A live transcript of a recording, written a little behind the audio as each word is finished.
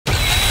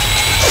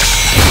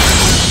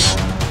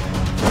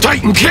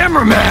Titan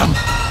cameraman!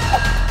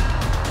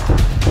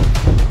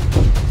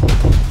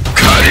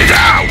 Cut it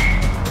out!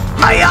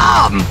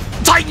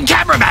 Titan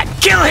cameraman,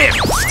 kill him!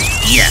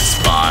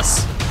 Yes,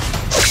 boss.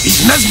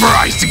 He's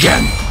mesmerized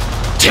again!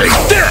 Take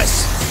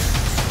this!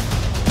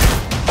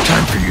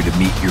 Time for you to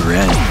meet your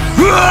end.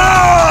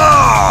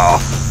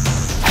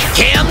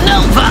 Cam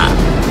Nova!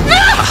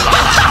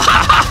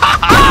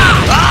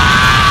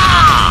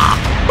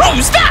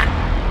 Who's that?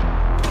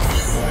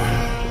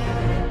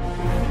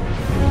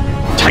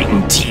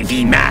 Titan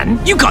TV man,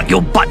 you got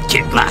your butt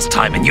kicked last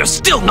time and you're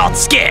still not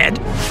scared.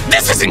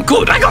 This isn't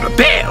good, I gotta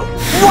bail.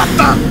 What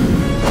the?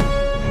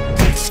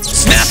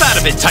 Snap out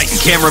of it, Titan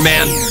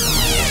cameraman.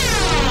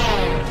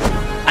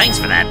 Thanks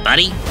for that,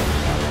 buddy.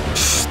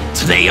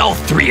 Today all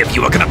three of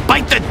you are gonna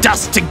bite the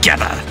dust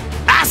together.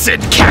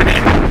 Acid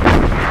cannon!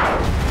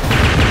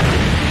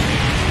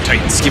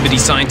 Titan Skibidi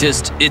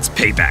scientist, it's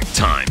payback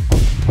time.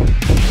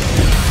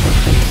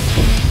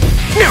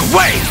 No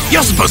way!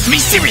 You're supposed to be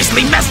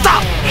seriously messed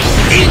up!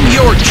 In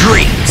your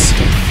dreams!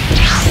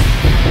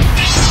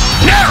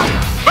 No!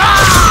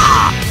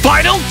 Ah!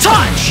 Final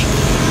touch!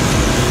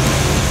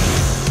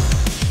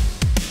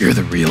 You're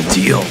the real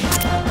deal.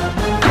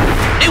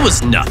 It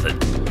was nothing.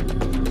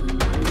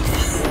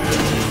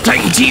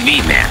 Titan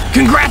TV man,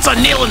 congrats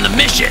on nailing the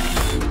mission!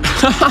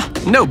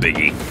 No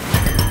biggie.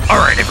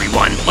 Alright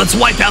everyone, let's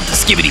wipe out the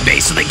Skibidi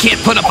base so they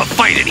can't put up a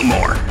fight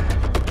anymore.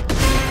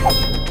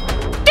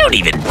 Don't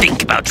even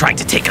think about trying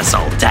to take us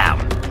all down.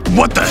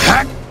 What the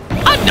heck?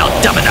 I'm not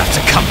dumb enough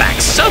to come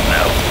back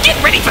solo. Get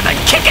ready for the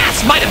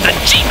kick-ass might of the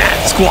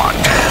G-Man squad.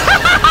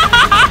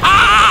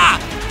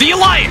 The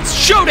Alliance,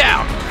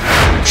 showdown!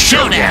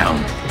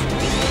 Showdown!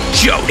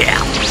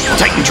 Showdown!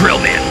 Titan Drill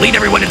Man, lead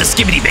everyone to the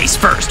Skibidi base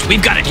first.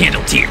 We've got it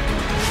handled here.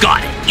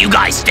 Got it. You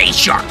guys stay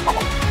sharp.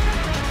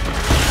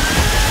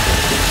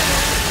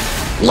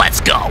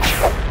 Let's go.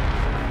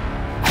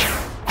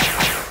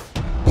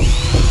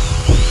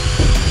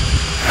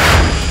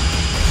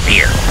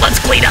 Here, let's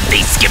clean up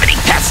these Skibidi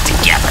pests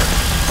together.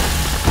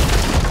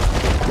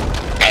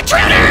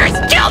 Intruders!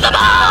 Kill them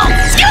all!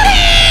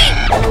 Skibidi!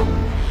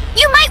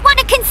 You might want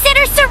to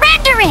consider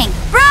surrendering!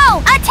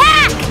 Bro,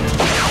 attack!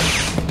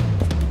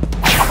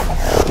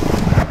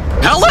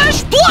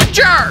 Hellish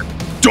Plunger!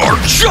 Dark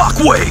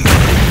Shockwave!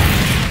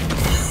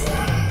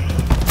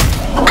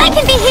 I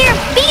can be here,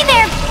 be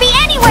there, be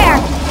anywhere!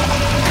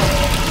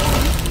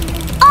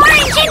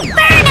 Orange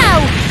Inferno!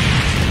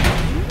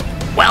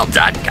 Well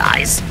done,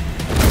 guys.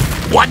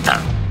 What the?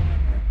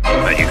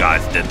 Bet you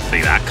guys didn't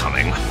see that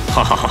coming.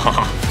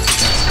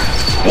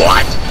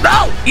 What?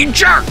 No, you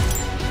jerk!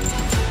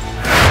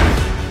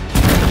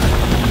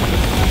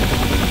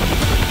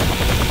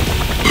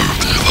 Of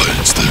the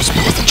Alliance, there's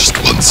more than just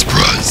one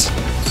surprise.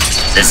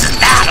 This is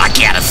bad, I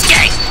can't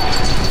escape!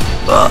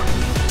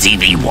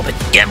 TV woman,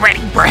 get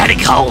ready, we're heading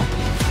home.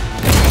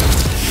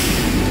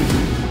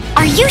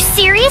 Are you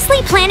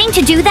seriously planning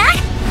to do that?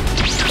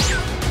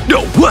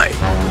 No way!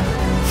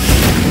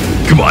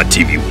 Come on,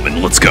 TV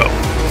woman, let's go.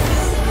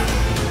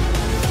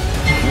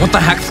 What the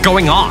heck's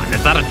going on?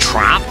 Is that a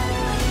trap?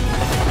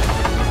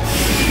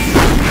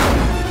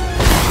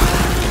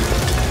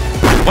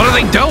 What are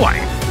they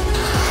doing?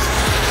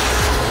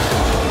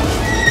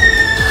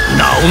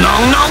 No, no,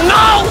 no,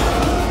 no!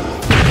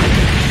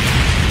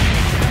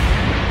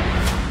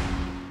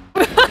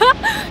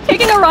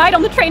 Taking a ride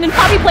on the train in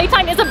Poppy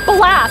Playtime is a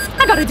blast!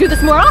 I gotta do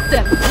this more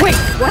often! Wait,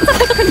 what's up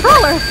with the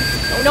controller?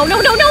 No, no,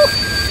 no, no, no!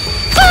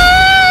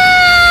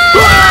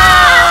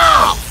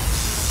 Ah!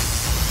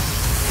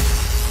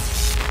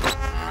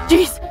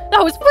 Jeez,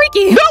 that was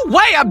freaky! No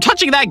way I'm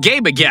touching that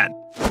game again!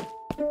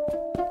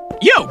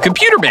 Yo,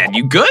 computer man,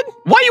 you good?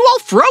 Why are you all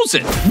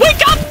frozen?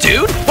 Wake up,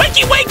 dude!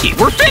 Wakey, wakey,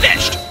 we're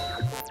finished!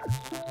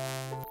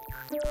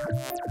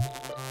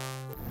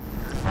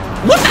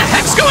 What the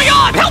heck's going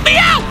on? Help me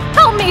out!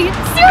 Help me!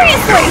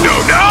 Seriously! No,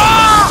 no!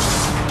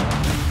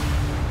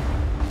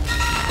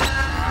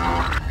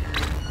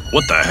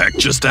 What the heck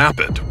just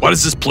happened? Why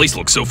does this place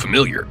look so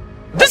familiar?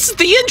 This is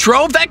the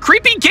intro of that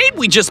creepy game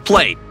we just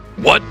played!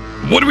 What?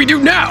 What do we do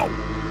now?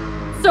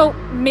 So,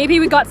 maybe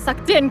we got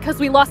sucked in because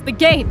we lost the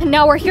game, and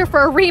now we're here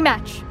for a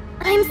rematch.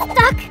 I'm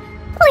stuck.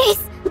 Please,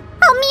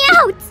 help me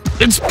out.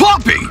 It's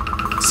Poppy!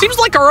 Seems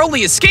like our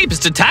only escape is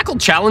to tackle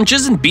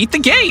challenges and beat the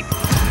game.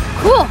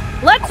 Cool,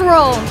 let's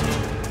roll!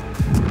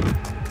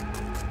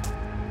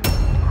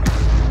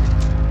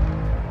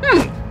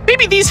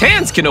 Maybe these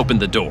hands can open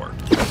the door.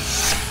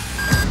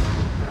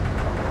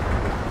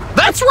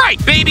 That's right,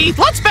 baby!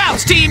 Let's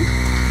bounce, team!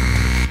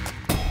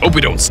 Hope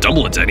we don't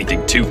stumble into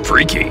anything too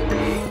freaky.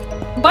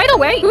 By the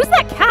way, who's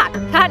that cat?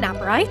 Catnap,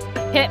 right?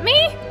 Hit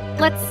me?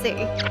 Let's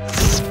see.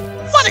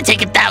 Wanna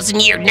take a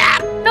 1,000-year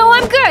nap? No,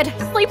 I'm good.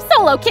 Sleep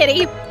solo,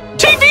 kitty.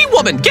 TV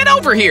woman, get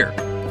over here!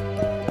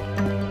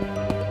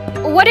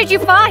 What did you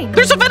find?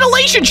 There's a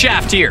ventilation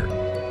shaft here!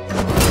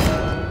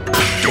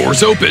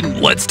 Doors open,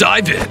 let's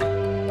dive in.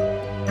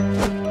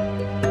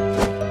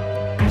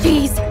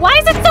 Jeez, why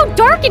is it so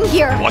dark in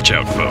here? Watch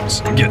out,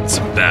 folks. I'm getting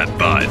some bad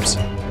vibes.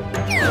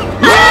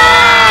 Ah!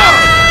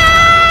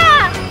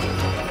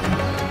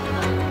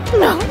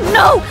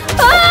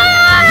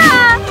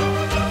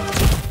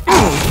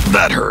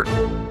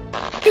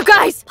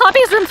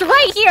 Poppy's room's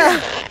right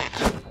here!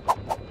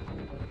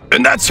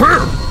 And that's her!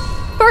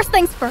 First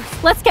things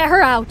first, let's get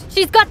her out.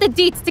 She's got the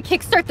deets to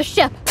kickstart the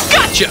ship.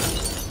 Gotcha!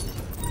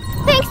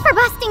 Thanks for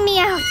busting me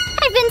out.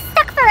 I've been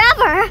stuck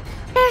forever.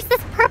 There's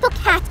this purple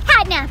cat,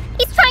 Catnap.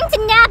 He's trying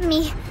to nab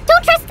me.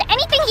 Don't trust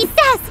anything he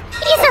says.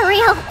 He's a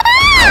real...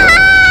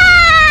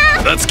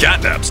 Ah! That's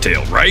Catnap's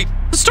tale, right?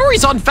 The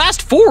story's on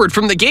fast forward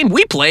from the game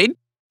we played.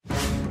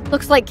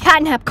 Looks like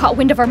Catnap caught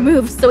wind of our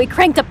moves, so he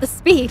cranked up the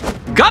speed.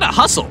 Gotta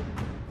hustle.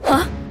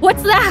 Huh?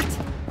 What's that?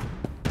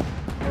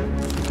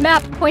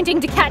 Map pointing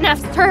to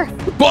Catnap's turf.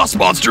 Boss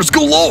monsters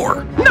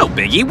galore! No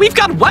biggie, we've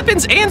got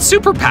weapons and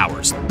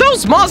superpowers.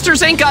 Those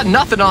monsters ain't got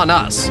nothing on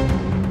us.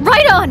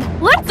 Right on!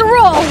 Let's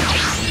roll!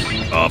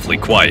 Awfully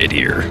quiet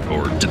here.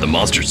 Or did the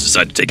monsters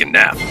decide to take a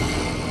nap?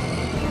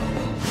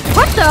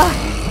 What the?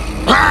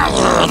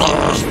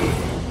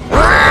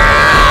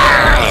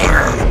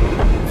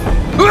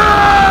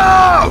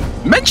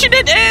 Mention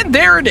it and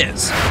there it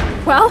is.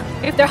 Well,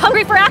 if they're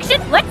hungry for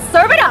action, let's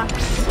serve it up.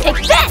 Take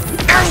this!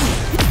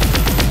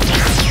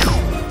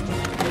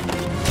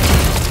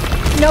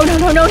 No, no,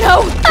 no, no,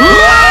 no!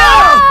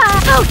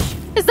 Ah! Ouch!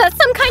 Is that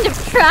some kind of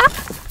trap?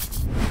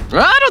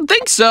 I don't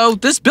think so.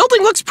 This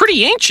building looks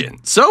pretty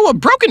ancient, so a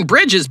broken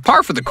bridge is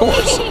par for the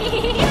course.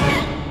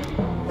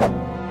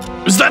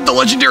 Is that the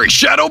legendary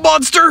shadow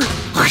monster?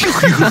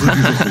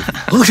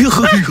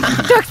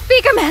 Dark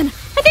Speaker Man,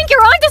 I think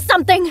you're onto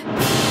something!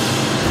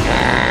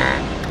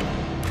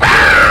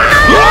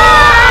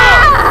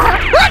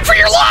 Run for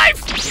your life!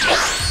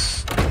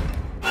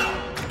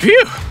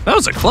 Phew, that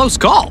was a close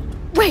call.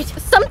 Wait,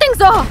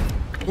 something's off!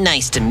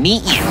 Nice to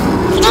meet you.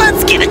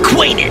 Let's get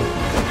acquainted.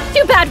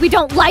 Too bad we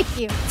don't like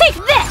you. Take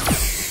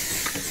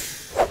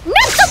this!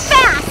 Not so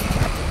fast!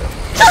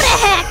 Who the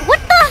heck? What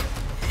the?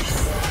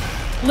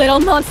 Little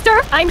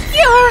monster, I'm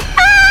here!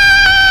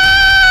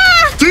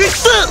 Ah! Take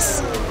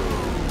this.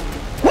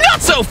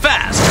 Not so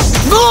fast!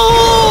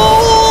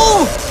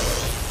 Oh!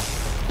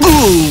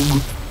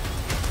 Boom.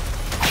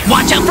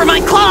 Watch out for my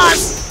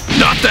claws.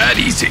 Not that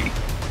easy.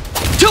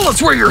 Tell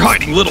us where you're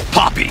hiding, little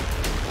Poppy.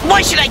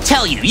 Why should I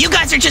tell you? You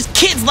guys are just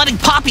kids letting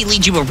Poppy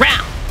lead you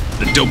around.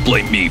 Then don't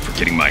blame me for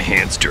getting my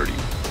hands dirty.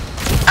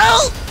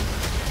 Oh!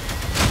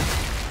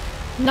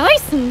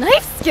 Nice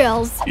knife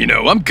skills! You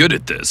know, I'm good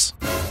at this.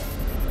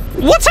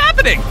 What's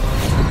happening?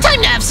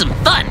 Time to have some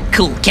fun,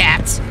 cool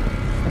cats.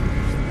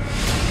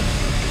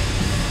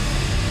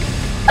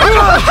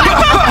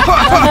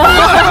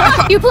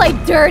 You play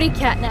dirty,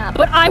 Catnap,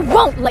 but I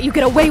won't let you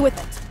get away with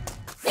it.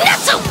 Not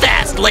so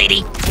fast,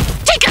 lady.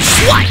 Take a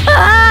swipe.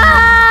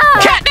 Ah!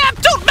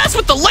 Catnap, don't mess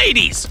with the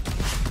ladies!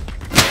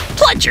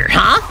 Plunger,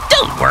 huh?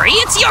 Don't worry,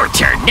 it's your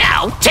turn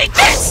now. Take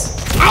this.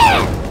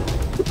 Oh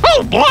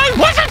boy,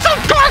 why's it so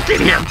dark in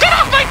here? Get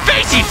off my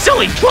face, you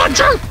silly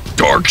plunger!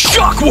 Dark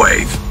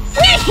shockwave!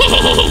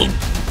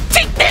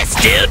 Take this,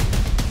 dude.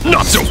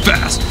 Not so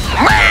fast!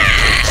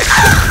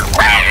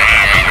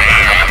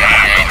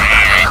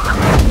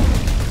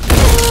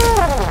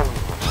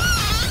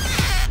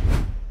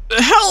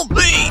 Help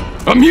me!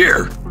 I'm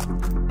here!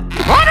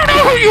 I don't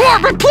know who you are,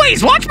 but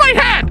please, watch my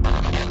head!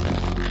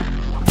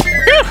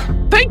 Phew,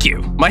 thank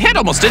you. My head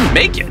almost didn't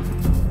make it.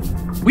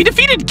 We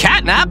defeated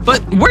Catnap,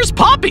 but where's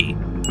Poppy?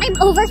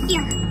 I'm over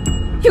here.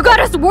 You got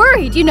us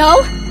worried, you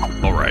know?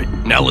 Alright,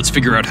 now let's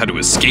figure out how to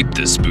escape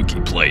this spooky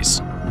place.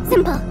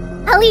 Simple.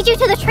 I'll lead you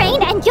to the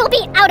train and you'll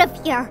be out of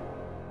here.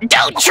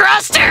 Don't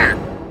trust her.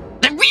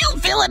 The real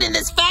villain in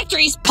this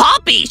factory is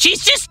Poppy.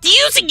 She's just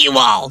using you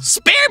all.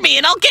 Spare me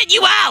and I'll get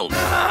you out.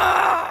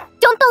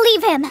 Don't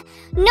believe him.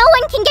 No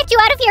one can get you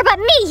out of here but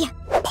me.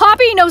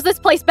 Poppy knows this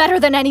place better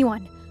than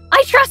anyone.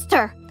 I trust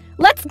her.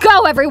 Let's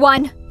go,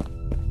 everyone.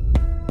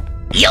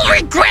 You'll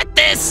regret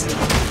this.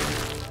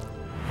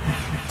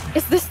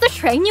 Is this the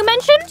train you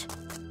mentioned?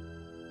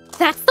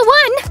 That's the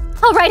one.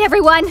 All right,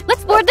 everyone,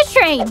 let's board the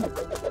train.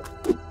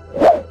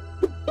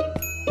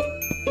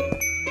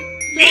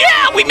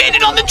 Yeah, we made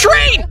it on the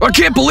train! I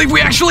can't believe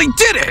we actually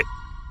did it!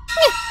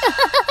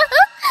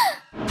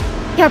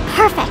 You're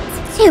perfect.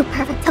 Too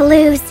perfect to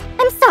lose.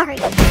 I'm sorry.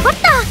 What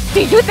the?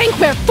 Do you think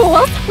we're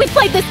fools? We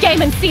played this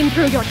game and seen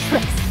through your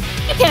tricks.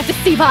 You can't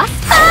deceive us.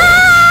 Ah!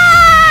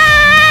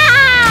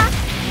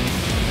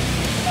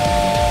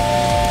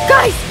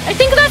 Guys, I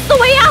think that's the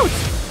way out.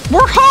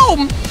 We're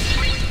home!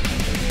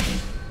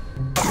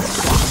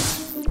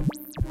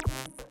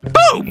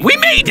 Boom! We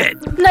made it!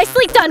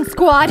 Nicely done,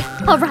 squad.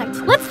 All right,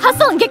 let's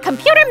hustle and get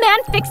Computer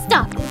Man fixed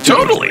up.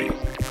 Totally!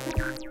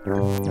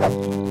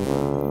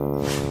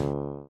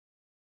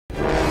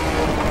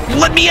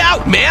 Let me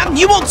out, man!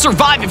 You won't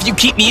survive if you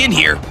keep me in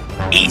here.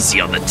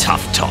 Easy on the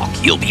tough talk.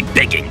 You'll be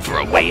begging for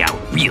a way out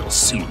real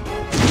soon.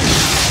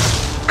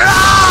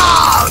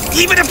 Ah!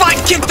 Even if I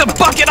kick the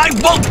bucket, I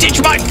won't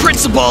ditch my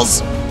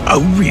principles!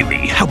 Oh,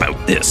 really? How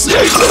about this?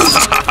 No!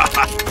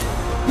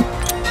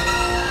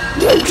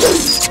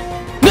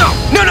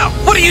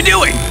 What are you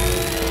doing?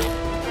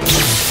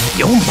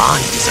 Your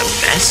mind is a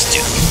mess,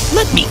 dude.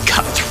 Let me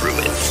cut through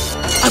it.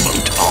 I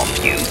won't off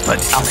you, but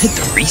I'll hit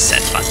the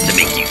reset button to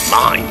make you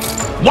mine.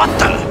 What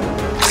the?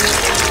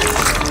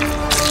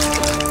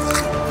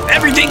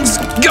 Everything's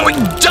going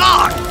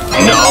dark!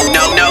 No,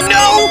 no, no,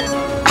 no!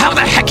 How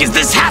the heck is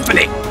this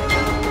happening?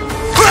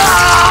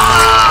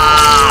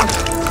 Ah!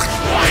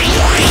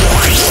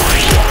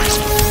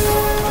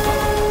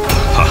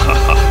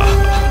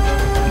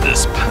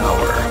 This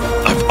power.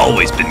 I've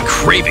always been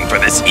craving for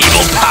this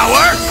evil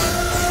power!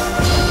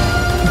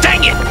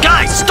 Dang it!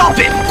 Guys, stop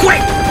him!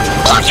 Quick!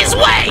 Block his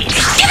way!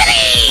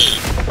 Skibidi!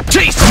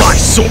 Taste my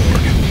sword!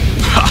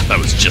 Ha, that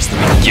was just the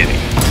beginning.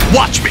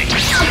 Watch me!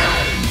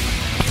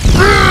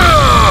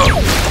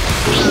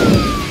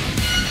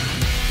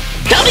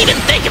 Don't even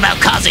think about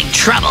causing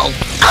trouble!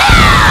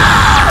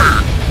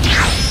 Ah!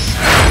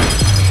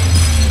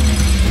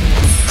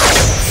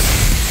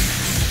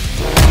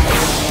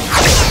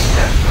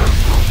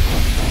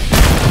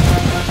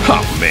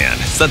 Oh man,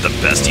 is that the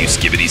best you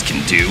Skibidis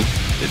can do?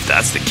 If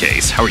that's the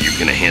case, how are you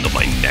gonna handle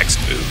my next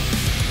move?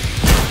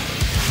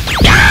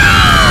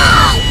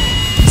 Ah!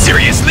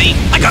 Seriously?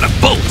 I got a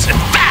bolt and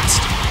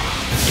fast!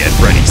 Get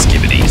ready,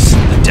 Skibidis.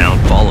 The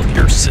downfall of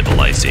your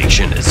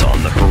civilization is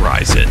on the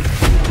horizon.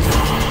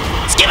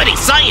 Skibidi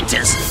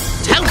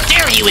scientist! How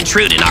dare you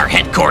intrude in our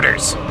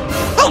headquarters?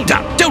 Hold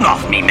up, don't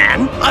off me,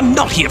 man. I'm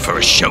not here for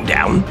a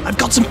showdown. I've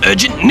got some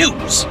urgent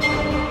news.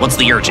 What's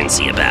the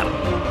urgency about?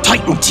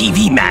 Titan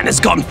TV Man has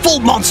gone full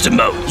monster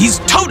mode. He's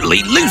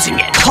totally losing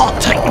it.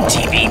 Caught Titan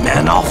TV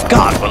Man off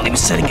guard while he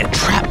was setting a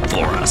trap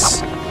for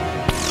us.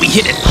 We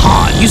hit it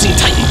hard, using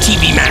Titan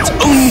TV Man's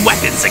own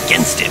weapons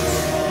against him.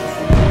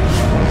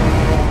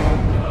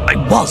 I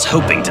was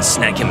hoping to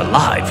snag him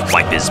alive,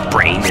 wipe his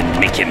brain, and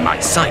make him my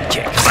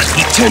sidekick, but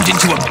he turned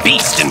into a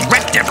beast and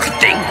wrecked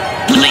everything.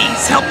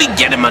 Please help me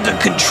get him under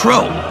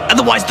control,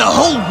 otherwise the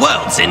whole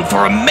world's in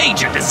for a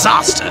major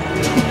disaster.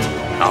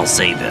 I'll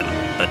save him,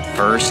 but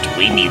first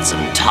we need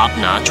some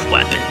top-notch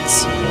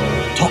weapons.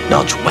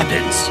 Top-notch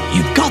weapons?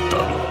 You've got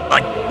them?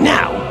 Like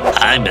now?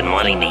 I've been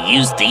wanting to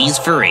use these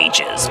for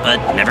ages,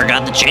 but never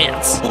got the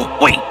chance.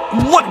 Wait,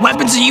 what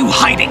weapons are you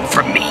hiding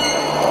from me?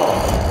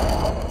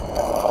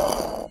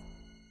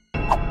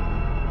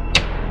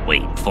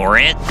 Wait for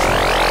it.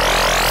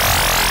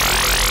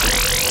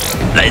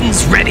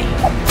 Lens ready.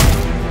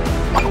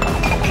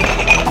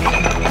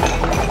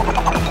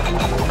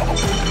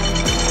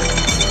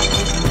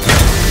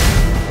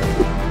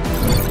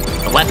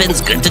 The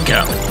weapon's good to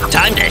go.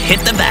 Time to hit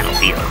the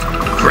battlefield.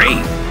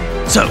 Great.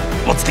 So,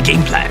 what's the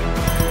game plan?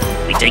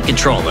 We take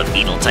control of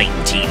Evil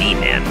Titan TV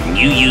Man, and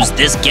you use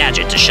this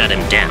gadget to shut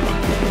him down.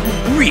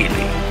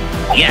 Really?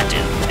 Yeah,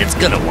 dude, it's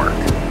gonna work.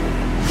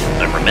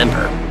 But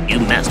remember, you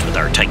messed with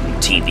our Titan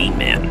TV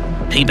Man.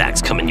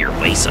 Payback's coming your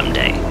way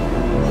someday.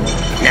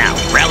 Now,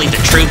 rally the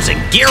troops and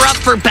gear up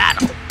for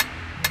battle!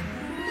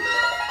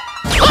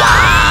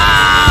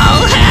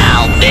 Oh,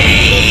 help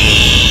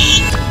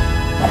me!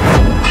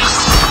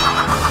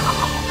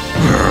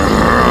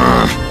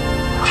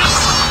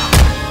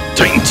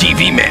 Titan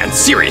TV Man,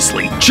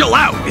 seriously, chill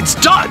out, it's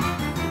done!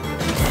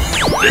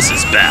 This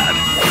is bad.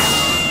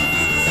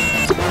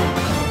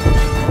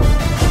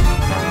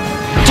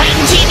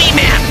 Titan TV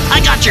Man,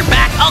 I got your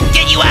back, I'll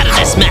get you out of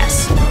this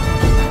mess!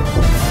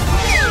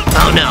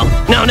 Oh no,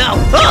 no, no!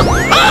 Oh!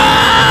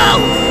 Oh!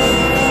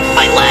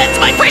 My lens,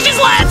 my precious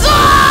lens!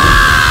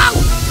 Oh!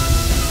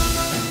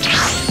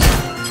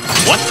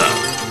 What the?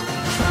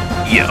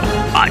 Yo,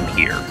 I'm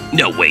here.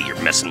 No way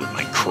you're messing with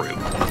my crew.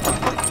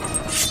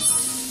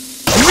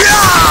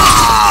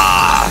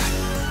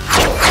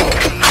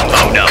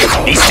 Oh no,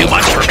 he's too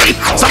much for me.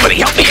 Somebody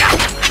help me out.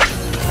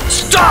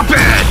 Stop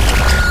it!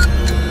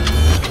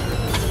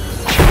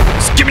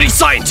 Skibidi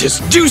scientists,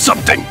 do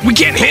something. We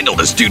can't handle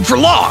this dude for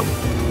long.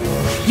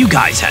 You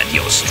guys had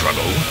your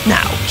struggle.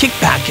 Now, kick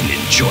back and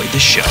enjoy the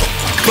show.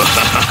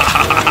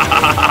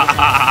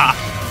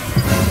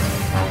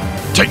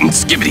 Titan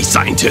Skibidi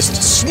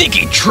scientist,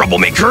 sneaky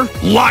troublemaker,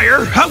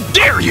 liar, how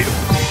dare you!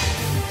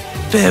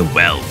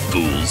 Farewell,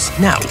 fools.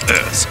 Now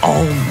Earth's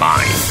all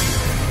mine.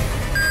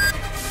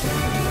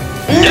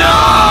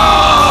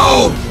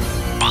 No!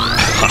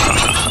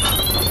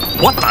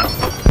 What the?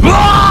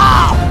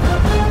 Ah!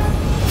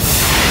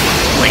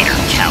 Later,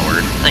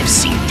 coward. I've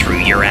seen through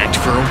your act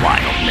for a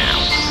while now.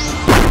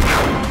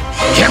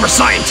 Camera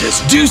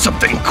scientist, do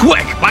something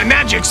quick! My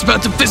magic's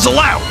about to fizzle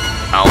out!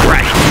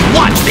 Alright,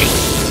 watch me!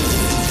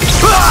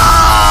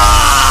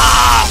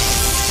 Ah!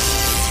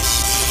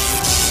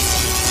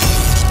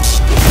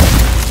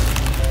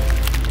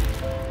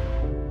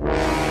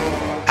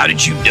 How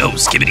did you know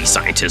Skibidi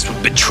scientist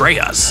would betray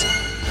us?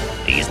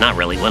 He's not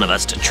really one of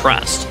us to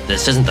trust.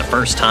 This isn't the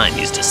first time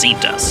he's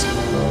deceived us.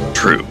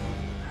 True.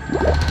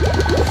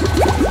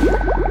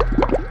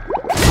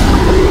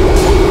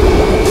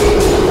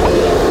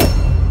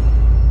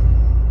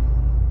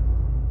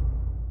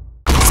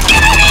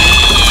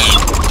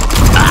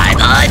 I'm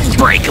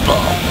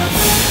unbreakable!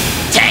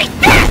 Take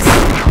this!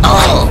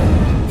 Oh!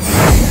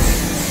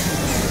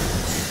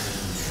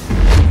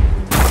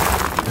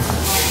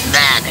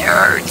 That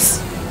hurts!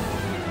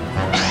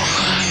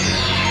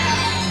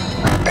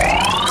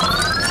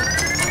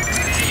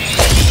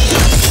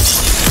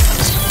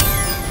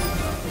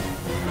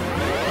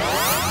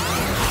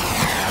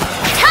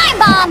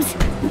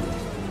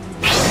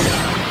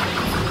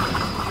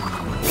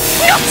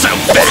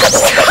 fast!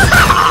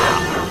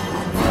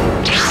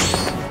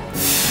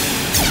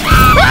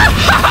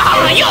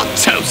 You're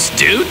toast,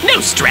 dude. No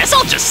stress.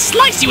 I'll just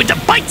slice you into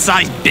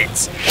bite-sized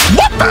bits.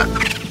 What the?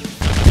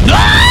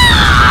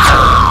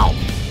 Oh!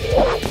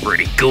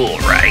 Pretty cool,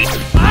 right?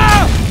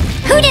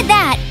 Who did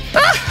that?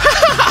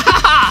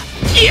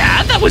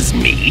 Yeah, that was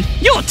me.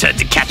 Your turn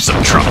to catch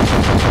some trouble.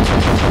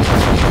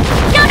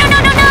 No, no,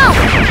 no, no, no!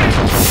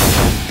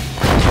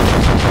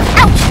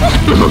 Ouch!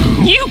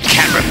 You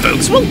camera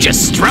folks won't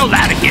just stroll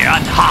out of here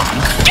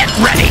unharmed. Get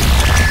ready!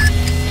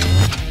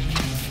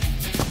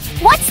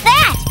 What's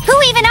that?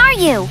 Who even are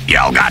you?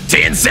 Y'all got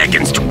 10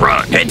 seconds to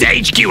run. Head to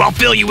HQ, I'll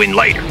fill you in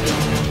later.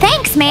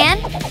 Thanks, man.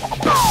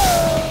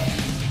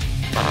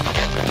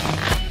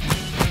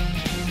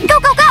 Go,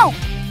 go, go!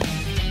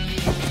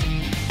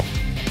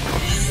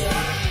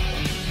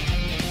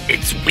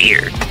 It's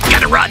weird.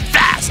 Gotta run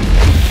fast.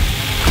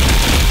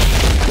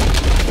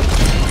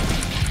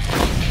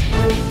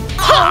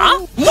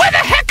 Huh? Where the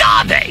heck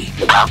are they?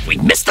 Oh, we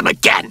missed them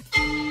again.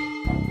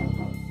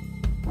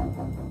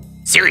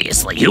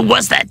 Seriously, who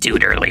was that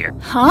dude earlier?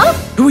 Huh?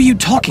 Who are you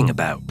talking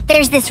about?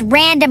 There's this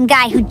random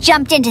guy who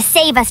jumped in to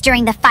save us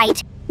during the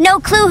fight. No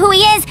clue who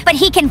he is, but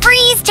he can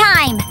freeze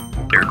time!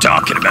 They're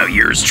talking about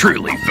yours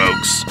truly,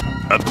 folks.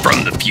 Up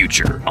from the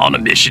future, on a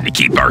mission to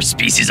keep our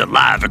species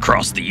alive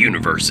across the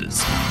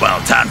universes. While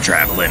time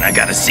traveling, I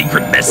got a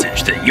secret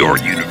message that your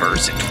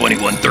universe in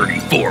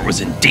 2134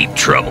 was in deep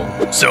trouble,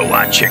 so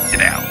I checked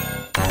it out.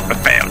 I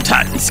found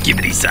Titan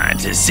Skibidi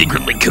scientists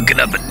secretly cooking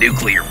up a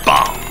nuclear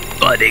bomb,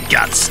 but it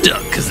got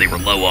stuck because they were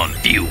low on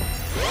fuel.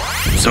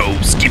 So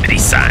Skibidi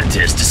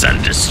scientists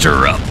decided to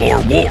stir up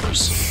more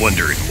wars.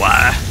 Wondering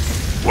why?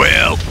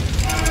 Well,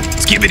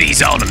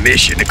 Skibidi's on a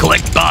mission to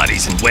collect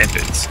bodies and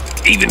weapons,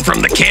 even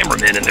from the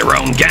cameramen in their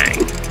own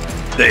gang.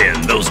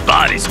 Then those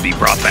bodies will be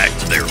brought back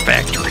to their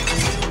factory,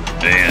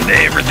 and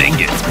everything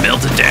gets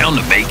melted down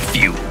to make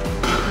fuel.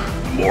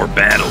 The more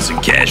battles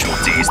and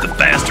casualties, the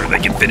faster they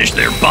can finish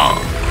their bomb.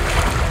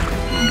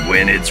 And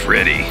when it's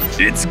ready,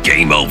 it's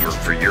game over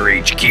for your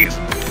HQ.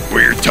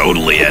 We're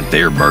totally at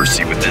their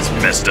mercy with this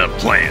messed up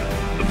plan.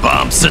 The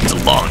bomb's set to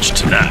launch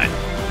tonight.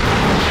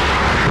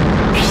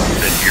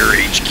 Then your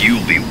HQ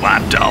will be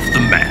wiped off the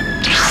map.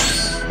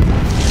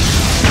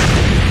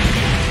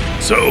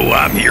 So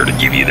I'm here to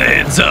give you the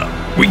heads up.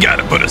 We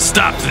gotta put a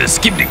stop to the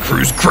Skibidi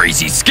crew's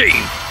crazy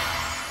scheme.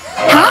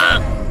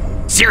 Huh?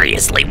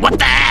 Seriously, what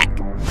the heck?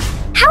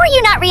 How are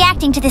you not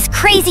reacting to this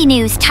crazy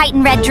news,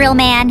 Titan Red Drill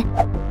Man?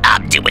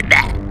 I'm doing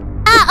that.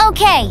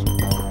 Okay.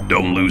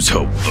 Don't lose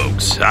hope,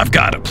 folks. I've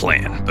got a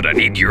plan, but I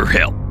need your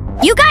help.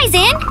 You guys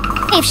in?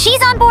 If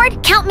she's on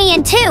board, count me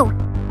in too.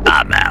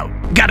 I'm out.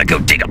 Gotta go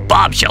dig a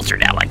bomb shelter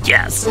now, I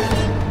guess.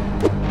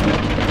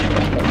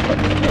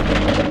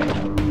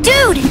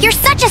 Dude, you're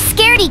such a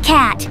scaredy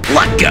cat.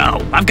 Let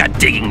go. I've got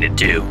digging to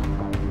do.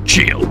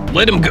 Chill.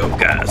 Let him go,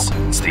 guys.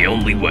 It's the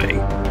only way.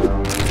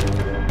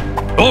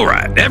 All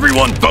right,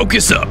 everyone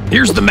focus up.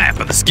 Here's the map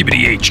of the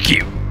Skibidi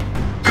HQ.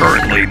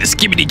 Currently, the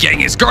Skibidi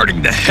gang is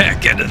guarding the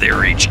heck out of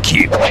their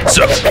HQ.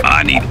 So,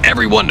 I need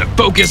everyone to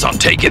focus on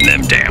taking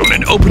them down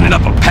and opening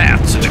up a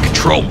path to the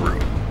control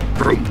room.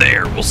 From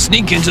there, we'll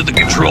sneak into the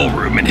control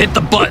room and hit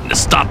the button to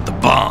stop the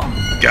bomb.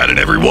 Got it,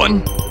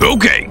 everyone?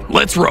 Okay,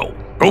 let's roll.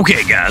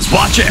 Okay, guys,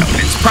 watch out.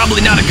 It's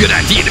probably not a good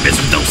idea to mess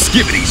with those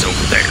Skibidis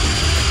over there.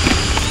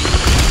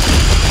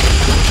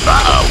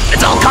 Uh-oh,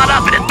 it's all caught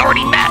up in a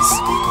thorny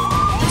mess.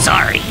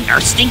 Sorry,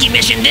 our stinky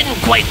mission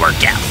didn't quite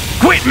work out.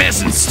 Quit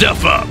messing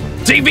stuff up.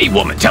 TV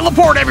woman,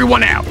 teleport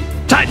everyone out.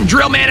 Titan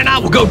Drill Man and I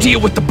will go deal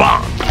with the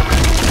bomb.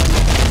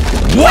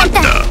 What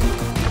the?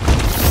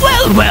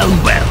 Well, well,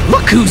 well,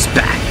 look who's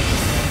back.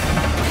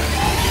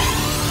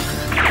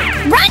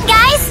 Run,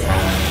 guys!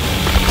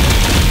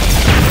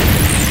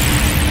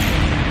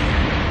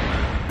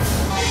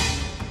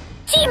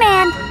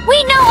 G-Man,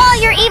 we know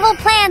all your evil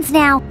plans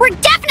now. We're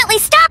definitely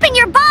stopping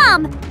your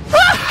bomb!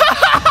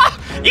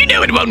 You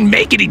know it won't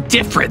make any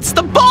difference.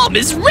 The bomb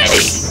is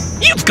ready.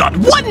 You've got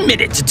 1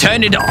 minute to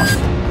turn it off.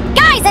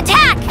 Guys,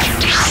 attack!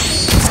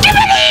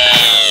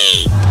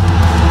 Skibidi!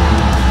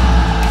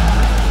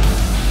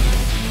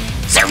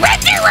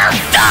 Surrender or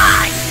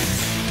die!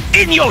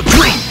 In your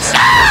dreams.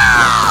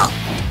 No!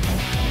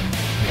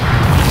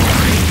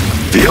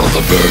 Feel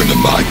the burn of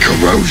my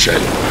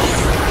corrosion.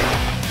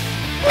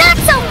 Not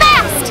so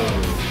fast!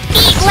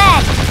 Eat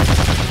lead!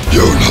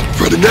 You're not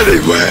running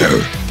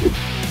anywhere.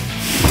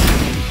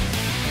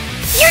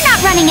 You're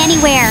not running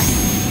anywhere!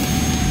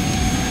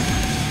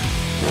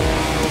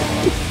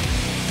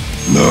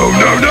 No,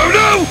 no, no,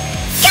 no!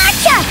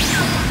 Gotcha!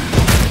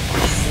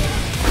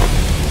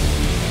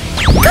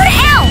 Go to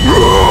hell!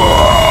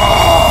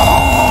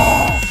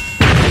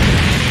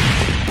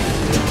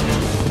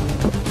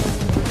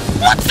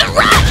 What's the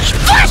rush?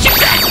 Flash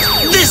effect!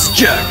 This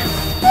jerk.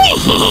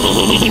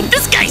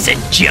 This guy's a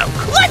joke.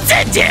 Let's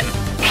end him!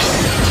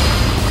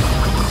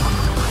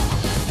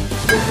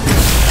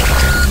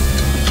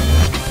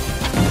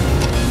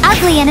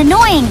 Ugly and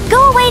annoying.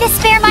 Go away to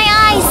spare my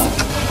eyes.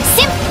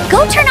 Simp,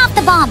 go turn off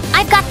the bomb.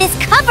 I've got this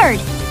covered.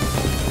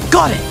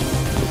 Got it.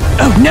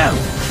 Oh no!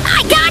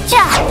 I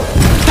gotcha!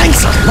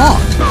 Thanks a lot!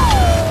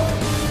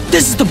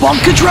 This is the bomb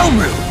control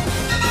room!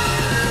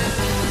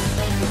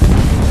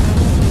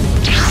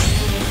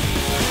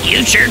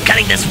 You sure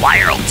cutting this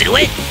wire will do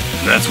it?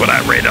 That's what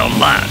I read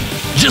online.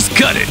 Just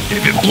cut it.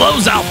 If it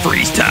blows, I'll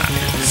freeze time.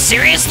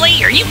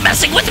 Seriously? Are you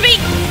messing with me?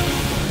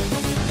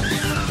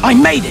 I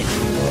made it!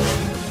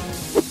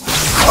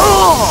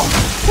 Oh!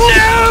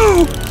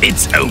 No!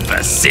 It's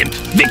over, simp.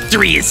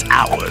 Victory is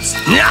ours.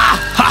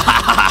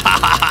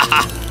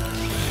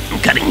 I'm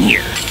cutting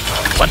here.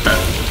 What the?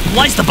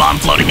 Why's the bomb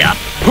floating up?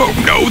 Oh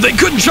no, they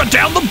couldn't shut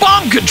down the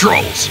bomb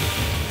controls!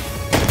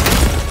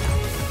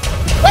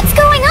 What's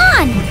going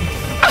on?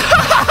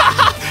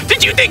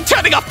 Did you think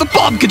turning off the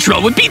bomb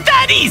control would be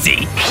that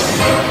easy?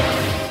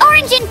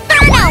 Orange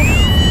Inferno!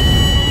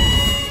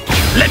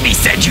 Let me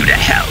send you to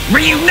hell,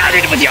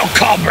 reunited with your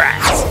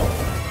comrades!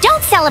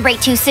 Don't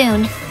celebrate too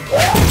soon.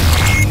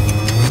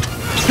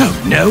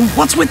 Oh no,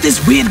 what's with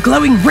this weird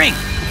glowing ring?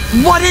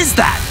 What is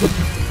that?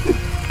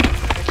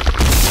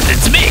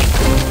 It's me!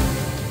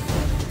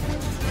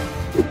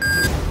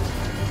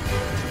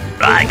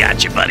 I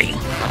got you, buddy.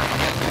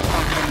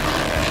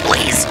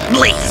 Please,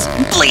 please,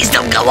 please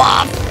don't go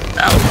off!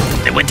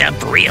 Oh, it went down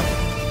for real.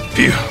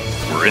 Phew,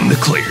 we're in the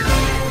clear.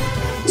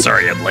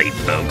 Sorry I'm late,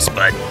 folks,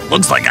 but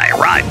looks like I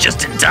arrived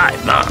just in time,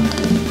 huh?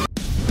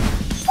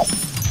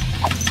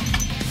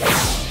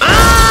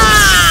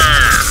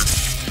 Ah!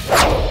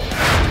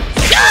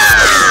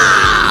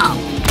 Ah!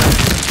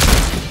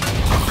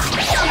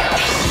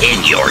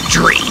 In your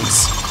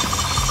dreams.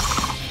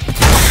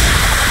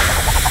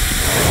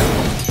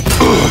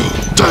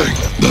 Dang,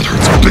 that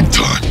hurts big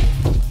time.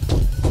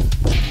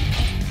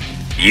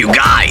 You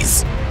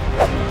guys!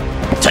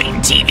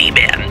 Titan TV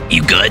man,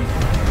 you good?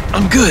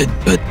 I'm good,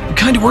 but I'm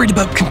kind of worried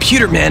about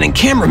Computer Man and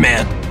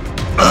Cameraman.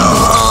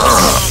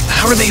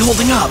 How are they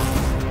holding up?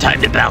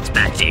 Time to bounce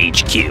back to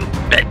HQ.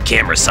 Bet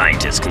camera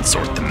scientists can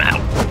sort them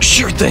out.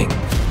 Sure thing.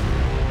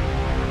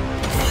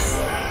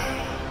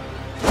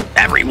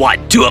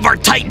 Everyone, 2 of our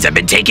Titans have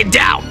been taken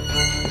down.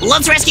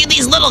 Let's rescue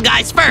these little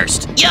guys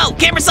first. Yo,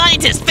 camera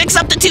scientist, fix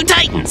up the 2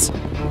 Titans.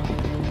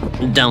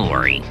 Don't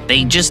worry,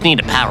 they just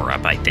need a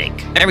power-up, I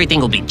think. Everything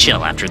will be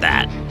chill after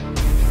that.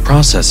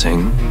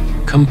 Processing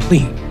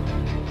complete.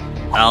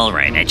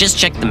 Alright, I just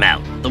checked them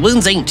out. The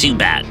wounds ain't too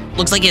bad.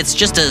 Looks like it's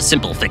just a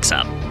simple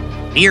fix-up.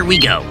 Here we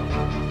go.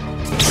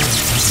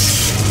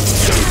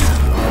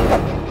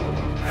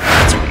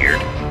 That's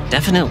weird.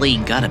 Definitely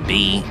gotta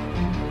be...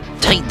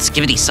 Titan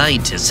Skibidi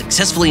scientists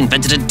successfully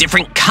invented a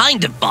different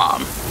kind of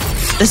bomb.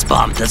 This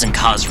bomb doesn't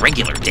cause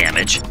regular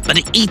damage, but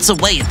it eats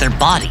away at their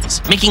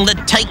bodies, making the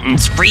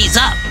Titans freeze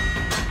up.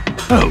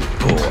 Oh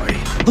boy,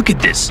 look at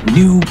this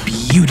new,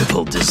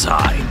 beautiful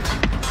design.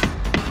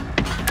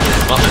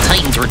 While the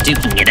Titans were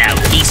duking it out,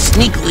 he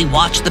sneakily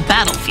watched the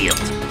battlefield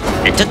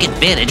and took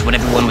advantage when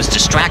everyone was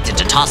distracted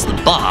to toss the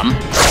bomb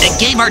and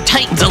gave our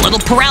Titans a little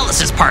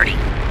paralysis party.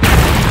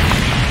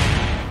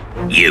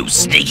 You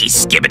sneaky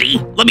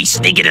Skibidi! Let me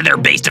sneak into their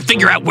base to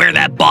figure out where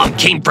that bomb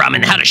came from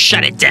and how to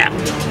shut it down.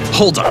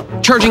 Hold up,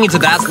 charging into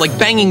that's like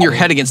banging your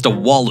head against a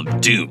wall of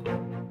doom.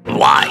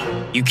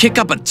 Why? You kick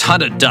up a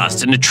ton of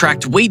dust and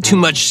attract way too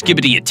much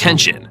Skibidi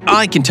attention.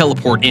 I can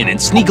teleport in and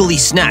sneakily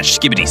snatch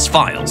Skibidi's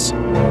files.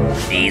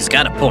 He's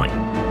got a point.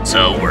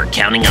 So we're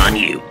counting on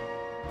you.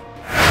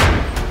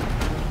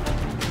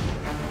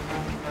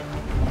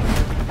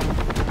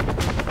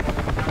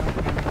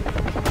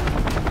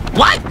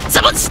 What?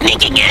 Someone's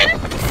sneaking in?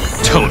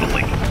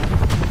 Totally.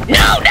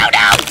 No, no,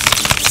 no!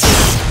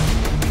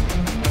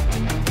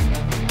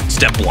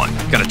 Step 1,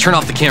 gotta turn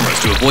off the cameras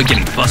to avoid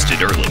getting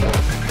busted early.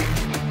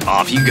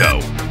 Off you go.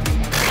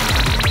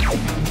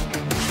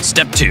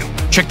 Step 2,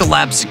 check the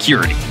lab's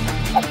security.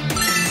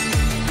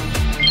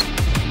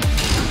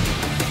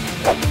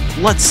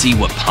 Let's see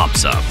what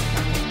pops up.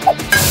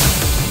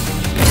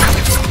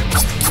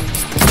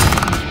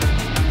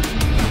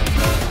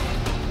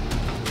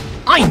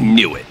 I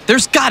knew it!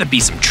 There's gotta be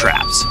some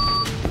traps.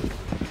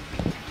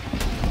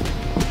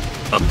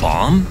 A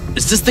bomb?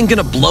 Is this thing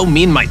gonna blow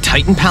me and my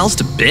Titan pals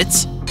to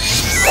bits?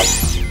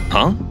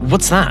 Huh?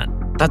 What's that?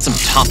 That's some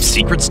top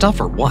secret stuff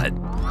or what?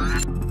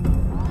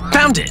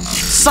 Found it!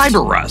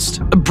 Cyber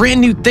Rust! A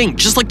brand new thing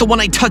just like the one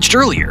I touched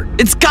earlier.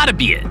 It's gotta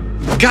be it!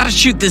 Gotta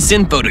shoot this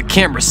info to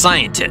camera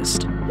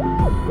scientist.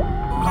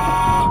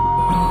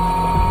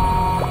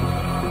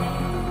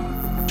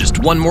 Just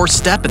one more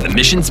step and the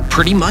mission's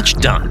pretty much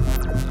done.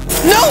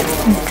 No!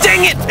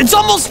 Dang it! It's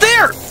almost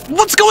there!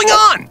 What's going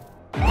on?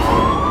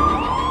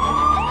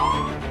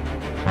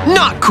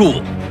 Not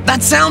cool.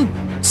 That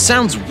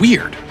sounds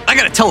weird. I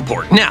gotta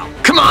teleport now.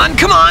 Come on,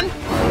 come on!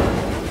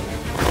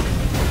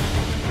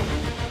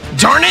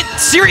 Darn it!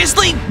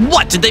 Seriously?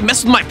 What, did they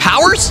mess with my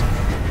powers?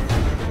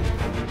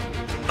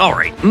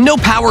 Alright, no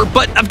power,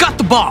 but I've got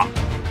the bomb.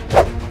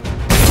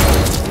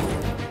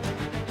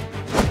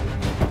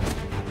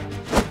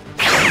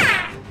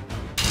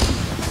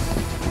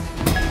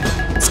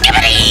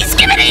 Skibidi!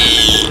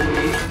 Skibidi!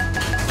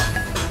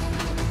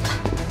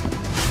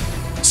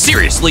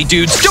 Seriously,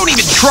 dudes, don't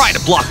even try to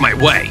block my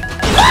way.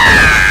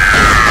 Ah!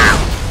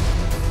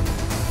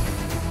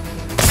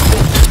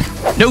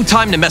 No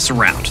time to mess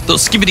around.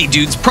 Those Skibidi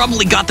dudes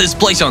probably got this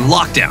place on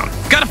lockdown.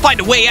 Gotta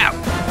find a way out.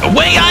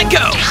 Away I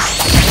go!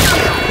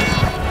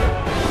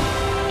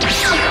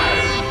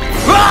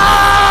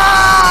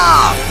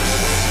 Ah!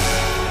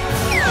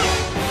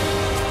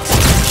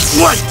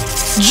 What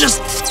just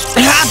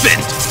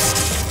happened?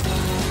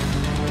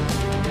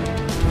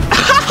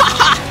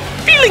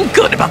 Feeling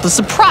good about the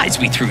surprise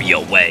we threw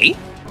your way.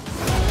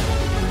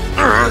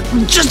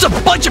 Just a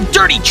bunch of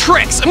dirty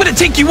tricks. I'm gonna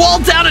take you all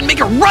down and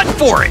make a run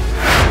for it.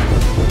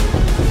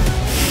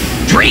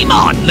 Dream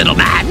on, little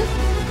man.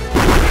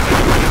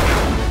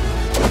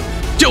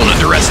 Don't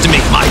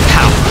underestimate my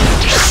power.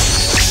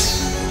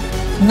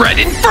 Red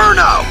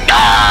Inferno!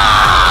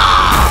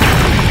 Ah!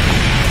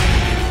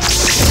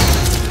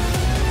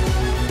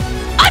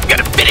 I'm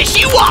gonna finish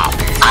you off!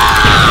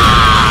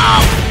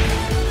 Ah!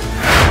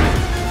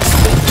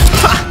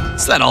 Ha!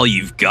 Is that all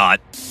you've got?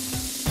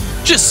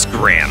 Just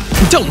scram.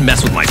 Don't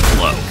mess with my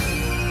flow.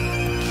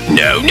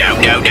 No, no,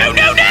 no, no,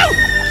 no, no!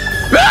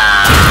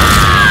 Ah!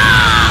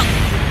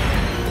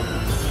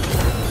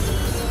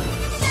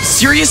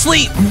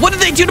 Seriously? What did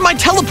they do to my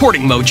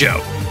teleporting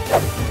mojo?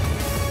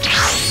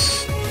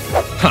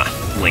 Huh,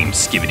 lame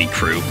Skibidi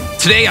crew.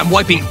 Today I'm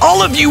wiping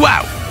all of you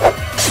out!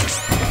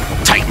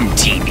 Titan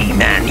TV,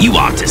 man, you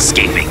aren't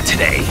escaping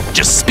today.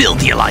 Just spill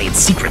the Alliance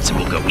secrets and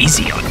we'll go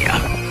easy on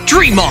ya.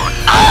 Dream on!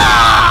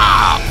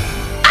 Ah!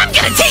 I'm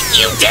gonna take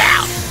you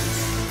down!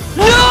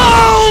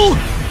 No!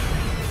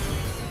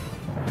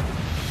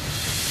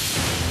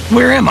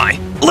 Where am I?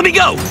 Let me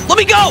go! Let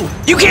me go!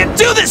 You can't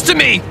do this to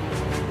me!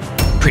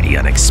 Pretty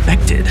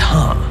unexpected,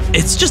 huh?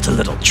 It's just a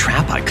little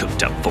trap I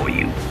cooked up for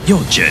you.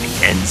 Your journey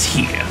ends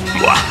here.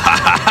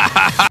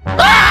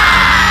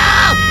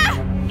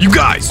 You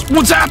guys,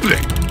 what's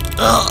happening?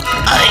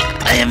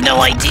 I have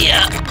no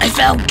idea. I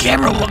found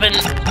Camera Woman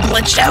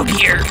glitched out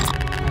here.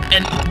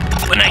 And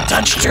when I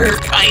touched her,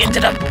 I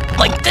ended up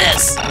like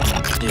this.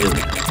 Dude.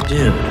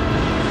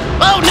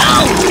 Oh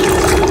no!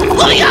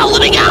 Let me go,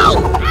 let me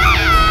go!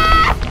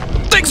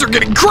 Things are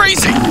getting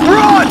crazy!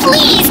 Run!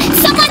 Please,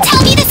 someone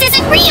tell me this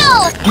isn't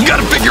real! We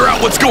gotta figure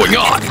out what's going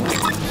on!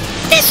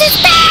 This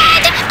is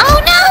bad!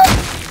 Oh no!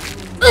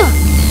 Ugh.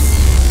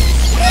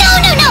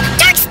 No!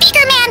 Dark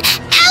Speaker Man,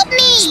 help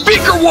me!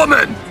 Speaker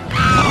Woman!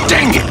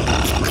 Dang it!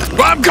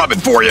 I'm coming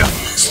for you!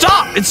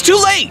 Stop! It's too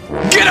late!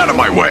 Get out of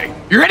my way!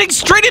 You're heading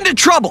straight into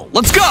trouble!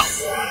 Let's go!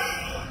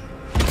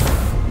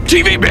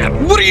 TV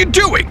Man, what are you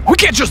doing? We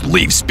can't just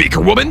leave,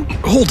 Speaker Woman!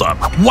 Hold up,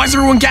 why is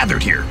everyone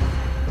gathered here?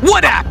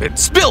 What happened?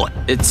 Spill it!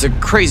 It's a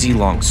crazy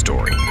long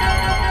story.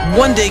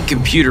 One day,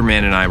 Computer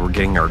Man and I were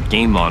getting our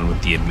game on with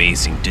the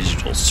amazing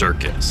Digital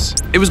Circus.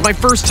 It was my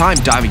first time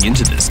diving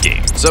into this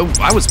game, so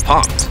I was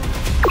pumped.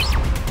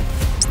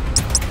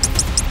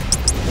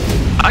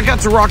 I got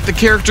to rock the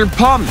character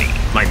Pomni.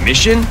 My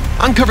mission?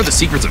 Uncover the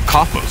secrets of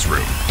Kafo's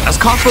room. As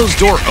Kafo's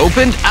door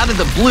opened, out of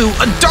the blue,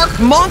 a dark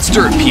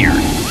monster appeared.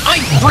 I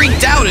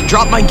freaked out and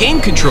dropped my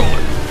game controller.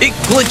 It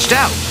glitched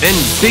out, and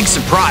big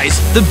surprise,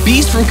 the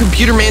beast from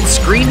Computer Man's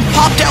screen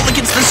popped out like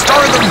it's the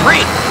star of the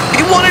ring.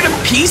 It wanted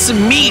a piece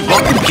of me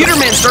while Computer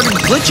Man started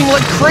glitching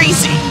like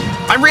crazy.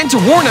 I ran to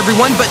warn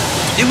everyone, but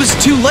it was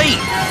too late.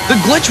 The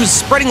glitch was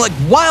spreading like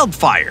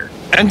wildfire.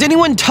 And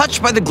anyone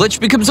touched by the glitch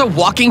becomes a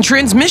walking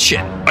transmission.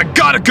 I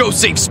gotta go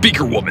save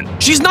Speaker Woman.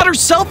 She's not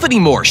herself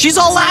anymore. She's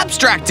all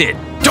abstracted.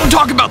 Don't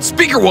talk about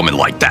Speaker Woman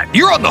like that.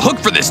 You're on the hook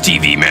for this,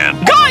 TV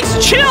Man.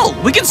 Guys, chill.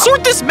 We can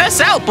sort this mess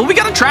out, but we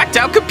gotta track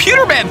down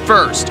Computer Man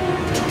first.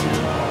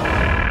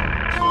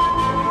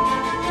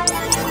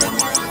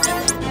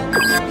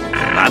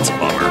 That's a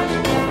bummer.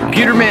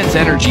 Computer Man's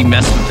energy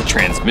messed with the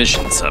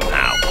transmission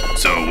somehow.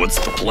 So what's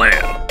the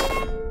plan?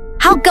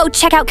 I'll go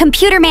check out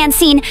Computer Man's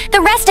scene.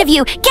 The rest of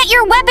you, get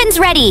your weapons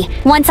ready.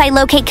 Once I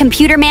locate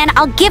Computer Man,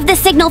 I'll give the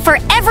signal for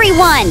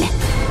everyone.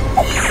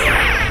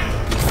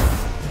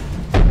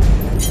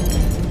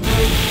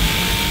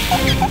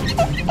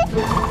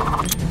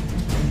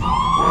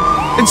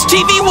 It's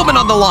TV Woman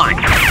on the line.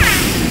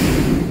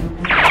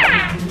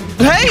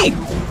 Hey!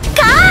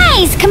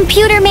 Guys,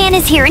 Computer Man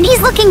is here and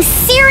he's looking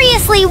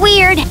seriously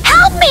weird.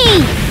 Help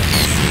me!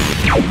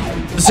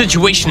 The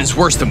situation is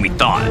worse than we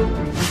thought.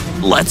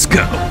 Let's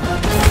go.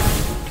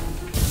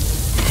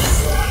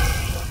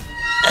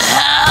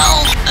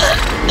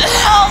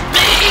 Help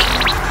me!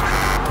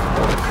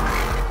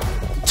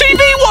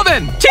 TV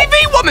Woman! TV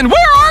Woman,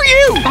 where are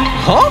you?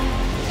 Huh?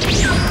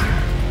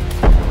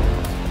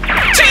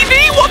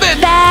 TV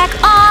Woman! Back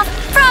off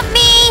from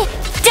me!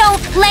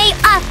 Don't lay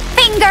a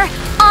finger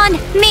on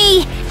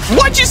me!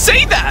 Why'd you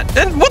say that?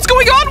 And what's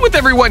going on with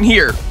everyone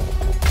here?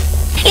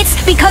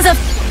 It's because of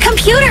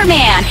Computer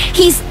Man.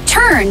 He's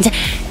turned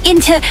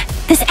into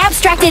this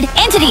abstracted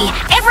entity.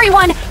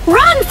 Everyone,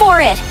 run for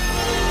it!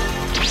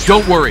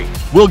 Don't worry,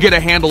 we'll get a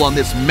handle on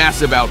this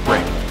massive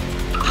outbreak.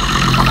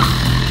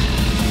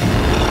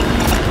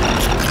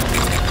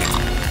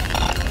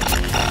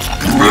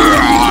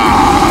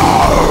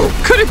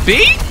 Could it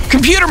be?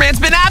 Computer Man's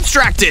been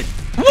abstracted.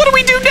 What do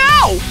we do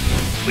now?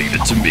 Leave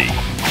it to me.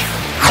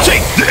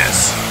 Take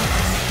this!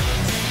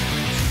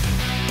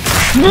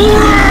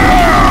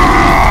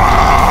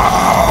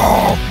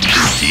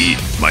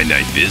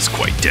 knife is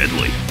quite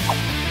deadly.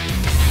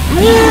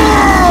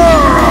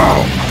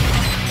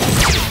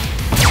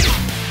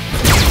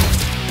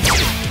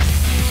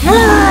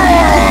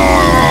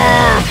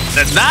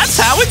 And that's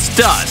how it's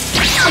done.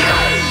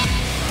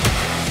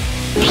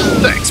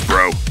 Thanks,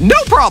 bro. No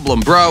problem,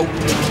 bro.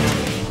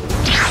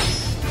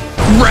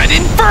 Red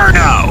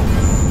Inferno!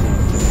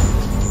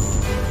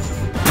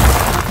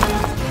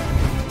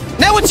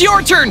 Now it's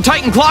your turn,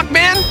 Titan Clock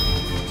Man!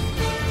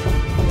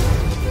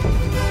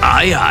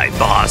 Aye, aye,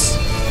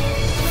 boss.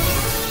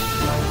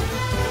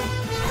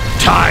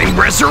 Time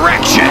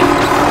Resurrection!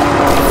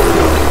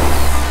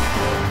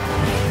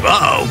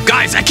 Uh-oh,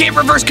 guys, I can't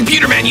reverse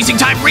Computer Man using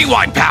Time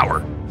Rewind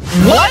power.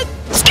 What?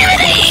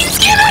 Skibidi!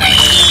 Skibidi!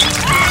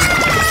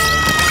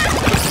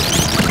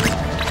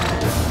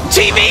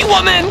 TV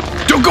Woman!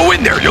 Don't go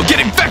in there, you'll get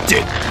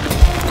infected!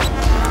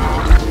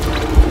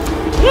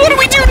 What do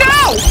we do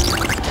now?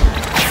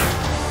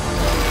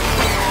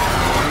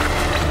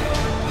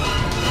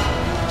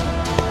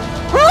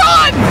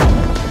 Run!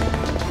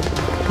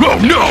 Oh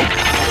no!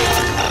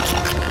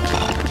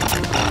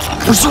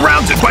 We're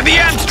surrounded by the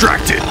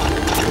abstracted!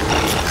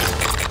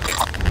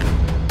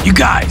 You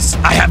guys,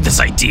 I have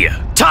this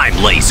idea.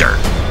 Time laser!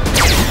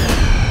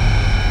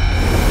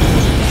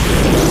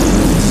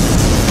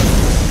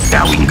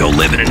 Now we can go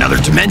live in another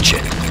dimension.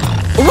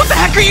 What the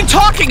heck are you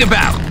talking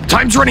about?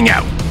 Time's running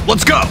out.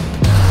 Let's go.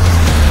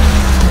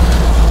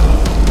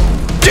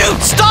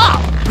 Dude,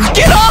 stop!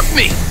 Get off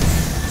me!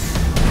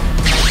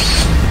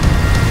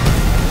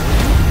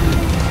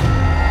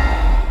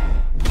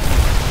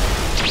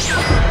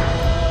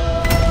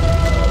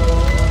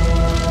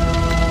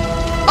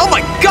 Oh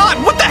my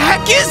god, what the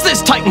heck is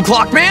this, Titan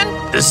Clock Man?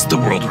 This is the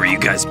world where you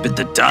guys bit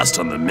the dust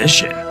on the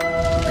mission.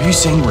 Are you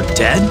saying we're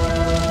dead?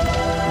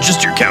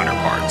 Just your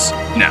counterparts.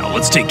 Now,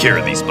 let's take care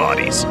of these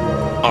bodies.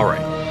 All right.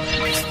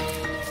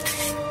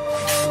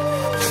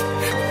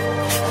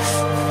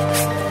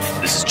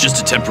 This is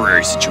just a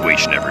temporary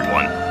situation,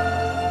 everyone.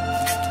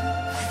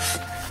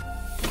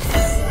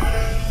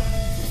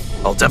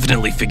 I'll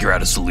definitely figure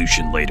out a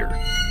solution later.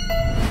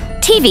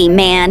 TV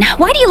man,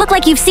 why do you look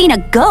like you've seen a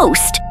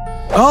ghost?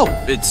 Oh,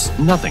 it's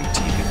nothing,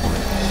 TV.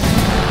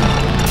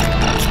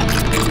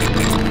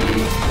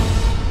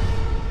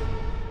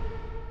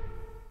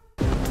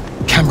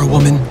 Camera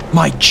woman,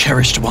 my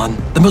cherished one,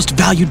 the most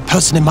valued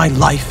person in my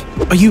life.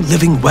 Are you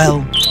living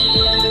well?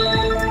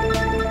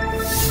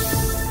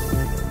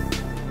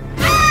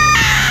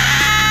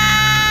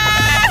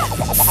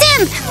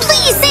 Sim,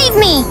 please save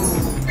me!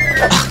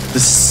 Ugh,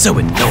 this is so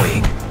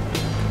annoying.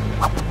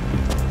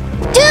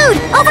 Dude,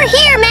 over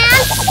here,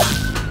 man!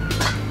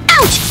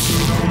 Ouch!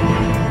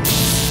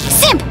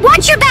 Simp,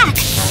 watch your back!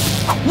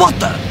 What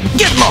the?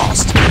 Get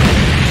lost!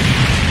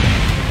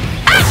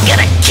 I'm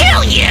gonna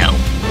kill you!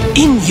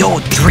 In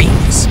your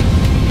dreams.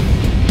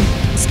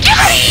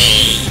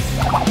 Skibidi!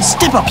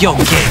 Step up your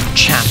game,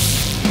 champ.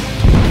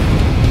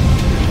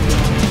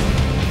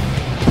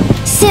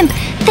 Simp,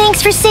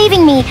 thanks for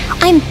saving me.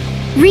 I'm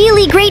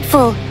really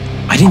grateful.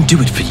 I didn't do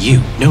it for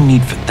you. No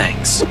need for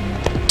thanks.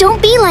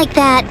 Don't be like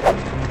that.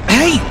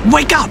 Hey,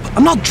 wake up!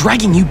 I'm not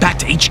dragging you back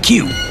to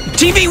HQ.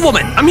 TV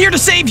woman, I'm here to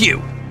save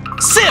you.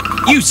 Sip,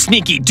 you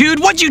sneaky dude,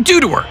 what'd you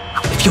do to her?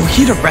 If you're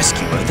here to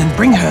rescue her, then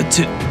bring her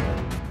to...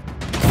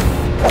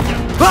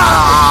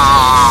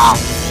 Ah!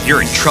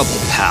 You're in trouble,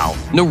 pal.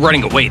 No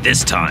running away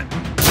this time.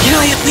 Can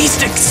I at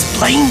least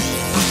explain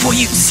before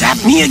you zap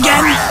me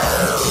again?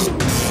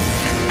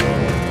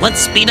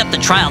 Let's speed up the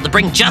trial to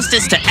bring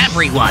justice to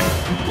everyone.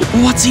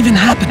 What's even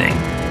happening?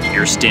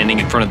 You're standing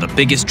in front of the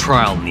biggest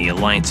trial in the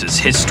Alliance's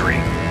history.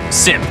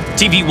 Sim,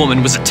 TV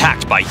woman was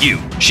attacked by you.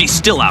 She's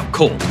still out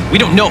cold. We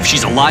don't know if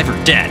she's alive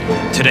or dead.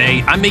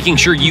 Today, I'm making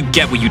sure you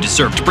get what you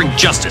deserve to bring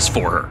justice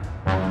for her.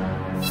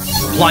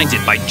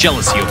 Blinded by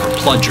jealousy over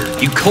Plunger,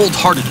 you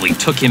cold-heartedly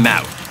took him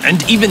out,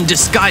 and even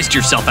disguised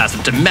yourself as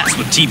him to mess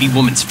with TV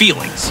Woman's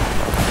feelings.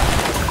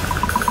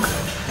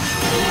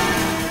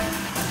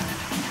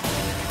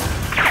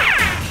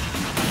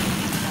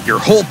 Your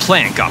whole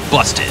plan got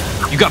busted.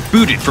 You got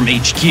booted from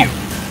HQ.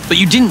 But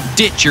you didn't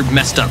ditch your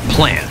messed up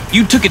plan.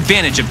 You took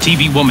advantage of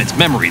TV Woman's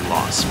memory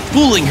loss,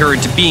 fooling her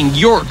into being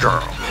your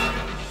girl.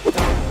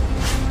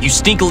 You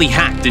sneakily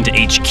hacked into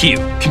HQ,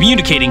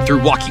 communicating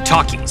through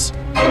walkie-talkies.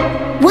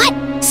 What?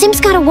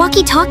 Sim's got a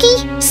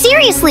walkie-talkie?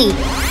 Seriously?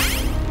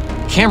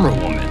 Camera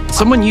woman,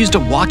 someone used a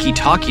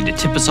walkie-talkie to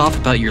tip us off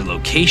about your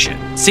location,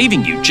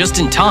 saving you just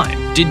in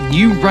time. Did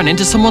you run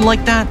into someone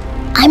like that?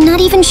 I'm not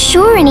even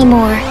sure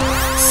anymore.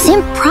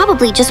 Sim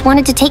probably just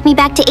wanted to take me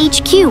back to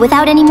HQ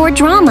without any more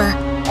drama.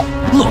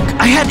 Look,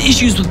 I had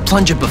issues with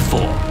Plunger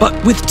before, but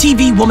with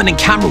TV Woman and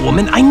Camera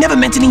Woman, I never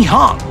meant any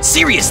harm.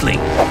 Seriously.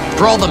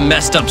 For all the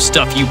messed up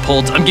stuff you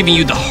pulled, I'm giving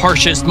you the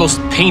harshest, most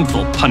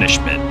painful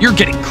punishment. You're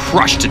getting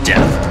crushed to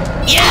death.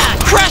 Yeah,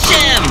 crush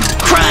him!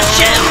 Crush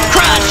him!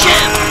 Crush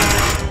him!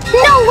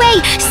 No way!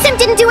 Sim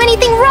didn't do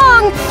anything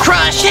wrong!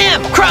 Crush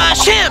him!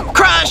 Crush him!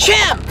 Crush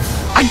him!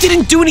 I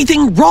didn't do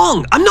anything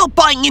wrong. I'm not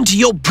buying into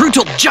your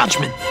brutal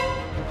judgment.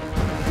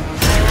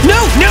 No,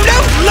 no, no!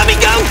 Let me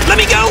go! Let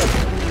me go!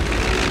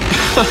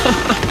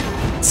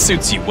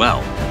 Suits you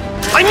well.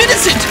 I'm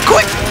innocent!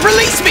 Quick,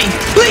 release me!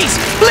 Please,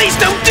 please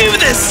don't do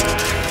this!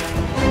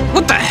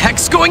 What the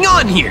heck's going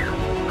on here?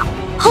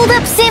 Hold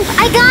up, Simp,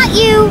 I got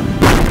you!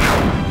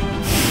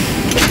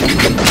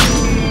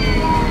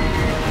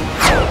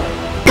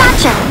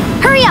 Gotcha!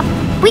 Hurry up!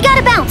 We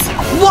gotta bounce!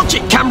 Watch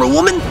it, camera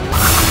woman!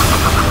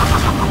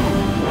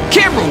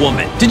 Camera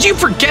woman, did you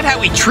forget how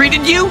we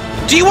treated you?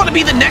 Do you want to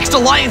be the next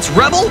Alliance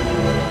rebel?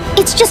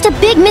 It's just a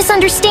big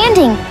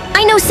misunderstanding.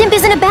 I know Simp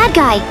isn't a bad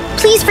guy.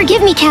 Please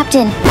forgive me,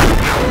 Captain.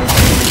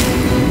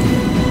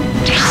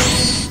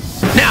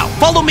 Now,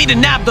 follow me to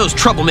nab those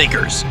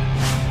troublemakers.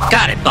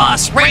 Got it,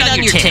 boss. Right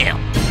on your tail.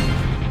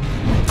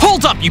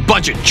 Hold up, you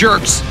bunch of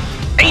jerks!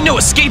 Ain't no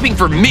escaping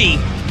from me!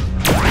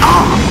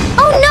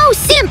 Oh no,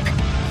 Simp!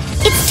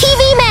 It's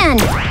TV Man!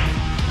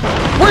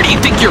 Where do you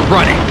think you're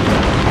running?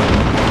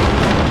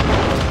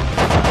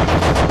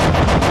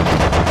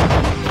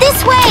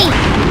 This way!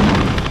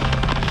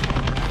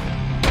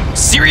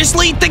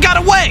 Seriously? They got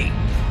away!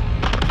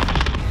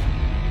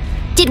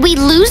 Did we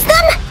lose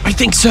them? I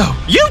think so.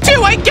 You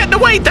two ain't getting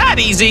away that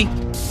easy!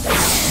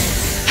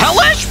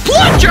 Hellish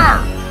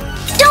Plunger!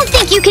 Don't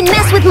think you can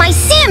mess with my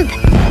Simp!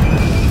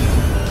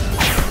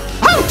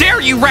 How dare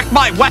you wreck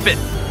my weapon!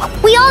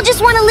 We all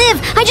just want to live.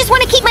 I just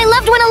want to keep my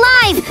loved one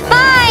alive.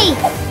 Bye!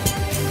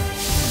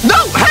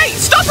 No! Hey!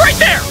 Stop right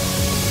there!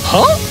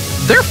 Huh?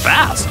 They're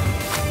fast.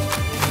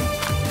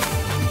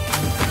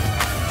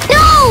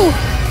 No!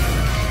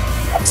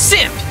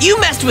 Simp, you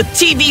messed with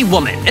TV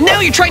Woman, and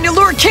now you're trying to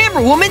lure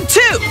Camera Woman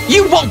too!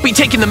 You won't be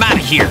taking them out of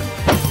here!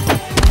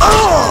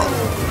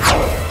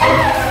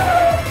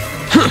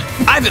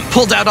 I haven't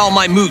pulled out all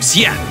my moves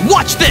yet.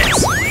 Watch this!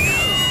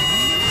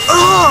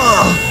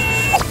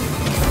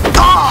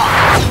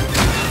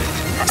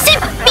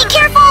 Simp, be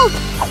careful!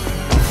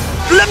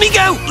 Let me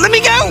go! Let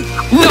me go!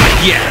 Not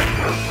yet!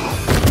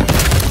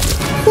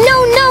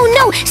 No, no,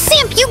 no!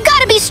 Simp, you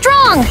gotta be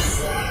strong!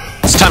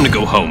 It's time to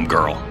go home,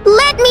 girl.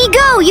 Let me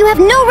go! You have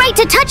no right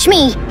to touch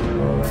me!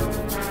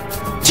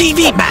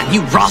 TV Man,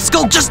 you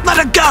rascal! Just let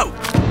her go!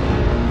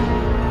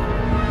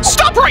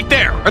 Stop right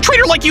there! A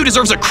traitor like you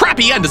deserves a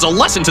crappy end as a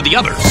lesson to the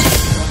others.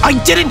 I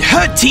didn't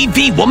hurt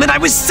TV Woman, I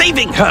was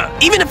saving her!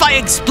 Even if I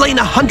explain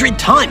 100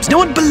 times, no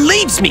one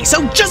believes me,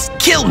 so just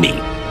kill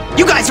me!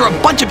 You guys are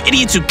a bunch of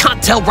idiots who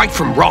can't tell right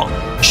from wrong.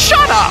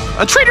 Shut up!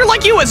 A traitor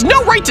like you has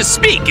no right to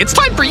speak! It's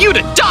time for you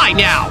to die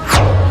now!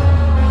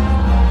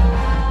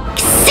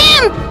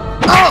 Simp!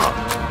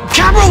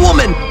 Camera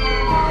Woman!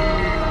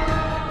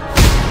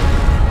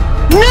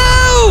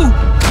 No!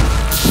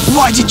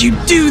 Why did you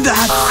do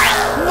that?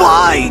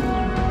 Why?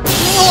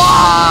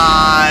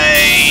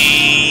 Why?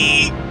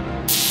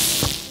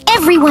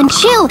 Everyone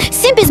chill!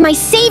 Simp is my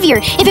savior!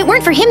 If it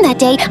weren't for him that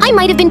day, I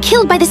might have been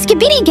killed by the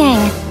Skibidi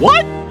gang!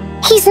 What?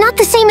 He's not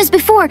the same as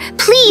before!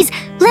 Please,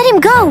 let him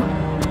go!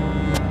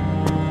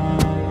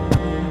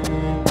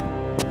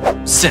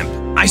 Simp,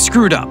 I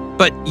screwed up,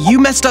 but you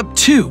messed up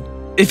too.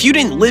 If you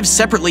didn't live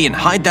separately and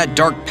hide that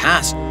dark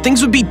past,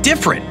 things would be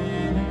different.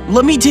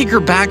 Let me take her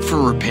back for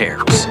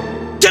repairs.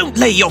 Don't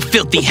lay your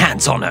filthy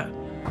hands on her.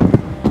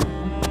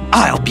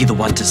 I'll be the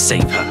one to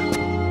save her.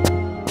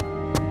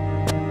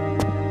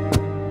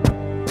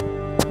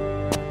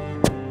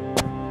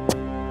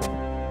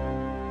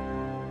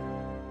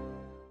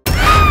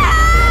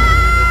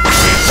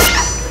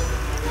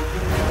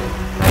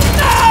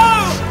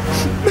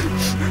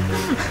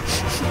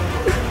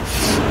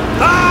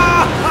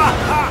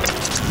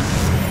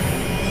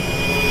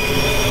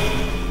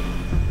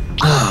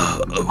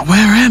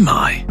 Where am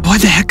I? Why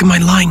the heck am I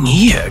lying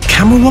here?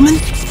 Camera Woman?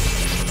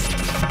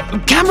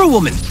 Camera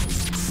Woman!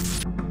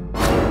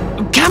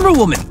 Camera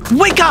Woman,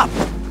 wake up!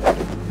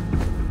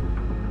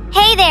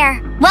 Hey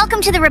there.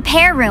 Welcome to the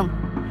repair room.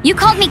 You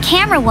called me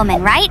Camera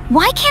Woman, right?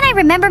 Why can't I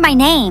remember my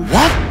name?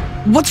 What?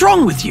 What's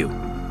wrong with you?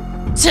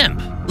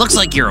 Simp, looks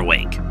like you're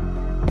awake.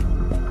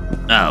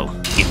 Oh,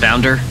 you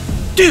found her?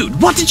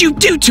 Dude, what did you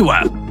do to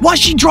her? Why's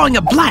she drawing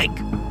a blank?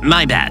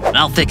 My bad,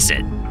 I'll fix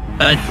it.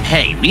 But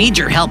hey, we need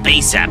your help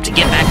ASAP to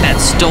get back that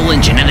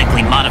stolen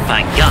genetically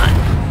modified gun.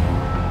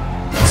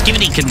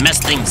 Skibidi could mess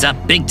things up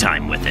big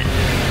time with it.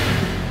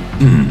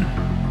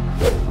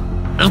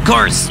 Of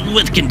course,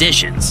 with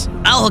conditions.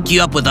 I'll hook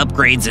you up with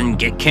upgrades and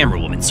get Camera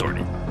Woman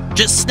sorted.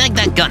 Just snag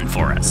that gun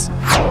for us.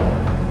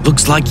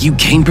 Looks like you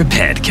came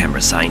prepared,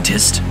 camera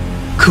scientist.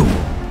 Cool.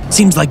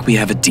 Seems like we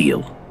have a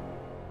deal.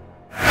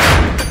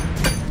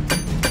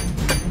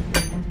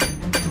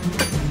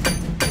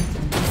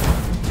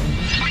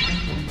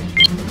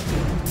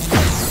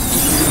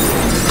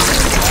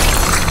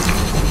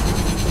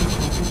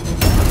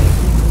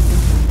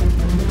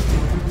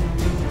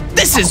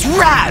 This is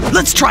rad!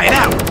 Let's try it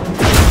out!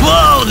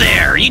 Whoa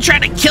there! You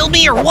trying to kill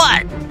me or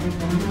what?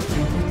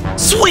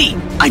 Sweet!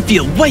 I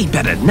feel way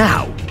better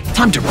now.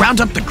 Time to round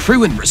up the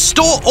crew and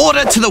restore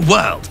order to the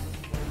world.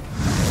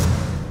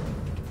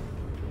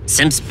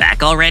 Simp's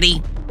back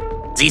already?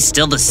 Is he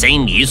still the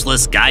same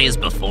useless guy as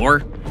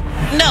before?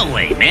 No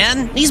way,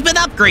 man! He's been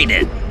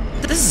upgraded!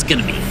 This is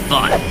gonna be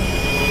fun.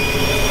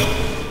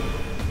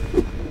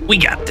 We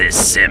got this,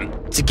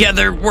 Simp.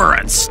 Together, we're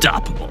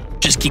unstoppable.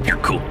 Just keep your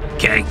cool,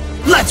 okay?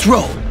 Let's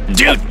roll!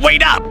 Dude,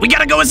 wait up! We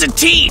gotta go as a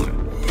team!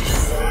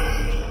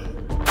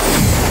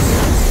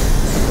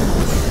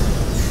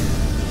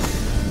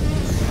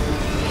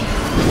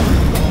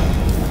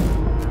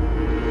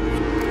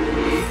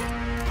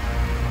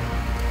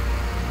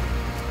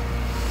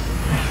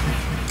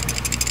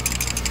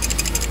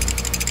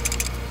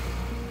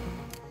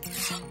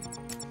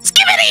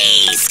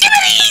 Skibidi!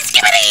 Skibidi!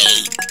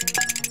 Skibidi!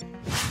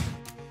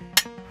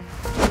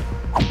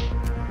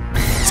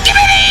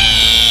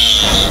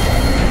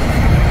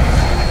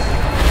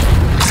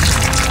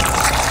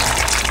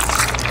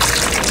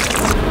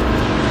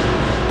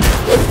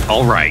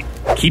 All right,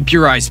 keep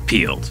your eyes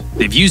peeled.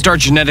 They've used our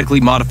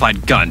genetically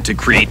modified gun to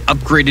create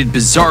upgraded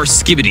bizarre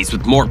skibidis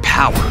with more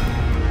power.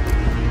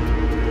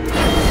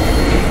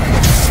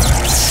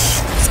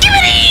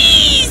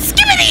 Skibidi!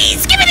 Skibidi!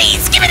 Skibidi!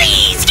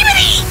 Skibidi!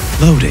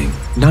 Skibidi! Loading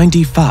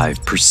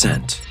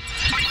 95%.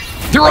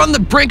 They're on the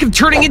brink of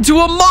turning into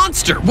a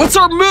monster. What's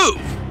our move?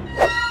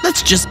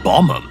 Let's just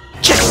bomb them.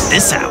 Check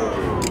this out.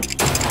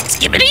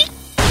 Skibidi!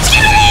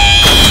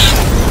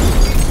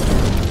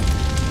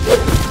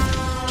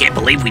 Can't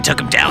believe we took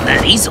him down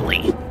that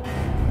easily.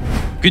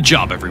 Good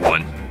job,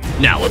 everyone.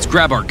 Now let's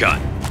grab our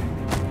gun.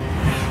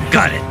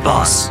 Got it,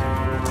 boss.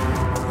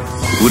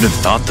 Who would have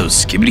thought those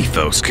Skibidi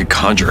folks could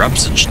conjure up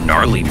such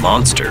gnarly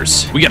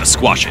monsters? We gotta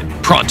squash it,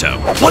 pronto.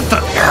 What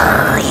the?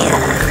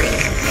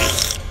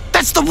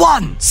 That's the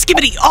one!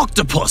 Skibidi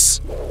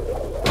octopus!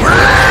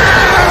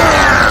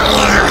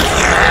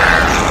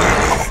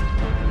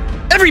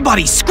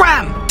 Everybody,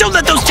 scram! Don't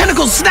let those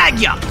tentacles snag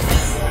ya!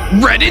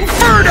 Red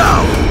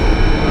Inferno!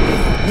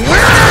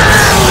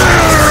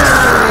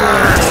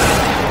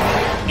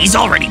 He's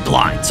already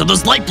blind, so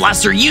those light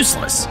blasts are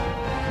useless.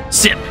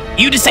 Simp,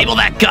 you disable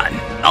that gun.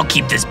 I'll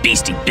keep this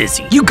beastie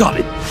busy. You got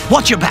it.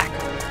 Watch your back.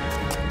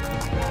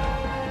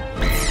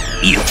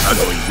 You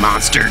ugly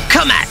monster,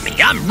 come at me.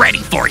 I'm ready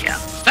for you.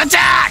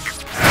 Attack!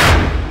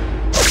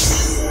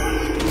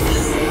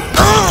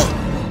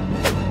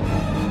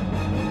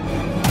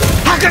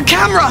 Hack a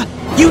camera!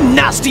 You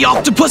nasty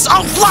octopus!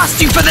 I'll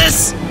blast you for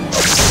this!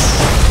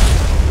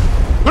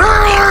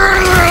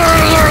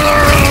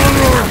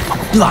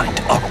 Blind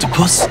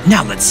octopus,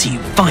 now let's see you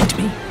find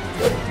me.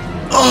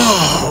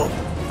 Oh,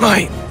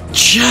 my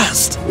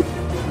chest.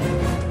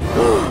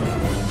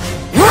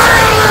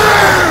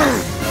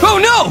 Oh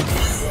no!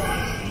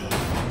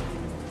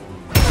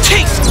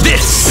 Take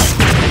this!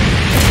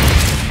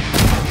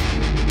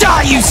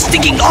 Die, you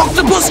stinking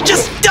octopus!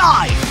 Just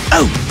die!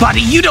 Oh,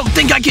 buddy, you don't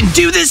think I can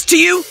do this to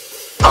you?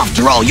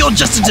 After all, you're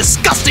just a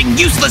disgusting,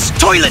 useless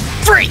toilet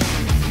freak!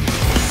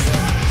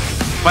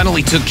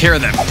 Finally took care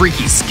of that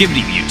freaky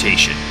Skibidi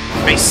mutation.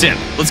 Hey, Sim,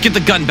 let's get the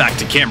gun back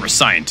to Camera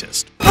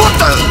Scientist. What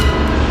the?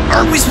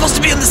 Are we supposed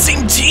to be on the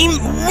same team?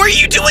 Why are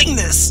you doing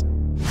this?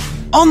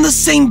 On the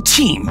same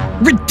team?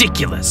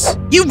 Ridiculous.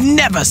 You've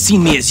never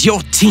seen me as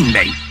your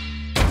teammate.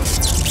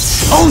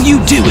 All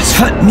you do is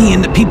hurt me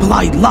and the people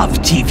I love,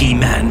 TV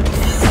man.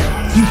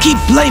 You keep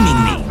blaming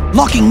me,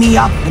 locking me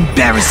up,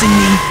 embarrassing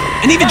me,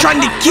 and even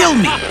trying to kill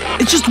me.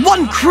 It's just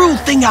one cruel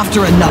thing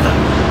after another.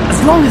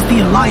 As long as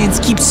the Alliance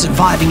keeps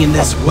surviving in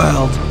this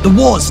world, the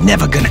war's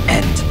never gonna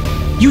end.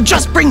 You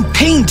just bring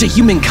pain to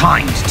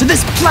humankind, to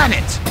this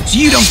planet, so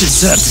you don't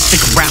deserve to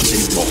stick around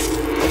anymore.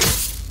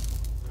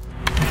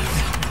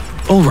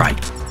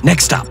 Alright,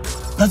 next up,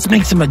 let's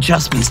make some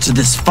adjustments to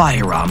this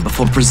firearm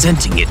before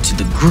presenting it to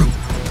the group.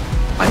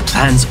 My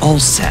plan's all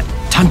set.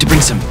 Time to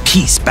bring some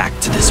peace back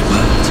to this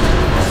world.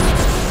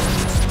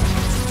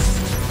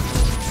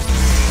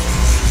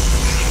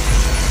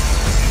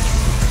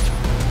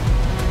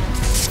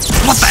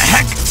 What the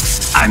heck?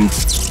 I'm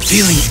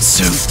feeling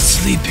so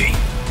sleepy.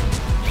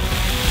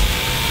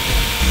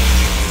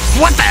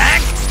 What the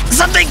heck?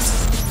 Something's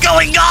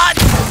going on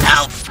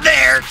out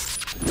there.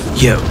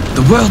 Yo,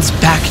 the world's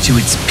back to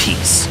its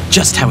peace,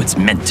 just how it's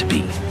meant to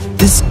be.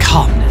 This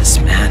calmness,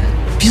 man,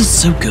 feels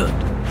so good.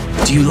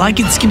 Do you like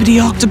it, Skibidi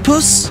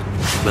Octopus?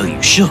 Well,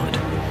 you should.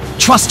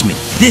 Trust me,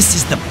 this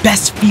is the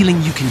best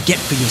feeling you can get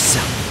for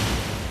yourself.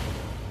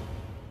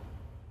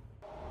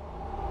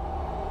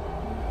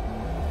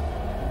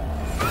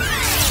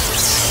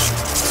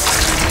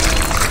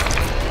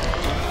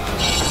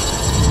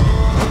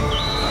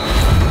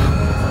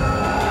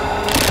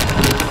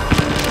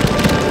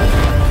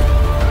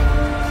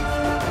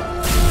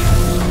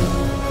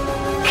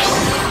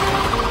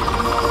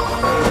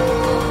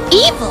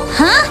 Evil,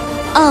 huh?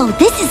 Oh,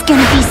 this is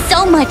gonna be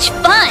so much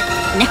fun!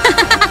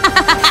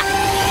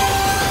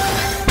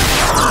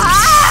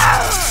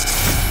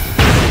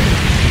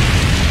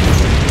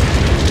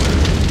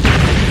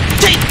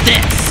 Take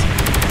this!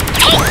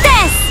 Take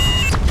this!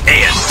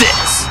 And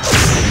this!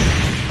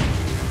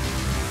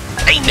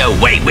 Ain't no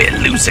way we're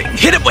losing.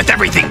 Hit it with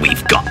everything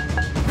we've got.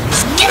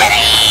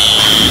 Skibidi!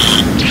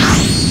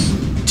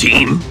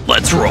 Team,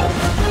 let's roll.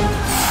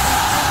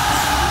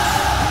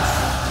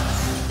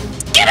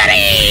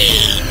 Skibidi!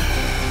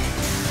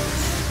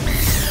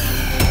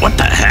 What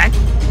the heck?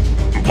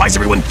 Why is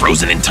everyone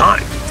frozen in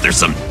time? There's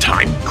some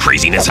time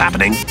craziness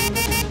happening?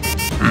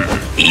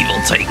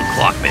 Evil Titan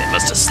Clockman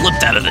must have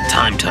slipped out of the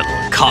time tunnel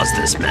and caused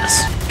this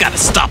mess. Gotta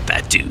stop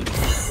that dude.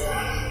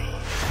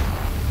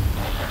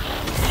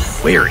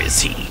 Where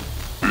is he?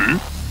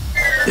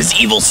 His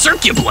evil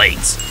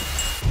Circublades!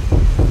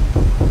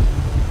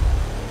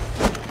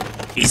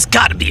 He's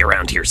gotta be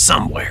around here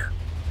somewhere.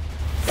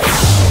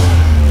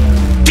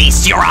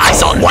 Feast your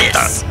eyes on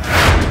this!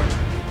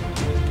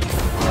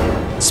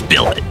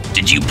 Spill it.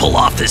 Did you pull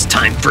off this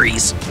time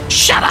freeze?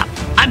 Shut up!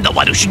 I'm the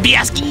one who should be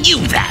asking you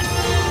that!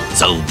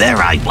 So there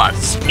I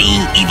was.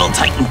 Me, Evil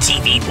Titan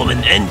TV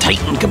Woman, and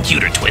Titan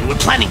Computer Twin were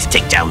planning to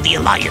take down the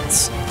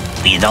Alliance.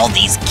 We had all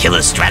these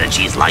killer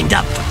strategies lined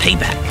up for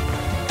payback.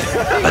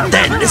 But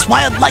then this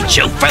wild light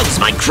show froze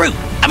my crew.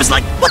 I was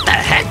like, what the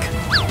heck?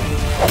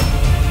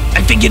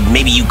 I figured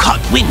maybe you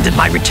caught wind of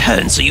my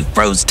return, so you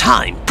froze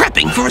time,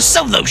 prepping for a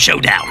solo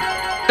showdown.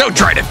 Don't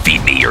try to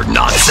feed me your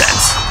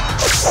nonsense.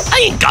 I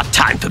ain't got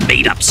time for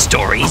made-up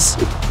stories.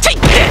 Take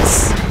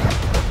this!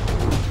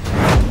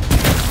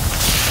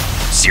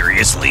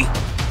 Seriously?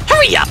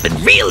 Hurry up and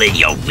reel in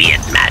your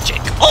weird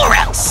magic, or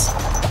else!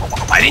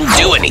 I didn't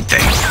do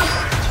anything!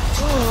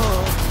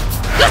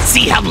 Let's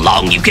see how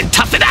long you can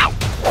tough it out!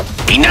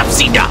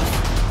 Enough's enough!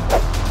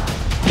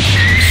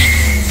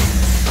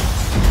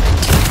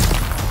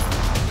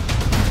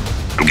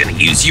 I'm gonna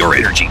use your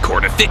energy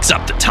core to fix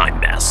up the time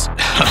mess.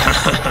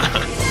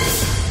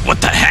 What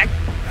the heck?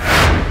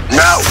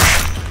 No!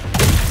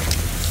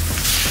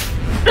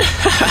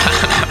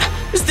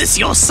 Is this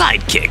your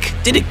sidekick?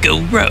 Did it go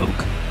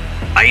rogue?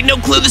 I had no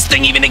clue this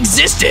thing even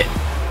existed.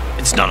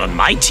 It's not on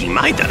my team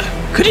either.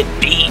 Could it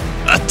be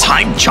a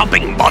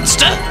time-chopping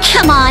monster?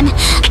 Come on,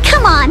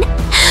 come on.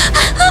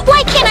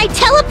 Why can't I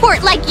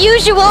teleport like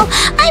usual?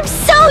 I'm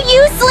so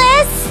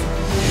useless.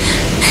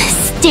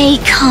 Stay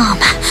calm.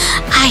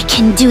 I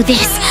can do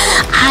this.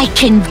 I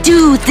can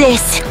do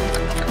this.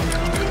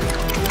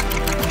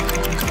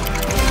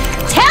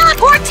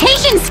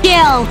 Teleportation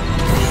skill.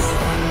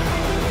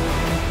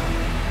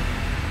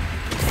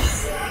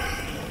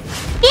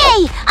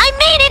 Yay! I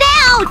made it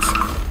out!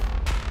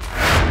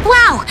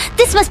 Wow,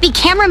 this must be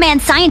Cameraman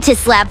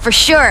Scientist's lab for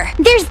sure.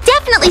 There's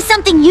definitely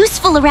something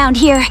useful around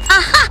here.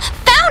 Aha!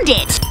 Found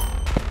it!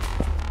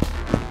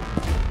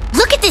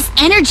 Look at this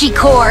energy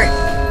core.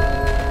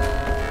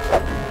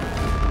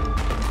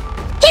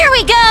 Here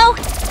we go!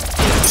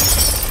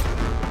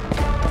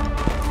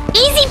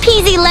 Easy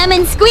peasy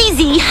lemon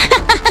squeezy.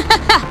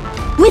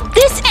 With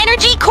this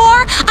energy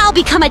core, I'll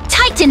become a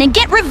Titan and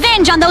get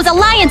revenge on those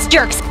Alliance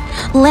jerks.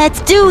 Let's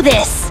do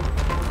this!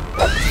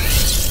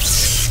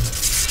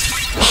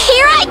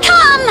 Here I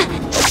come!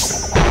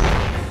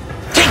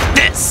 Take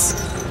this!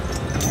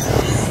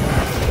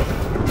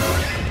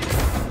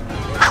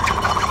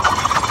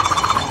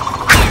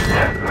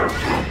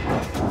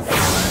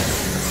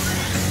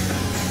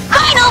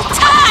 Final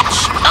touch!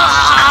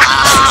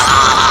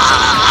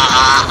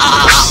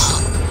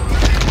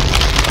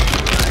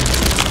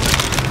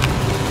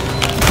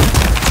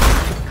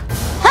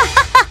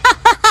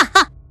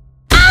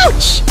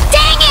 Ouch!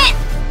 Dang it!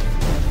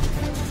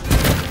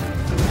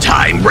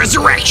 Time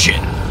resurrection!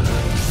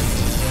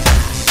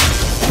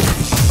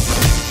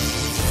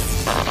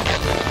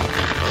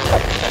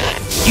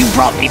 You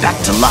brought me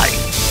back to life.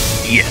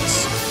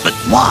 Yes, but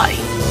why?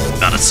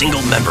 Not a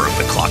single member of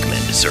the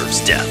Clockmen deserves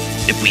death.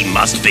 If we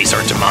must face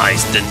our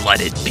demise, then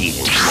let it be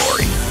in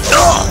glory.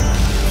 Ugh!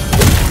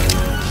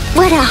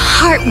 What a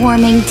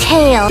heartwarming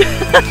tale.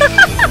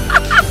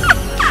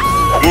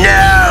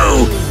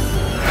 No!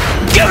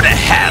 Go to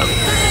hell!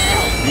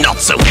 Not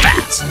so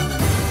fast!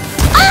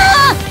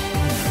 Ah!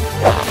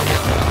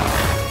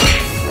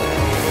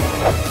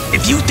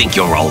 If you think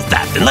you're all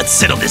that, then let's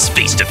settle this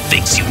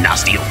face-to-face, you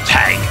nasty old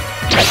hag.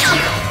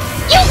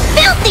 You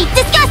filthy,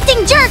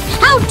 disgusting jerk!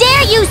 How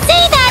dare you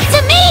say that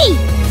to me!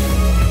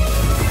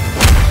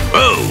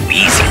 Oh,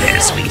 easy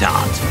there,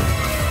 sweetheart.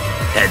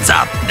 Heads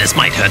up, this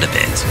might hurt a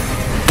bit.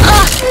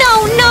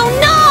 No, no,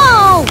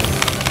 no!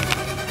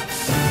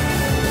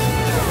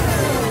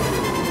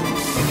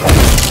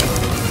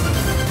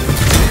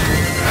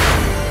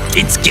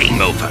 It's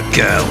game over,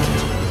 girl.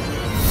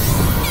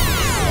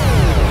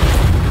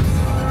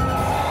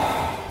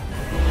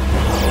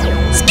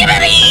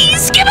 Skibidi!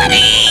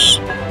 Skibidi!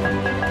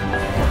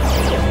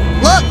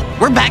 Look,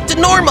 we're back to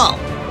normal.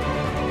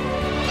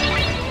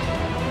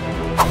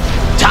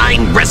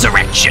 Time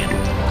resurrection.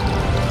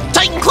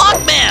 Titan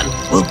Clockman!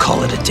 We'll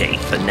call it a day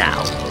for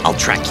now. I'll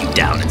track you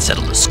down and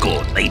settle the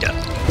score later.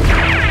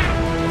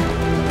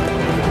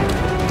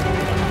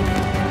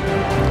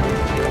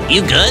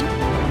 You good?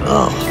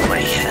 Oh, my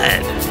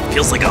head.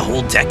 Feels like a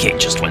whole decade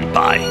just went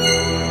by.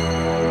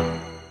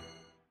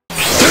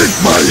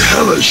 Take my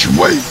hellish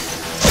weight!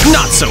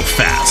 Not so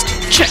fast.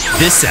 Check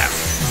this out.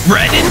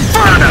 Red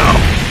Inferno!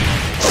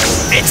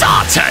 It's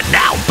our turn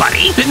now,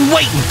 buddy! Been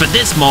waiting for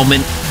this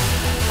moment.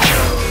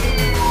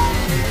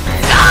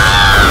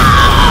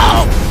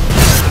 Oh!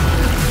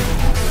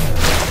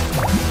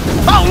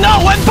 Oh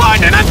no, I'm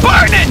burning! I'm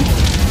burning!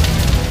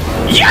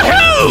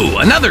 Yahoo!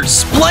 Another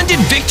splendid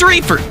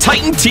victory for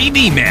Titan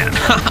TV Man.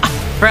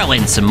 Throw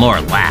in some more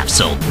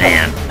laughs, old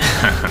man.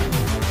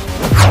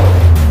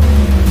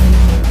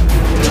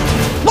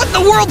 What in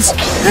the world's...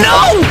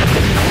 No!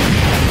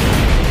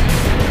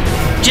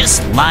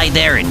 Just lie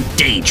there and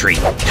daydream.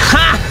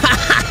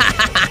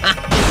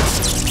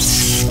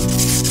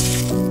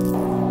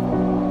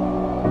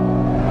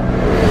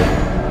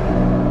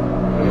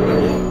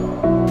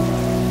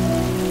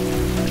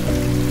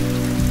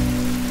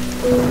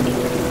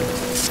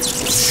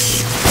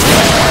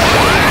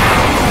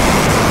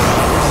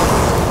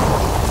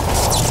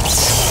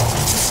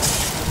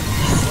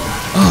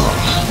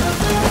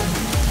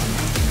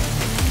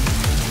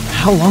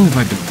 How long have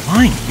I been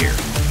lying here?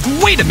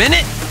 Wait a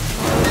minute!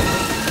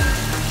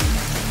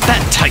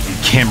 That Titan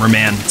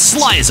cameraman,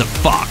 sly as a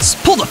fox,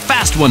 pulled a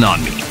fast one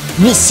on me.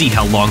 We'll see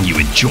how long you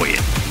enjoy it.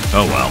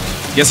 Oh well,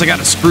 guess I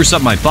gotta spruce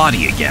up my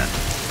body again.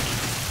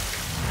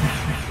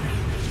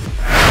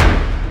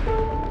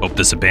 Hope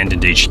this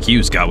abandoned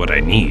HQ's got what I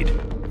need.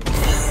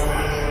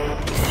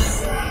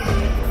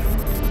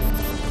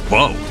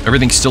 Whoa,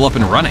 everything's still up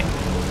and running.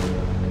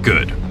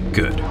 Good,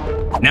 good.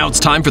 Now it's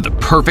time for the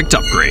perfect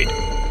upgrade.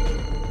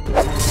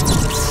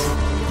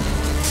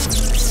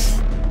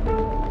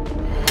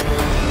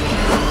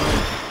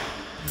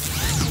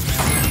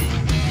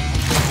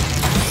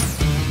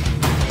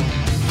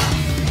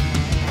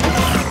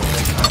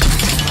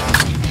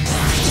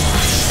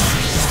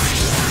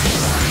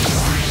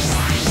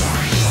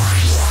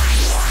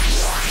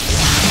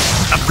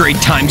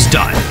 Upgrade time's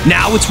done.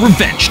 Now it's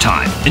revenge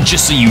time. And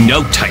just so you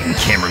know, Titan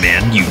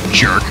cameraman, you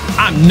jerk,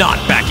 I'm not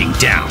backing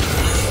down.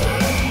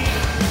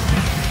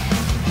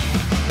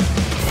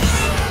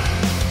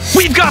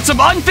 We've got some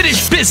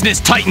unfinished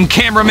business, Titan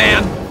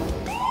cameraman!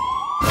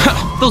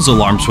 Those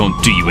alarms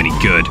won't do you any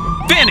good.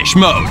 Vanish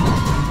mode!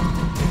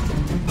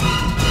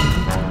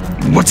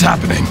 What's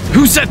happening?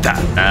 Who said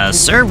that?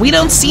 Sir, we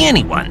don't see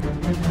anyone.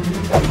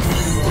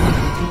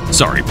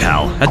 Sorry,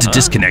 pal. Had to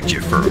disconnect you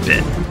for a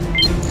bit.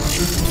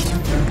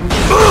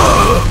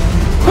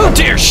 Who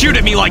dare shoot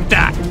at me like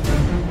that?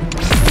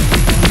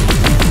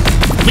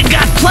 We've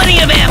got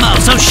plenty of ammo,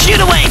 so shoot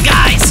away,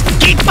 guys!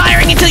 Keep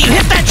firing until you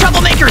hit that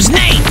troublemaker's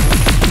name!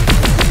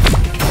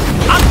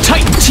 I'm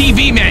Titan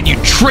TV Man, you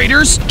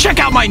traitors! Check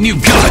out my new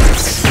gun!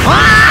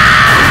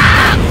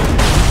 Ah!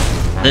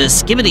 The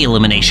Skibidi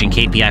elimination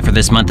KPI for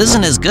this month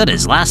isn't as good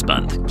as last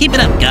month. Keep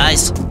it up,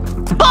 guys.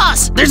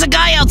 Boss, there's a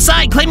guy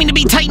outside claiming to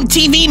be Titan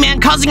TV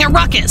Man causing a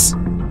ruckus.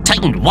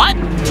 Titan what?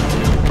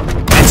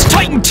 It's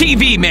Titan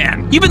TV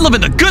Man! You've been living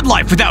the good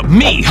life without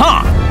me,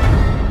 huh?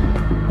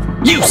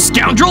 You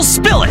scoundrel,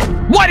 spill it!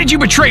 Why did you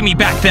betray me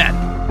back then?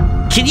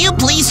 Can you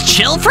please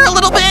chill for a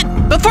little bit?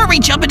 Before we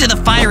jump into the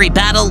fiery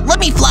battle, let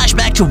me flash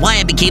back to why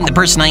I became the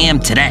person I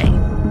am today.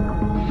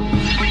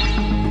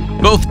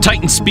 Both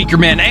Titan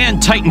Speakerman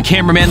and Titan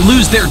Cameraman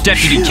lose their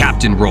deputy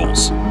captain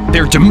roles.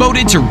 They're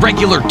demoted to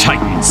regular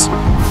Titans.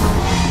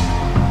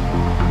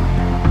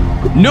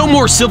 No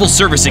more civil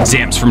service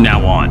exams from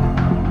now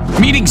on.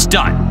 Meeting's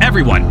done.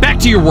 Everyone, back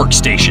to your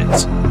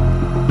workstations.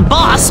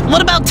 Boss,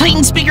 what about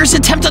Titan Speaker's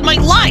attempt on my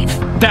life?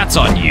 That's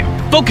on you.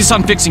 Focus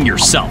on fixing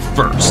yourself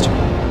first.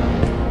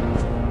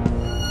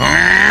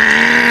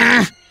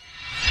 I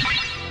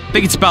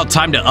think it's about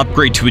time to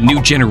upgrade to a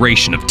new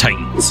generation of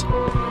Titans.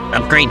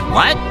 Upgrade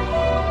what?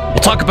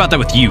 We'll talk about that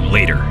with you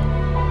later.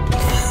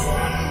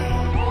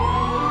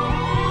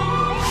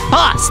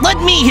 Boss,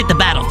 let me hit the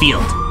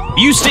battlefield.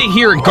 You stay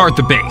here and guard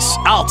the base.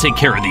 I'll take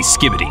care of these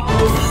Skibidi.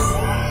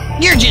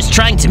 You're just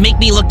trying to make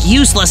me look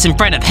useless in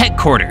front of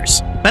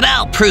headquarters, but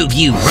I'll prove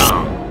you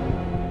wrong.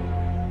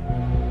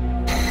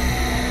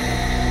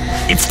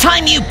 It's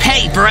time you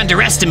pay for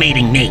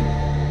underestimating me.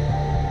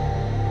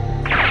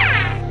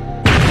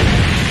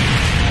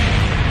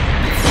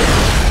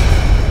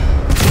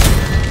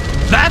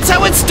 That's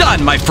how it's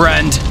done, my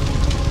friend.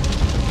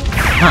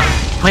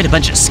 Huh, quite a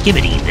bunch of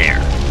Skibidi there.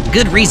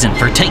 Good reason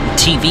for Titan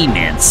TV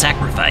Man's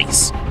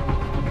sacrifice.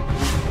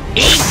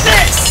 Eat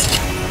this!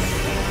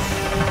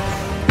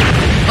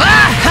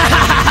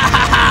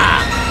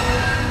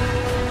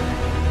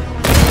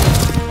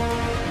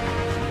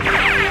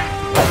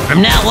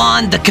 From now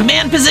on, the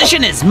command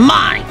position is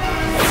mine!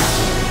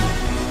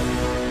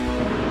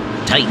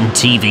 Titan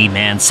TV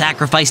Man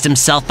sacrificed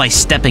himself by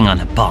stepping on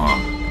a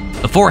bomb.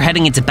 Before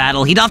heading into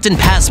battle, he'd often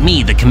pass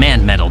me the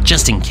command medal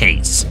just in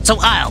case, so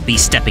I'll be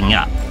stepping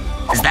up.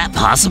 Is that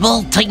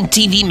possible? Titan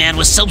TV Man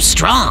was so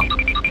strong.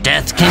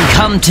 Death can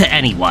come to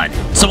anyone,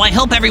 so I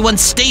hope everyone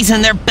stays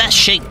in their best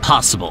shape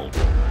possible.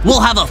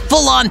 We'll have a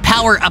full-on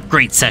power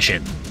upgrade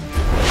session.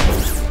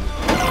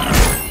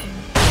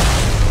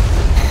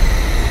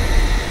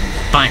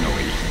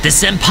 Finally,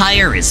 this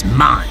empire is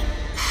mine.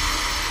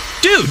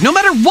 Dude, no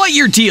matter what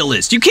your deal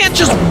is, you can't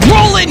just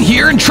roll in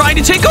here and try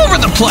to take over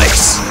the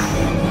place!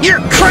 You're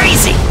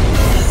crazy!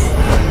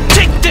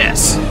 Take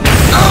this!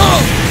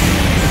 Oh!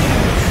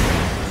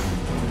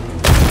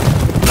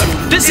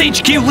 This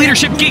HQ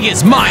leadership gig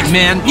is mine,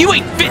 man. You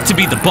ain't fit to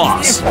be the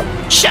boss.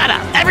 Shut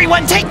up!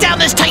 Everyone take down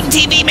this Titan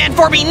TV Man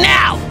for me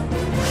now!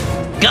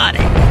 Got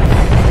it.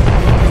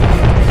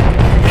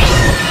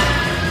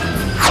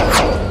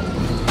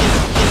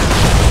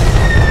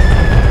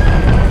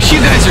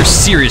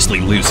 seriously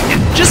losing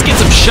it. Just get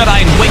some shut-eye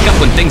and wake up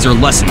when things are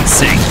less in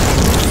sync.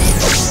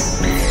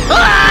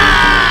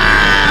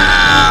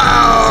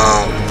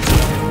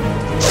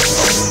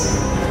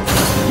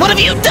 What have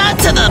you done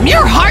to them?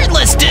 You're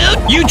heartless, dude!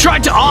 You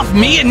tried to off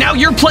me and now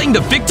you're playing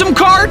the victim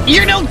card?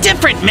 You're no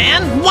different,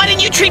 man! Why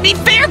didn't you treat me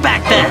fair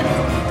back then?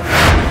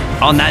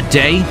 On that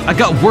day, I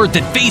got word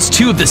that Phase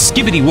 2 of the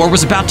Skibidi War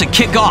was about to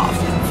kick off.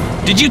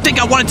 Did you think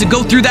I wanted to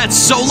go through that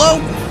solo?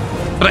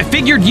 But I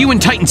figured you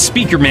and Titan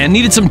Speaker Man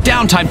needed some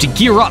downtime to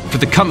gear up for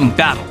the coming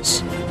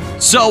battles.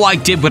 So I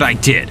did what I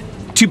did.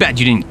 Too bad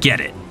you didn't get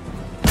it.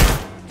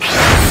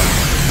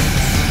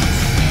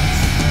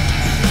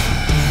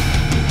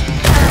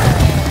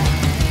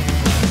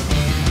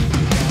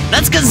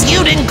 That's cause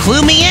you didn't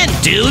clue me in,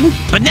 dude.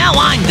 But now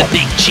I'm the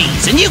big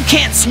cheese, and you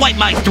can't swipe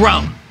my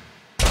throne.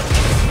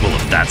 Well,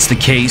 if that's the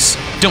case,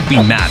 don't be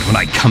mad when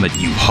I come at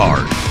you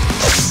hard.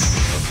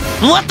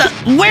 What the?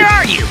 Where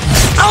are you?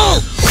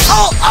 Oh!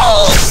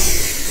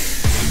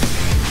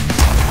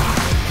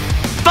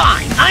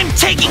 Fine, I'm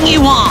taking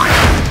you on.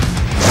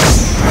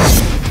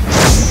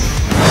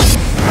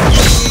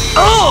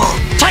 Oh!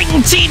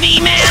 Titan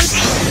TV, man!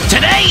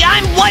 Today,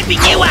 I'm wiping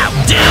you out,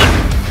 dude!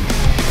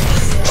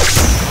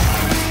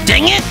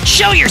 Dang it!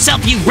 Show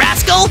yourself, you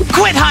rascal!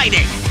 Quit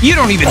hiding! You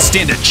don't even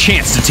stand a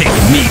chance to take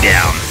me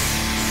down.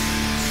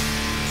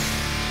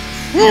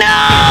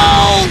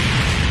 No!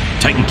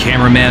 Titan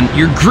Cameraman,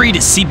 your greed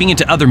is seeping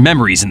into other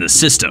memories in the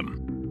system.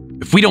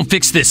 If we don't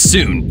fix this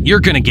soon,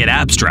 you're gonna get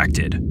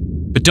abstracted.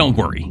 But don't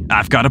worry,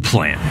 I've got a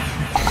plan.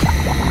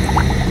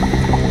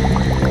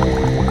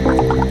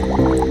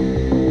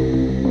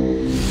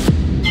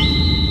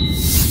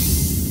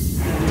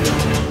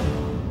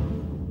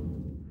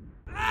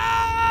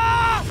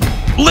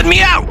 Let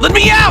me out! Let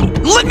me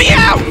out! Let me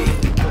out!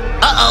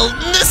 Uh-oh,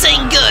 this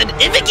ain't good.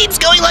 If it keeps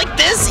going like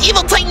this,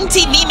 evil Titan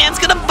TV Man's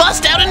gonna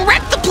bust out and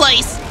wreck the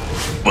place.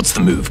 What's the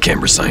move,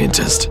 camera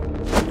scientist?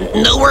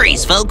 No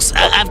worries, folks.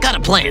 I've got a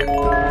plan.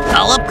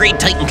 I'll upgrade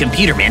Titan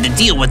Computer Man to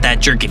deal with that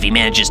jerk if he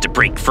manages to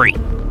break free.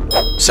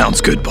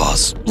 Sounds good,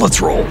 boss.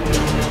 Let's roll.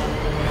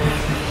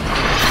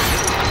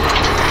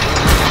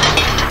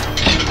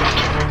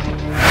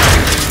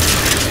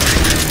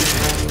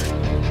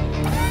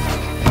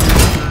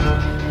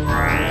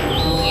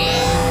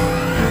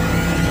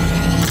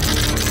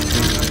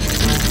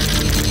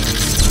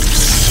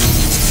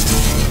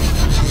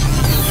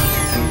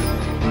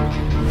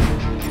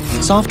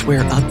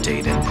 Software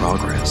update in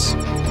progress.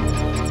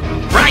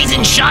 Rise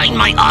and shine,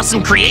 my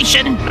awesome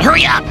creation!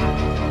 Hurry up!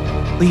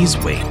 Please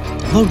wait.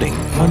 Loading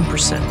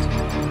 1%.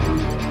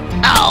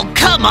 Oh,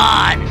 come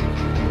on!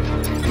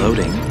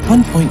 Loading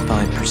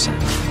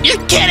 1.5%.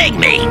 You're kidding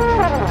me!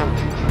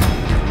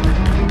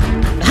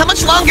 How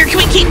much longer can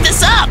we keep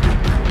this up?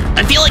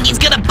 I feel like he's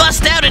gonna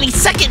bust out any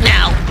second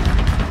now.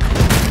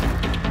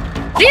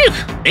 Phew!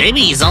 Maybe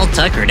he's all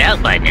tuckered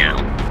out by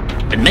now.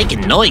 Been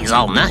making noise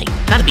all night.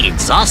 Gotta be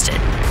exhausted.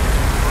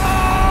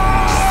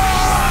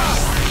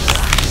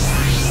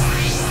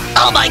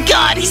 Oh my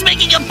god, he's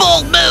making a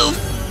bold move!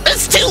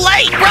 It's too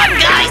late! Run,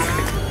 guys!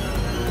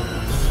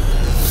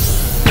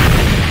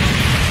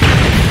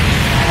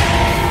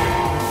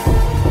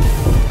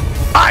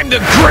 I'm the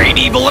great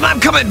evil and I'm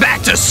coming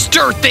back to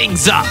stir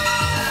things up!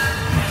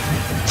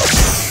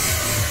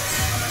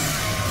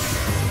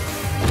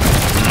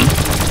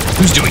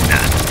 Who's doing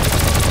that?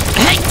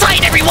 Hang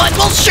tight, everyone!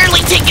 We'll surely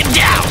take him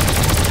down!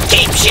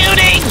 Keep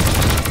shooting!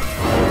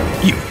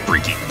 You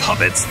freaking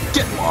puppets,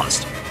 get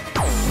lost.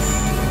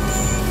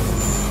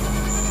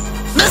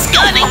 This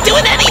gun ain't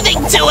doing anything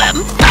to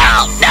him!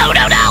 Oh, no!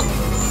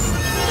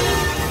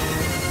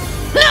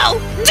 No!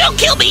 Don't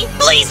kill me!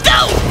 Please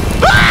don't!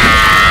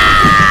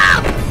 Ah!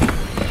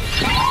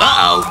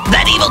 Uh-oh,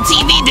 that evil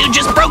TV dude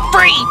just broke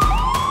free!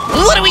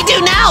 What do we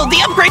do now?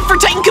 The upgrade for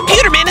Titan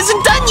Computer Man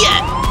isn't done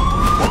yet!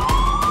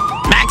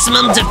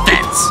 Maximum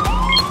defense.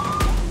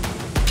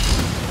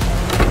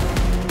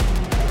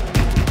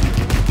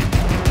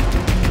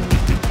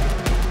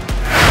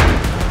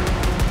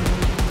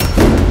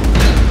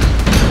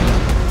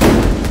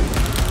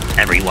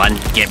 Everyone,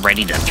 get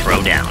ready to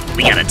throw down.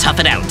 We gotta tough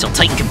it out until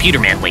Titan Computer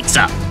Man wakes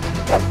up.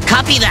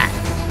 Copy that.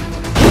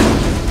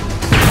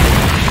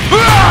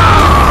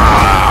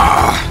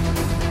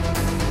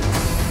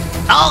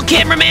 All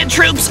cameraman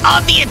troops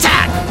on the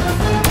attack!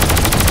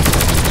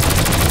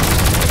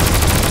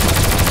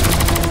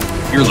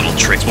 Your little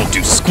tricks won't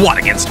do squat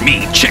against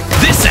me. Check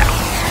this out!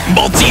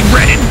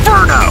 Multi-red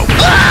inferno!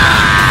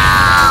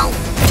 Oh!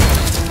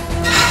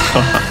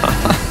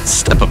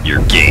 Step up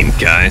your game,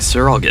 guys,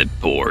 or I'll get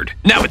bored.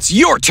 Now it's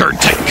your turn,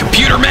 Titan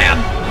Computer Man!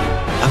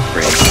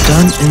 Upgrade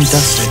done and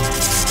dusted.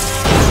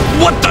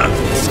 What the?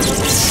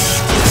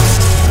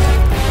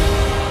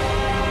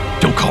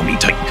 Don't call me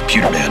Titan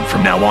Computer Man.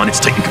 From now on, it's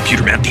Titan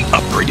Computer Man, the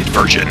upgraded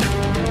version.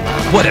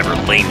 Whatever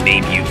lame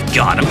name you've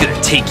got, I'm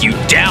gonna take you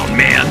down,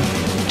 man.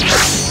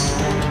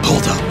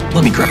 Hold up,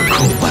 let me grab a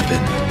cool weapon.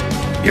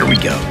 Here we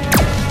go.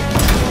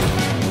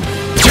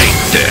 Take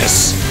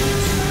this!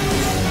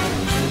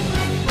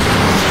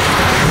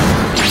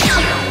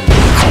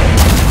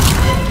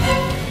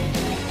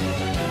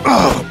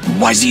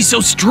 Why is he so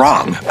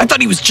strong? I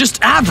thought he was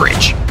just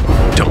average.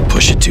 Don't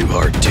push it too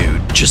hard,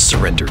 dude. Just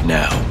surrender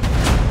now.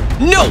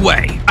 No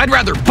way! I'd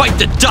rather bite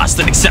the dust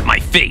than accept my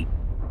fate.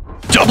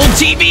 Double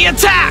TV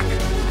attack!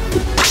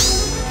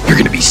 You're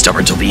gonna be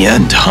stubborn till the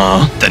end,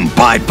 huh? Then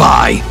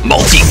bye-bye,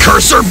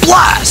 multi-cursor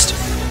blast!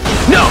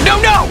 No!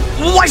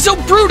 Why so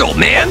brutal,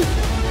 man?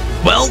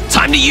 Well,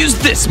 time to use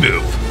this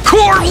move.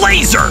 Core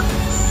laser!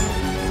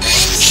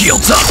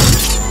 Shields up!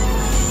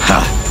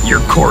 Ha,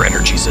 your core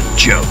energy's a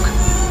joke.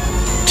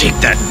 Take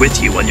that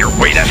with you on your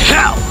way to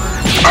hell!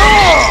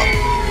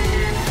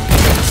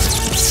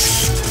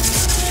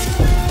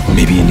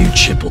 Maybe a new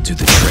chip will do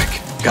the trick.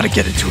 Gotta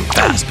get it to him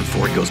fast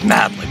before he goes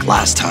mad like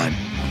last time.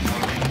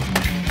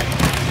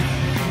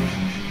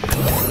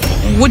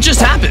 What just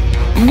happened?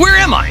 Where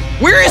am I?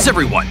 Where is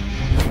everyone?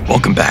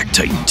 Welcome back,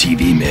 Titan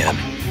TV man.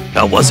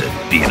 How was it,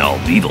 being all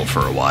evil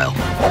for a while?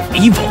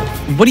 Evil?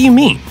 What do you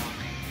mean?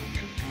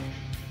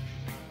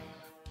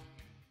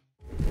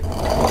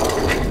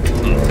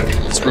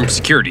 This room's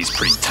security's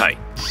pretty tight.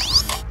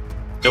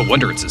 No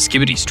wonder it's a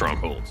Skibidi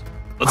stronghold.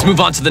 Let's move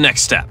on to the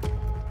next step.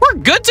 We're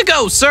good to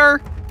go, sir!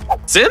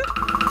 Sim?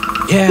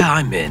 Yeah,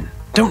 I'm in.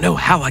 Don't know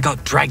how I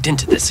got dragged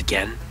into this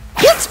again.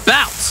 Let's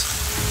bounce!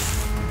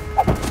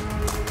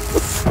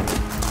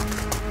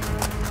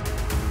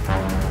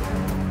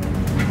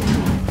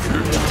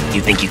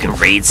 You think you can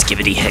raid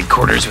Skibidi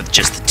headquarters with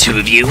just the two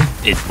of you?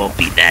 It won't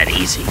be that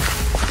easy.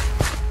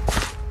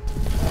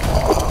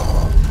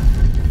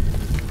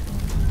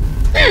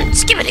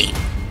 Skibidi!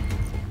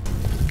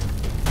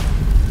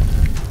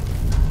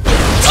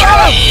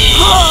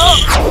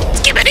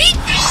 Skibidi!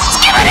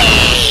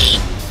 Skibidi!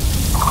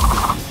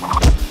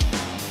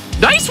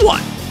 Nice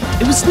one!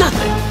 It was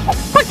nothing.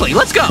 Quickly,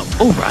 let's go!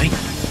 Alright.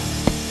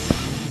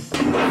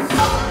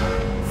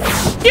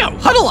 Yo,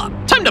 huddle up!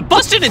 Time to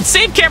bust in and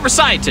save camera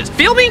scientist,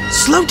 feel me?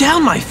 Slow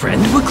down, my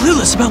friend. We're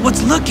clueless about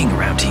what's lurking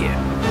around here.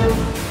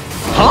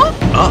 Huh?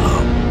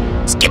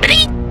 Uh-oh.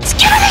 Skibidi!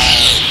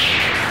 Skibidi!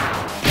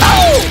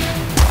 Oh!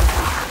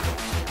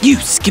 You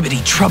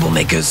Skibidi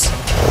troublemakers.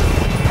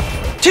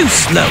 Too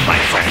slow, my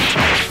friend.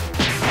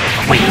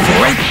 Wait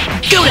for it.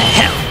 Go to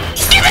hell.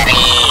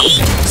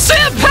 Skibidi!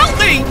 Sim, help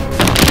me!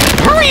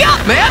 Hurry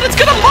up, man! It's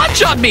gonna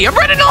munch on me! I'm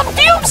running on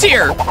fumes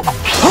here!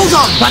 Hold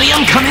on, buddy,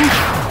 I'm coming.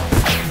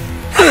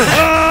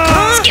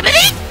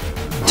 Skibidi!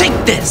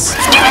 Take this!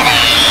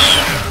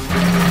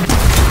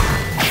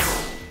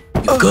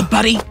 You good,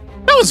 buddy?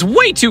 That was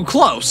way too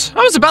close. I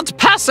was about to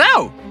pass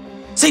out.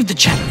 Save the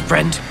chatter,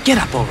 friend. Get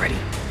up already.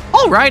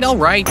 All right.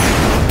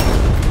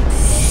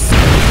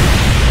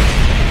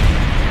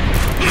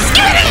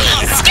 Skibidi!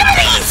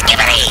 Skibidi!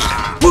 Skibidi!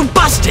 We're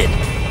busted!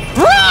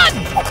 Run!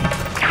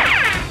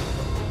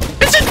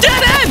 It's a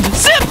dead end!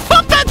 Zip,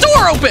 pop that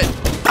door open!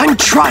 I'm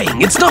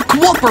trying, it's not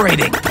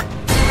cooperating.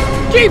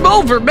 Game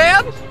over,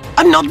 man!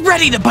 I'm not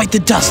ready to bite the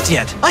dust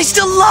yet. I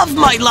still love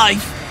my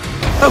life.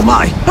 Oh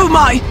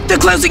my, they're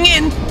closing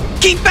in.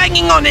 Keep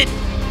banging on it.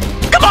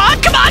 Come on!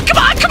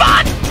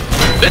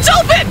 It's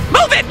open!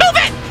 Move it!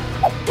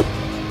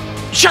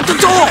 Shut the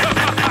door!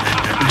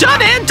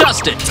 Done and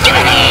dusted!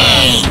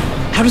 Skibidi!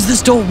 How does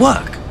this door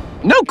work?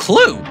 No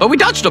clue, but we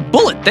dodged a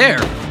bullet there.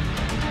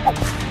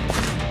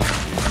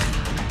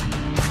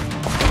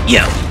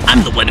 Yo,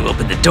 I'm the one who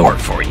opened the door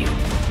for you.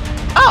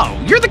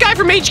 Oh, you're the guy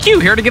from HQ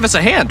here to give us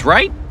a hand,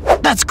 right?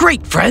 That's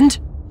great, friend.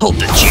 Hold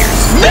the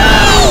cheers.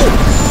 No!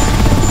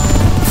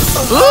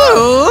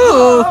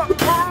 Ooh!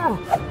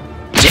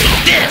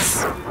 Take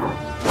this!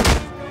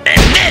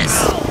 And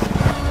this!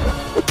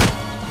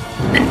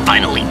 And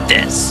finally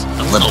this.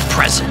 A little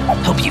present.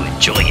 Hope you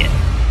enjoy it.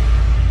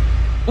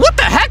 What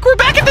the heck? We're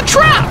back in the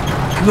trap!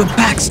 We were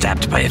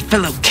backstabbed by a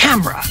fellow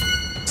camera.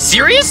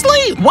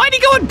 Seriously? Why'd he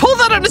go and pull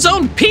that on his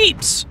own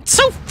peeps? It's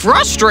so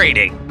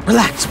frustrating.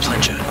 Relax,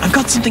 Plunger. I've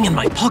got something in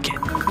my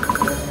pocket.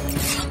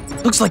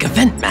 Looks like a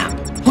vent map.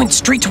 Points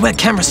straight to where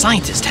camera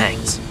scientist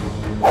hangs.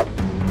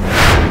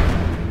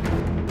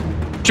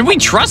 Should we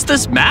trust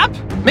this map?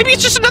 Maybe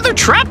it's just another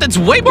trap that's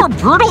way more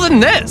brutal than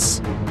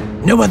this.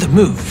 No other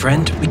move,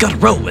 friend. We gotta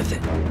roll with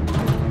it.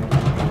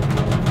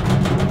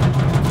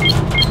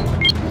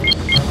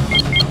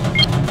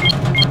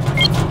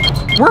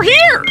 We're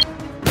here!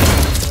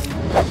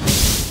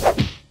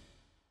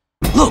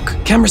 Look,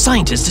 camera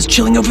scientist is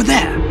chilling over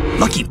there.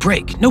 Lucky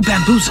break, no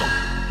bamboozle.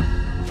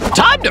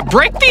 Time to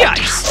break the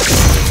ice!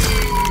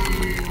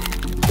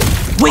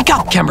 Wake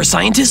up, camera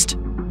scientist!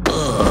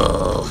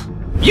 Ugh.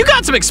 You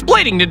got some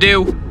explaining to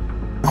do!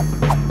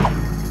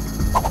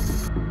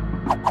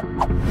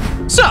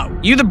 So,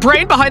 you the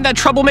brain behind that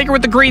troublemaker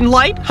with the green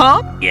light,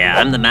 huh? Yeah,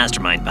 I'm the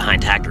mastermind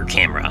behind Hacker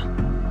Camera.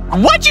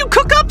 Why'd you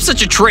cook up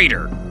such a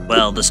traitor?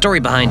 Well, the story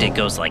behind it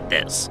goes like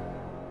this.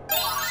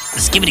 The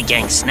Skibidi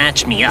gang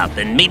snatched me up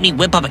and made me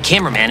whip up a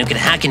cameraman who could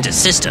hack into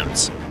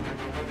systems.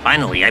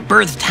 Finally, I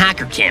birthed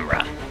Hacker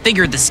Camera.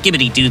 Figured the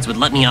Skibidi dudes would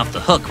let me off the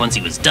hook once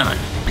he was done.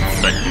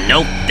 But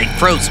nope, they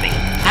froze me.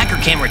 Hacker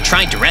Camera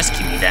tried to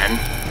rescue me then,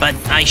 but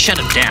I shut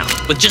him down.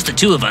 With just the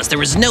two of us, there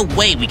was no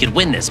way we could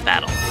win this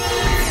battle.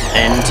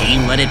 And he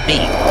let it be.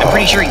 I'm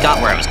pretty sure he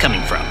got where I was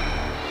coming from.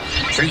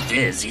 Truth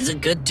is, he's a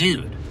good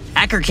dude.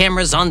 Hacker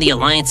Camera's on the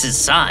Alliance's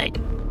side.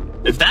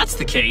 If that's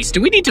the case,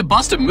 do we need to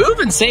bust a move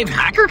and save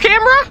Hacker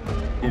Camera?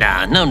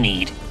 Nah, no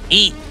need.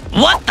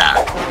 What the?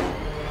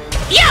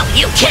 Yo,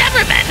 you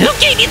cameraman! Who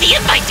gave you the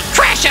invite to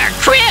crash our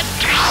crib?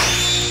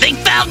 They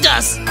found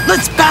us!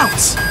 Let's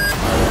bounce!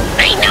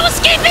 Ain't no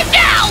escaping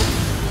now!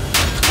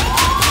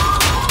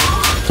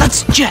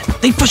 That's Jet!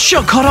 They for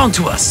sure caught on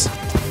to us!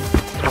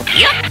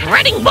 Yup,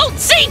 running won't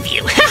save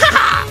you!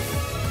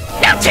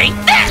 Now take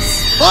this!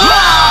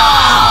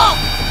 Whoa!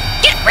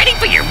 Get ready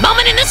for your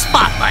moment in the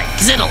spotlight,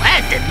 cause it'll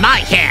end in my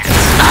hands.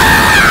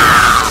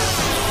 Ah!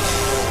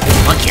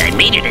 Lucky I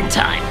made it in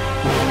time.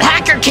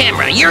 Hacker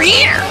Camera, you're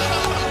here!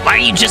 Why are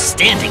you just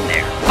standing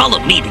there? Follow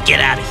me to get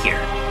out of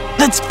here.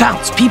 Let's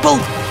bounce, people!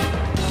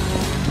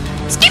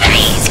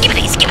 Skibidi!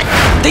 Skibidi! Skibidi!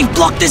 They've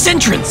blocked this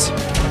entrance!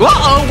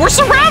 Uh-oh, we're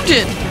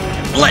surrounded!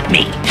 Let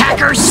me,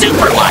 Hacker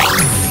Super Light!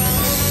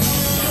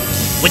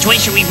 Which way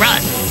should we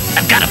run?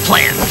 I've got a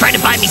plan. Try to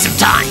buy me some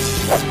time.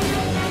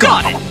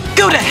 Got it!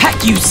 Go to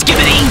heck, you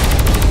Skibidi!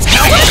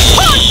 Hellish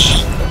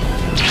punch!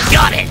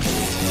 Got it!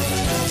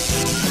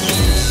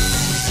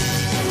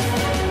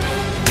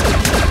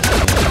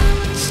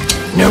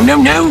 No,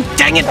 no, no!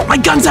 Dang it, my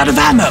gun's out of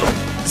ammo!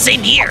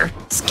 Same here.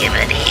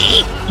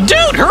 Skibidi!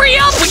 Dude, hurry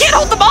up! We can't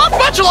hold them off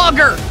much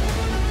longer!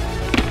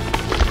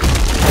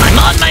 I'm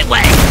on my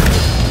way!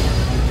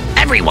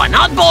 Everyone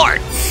on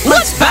board!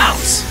 Let's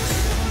bounce!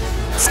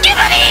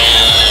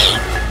 Skibidi!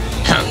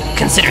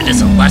 Consider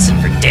this a lesson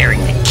for daring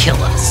to kill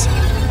us.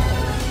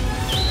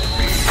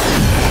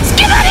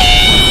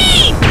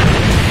 Skibidi!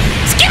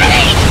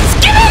 Skibidi!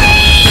 Skibidi!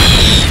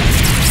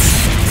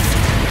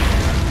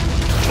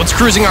 What's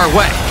cruising our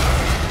way?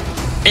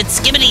 It's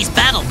Skibidi's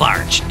battle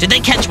barge. Did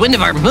they catch wind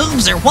of our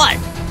moves or what?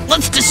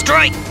 Let's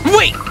destroy...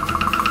 Wait!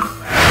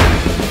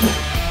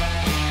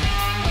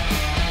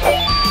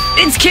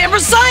 It's Camera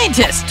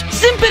Scientist!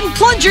 Simp and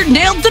Plunger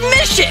nailed the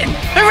mission!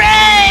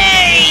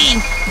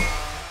 Hooray!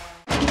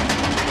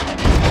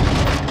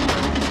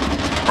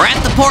 We're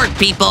at the port,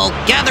 people.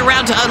 Gather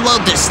round to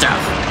unload this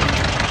stuff.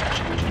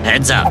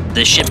 Heads up,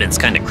 this shipment's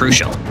kind of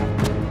crucial.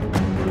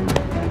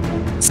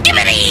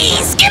 Skibidi!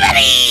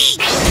 Skibidi!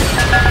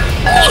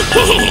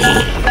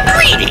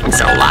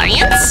 Greetings,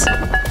 Alliance!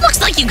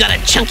 Looks like you got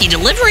a chunky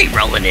delivery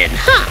rolling in,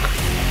 huh?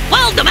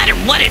 Well, no matter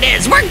what it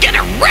is, we're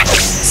gonna wreck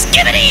it!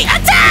 Skibidi!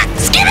 Attack!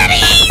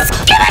 Skibidi!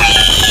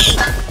 Skibidi!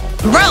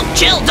 Bro,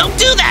 chill, don't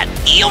do that!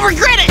 You'll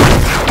regret it!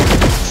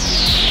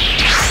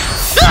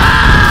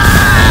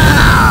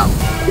 Ah!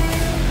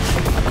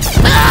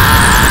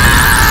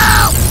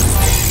 Ah!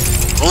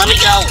 Let me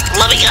go!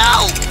 Let me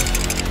go!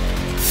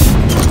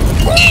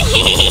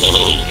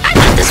 I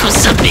thought this was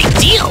some big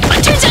deal,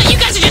 but turns out you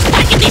guys are just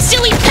packing these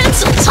silly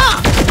pencils,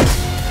 huh?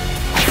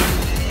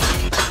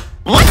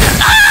 What the?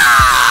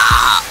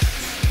 Ah!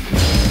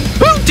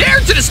 Who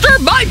dared to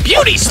disturb my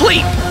beauty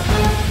sleep?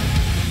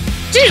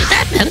 Dude,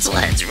 that pencil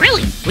head's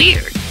really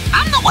weird.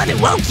 I'm the one who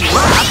woke you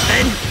up,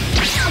 and...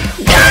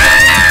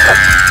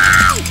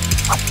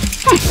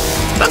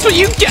 That's what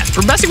you get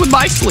for messing with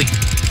my sleep.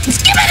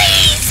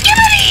 Skibidi!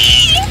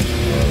 Skibidi!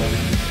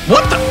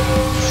 What the?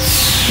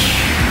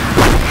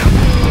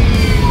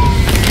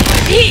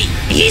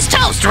 He's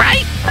toast,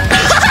 right?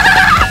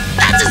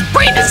 That's as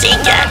brave as he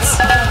gets!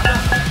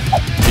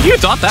 You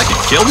thought that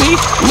could kill me?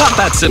 Not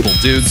that simple,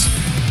 dudes.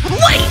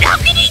 Wait, how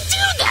can he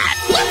do that?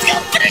 Let's go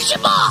finish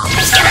him off!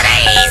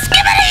 Skibidi!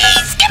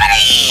 Skibidi!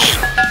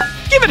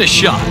 Skibidi! Give it a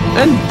shot,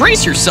 and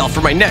brace yourself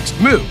for my next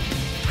move.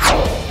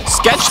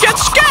 Sketch, sketch,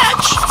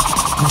 sketch!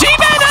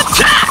 Demon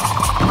attack!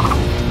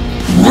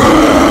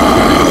 Run!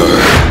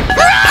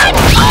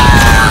 Oh!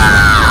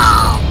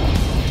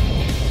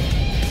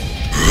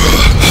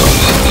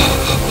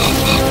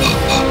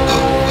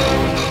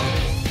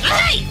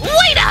 Hey,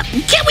 wait up!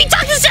 Can't we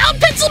talk this out,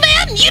 Pencil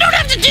Man? You don't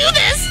have to do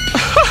this!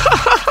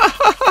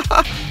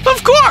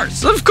 Of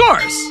course, of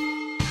course.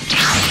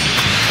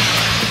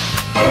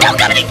 Don't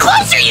come any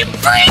closer, you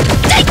freak!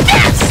 Take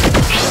this!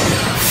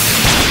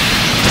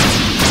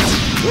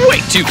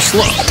 Way too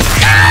slow.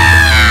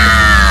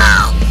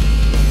 No!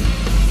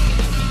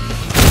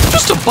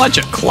 Just a bunch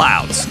of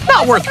clouds.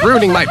 Not worth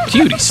ruining my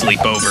beauty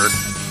sleep over.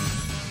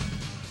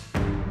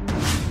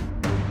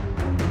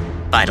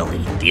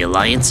 Finally, the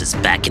Alliance is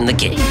back in the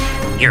game.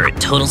 You're a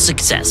total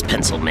success,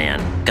 Pencil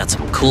Man. Got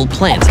some cool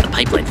plans in the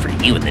pipeline for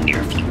you in the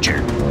near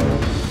future.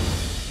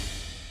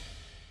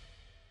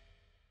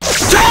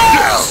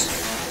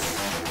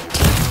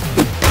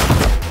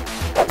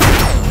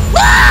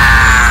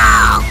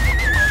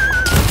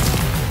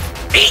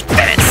 Eat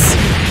this!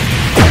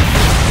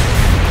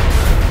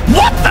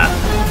 What the?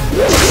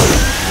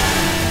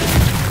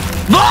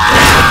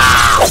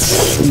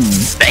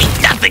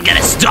 Ain't nothing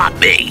gonna stop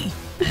me!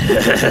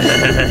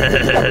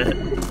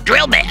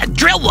 Drill Man,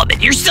 Drill Woman,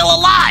 you're still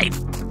alive!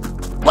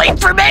 Wait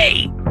for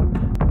me!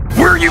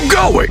 Where are you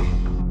going?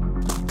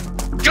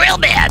 Drill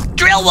Man,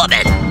 Drill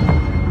Woman!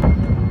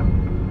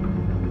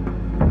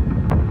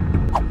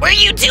 Where are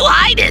you two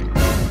hiding?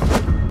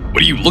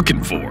 What are you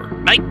looking for?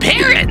 My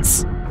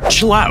parents!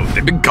 chill out.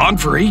 They've been gone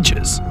for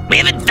ages. We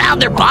haven't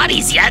found their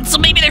bodies yet, so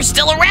maybe they're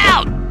still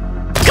around.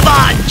 Come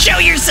on, show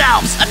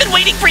yourselves. I've been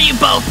waiting for you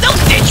both. Don't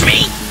ditch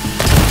me.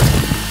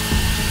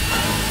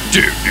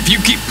 Dude, if you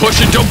keep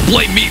pushing, don't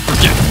blame me for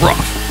getting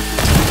rough.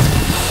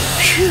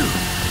 Phew.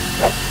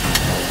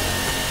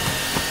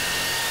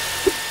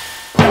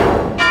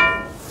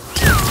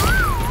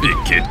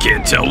 Big kid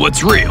can't tell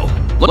what's real.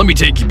 Let me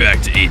take you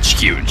back to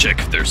HQ and check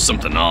if there's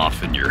something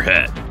off in your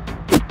head.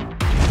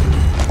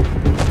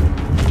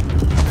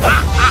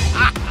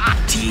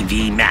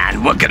 TV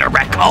man, we're gonna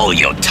wreck all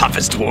your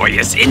toughest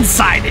warriors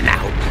inside and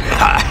out.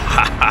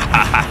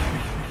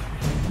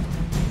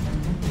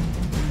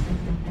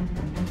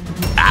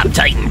 I'm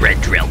Titan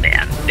Red Drill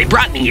Man. They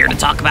brought me here to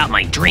talk about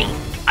my dream.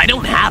 I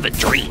don't have a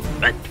dream,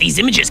 but these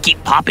images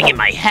keep popping in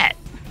my head.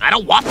 I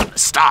don't want them to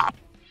stop.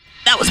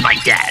 That was my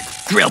dad,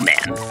 Drill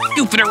Man,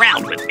 goofing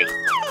around with me.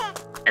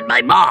 And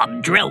my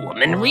mom, Drill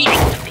Woman, reading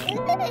to me.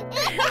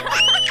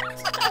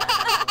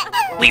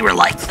 We were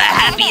like the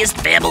happiest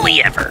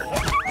family ever.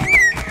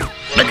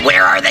 But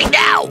where are they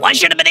now? I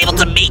should have been able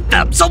to meet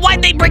them, so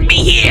why'd they bring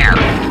me here?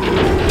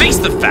 Face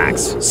the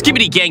facts.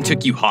 Skibidi Gang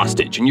took you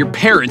hostage, and your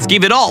parents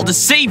gave it all to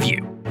save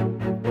you.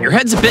 Your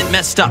head's a bit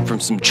messed up from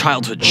some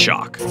childhood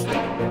shock.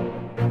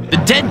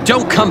 The dead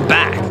don't come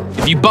back.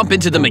 If you bump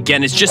into them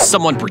again, it's just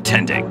someone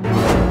pretending.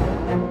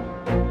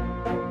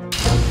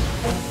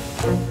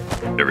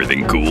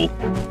 Everything cool?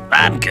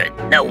 I'm good,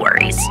 no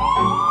worries.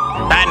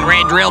 Titan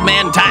Red Drill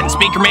Man, Titan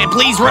Speaker Man,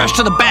 please rush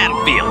to the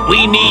battlefield.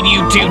 We need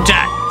you two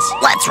Titans.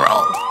 Let's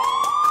roll.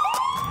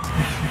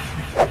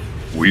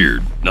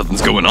 Weird.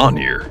 Nothing's going on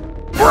here.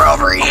 We're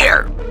over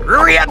here.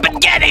 Hurry up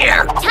and get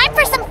here. Time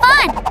for some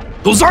fun.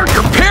 Those aren't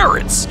your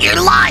parents! You're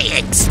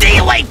lying. Stay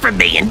away from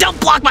me and don't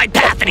block my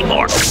path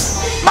anymore.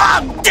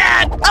 Mom,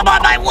 Dad, I'm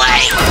on my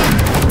way.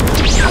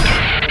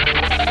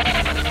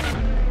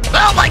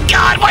 Oh my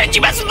God, why did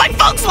you mess with my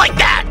folks like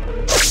that?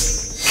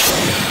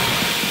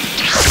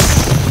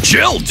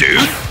 Chill,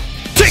 dude!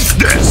 Take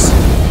this!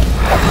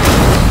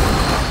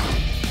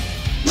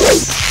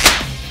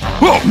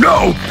 Oh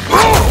no!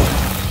 Oh!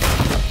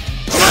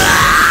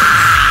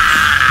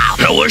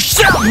 Hellish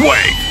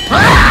Soundwave!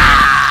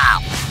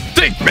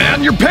 Think,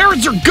 man, your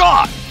parents are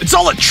gone! It's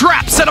all a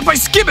trap set up by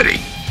Skibidi!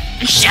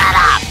 Shut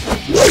up!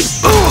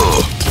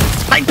 Ugh.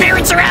 My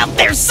parents are out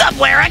there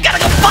somewhere, I gotta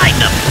go find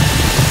them!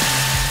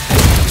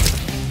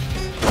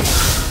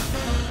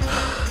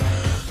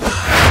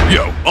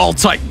 Yo, all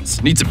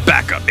Titans, need some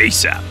backup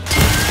ASAP.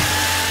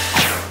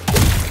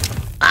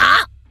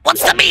 Huh?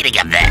 What's the meaning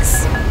of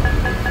this?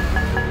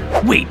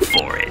 Wait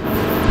for it.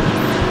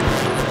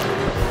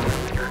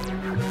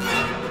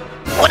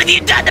 What have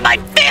you done to my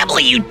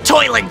family, you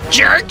toilet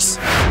jerks?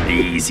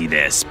 Easy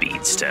there,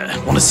 Speedster.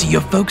 Want to see your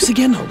folks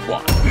again or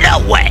what? No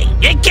way!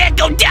 It can't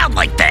go down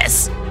like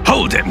this!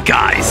 Hold him,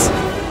 guys.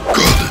 Got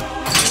it.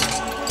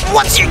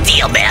 What's your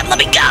deal, man? Let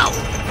me go!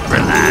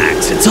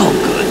 Relax, it's all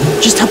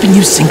good. Just helping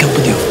you sync up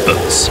with your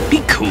folks.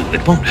 Be cool,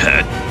 it won't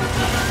hurt.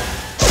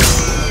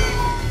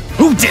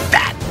 Who did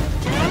that?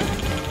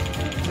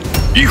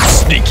 You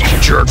sneaky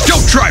jerk,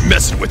 don't try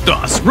messing with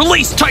us.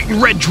 Release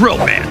Titan Red Drill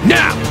Man,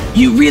 now!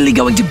 You really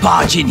going to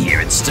barge in here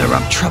and stir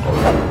up trouble?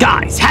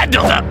 Guys,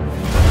 handle them!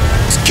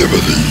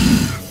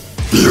 Skibidi.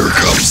 Here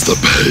comes the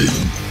pain.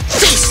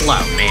 Too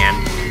slow,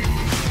 man.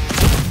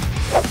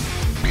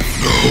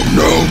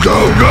 No,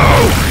 go,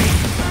 go!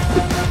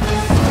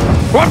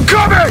 I'm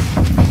coming!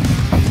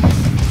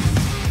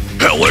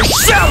 Hellish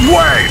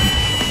Soundwave!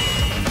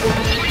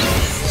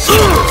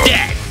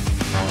 Dead.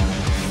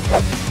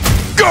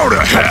 Go to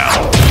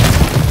hell!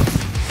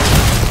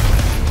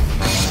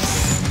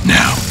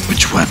 Now,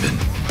 which weapon?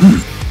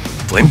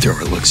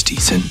 Flamethrower looks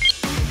decent.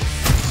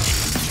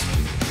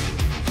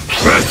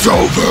 It's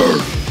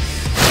over.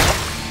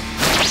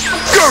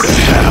 Go to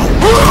hell!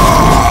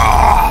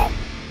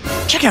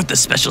 Check out the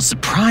special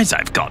surprise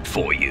I've got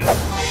for you.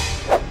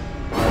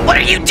 What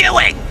are you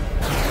doing?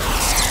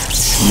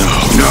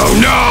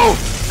 No!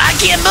 I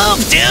can't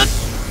move, dude!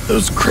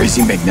 Those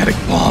crazy magnetic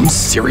bombs,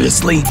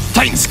 seriously?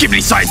 Titan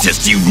Skibidi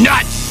scientist, you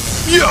nut!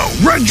 Yo,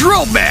 Red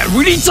Drill Man,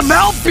 we need some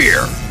help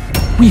here!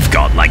 We've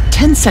got like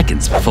 10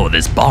 seconds before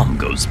this bomb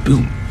goes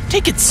boom.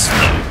 Take it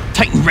slow.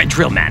 Titan Red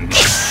Drill Man.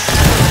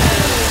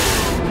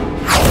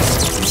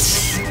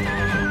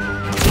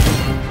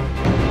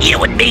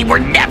 You and me were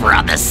never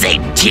on the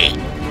same team.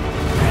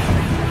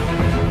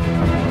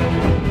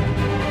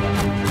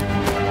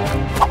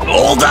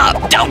 Hold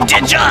up! Don't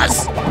ditch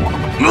us!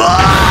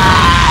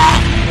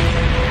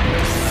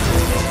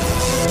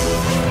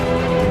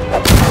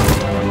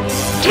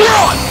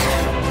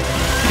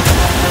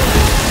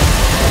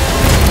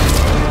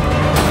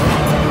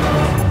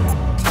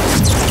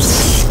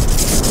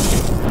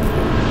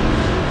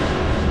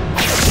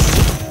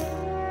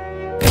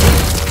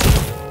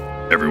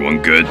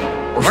 Everyone good?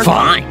 We're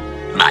fine.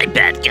 My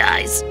bad,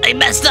 guys. I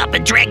messed up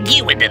and dragged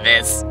you into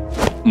this.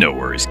 No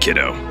worries,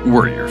 kiddo.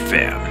 We're your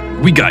fam.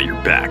 We got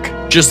your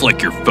back, just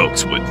like your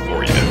folks would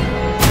for you.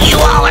 You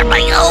all are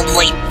my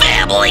only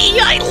family.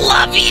 I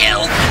love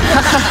you.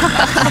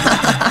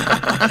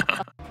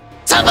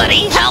 Some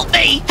Somebody help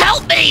me!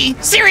 Help me!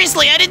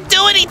 Seriously, I didn't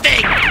do anything!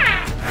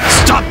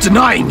 Stop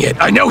denying it.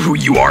 I know who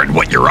you are and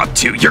what you're up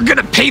to. You're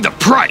gonna pay the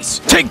price.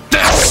 Take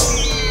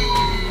this!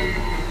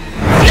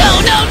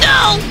 No!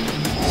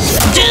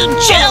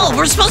 Dude, chill!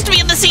 We're supposed to be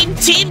on the same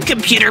team,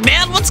 Computer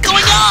Man! What's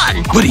going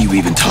on? What are you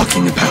even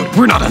talking about?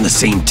 We're not on the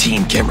same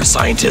team, Camera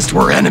Scientist.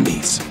 We're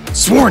enemies.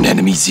 Sworn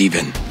enemies,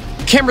 even.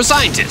 Camera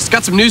Scientist,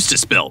 got some news to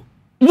spill.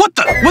 What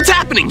the? What's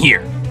happening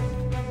here?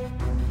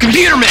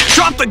 Computer Man,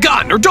 drop the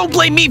gun, or don't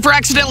blame me for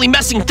accidentally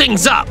messing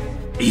things up.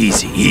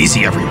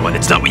 Easy, everyone.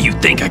 It's not what you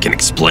think I can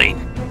explain.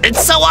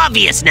 It's so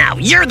obvious now.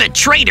 You're the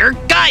traitor.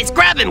 Guys,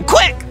 grab him,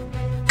 quick!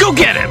 Go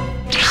get him!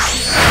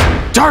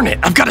 Darn it,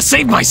 I've got to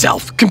save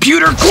myself.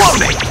 Computer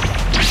cloning!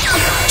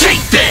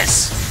 Take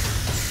this!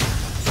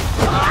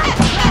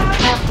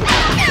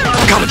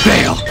 Gotta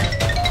bail.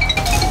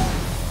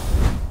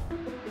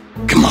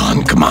 Come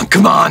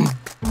on.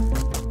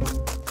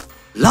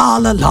 La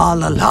la la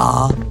la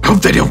la.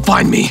 Hope they don't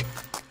find me.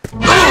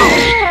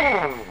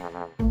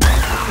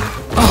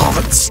 Oh,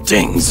 that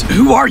stings.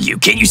 Who are you?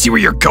 Can't you see where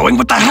you're going?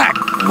 What the heck?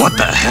 What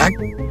the heck?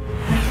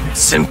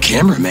 Sim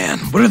Cameraman,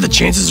 what are the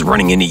chances of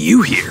running into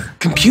you here?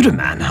 Computer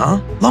Man, huh?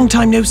 Long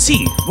time no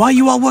see. Why are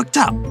you all worked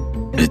up?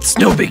 It's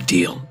no big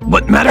deal.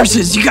 What matters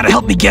is you gotta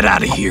help me get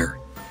out of here.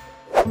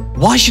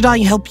 Why should I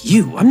help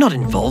you? I'm not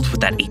involved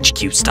with that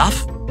HQ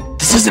stuff.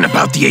 This isn't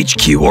about the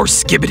HQ or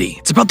Skibidi.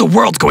 It's about the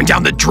world going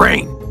down the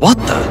drain. What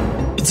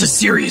the? It's a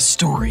serious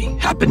story.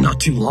 Happened not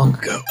too long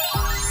ago.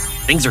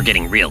 Things are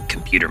getting real,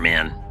 Computer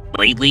Man.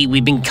 Lately,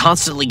 we've been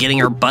constantly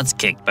getting our butts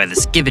kicked by the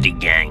Skibidi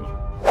gang.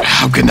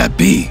 How can that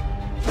be?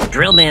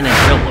 Drill Man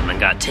and Drill Woman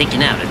got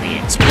taken out in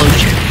the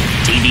explosion.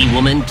 TV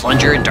Woman,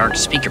 Plunger, and Dark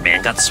Speaker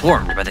Man got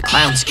swarmed by the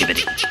Clown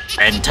Skibidi.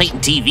 And Titan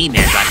TV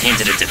Man got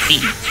handed a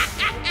defeat.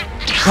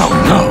 Oh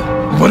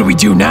no, what do we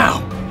do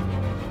now?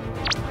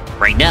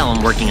 Right now,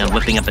 I'm working on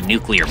whipping up a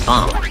nuclear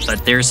bomb,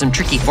 but there are some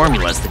tricky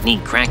formulas that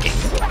need cracking.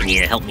 Can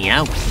you help me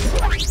out?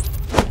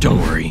 Don't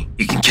worry,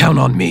 you can count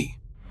on me.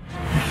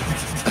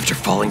 After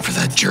falling for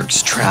that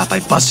jerk's trap,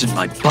 I busted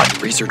my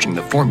butt researching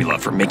the formula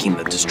for making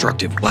the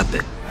destructive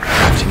weapon.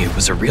 Crafting it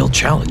was a real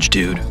challenge,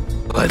 dude.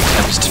 But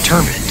I was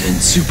determined and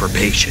super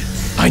patient.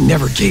 I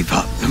never gave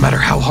up, no matter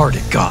how hard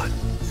it got.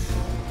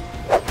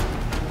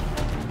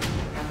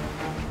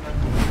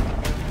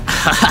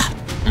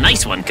 Haha,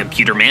 nice one,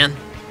 Computer Man.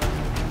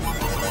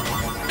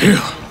 Phew,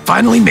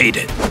 finally made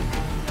it.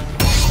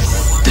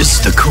 This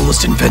is the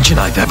coolest invention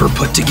I've ever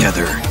put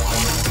together.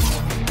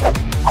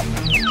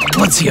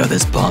 Let's see how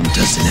this bomb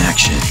does in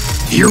action.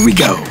 Here we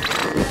go.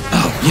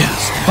 Oh,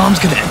 yes, the bomb's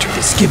gonna enter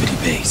the Skibidi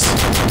base.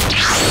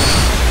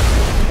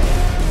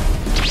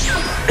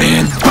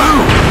 And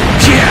boom!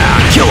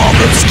 Yeah, kill all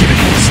those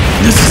Skibidis.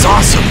 This is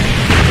awesome.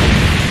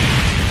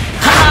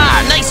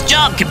 Haha, nice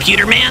job,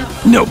 Computer Man.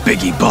 No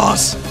biggie,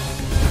 boss.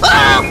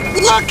 Oh,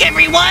 look,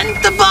 everyone!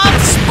 The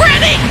bomb's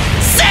spreading!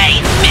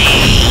 Save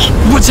me!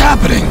 What's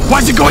happening?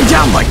 Why's it going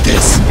down like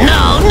this?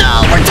 No,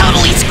 we're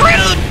totally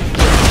screwed!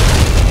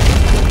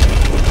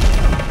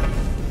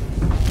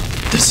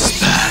 This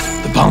is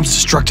bad. The bomb's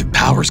destructive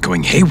power's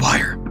going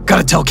haywire.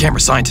 Gotta tell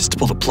Camera Scientist to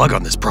pull the plug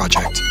on this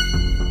project.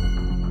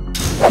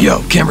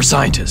 Yo, Camera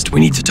Scientist, we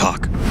need to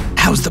talk.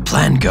 How's the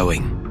plan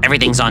going?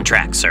 Everything's on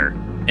track, sir.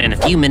 In a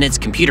few minutes,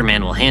 Computer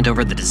Man will hand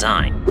over the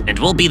design, and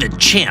we'll be the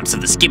champs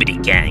of the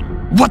Skibidi gang.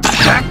 What the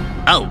heck?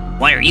 Oh,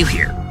 why are you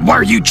here? Why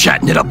are you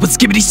chatting it up with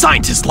Skibidi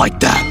Scientists like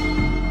that?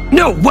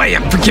 No way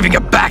I'm forgiving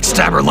a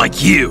backstabber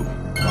like you!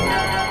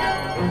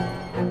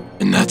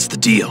 And that's the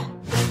deal.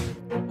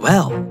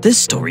 Well, this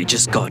story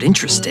just got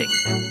interesting.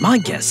 My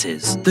guess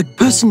is, the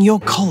person you're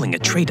calling a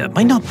traitor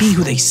might not be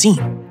who they seem.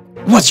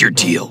 What's your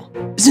deal?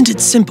 Isn't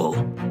it simple?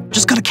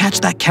 Just gotta catch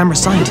that Camera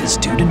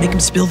Scientist dude and make him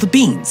spill the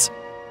beans.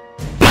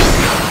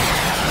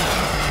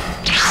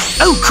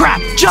 Oh crap!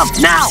 Jump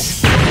now!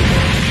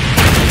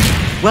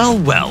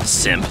 Well,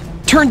 Simp.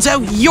 Turns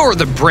out you're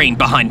the brain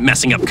behind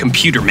messing up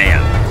Computer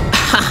Man.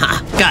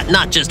 Haha, got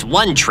not just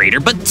one traitor,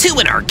 but two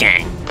in our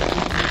gang.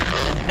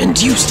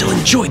 And you still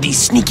enjoy these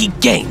sneaky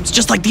games,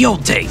 just like the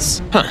old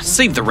days.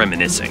 Save the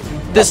reminiscing.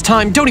 This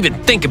time, don't even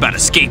think about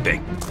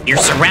escaping. You're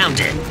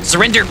surrounded.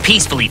 Surrender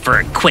peacefully for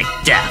a quick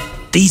death.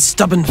 These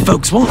stubborn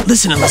folks won't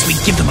listen unless we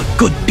give them a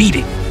good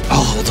beating.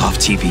 I'll hold off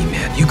TV,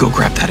 man. You go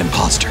grab that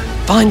imposter.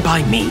 Fine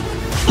by me.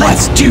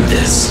 Let's do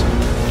this!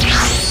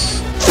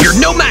 You're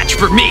no match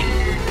for me!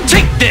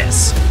 Take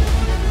this!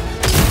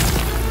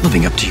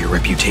 Living up to your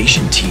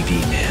reputation, TV,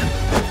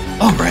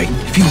 man. Alright,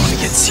 if you want to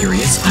get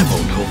serious, I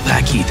won't hold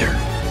back either.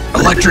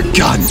 Electric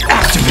gun,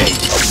 activate!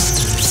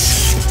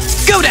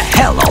 Go to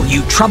hell, all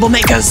you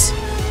troublemakers!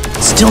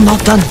 Still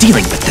not done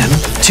dealing with them.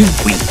 Too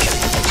weak.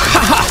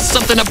 Haha,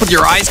 something up with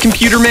your eyes,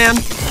 Computer Man?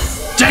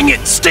 Dang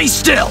it, stay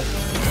still!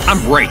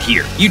 I'm right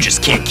here. You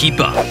just can't keep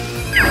up.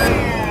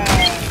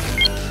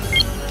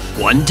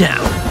 One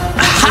down.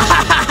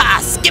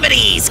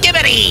 Skibidi!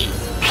 Skibidi!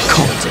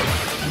 Called it.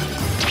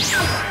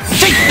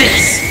 Take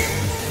this!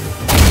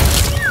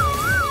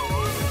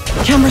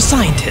 Camera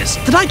Scientist,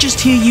 did I just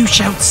hear you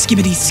shout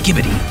Skibidi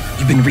Skibidi?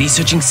 You've been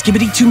researching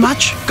Skibidi too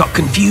much? Got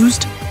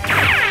confused?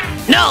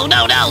 No,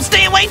 no, no!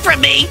 Stay away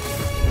from me!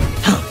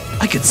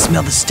 I could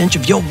smell the stench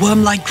of your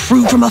worm-like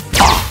crew from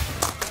afar.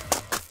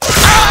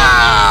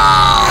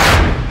 Oh!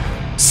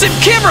 Sim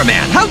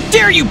cameraman, how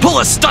dare you pull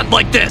a stunt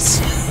like this?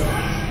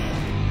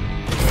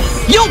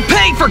 You'll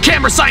pay for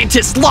camera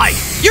scientist's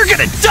life! You're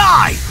gonna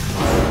die!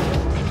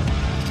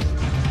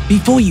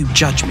 Before you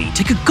judge me,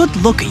 take a good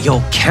look at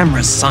your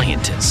camera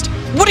scientist.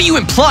 What are you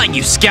implying,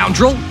 you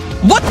scoundrel?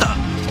 What the?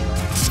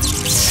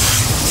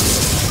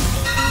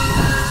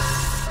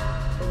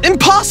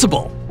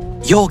 Impossible!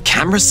 Your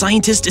camera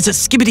scientist is a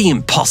Skibidi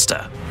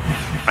imposter.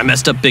 I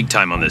messed up big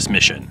time on this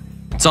mission.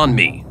 It's on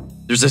me.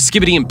 There's a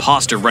Skibidi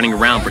imposter running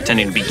around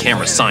pretending to be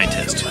camera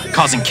scientist,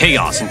 causing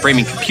chaos and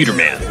framing Computer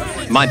Man.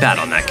 My bad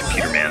on that,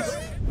 Computer Man.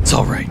 It's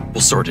all right,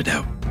 we'll sort it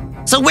out.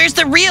 So where's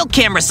the real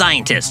camera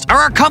scientist? Are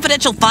our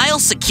confidential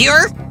files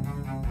secure?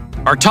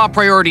 Our top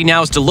priority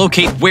now is to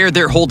locate where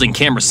they're holding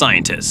camera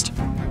scientist.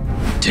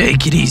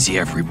 Take it easy,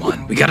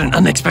 everyone. We got an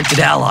unexpected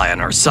ally on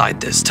our side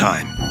this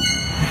time.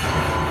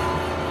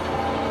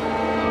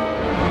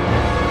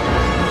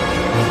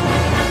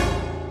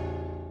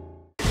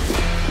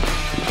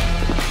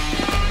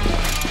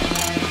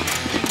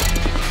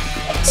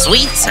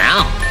 Sweet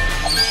sound.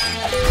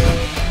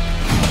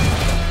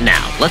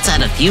 Now, let's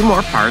add a few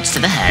more parts to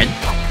the head.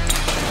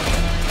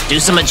 Do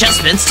some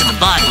adjustments to the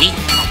body.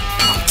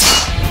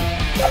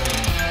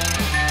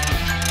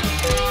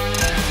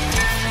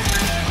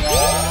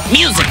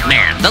 Music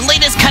Man, the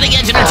latest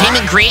cutting-edge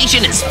entertainment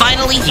creation is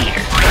finally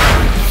here.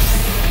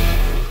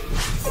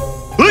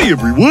 Hey,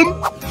 everyone!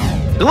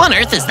 Who on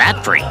earth is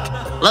that freak?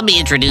 Let me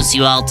introduce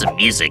you all to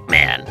Music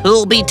Man, who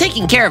will be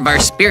taking care of our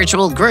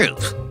spiritual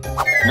groove.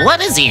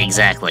 What is he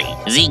exactly?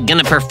 Is he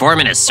gonna perform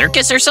in a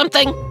circus or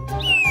something?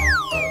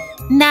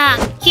 Nah,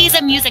 he's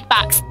a music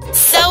box.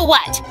 So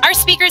what? Our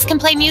speakers can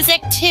play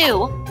music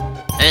too.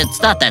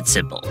 It's not that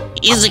simple.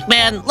 Music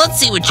Man, let's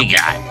see what you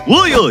got.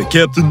 Aye, aye,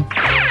 Captain.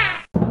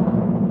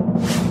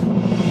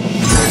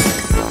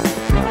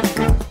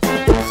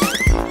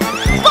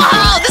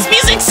 Whoa, this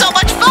music's so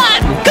much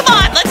fun! Come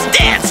on, let's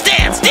dance,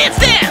 dance, dance,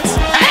 dance!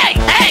 Hey,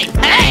 hey,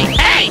 hey,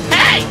 hey,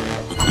 hey!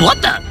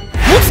 What the?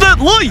 What's that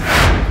light?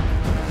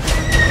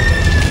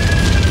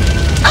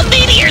 A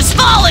meteor's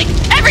falling!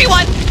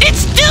 Everyone,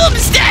 it's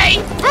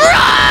doomsday!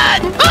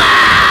 Run!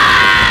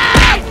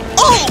 Ah!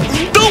 Oh,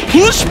 don't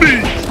push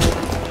me!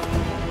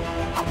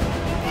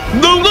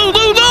 No, no,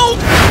 no, no!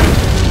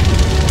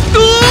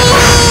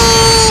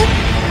 Oh!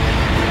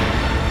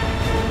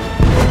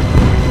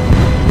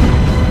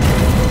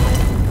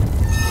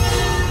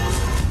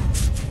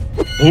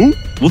 Oh,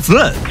 what's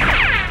that?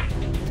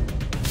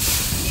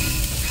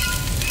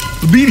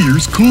 The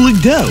meteor's cooling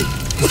down.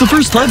 It's the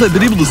first time I've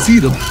been able to see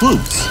it up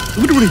close. I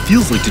wonder what it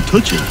feels like to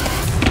touch it.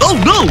 Oh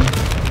no!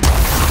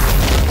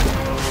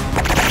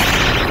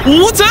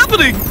 What's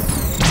happening?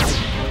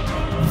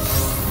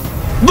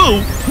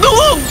 No! No!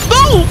 No!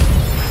 No!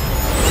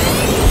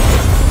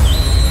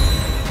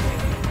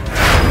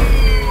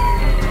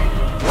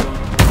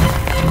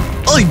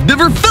 I've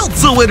never felt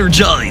so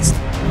energized!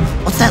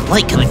 What's that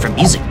light coming from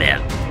Music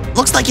Man?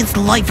 Looks like it's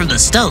the light from the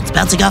stones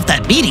bouncing off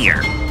that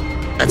meteor.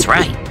 That's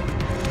right.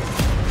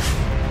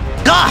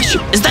 Gosh,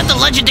 is that the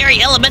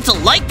legendary elemental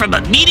light from a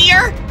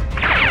meteor?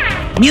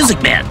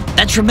 Music Man,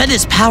 that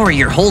tremendous power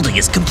you're holding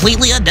is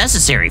completely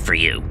unnecessary for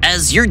you,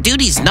 as your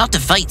duty's not to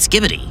fight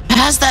Skibidi.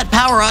 Pass that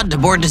power on to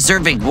more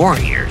deserving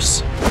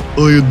warriors.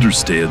 I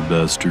understand,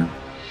 Master.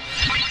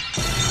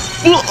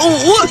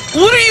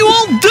 What are you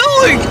all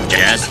doing?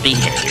 Just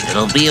behave,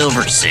 it'll be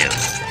over soon.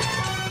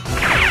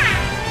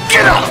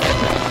 Get off!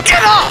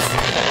 Get off!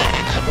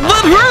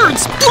 That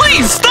hurts!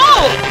 Please,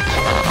 stop!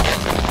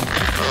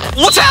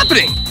 What's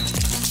happening?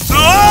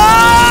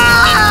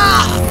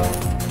 Ah!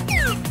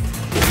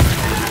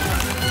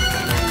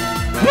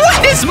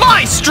 What is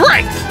my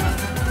strength?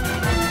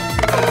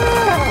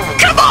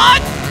 Come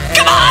on!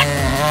 Come on!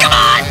 Come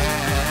on!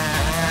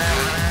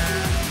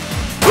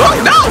 Oh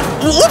no!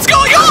 What's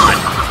going on?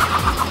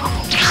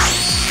 No!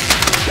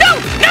 No!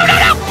 No!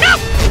 No! No!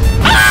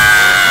 Ah!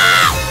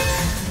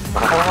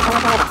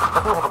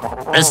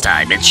 This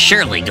time, it's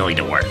surely going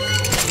to work.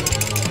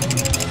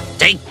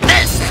 Take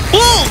this!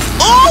 Oh!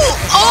 Oh!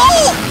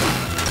 Oh!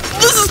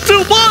 This is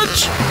too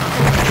much!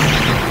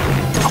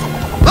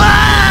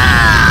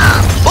 Ah!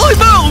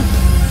 I'm out!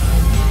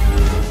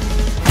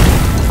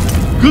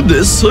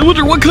 Goodness, I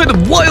wonder what kind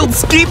of wild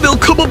scheme they'll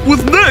come up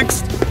with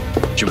next!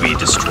 Should we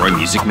destroy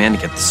Music Man to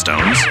get the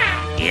stones?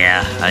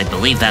 Yeah, I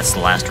believe that's the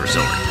last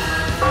resort.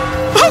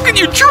 How can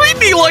you treat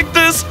me like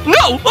this?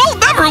 No, I'll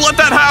never let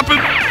that happen!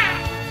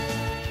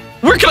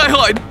 Where can I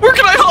hide? Where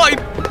can I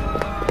hide?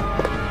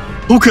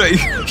 Okay,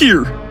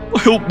 here. I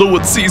hope no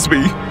one sees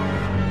me.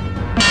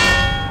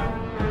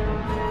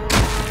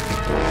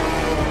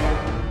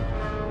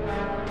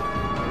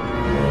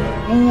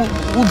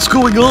 What's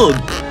going on?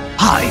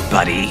 Hi,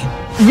 buddy.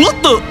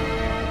 What the?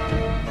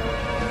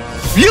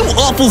 You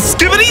awful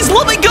skibidis,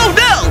 let me go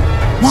now!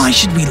 Why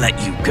should we let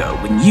you go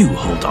when you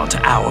hold on to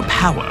our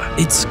power?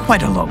 It's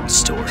quite a long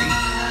story.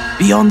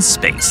 Beyond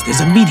space,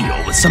 there's a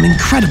meteor with some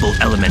incredible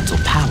elemental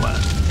power.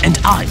 And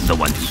and I'm the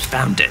one who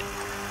found it.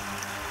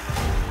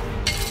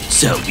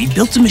 So we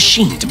built a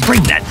machine to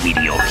bring that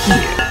meteor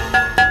here.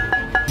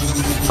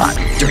 But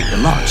during the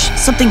launch,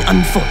 something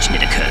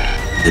unfortunate occurred.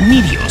 The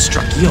meteor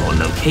struck your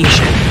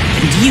location,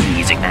 and you,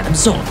 Music Man,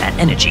 absorbed that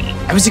energy.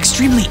 I was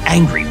extremely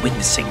angry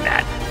witnessing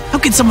that. How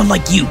could someone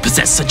like you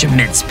possess such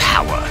immense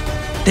power?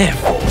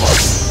 Therefore...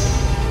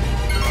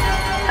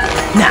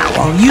 now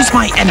I'll use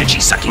my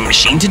energy-sucking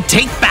machine to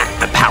take back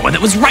the power that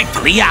was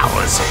rightfully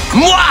ours.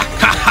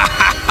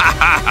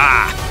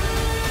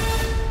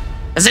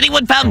 Has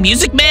anyone found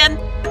Music Man?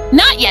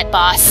 Not yet,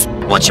 boss.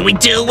 What should we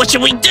do? What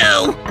should we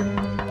do?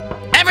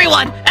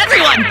 Everyone!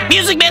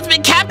 Music Man's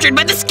been captured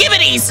by the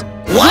Skibidis!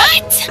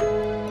 What?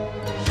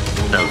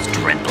 Those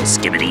dreadful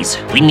Skibidis.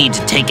 We need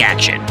to take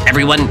action.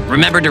 Everyone,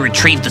 remember to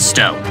retrieve the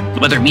stone.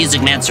 Whether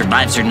Music Man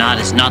survives or not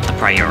is not the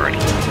priority.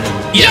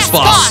 Yes,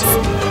 boss!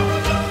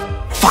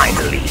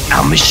 Finally,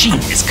 our machine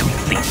is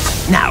complete.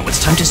 Now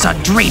it's time to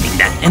start draining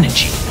that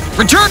energy.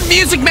 Return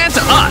Music Man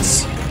to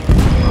us!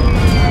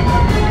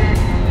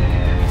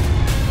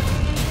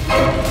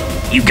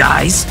 You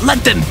guys,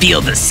 let them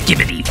feel the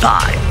Skibidi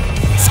vibe.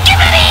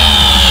 Skibidi!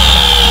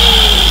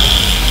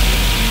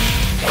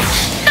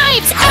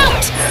 Knives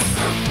out!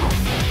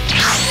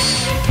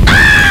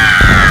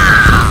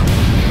 Ah!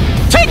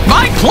 Take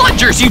my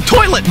plungers, you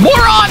toilet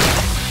moron!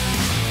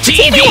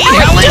 TV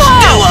Hellish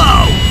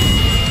Duo!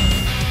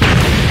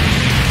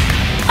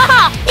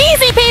 Haha!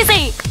 Easy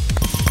peasy!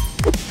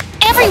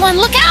 Everyone,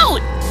 look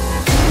out!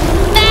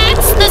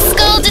 That's the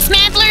Skull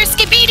Dismantler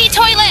Skibidi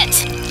toilet!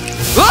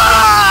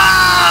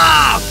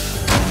 Ah!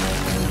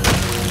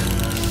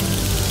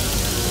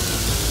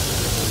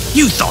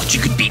 You thought you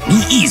could beat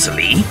me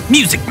easily.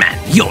 Music Man,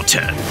 your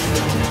turn.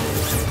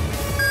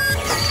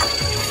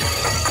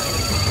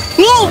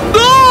 Oh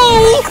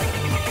no!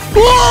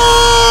 Oh!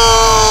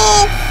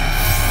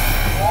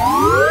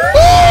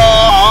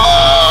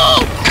 Oh!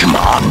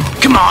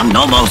 Come on,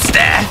 almost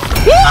there.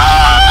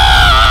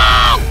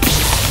 Oh!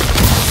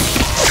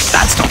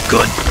 That's not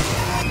good.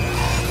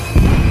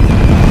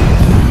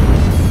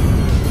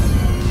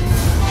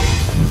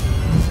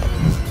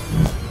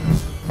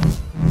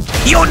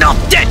 You're not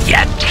dead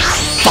yet!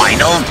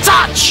 Final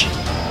touch!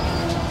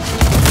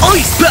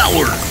 Ice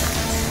power!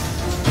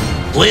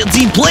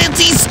 Planty,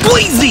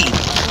 squeezy!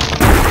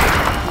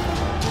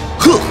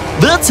 Huh,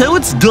 that's how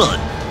it's done.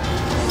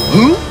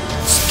 Huh?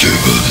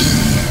 Skibidi.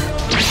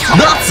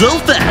 Not so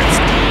fast!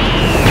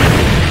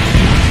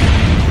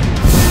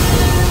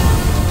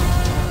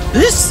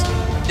 This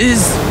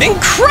is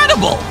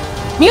incredible!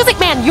 Music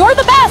Man, you're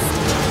the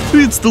best!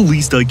 It's the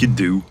least I can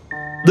do.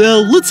 Now,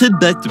 let's head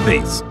back to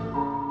base.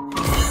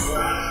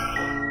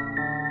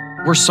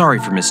 We're sorry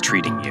for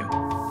mistreating you.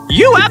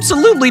 You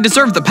absolutely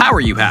deserve the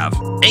power you have.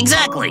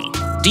 Exactly.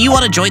 Do you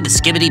want to join the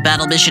Skibidi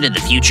battle mission in the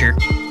future?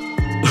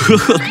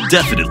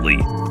 Definitely.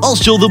 I'll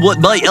show them what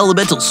my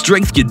elemental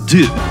strength can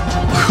do.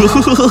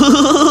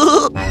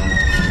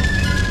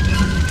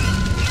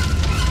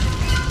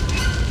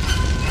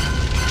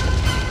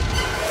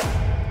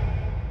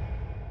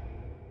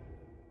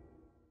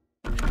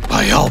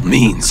 By all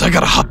means, I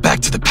gotta hop back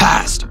to the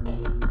past.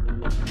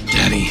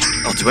 Daddy,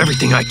 I'll do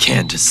everything I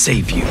can to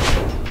save you.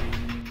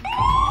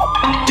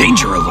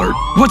 Danger alert!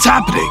 What's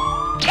happening?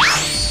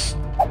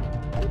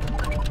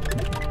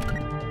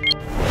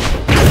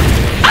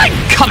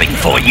 I'm coming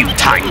for you,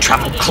 time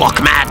travel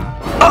clock man!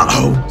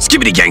 Uh-oh!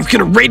 Skibidi Gang's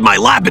gonna raid my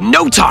lab in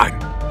no time!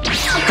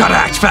 Gotta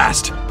act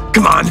fast!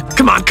 Come on!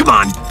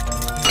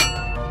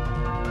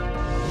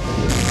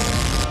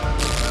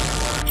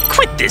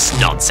 Quit this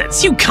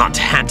nonsense, you can't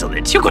handle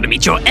it. You're gonna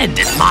meet your end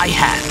in my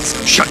hands.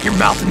 Shut your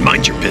mouth and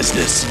mind your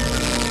business.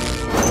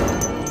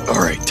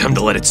 Alright, time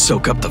to let it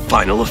soak up the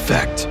final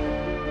effect.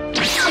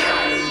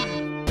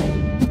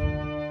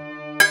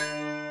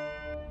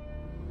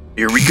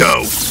 Here we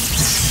go!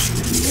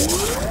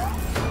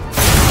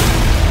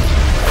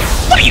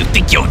 What do you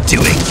think you're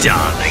doing,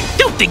 darling?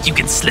 Don't think you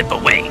can slip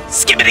away.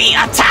 Skibidi,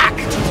 attack!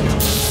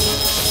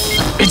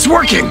 It's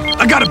working!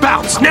 I gotta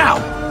bounce, now!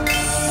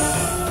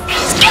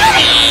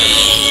 Skibidi!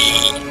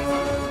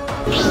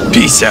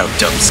 Peace out,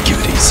 dumb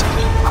Skibidis.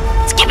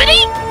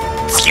 Skibidi?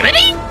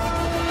 Skibidi?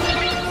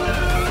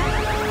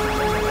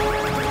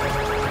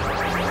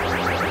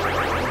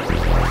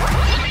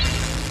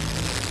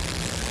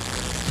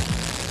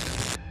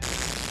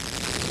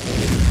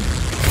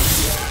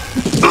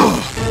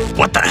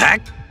 What the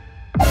heck?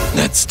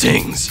 That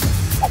stings.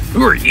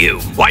 Who are you?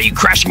 Why are you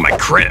crashing my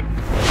crib?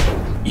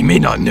 You may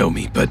not know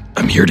me, but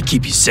I'm here to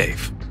keep you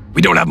safe.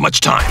 We don't have much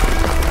time.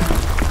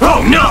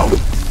 Oh no!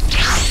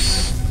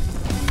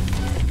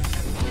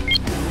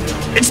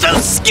 It's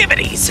those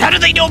Skibidis! How do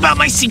they know about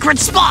my secret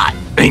spot?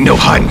 Ain't no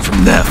hiding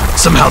from them.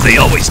 Somehow they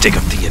always dig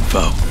up the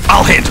info.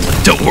 I'll handle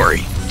it, don't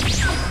worry.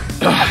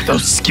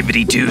 Those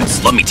Skibidi dudes.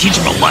 Let me teach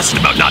them a lesson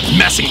about not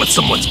messing with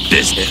someone's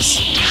business.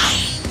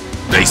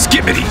 Hey,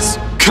 Skibidis,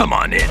 come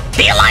on in.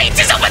 The Alliance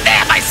is over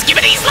there, my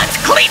Skibidis! Let's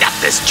clean up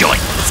this joint!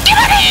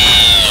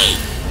 Skibidi!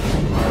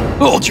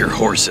 Hold your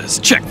horses.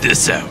 Check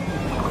this out.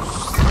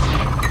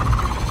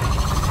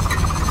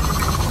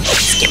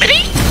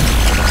 Skibidi?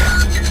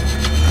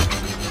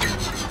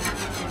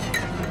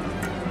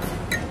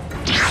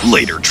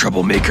 Later,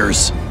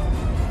 troublemakers.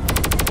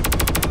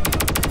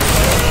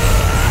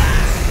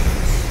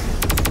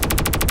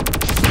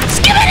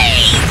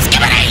 Skibidi!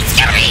 Skibidi!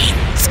 Skibidi!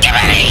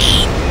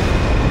 Skibidi!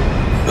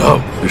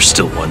 Oh, there's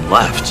still one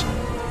left.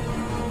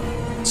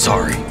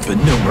 Sorry, but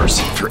no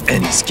mercy for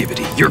any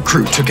Skibidi. Your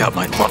crew took out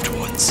my loved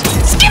ones.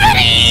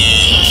 Skibidi!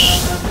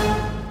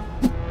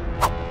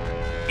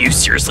 You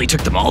seriously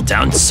took them all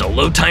down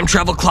solo, time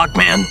travel clock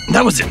man?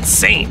 That was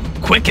insane.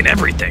 Quick and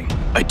everything.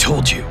 I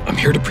told you, I'm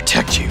here to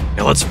protect you.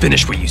 Now let's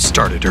finish what you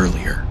started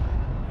earlier.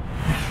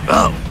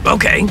 Oh,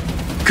 okay.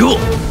 Cool.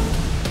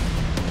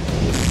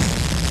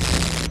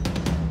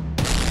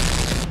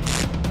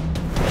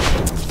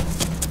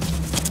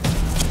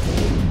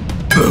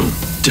 Boom.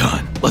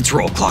 Done. Let's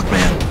roll,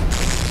 Clockman.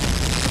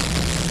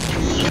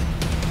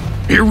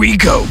 Here we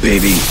go,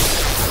 baby.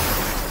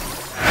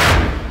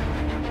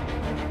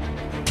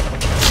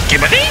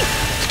 Skibidi!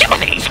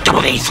 Skibidi!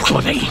 Skibidi!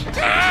 Skibidi!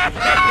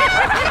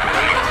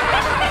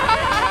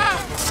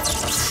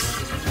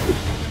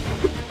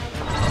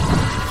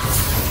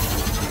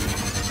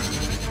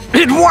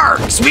 It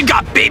works! We've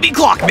got baby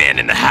Clockman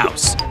in the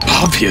house.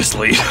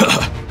 Obviously.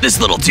 This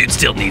little dude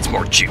still needs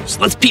more juice.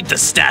 Let's peep the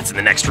stats in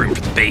the next room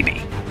for the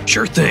baby.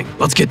 Sure thing.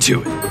 Let's get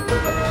to it.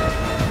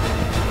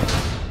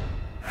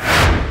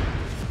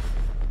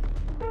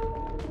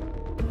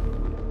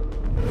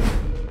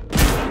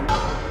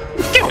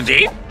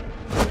 Skibidi!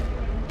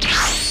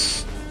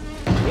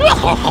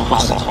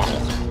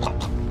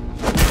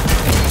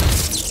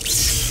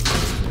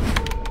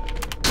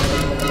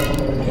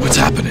 What's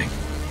happening?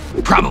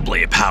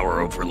 Probably a power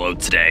overload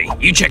today.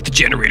 You check the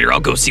generator, I'll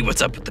go see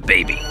what's up with the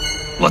baby.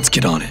 Let's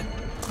get on it.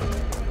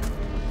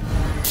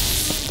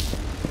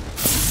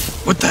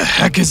 What the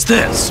heck is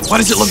this? Why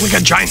does it look like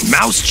a giant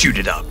mouse chewed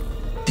it up?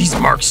 These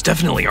marks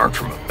definitely aren't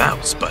from a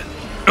mouse, but...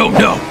 Oh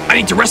no! I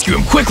need to rescue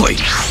him quickly!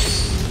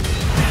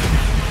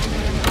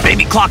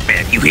 Baby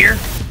Clockman, you here?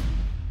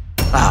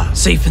 Ah,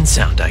 safe and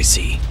sound, I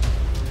see.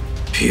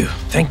 Phew,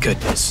 thank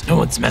goodness. No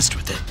one's messed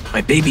with it.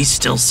 My baby's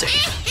still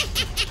safe.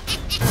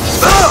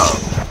 Oh!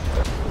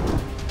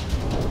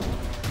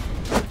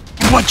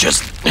 What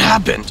just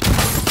happened?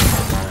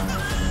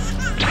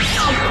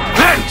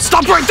 Hey,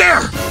 stop right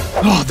there!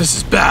 Oh, this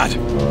is bad.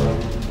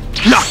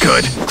 Not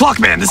good.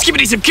 Clockman, the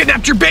Skibidis have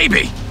kidnapped your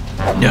baby!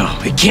 No,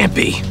 it can't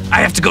be.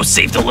 I have to go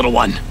save the little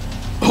one.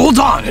 Hold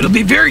on, it'll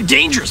be very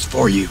dangerous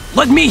for you.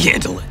 Let me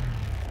handle it.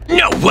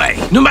 No way!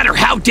 No matter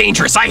how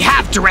dangerous, I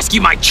have to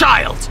rescue my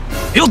child!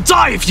 He'll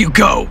die if you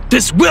go!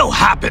 This will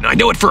happen, I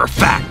know it for a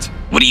fact.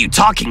 What are you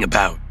talking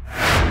about?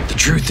 The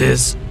truth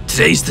is,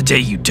 today's the day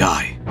you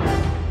die.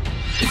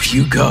 If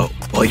you go,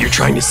 while you're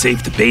trying to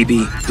save the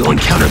baby, you'll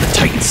encounter the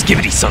Titan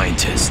Skibidi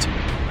scientist.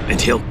 And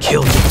he'll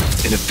kill you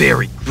in a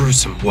very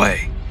gruesome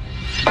way.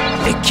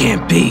 It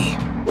can't be.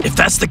 If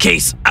that's the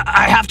case,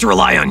 I have to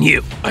rely on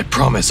you. I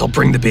promise I'll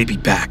bring the baby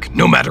back,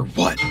 no matter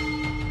what.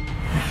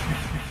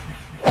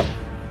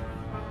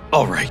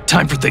 Alright,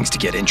 time for things to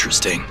get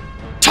interesting.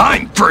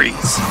 Time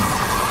freeze!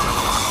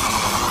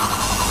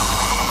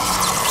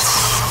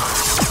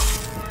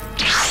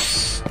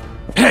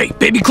 Hey,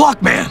 baby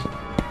Clockman!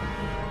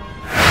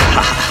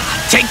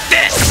 Take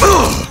this!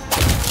 Ugh.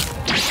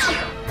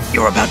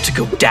 You're about to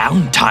go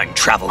down, time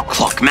travel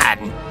Clockman.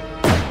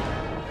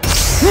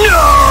 No!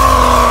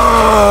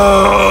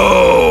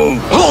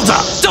 Hold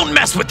up! Don't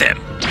mess with him!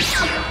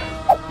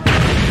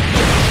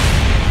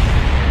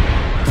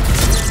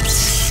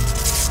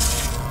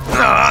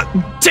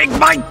 Take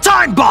my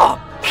time bomb!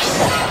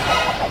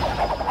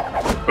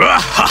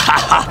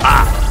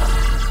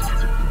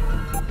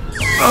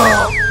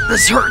 Oh,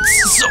 this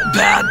hurts so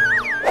bad.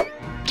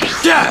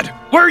 Dad,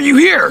 why are you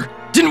here?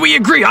 Didn't we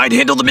agree I'd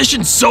handle the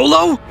mission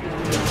solo?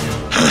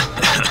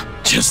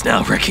 Just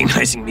now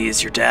recognizing me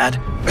as your dad?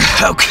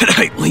 How could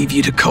I leave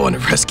you to go on a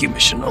rescue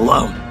mission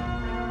alone?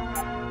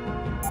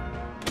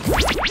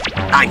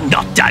 I'm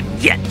not done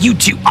yet. You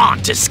two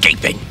aren't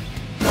escaping.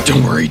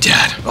 Don't worry,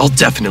 Dad. I'll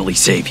definitely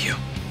save you.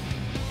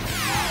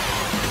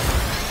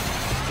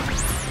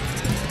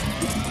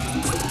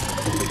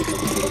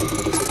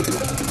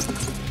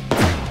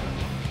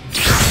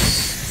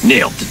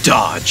 Nailed the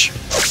dodge.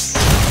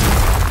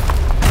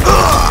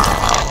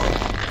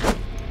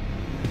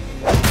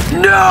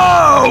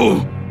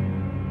 No!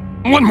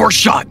 One more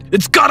shot.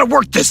 It's gotta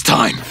work this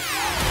time.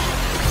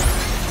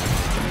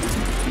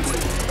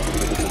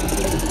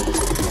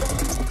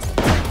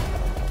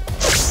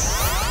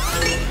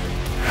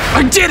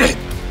 I did it!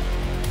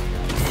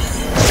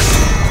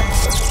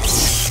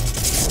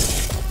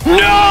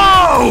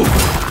 No!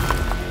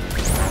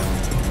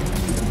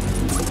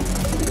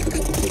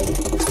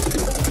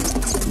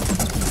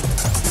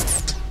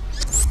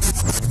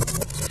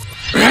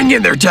 Hang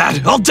in there,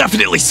 Dad. I'll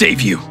definitely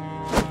save you.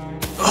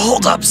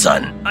 Hold up,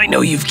 son. I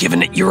know you've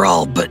given it your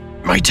all, but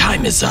my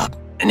time is up,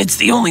 and it's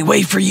the only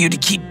way for you to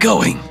keep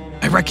going.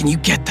 I reckon you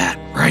get that,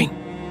 right?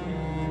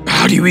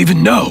 How do you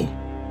even know?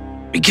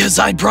 Because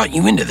I brought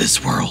you into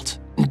this world.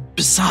 And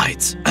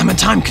besides, I'm a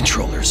time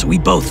controller, so we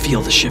both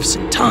feel the shifts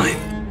in time.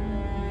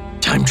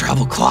 Time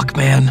travel clock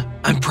man,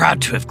 I'm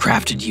proud to have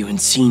crafted you and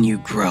seen you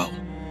grow.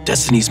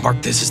 Destiny's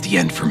marked this as the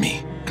end for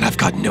me, and I've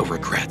got no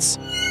regrets.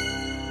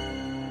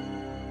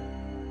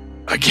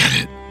 I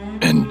get it,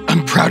 and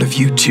I'm proud of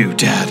you too,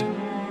 Dad.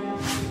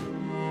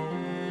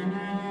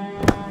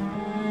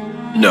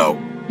 No.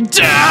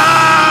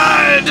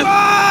 Dad!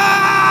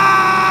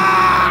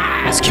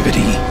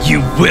 Skibidi,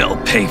 you will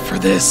pay for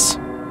this.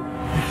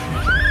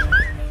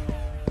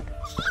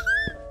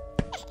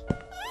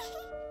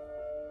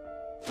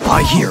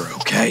 Lie here,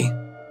 okay?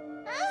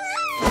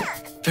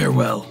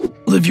 Farewell.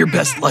 Live your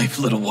best life,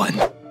 little one,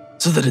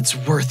 so that it's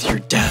worth your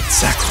dad's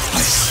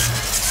sacrifice.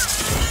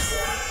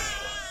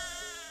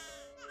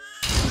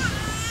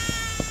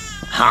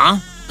 Huh?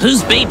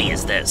 Whose baby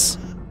is this?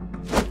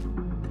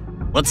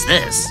 What's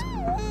this?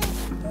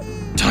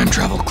 Time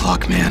travel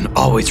clock man,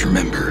 always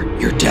remember,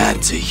 your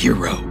dad's a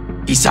hero.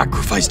 He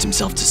sacrificed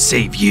himself to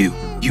save you.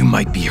 You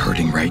might be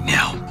hurting right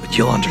now, but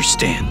you'll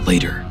understand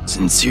later.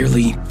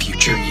 Sincerely,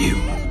 future you.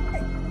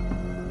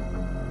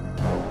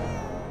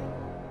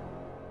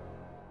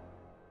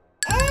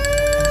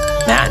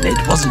 Man,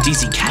 it wasn't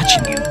easy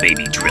catching you,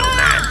 baby drill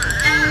man.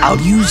 I'll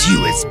use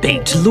you as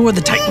bait to lure the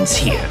Titans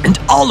here, and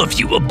all of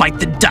you will bite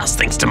the dust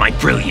thanks to my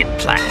brilliant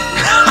plan.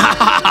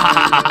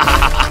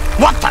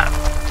 What the?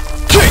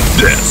 Take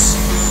this!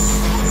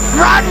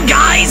 Run,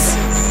 guys!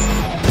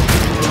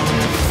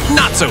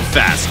 Not so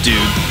fast, dude.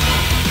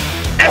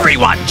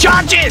 Everyone,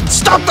 charge in!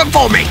 Stop them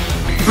for me!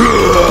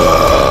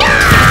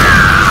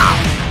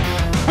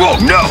 Oh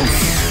no!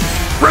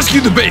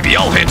 Rescue the baby,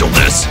 I'll handle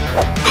this.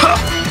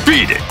 Ha!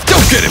 Beat it!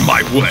 Don't get in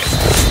my way!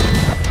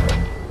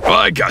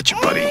 I got you,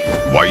 buddy.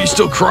 Why are you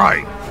still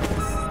crying?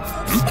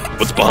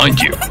 What's behind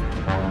you?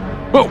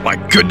 Oh my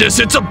goodness,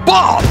 it's a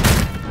bomb!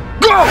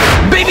 Go!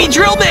 Baby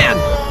drill man!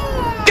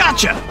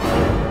 Gotcha!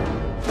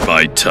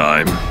 My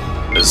time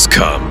has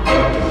come.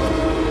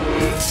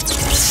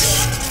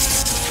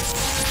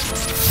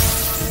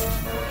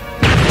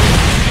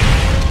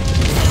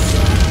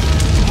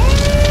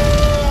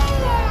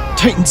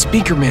 Titan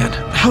Speaker Man,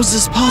 how's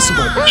this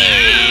possible?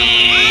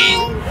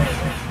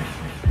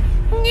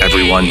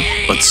 Everyone,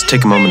 let's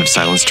take a moment of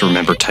silence to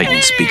remember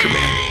Titan Speaker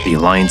Man, the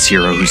Alliance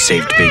hero who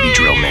saved Baby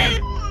Drill Man.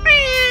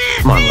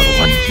 Come on, little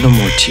one, no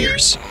more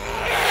tears.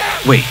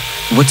 Wait,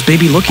 what's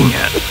Baby looking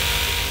at?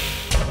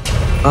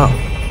 Oh,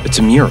 it's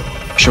a mural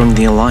showing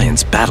the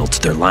Alliance battle to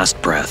their last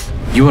breath.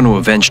 You want to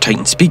avenge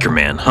Titan Speaker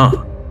Man,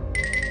 huh?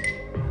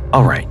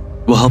 Alright,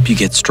 we'll help you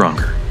get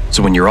stronger.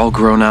 So when you're all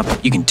grown up,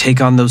 you can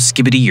take on those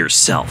Skibidi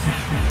yourself.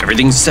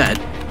 Everything's set.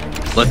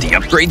 Let the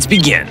upgrades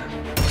begin.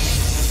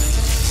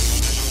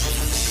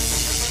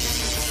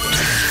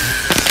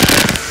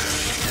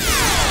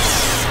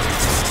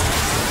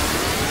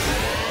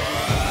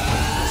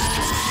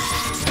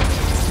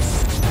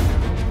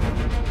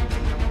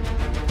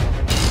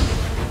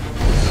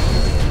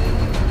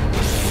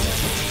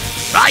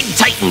 I'm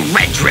Titan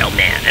Red Drill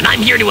Man, and I'm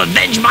here to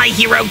avenge my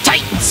hero,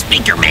 Titan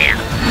Speaker Man.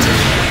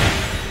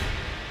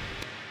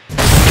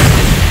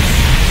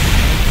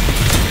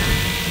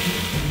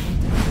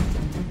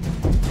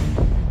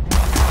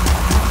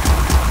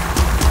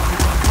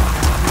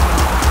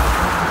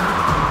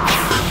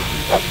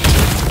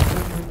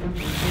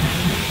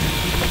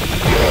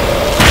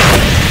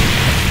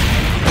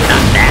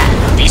 Not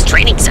bad. These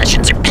training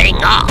sessions are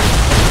paying off.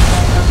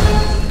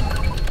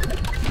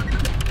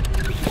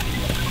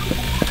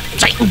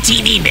 Titan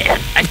TV Man,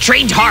 I've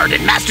trained hard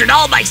and mastered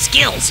all my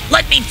skills.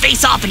 Let me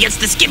face off against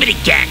the Skibidi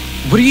gang.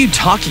 What are you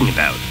talking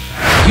about?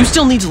 You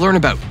still need to learn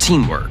about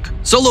teamwork.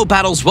 Solo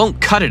battles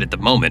won't cut it at the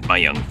moment, my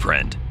young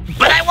friend.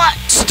 But I want...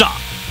 Stop.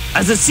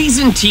 As a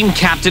seasoned team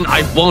captain,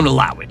 I won't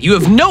allow it. You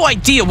have no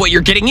idea what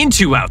you're getting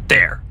into out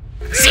there.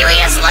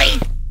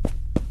 Seriously?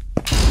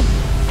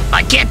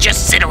 I can't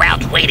just sit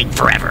around waiting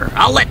forever.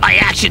 I'll let my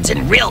actions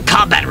and real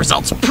combat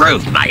results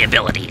prove my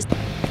abilities.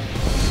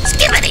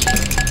 Skibidi!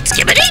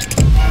 Skibidi!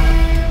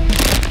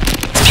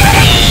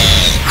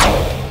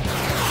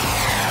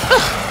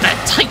 That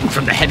Titan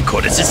from the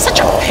headquarters is such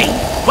a pain.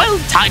 Well,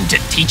 time to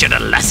teach it a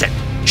lesson.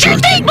 Sure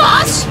thing,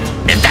 boss!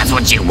 If that's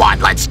what you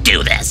want, let's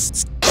do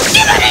this.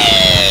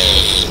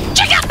 Skibidi!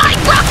 Check out my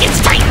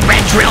rockets, Titan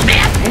Red Drill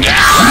Man! No!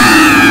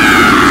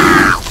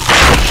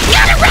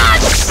 Gotta run!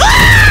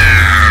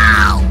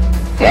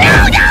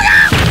 No, no,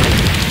 no!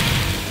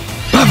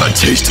 Have a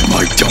taste of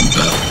my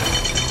dumbbell.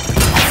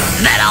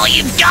 That all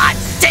you've got?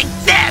 Take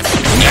this!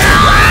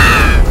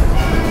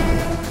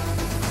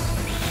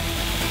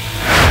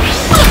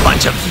 What a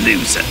bunch of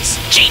losers.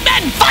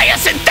 G-Men fire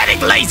synthetic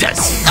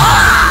lasers!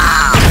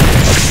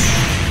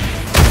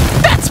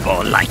 That's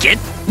more like it.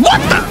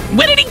 What the?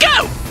 Where did he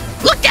go?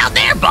 Look down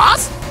there,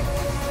 boss!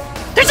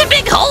 There's a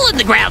big hole in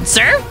the ground,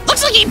 sir!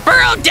 Looks like he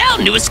burrowed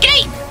down to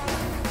escape!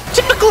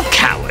 Typical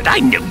coward. I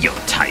know your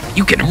type.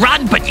 You can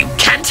run, but you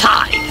can't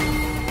hide.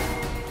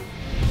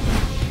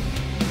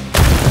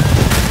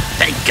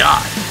 Thank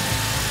God.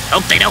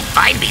 Hope they don't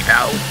find me,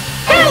 though.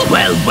 Well,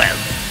 well, well.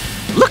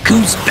 Look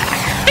who's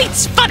back.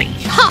 It's funny,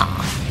 huh?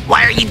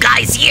 Why are are you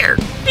guys here?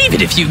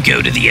 Even if you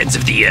go to the ends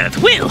of the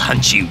earth, we'll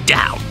hunt you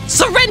down.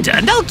 Surrender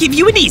and I'll give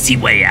you an easy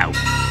way out.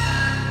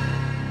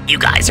 You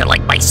guys are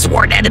like my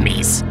sworn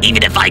enemies.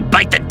 Even if I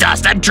bite the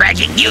dust, I'm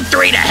dragging you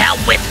three to hell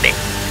with me.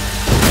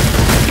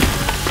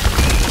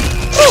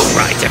 All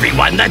right,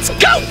 everyone, let's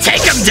go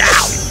take them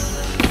down.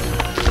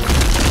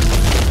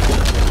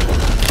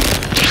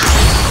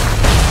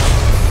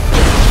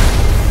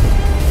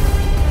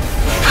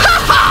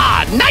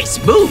 Ha-ha! Nice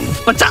move,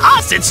 but to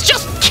us, it's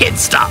just kid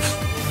stuff.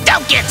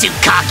 Don't get too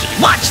cocky.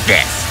 Watch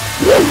this.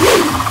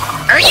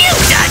 Are you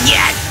done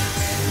yet?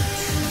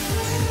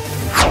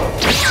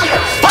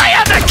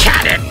 Fire the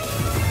cannon!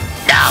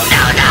 No,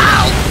 no,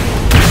 no!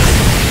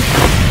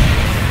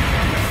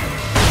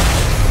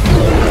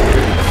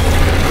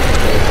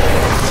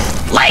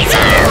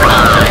 Laser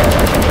on!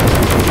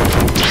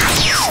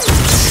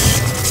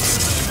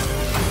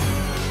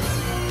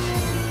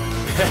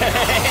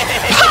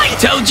 I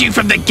told you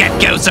from the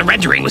get-go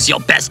surrendering was your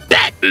best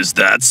bet. Is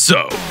that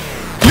so?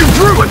 You've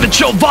ruined the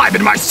chill vibe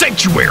in my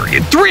sanctuary,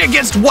 and 3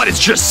 against 1 is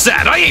just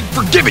sad. I ain't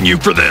forgiving you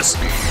for this.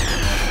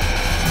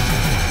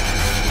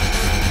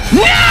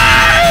 No!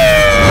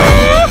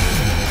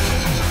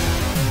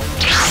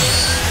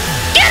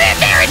 Get in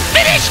there and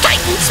finish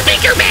Titan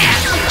Speaker Man!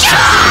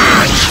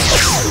 Charge!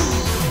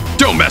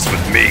 Don't mess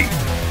with me.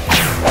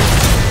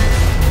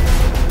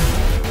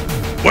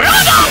 We're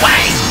on our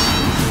way!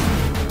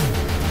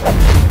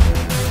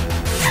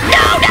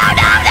 No, no,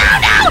 no, no,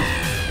 no!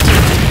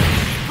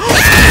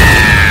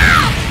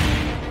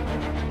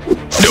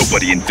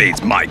 Nobody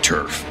invades my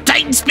turf.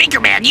 Titan Speaker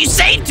Man, you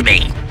saved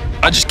me!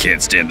 I just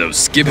can't stand those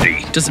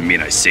Skibidi. Doesn't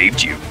mean I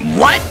saved you.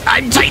 What?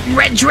 I'm Titan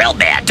Red Drill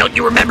Man. Don't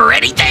you remember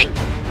anything?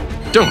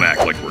 Don't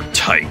act like we're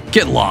tight.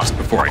 Get lost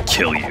before I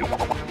kill you.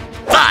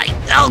 Fine,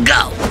 I'll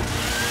go.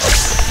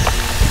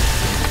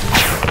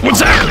 What's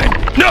happening?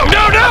 No,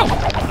 no, no!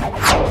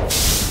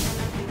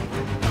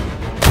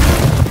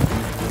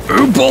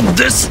 Who pulled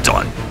this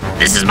stunt?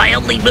 This is my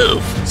only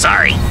move.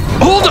 Sorry.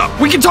 Hold up!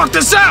 We can talk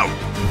this out!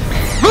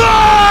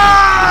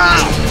 Ah!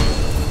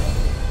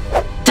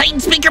 Titan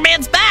Speaker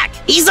Man's back!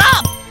 He's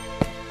up!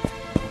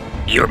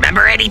 You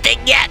remember anything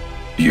yet?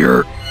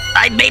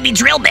 I'm Baby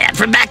Drill Man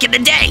from back in the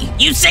day.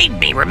 You saved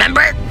me,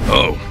 remember?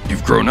 Oh,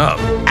 you've grown up.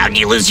 How'd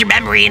you lose your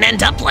memory and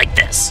end up like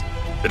this?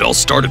 It all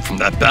started from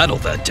that battle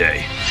that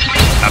day.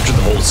 After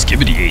the whole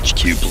Skibidi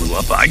HQ blew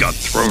up, I got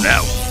thrown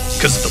out.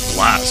 Because of the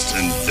blast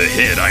and the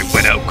hit, I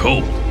went out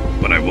cold.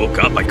 When I woke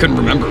up, I couldn't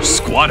remember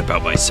squat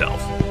about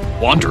myself.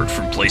 Wandered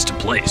from place to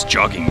place,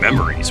 jogging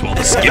memories, while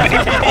the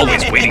Skibidi were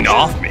always waiting to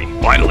off me.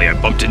 Finally, I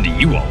bumped into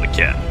you all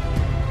again.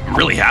 I'm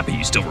really happy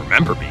you still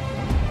remember me.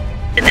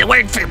 If it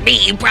weren't for me,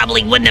 you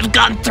probably wouldn't have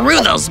gone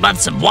through those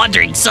months of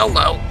wandering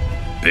solo.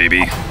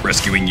 Baby,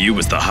 rescuing you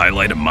was the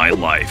highlight of my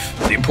life.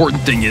 The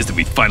important thing is that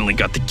we finally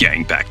got the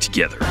gang back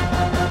together.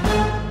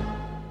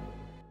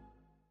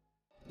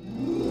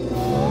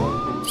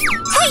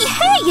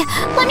 Hey!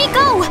 Let me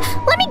go!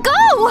 Let me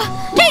go!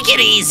 Take it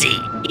easy.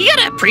 You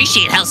gotta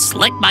appreciate how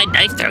slick my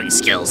knife throwing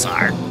skills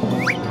are.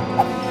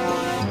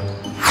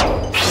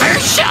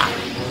 First shot.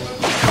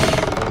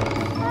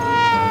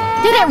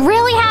 Did it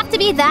really have to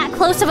be that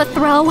close of a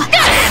throw? Gotta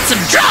add some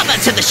drama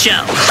to the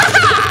show.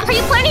 Are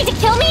you planning to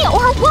kill me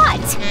or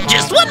what?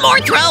 Just one more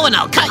throw and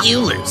I'll cut you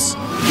loose.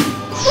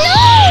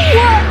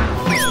 No!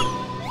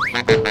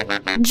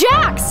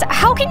 Jax,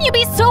 how can you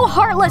be so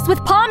heartless with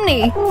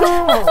Pomni?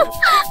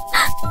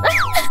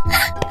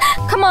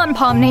 Come on,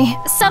 Pomni,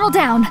 settle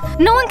down.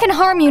 No one can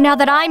harm you now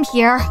that I'm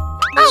here.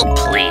 Oh,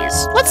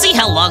 please. Let's see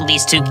how long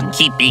these two can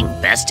keep being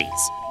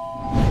besties.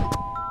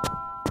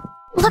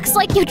 Looks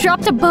like you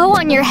dropped a bow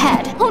on your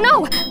head. Oh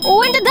no!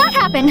 When did that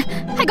happen?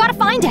 I gotta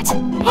find it.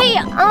 Hey,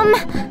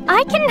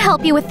 I can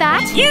help you with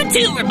that. You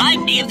two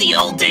remind me of the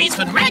old days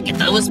when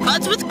Ragatha was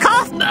buds with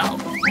Kaufmo.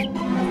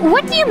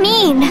 What do you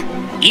mean?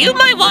 You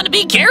might want to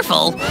be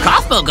careful.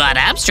 Kaufmo got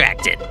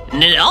abstracted,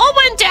 and it all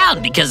went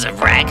down because of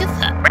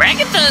Ragatha.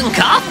 Ragatha and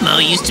Kaufmo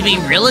used to be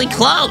really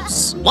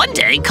close. One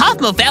day,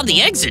 Kaufmo found the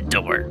exit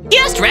door. He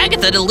asked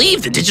Ragatha to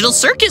leave the digital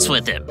circus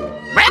with him.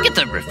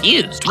 Ragatha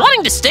refused,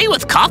 wanting to stay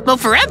with Kaufmo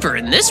forever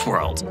in this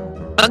world.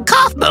 But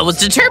Kaufmo was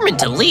determined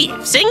to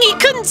leave, saying he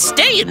couldn't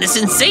stay in this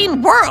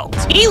insane world.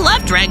 He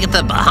left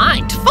Ragatha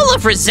behind, full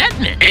of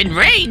resentment.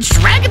 Enraged,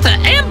 Ragatha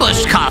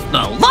ambushed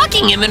Kaufmo,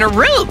 locking him in a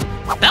room.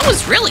 That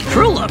was really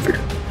cruel of her.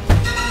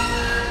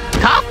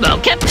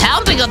 Kaufmo kept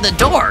pounding on the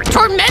door,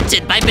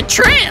 tormented by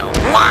betrayal.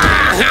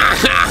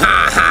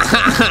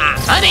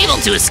 Unable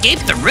to escape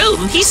the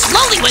room, he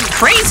slowly went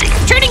crazy,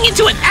 turning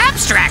into an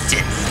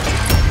abstracted.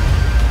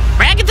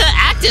 Ragatha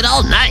acted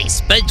all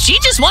nice, but she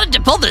just wanted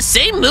to pull the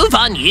same move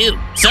on you.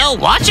 So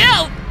watch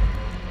out!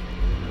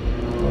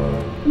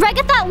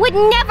 Ragatha would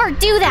never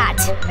do that.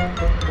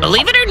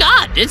 Believe it or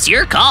not, it's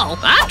your call.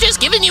 I'm just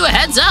giving you a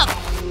heads up.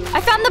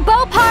 I found the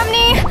bow,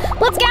 Pomni!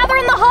 Let's gather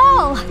in the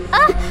hall!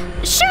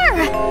 Sure!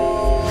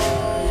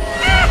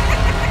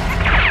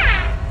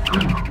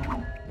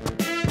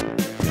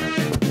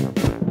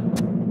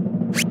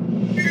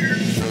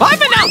 I'm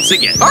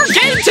announcing it! Our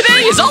game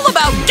today is all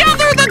about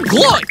Gather the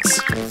Gloits!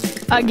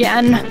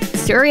 Again?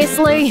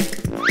 Seriously?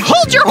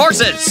 Hold your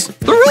horses!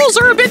 The rules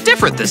are a bit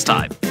different this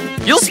time.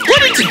 You'll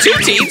split into 2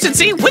 teams and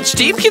see which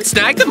team can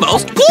snag the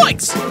most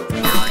points.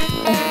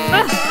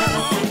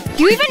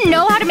 Do you even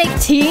know how to make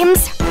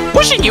teams?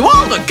 Wishing you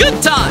all a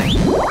good time!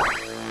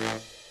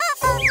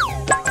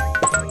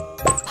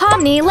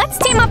 Pomni, let's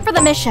team up for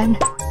the mission.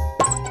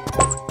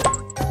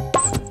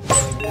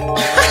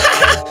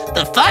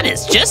 The fun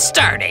is just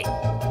starting.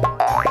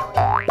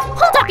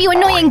 Hold up, you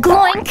annoying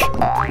gloink!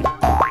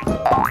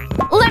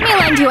 Let me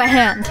lend you a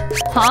hand.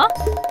 Huh?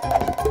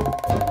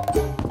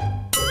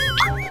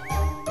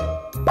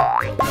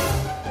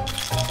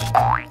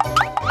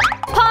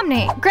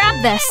 Pomni,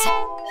 grab this.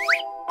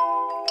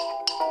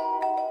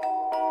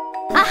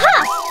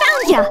 Aha!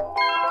 Found ya!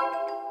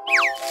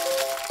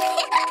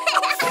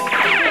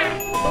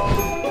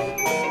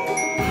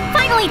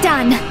 Finally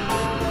done!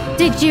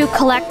 Did you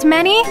collect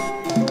many?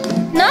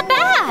 Not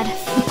bad!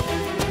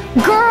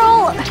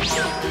 Girl,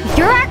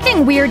 you're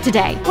acting weird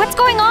today. What's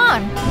going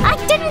on? I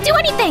didn't do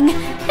anything!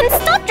 And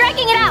stop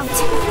dragging it out!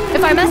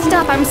 If I messed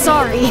up, I'm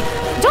sorry.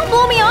 Don't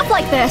blow me off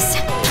like this.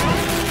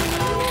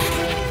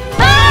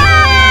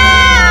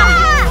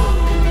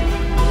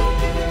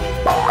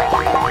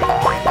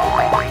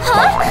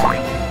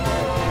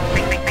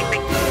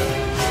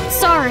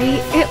 Sorry,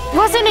 it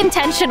wasn't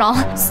intentional.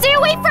 Stay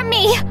away from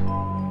me!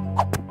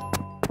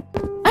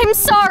 I'm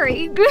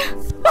sorry.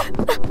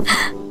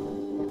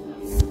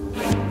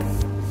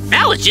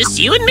 Now it's just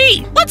you and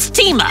me. Let's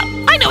team up.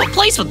 I know a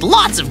place with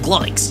lots of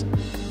gloinks.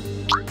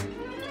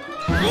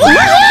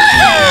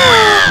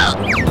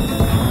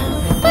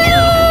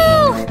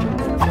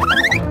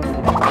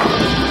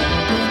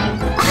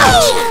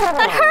 Ouch!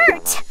 That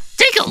hurt!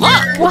 Take a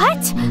look.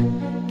 What?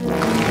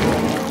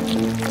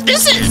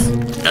 This is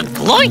the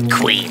Gloink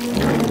Queen.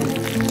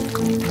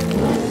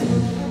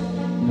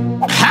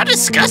 How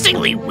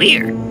disgustingly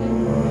weird.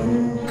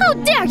 How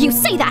dare you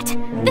say that?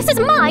 This is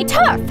my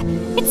turf.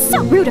 It's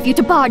so rude of you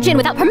to barge in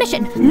without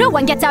permission. No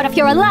one gets out if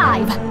you're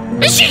alive.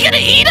 Is she gonna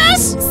eat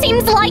us?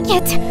 Seems like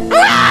it.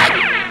 Run!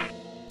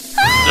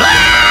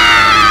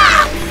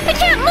 Ah! I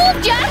can't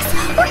move, Jax!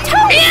 We're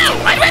toast! Ew!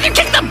 I'd rather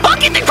kick the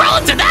bucket than crawl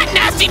into that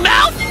nasty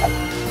mouth!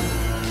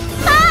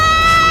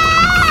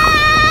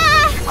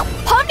 Ah!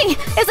 Pomni,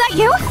 is that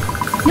you?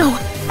 No,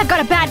 I've got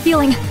a bad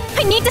feeling.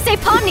 I need to save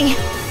Pomni.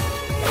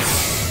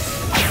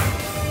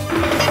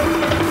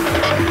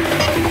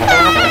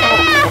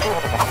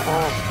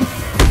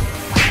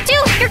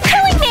 Dude, you're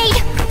killing me!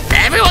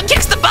 Everyone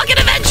kicks the bucket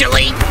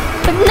eventually!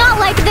 But not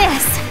like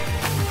this!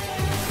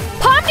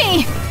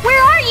 Pomni,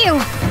 where are you?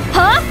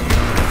 Huh?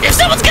 If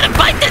someone's gonna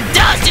bite the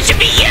dust, it should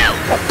be you!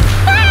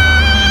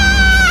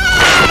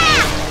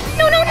 Ah!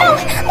 No, no, no!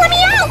 Let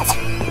me out!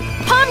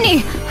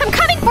 Pomni, I'm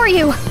coming for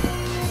you!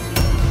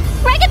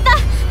 Ragatha,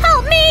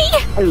 help me!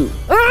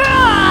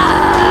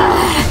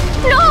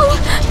 No!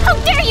 How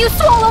dare you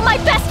swallow my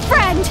best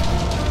friend!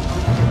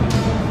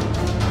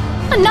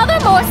 Another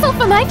morsel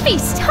for my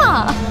feast,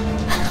 huh?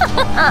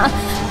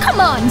 Come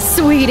on,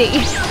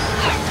 sweetie.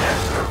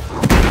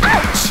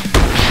 Ouch!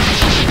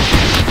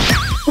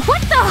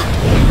 What the?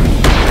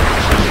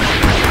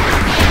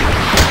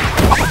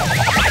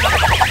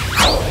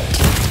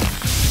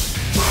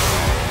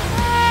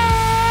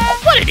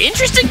 What an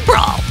interesting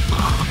brawl!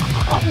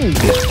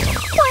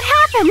 What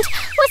happened?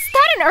 Was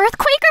that an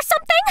earthquake or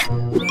something?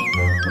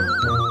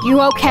 You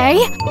okay?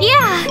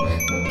 Yeah.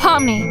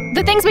 Pomni,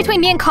 the things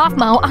between me and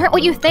Kaufmo aren't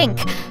what you think.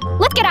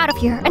 Let's get out of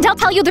here, and I'll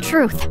tell you the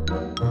truth.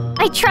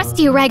 I trust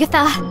you,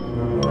 Ragatha.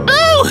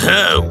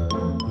 Boo-hoo!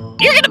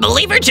 You're gonna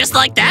believe her just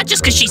like that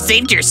just because she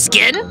saved your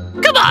skin?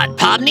 Come on,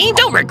 Pomni,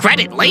 don't regret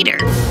it later.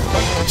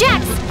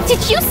 Jax, did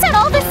you set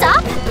all this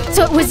up?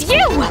 So it was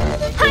you!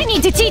 I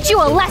need to teach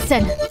you a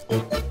lesson.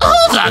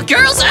 Hold on,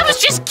 girls, I was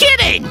just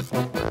kidding!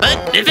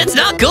 But if it's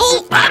not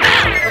cool, I'm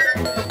out!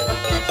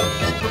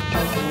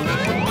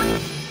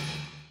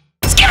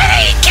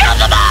 Skibidi! Kill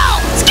them all!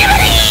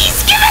 Skibidi!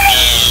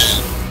 Skibidi!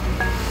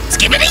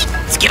 Skibidi!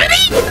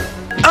 Skibidi!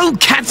 Oh,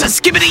 Cancer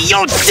Skibidi,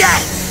 you're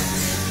dead!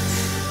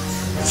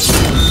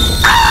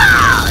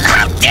 Oh,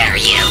 how dare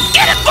you!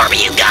 Get it for me,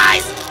 you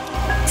guys!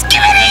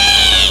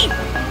 Skibidi!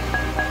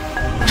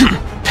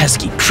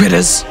 Pesky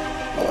critters.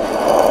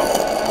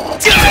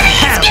 Skibidi!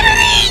 Skibidi!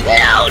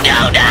 No,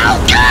 no, no!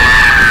 Go!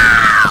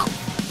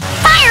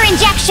 Fire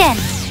injection!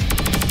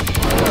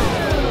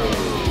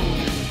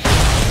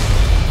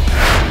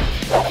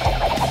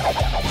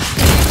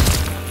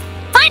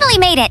 Finally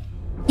made it!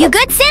 You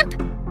good, Simp?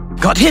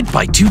 Got hit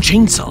by 2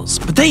 chainsaws,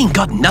 but they ain't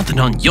got nothing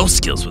on your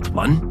skills with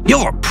one.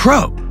 You're a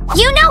pro.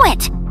 You know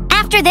it!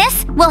 After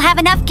this, we'll have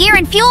enough gear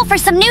and fuel for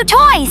some new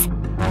toys!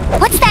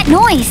 What's that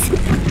noise?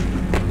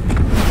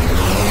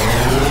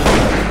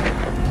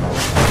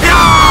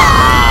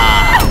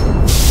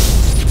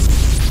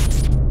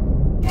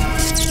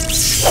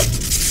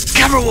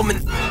 Camera woman,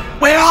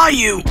 where are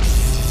you?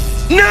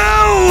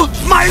 No!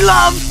 My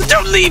love!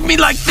 Don't leave me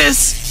like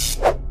this!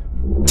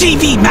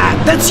 TV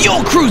man, that's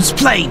your cruise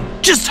plane!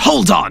 Just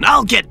hold on,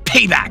 I'll get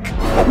payback!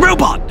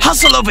 Robot,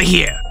 hustle over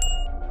here!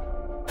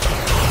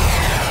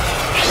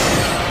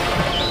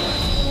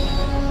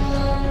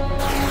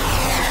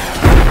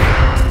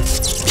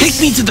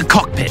 me to the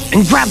cockpit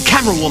and grab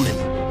Camera Woman.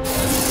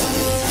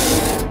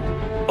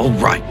 All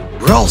right,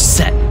 we're all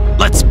set.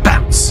 Let's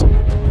bounce.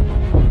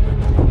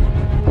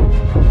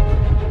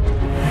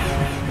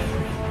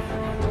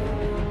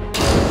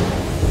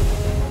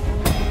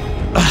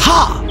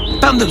 Aha!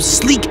 Found those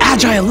sleek,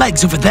 agile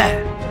legs over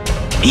there.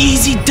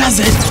 Easy does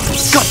it.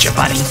 Gotcha,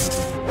 buddy.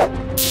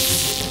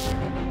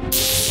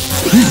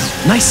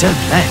 Nice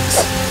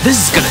legs. This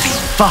is gonna be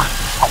fun.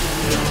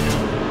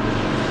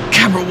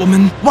 Camera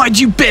Woman, why'd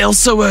you bail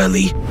so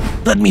early?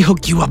 Let me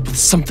hook you up with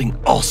something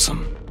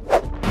awesome.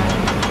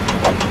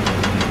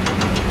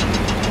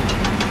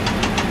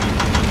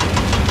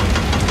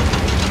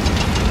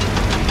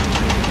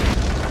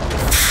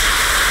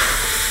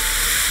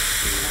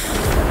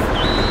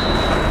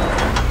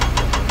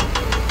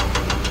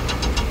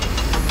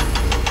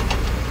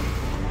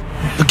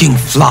 Looking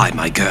fly,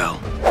 my girl.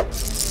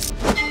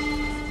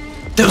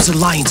 Those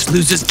Alliance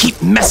losers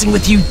keep messing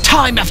with you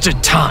time after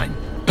time,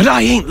 but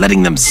I ain't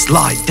letting them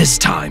slide this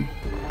time.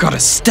 Gotta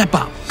step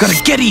up,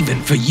 gotta get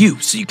even for you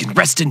so you can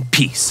rest in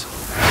peace.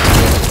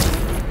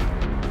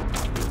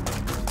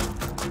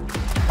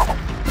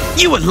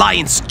 You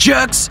Alliance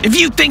jerks, if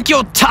you think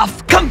you're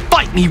tough, come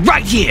fight me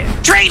right here.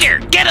 Traitor,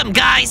 get him,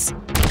 guys!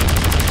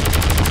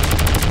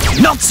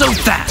 Not so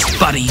fast,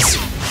 buddies.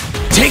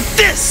 Take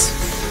this,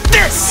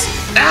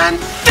 and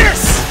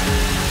this!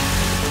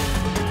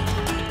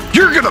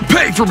 You're gonna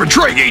pay for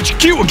betraying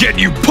HQ again,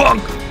 you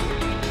punk!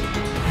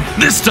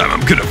 This time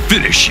I'm gonna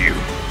finish you.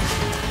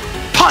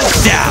 Pipe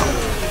down!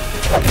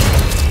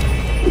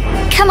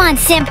 Come on,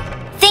 Simp.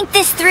 Think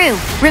this through.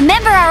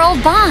 Remember our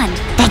old bond.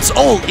 That's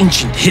all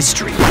ancient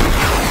history.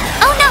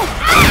 Oh no!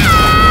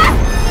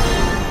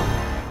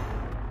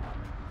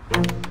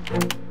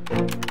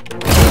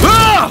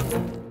 Ah!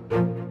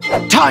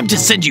 Time to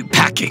send you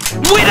packing.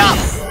 Wait up!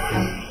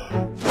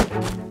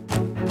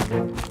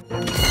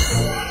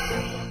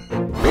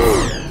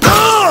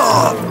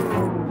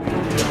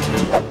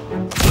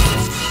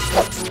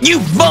 You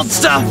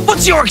monster!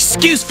 What's your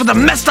excuse for the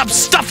messed up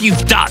stuff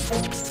you've done?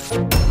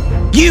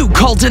 You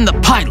called in the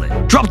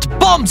pilot, dropped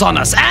bombs on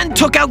us, and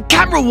took out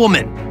Camera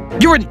Woman.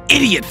 You're an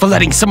idiot for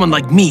letting someone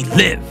like me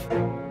live.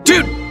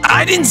 Dude,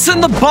 I didn't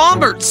send the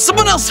bomber.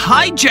 Someone else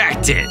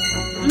hijacked it.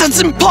 That's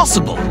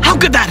impossible. How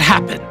could that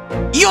happen?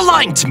 You're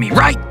lying to me,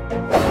 right?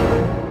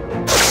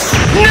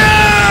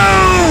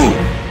 No!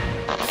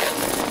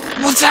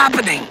 What's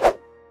happening?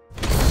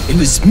 It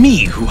was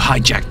me who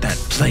hijacked that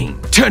plane,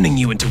 turning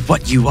you into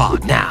what you are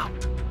now.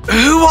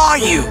 Who are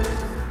you?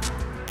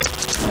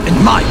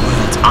 In my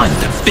world, I'm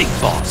the big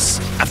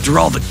boss. After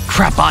all the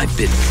crap I've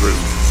been through,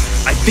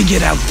 I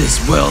figured out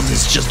this world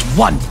is just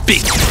one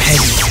big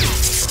pain.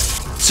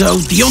 So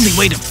the only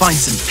way to find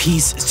some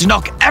peace is to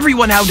knock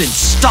everyone out and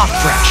start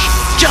fresh.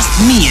 Just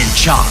me in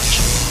charge.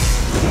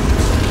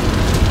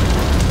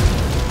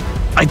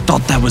 I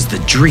thought that was the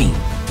dream,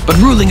 but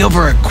ruling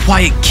over a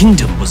quiet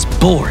kingdom was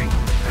boring.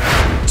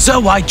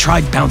 So I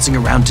tried bouncing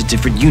around to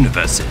different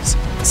universes,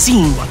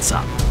 seeing what's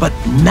up. But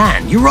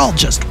man, you're all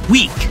just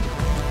weak.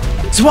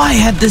 So I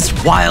had this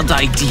wild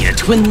idea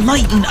to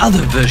enlighten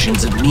other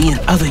versions of me in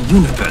other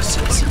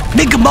universes.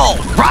 Make them all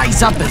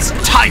rise up as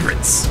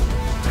tyrants.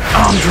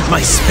 Armed with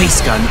my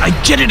space gun, I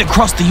jetted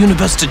across the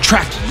universe to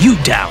track you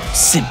down,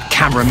 simp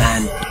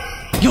cameraman.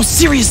 You're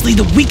seriously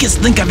the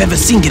weakest link I've ever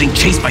seen getting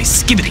chased by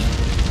Skibidi.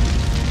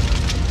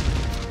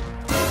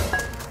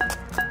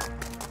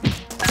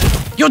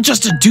 You're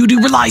just a dude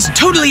who relies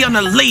totally on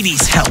a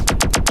lady's help.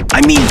 I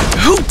mean,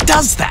 who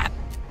does that?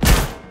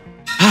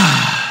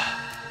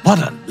 What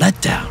a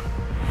letdown.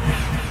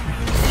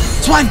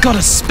 So I've got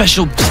a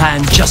special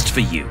plan just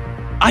for you.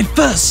 I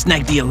first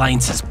snagged the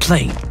Alliance's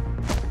plane.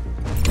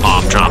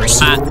 Bomb drop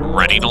set,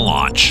 ready to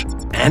launch.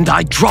 And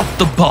I dropped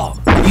the bomb.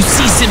 You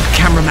see, simp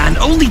cameraman,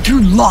 only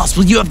through loss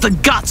will you have the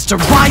guts to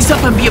rise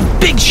up and be a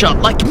big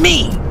shot like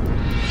me.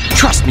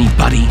 Trust me,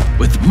 buddy,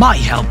 with my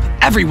help,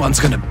 everyone's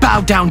gonna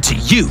bow down to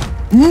you.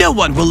 No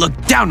one will look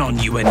down on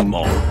you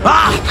anymore.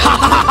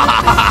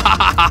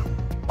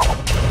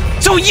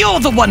 So you're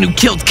the one who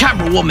killed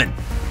Camera Woman.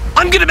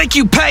 I'm gonna make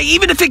you pay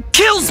even if it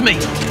kills me.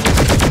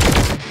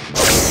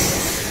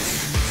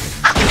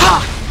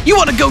 Ha! You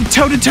wanna go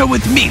toe-to-toe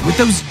with me with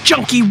those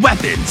junky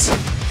weapons?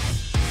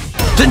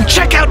 Then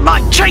check out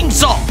my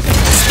chainsaw!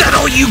 Is that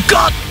all you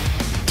got?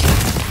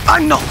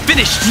 I'm not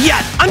finished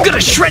yet! I'm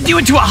gonna shred you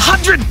into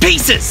 100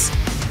 pieces!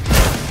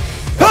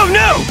 Oh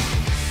no!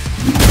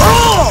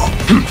 Oh!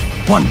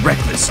 One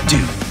reckless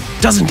dude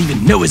doesn't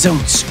even know his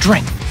own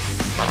strength.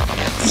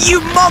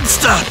 You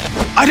monster!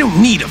 I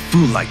don't need a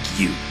fool like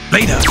you.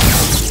 Later.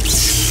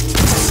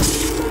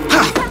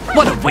 Ha!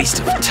 What a waste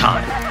of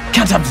time.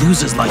 Can't have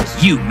losers like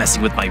you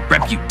messing with my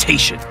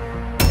reputation.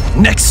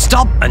 Next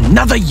stop,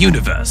 another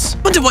universe.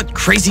 Wonder what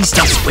crazy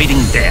stuff's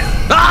waiting there.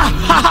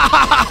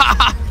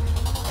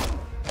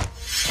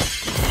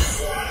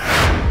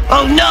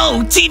 Oh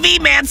no! TV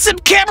man,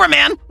 simp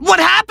cameraman! What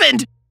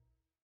happened?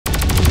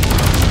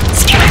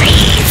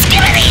 Skibidi!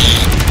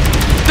 Skibidi!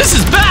 This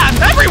is bad!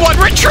 Everyone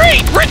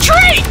retreat!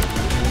 Retreat!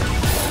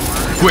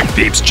 Quick,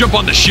 peeps, jump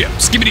on the ship.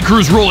 Skibidi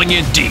crew's rolling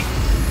in deep.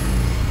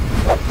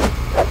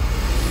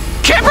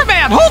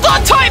 Cameraman, hold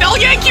on tight, I'll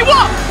yank you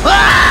up!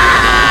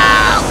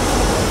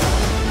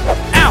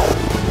 Ow!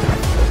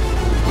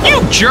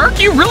 You jerk,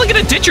 you really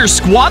gonna ditch your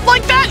squad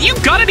like that? You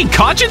got any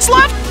conscience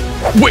left?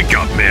 Wake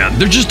up, man.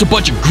 They're just a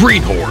bunch of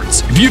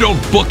greenhorns. If you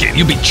don't book it,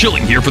 you'll be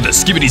chilling here for the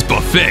Skibidi's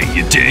buffet,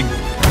 you dig?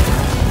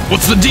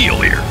 What's the deal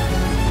here?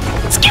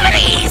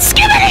 Skibidi!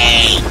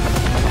 Skibidi!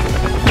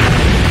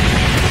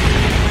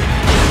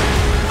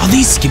 Are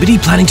these Skibidi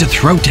planning to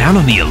throw down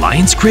on the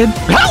Alliance crib?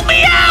 Help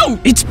me out!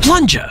 It's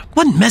Plunger.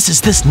 What mess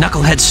is this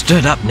knucklehead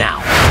stirred up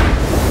now?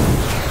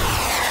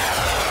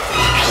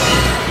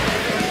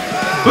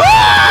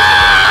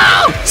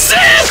 Ah!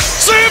 Simp!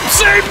 Simp,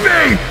 save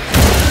me!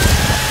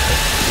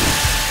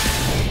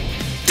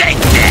 Take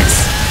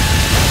this!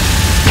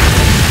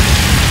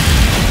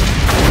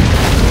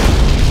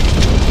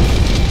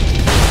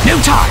 No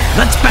time.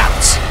 Let's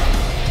bounce.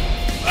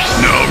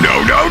 No,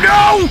 no, no,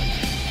 no!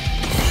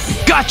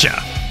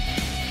 Gotcha.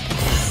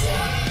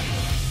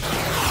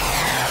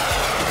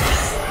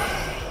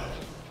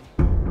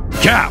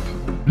 Cap,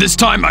 this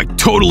time I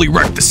totally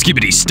wrecked the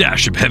Skibidi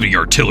stash of heavy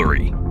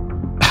artillery.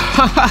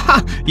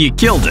 You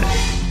killed it.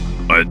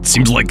 But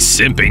seems like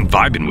Simp ain't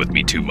vibing with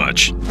me too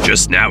much.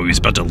 Just now he was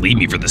about to leave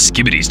me for the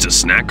Skibidis to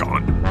snack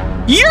on.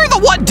 You're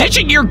the one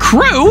ditching your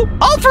crew!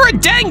 All for a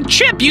dang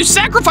chip, you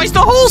sacrificed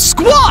the whole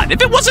squad!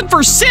 If it wasn't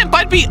for Simp,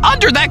 I'd be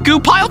under that goo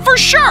pile for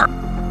sure!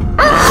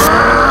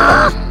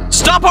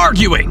 Stop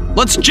arguing!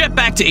 Let's jet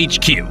back to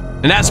HQ.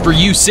 And as for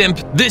you, Simp,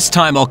 this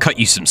time I'll cut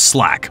you some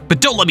slack, but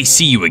don't let me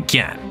see you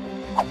again.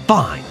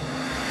 Fine.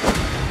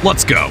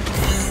 Let's go.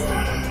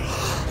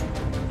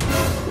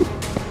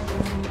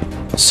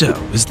 So,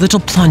 is little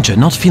Plunger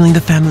not feeling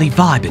the family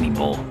vibe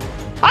anymore?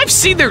 I've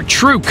seen their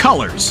true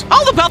colors,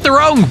 all about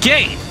their own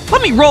game.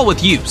 Let me roll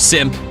with you,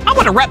 Simp. I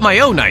want to rep my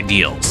own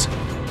ideals.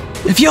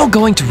 If you're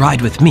going to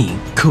ride with me,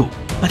 cool.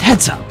 But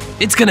heads up,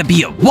 it's gonna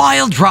be a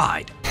wild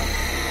ride.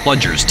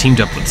 Plunger's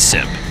teamed up with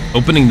Simp,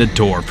 opening the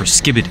door for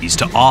Skibidis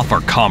to off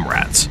our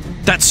comrades.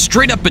 That's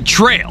straight up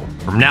betrayal.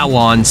 From now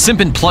on, Simp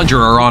and Plunger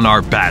are on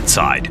our bad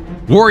side.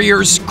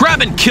 Warriors,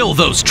 grab and kill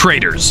those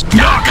traitors.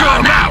 Knock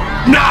 'em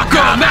out! Knock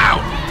 'em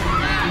out!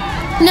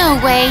 No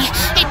way.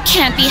 It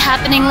can't be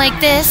happening like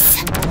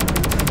this.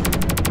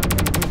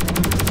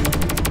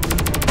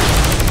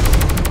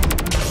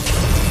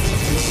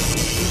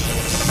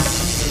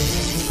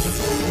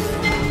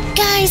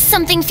 Guys,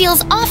 something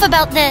feels off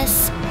about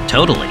this.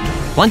 Totally.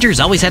 Plunger's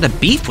always had a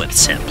beef with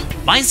Simp.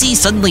 Why is he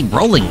suddenly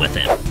rolling with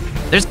him?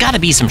 There's gotta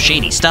be some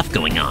shady stuff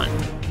going on.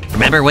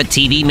 Remember what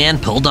TV Man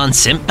pulled on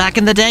Simp back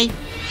in the day?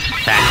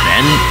 Back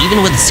then,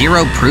 even with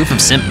zero proof of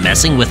Simp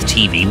messing with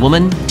TV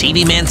Woman,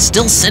 TV Man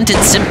still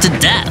sentenced Simp to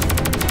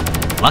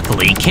death.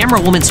 Luckily, Camera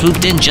Woman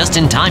swooped in just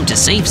in time to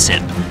save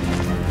Simp.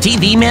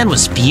 TV Man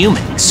was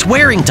fuming,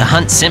 swearing to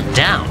hunt Simp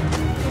down.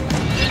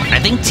 I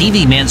think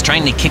TV Man's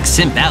trying to kick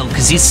Simp out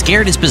because he's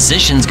scared his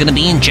position's gonna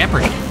be in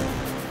jeopardy.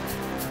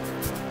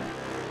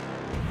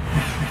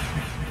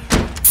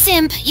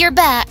 Simp, you're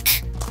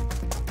back.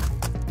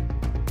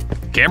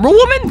 Camera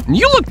Woman,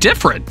 you look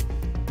different.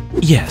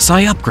 Yes,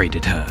 I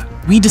upgraded her.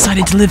 We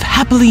decided to live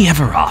happily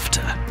ever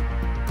after.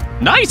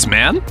 Nice,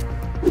 man.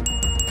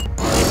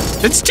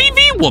 It's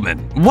TV Woman.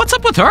 What's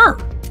up with her?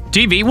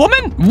 TV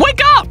Woman, wake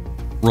up!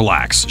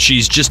 Relax,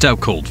 she's just out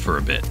cold for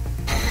a bit.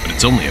 But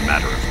it's only a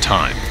matter of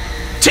time.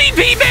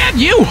 TV Man,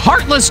 you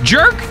heartless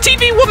jerk!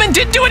 TV Woman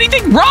didn't do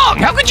anything wrong!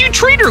 How could you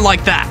treat her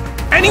like that?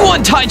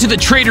 Anyone tied to the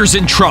traitor's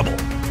in trouble.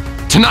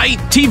 Tonight,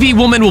 TV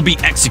Woman will be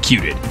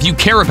executed. If you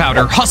care about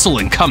her, hustle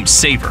and come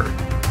save her.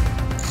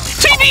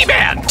 TV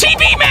Man!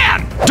 TV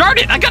Man! Darn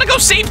it, I gotta go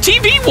save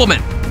TV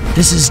Woman!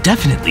 This is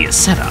definitely a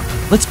setup.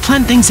 Let's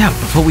plan things out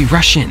before we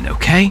rush in,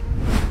 okay?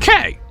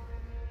 Okay.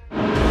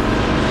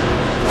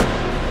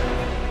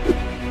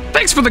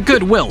 Thanks for the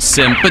goodwill,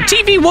 Simp, but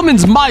TV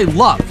Woman's my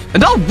love,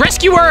 and I'll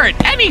rescue her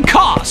at any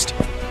cost!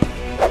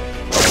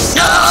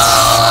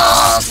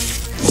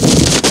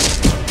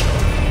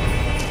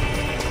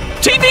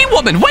 TV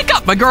Woman, wake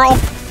up, my girl!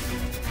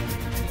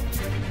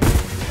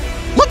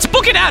 Let's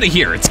book it out of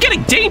here, it's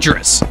getting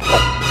dangerous!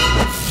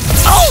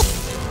 Oh!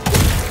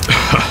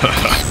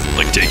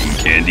 Like taking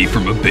candy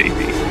from a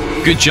baby.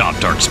 Good job,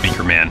 Dark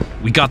Speaker Man.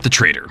 We got the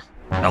traitor.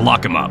 Now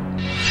lock him up.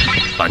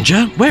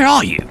 Plunger, where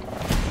are you?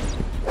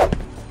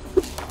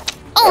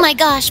 Oh my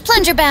gosh,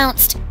 Plunger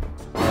bounced.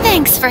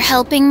 Thanks for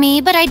helping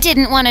me, but I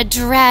didn't want to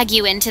drag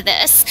you into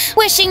this.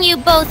 Wishing you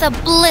both a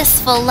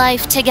blissful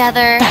life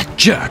together. That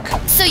jerk!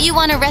 So you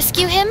want to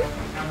rescue him?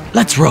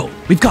 Let's roll.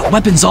 We've got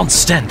weapons on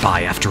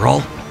standby, after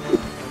all.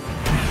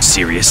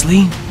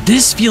 Seriously?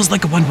 This feels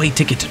like a one-way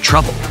ticket to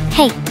trouble.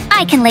 Hey,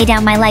 I can lay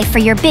down my life for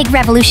your big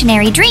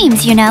revolutionary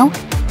dreams, you know.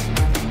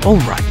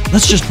 Alright,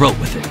 let's just roll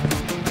with it.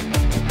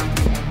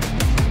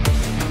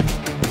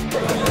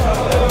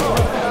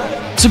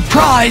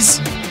 Surprise!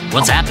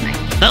 What's happening?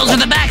 Those are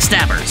the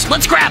backstabbers!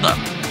 Let's grab them!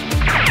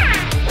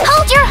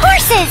 Hold your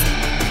horses!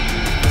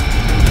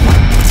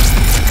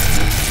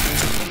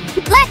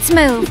 Let's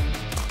move!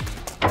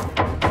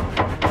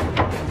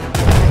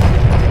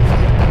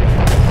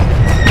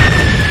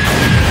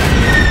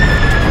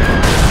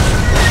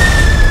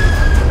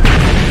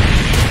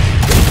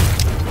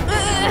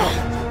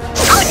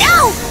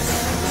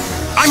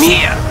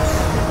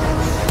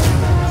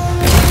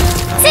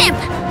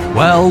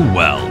 Well,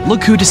 well,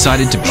 look who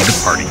decided to be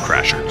the party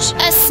crashers.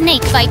 A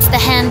snake bites the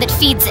hand that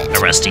feeds it. A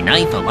rusty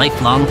knife, a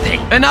lifelong pain.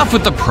 Enough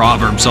with the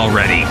proverbs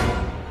already.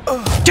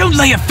 Don't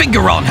lay a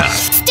finger on her!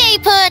 Stay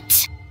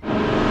put!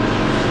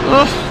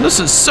 Ugh, this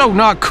is so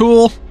not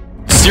cool.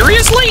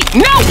 Seriously?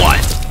 Now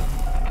what?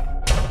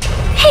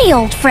 Hey,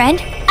 old friend.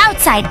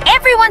 Outside,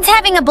 everyone's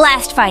having a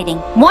blast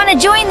fighting. Wanna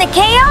join the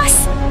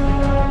chaos?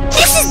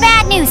 This is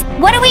bad news.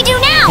 What do we do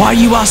now? Why are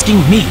you asking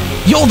me?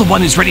 You're the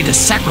one who's ready to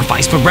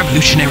sacrifice for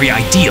revolutionary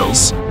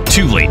ideals.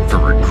 Too late for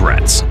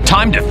regrets.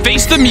 Time to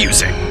face the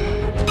music.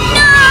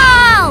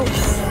 No!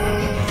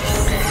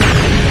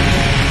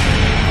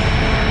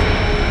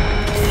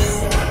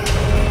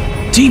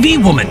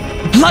 TV woman,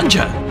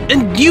 plunger,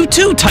 and you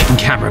too, Titan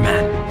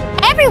cameraman.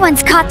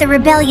 Everyone's caught the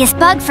rebellious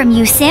bug from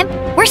you, Simp.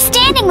 We're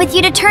standing with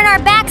you to turn our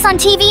backs on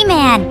TV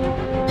Man.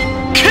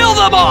 Kill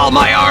them all,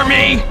 my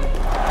army!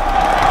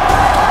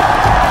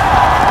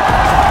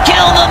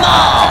 Kill them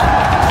all!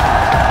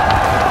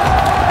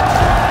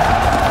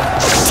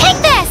 Take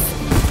this!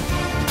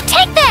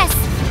 Take this!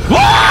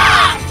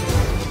 Ah!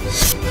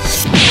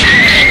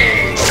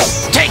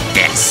 Take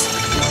this!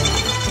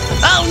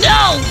 Oh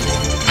no!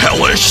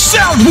 Hellish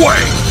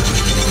Soundwave!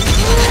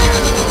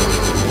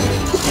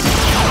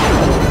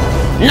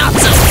 Not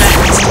so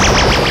fast!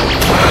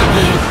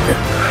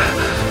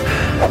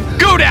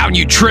 Go down,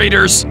 you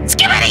traitors!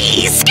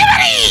 Skibidi!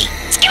 Skibidi!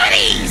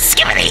 Skibidi!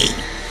 Skibidi!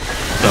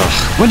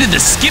 Ugh, when did the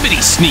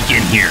Skibidi sneak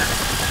in here?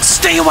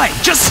 Stay away!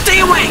 Just stay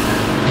away!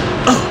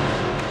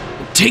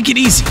 Ugh. Take it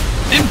easy.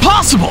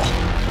 Impossible!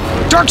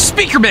 Dark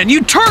Speaker Man,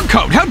 you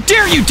turncoat! How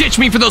dare you ditch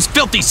me for those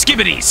filthy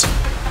Skibidis!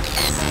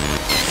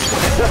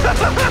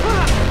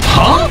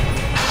 Huh?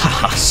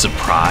 Haha,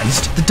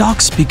 surprised. The Dark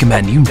Speaker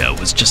Man you know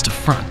was just a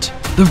front.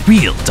 The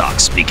real Dark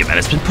Speaker Man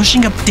has been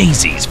pushing up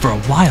daisies for a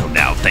while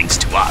now, thanks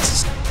to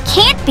us.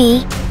 Can't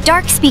be.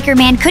 Dark Speaker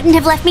Man couldn't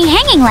have left me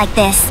hanging like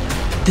this.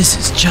 This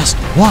is just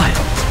wild.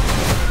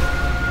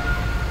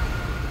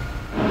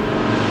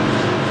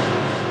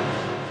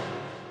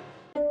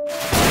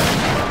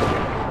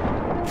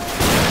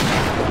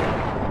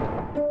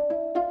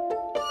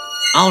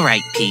 All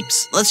right,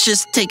 peeps. Let's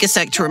just take a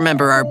sec to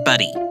remember our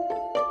buddy.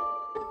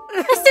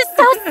 This is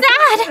so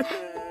sad!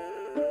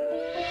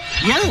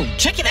 Yo,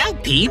 check it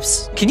out,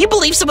 peeps. Can you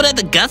believe someone had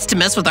the guts to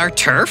mess with our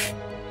turf?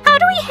 How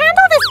do we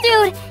handle this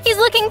dude? He's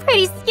looking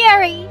pretty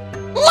scary.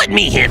 Let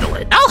me handle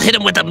it. I'll hit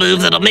him with a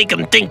move that'll make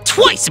him think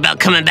twice about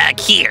coming back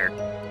here.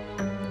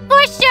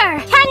 For sure!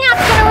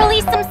 Catnap's gonna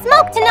release some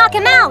smoke to knock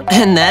him out!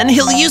 And then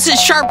he'll use his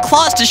sharp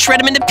claws to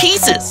shred him into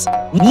pieces.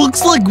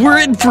 Looks like we're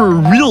in for a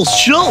real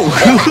show.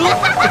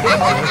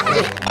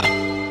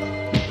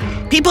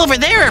 Peep over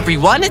there,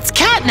 everyone. It's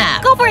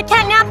Catnap. Go for it,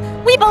 Catnap!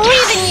 We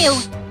believe in you!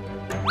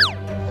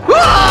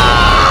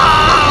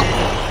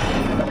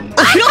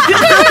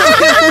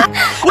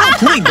 Well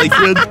played, my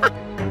friend.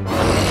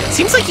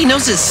 Seems like he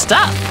knows his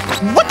stuff.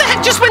 What the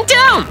heck just went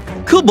down?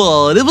 Come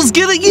on, it was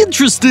getting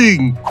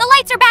interesting. The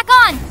lights are back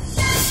on!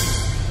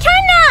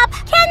 Catnap!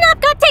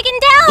 Catnap got taken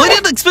down! I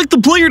didn't expect the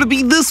player to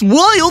be this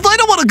wild. I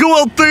don't want to go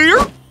out there.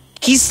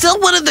 He's still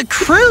one of the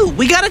crew.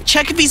 We gotta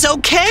check if he's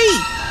okay.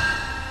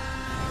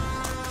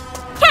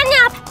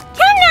 Catnap!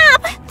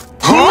 Catnap!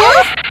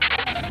 Huh?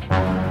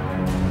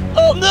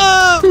 Oh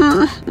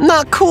no!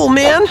 Not cool,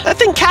 man. I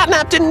think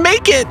Catnap didn't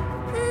make it.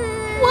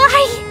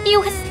 Why? He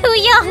was too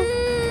young.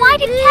 Why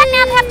did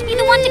Catnap have to be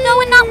the one to go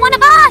and not one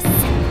of us?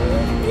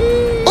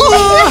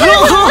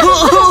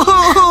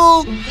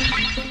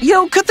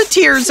 Yo, cut the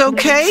tears,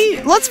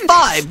 okay? Let's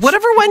vibe.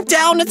 Whatever went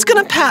down, it's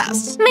gonna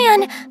pass. Man,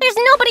 there's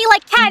nobody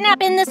like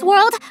Catnap in this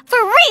world.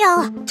 For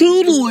real!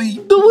 Totally.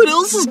 No one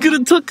else is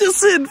gonna tuck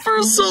us in for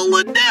a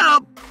solid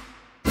nap.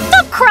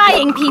 Stop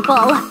crying,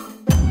 people!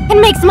 It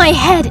makes my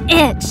head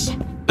itch.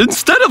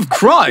 Instead of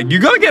crying, you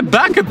gotta get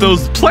back at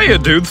those player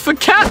dudes for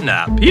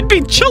Catnap. He'd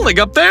be chilling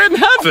up there in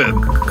heaven.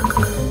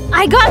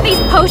 I got these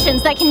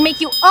potions that can make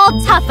you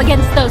all tough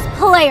against those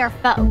player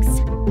folks.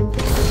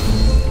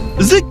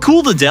 Is it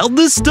cool to down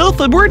this stuff?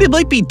 I'm worried it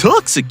might be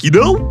toxic, you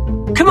know?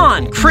 Come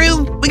on,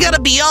 crew. We gotta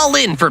be all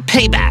in for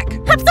payback.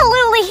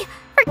 Absolutely!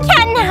 For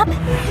Catnap!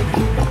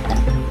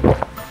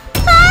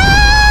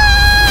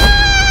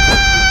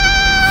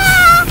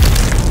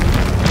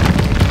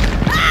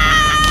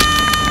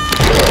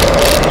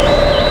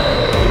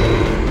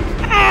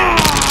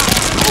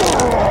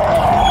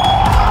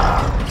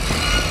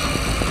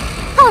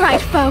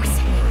 Alright, folks.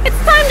 It's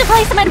time to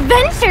play some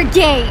adventure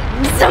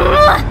games!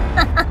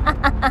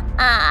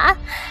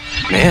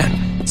 Man,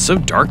 it's so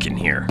dark in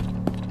here.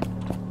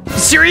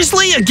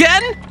 Seriously,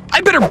 again?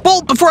 I better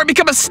bolt before I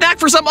become a snack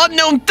for some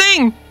unknown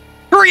thing!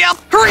 Hurry up,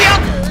 hurry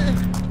up!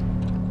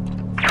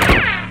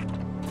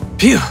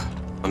 Phew,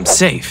 I'm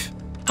safe.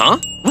 Huh?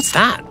 What's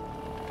that?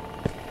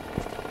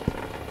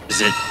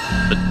 Is it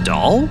a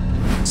doll?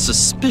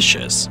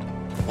 Suspicious.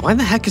 Why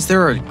the heck is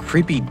there a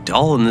creepy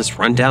doll in this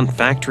rundown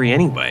factory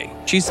anyway?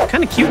 She's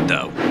kinda cute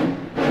though.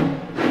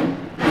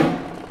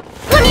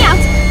 Let me out!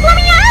 Let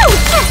me out!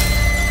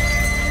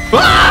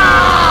 Ah!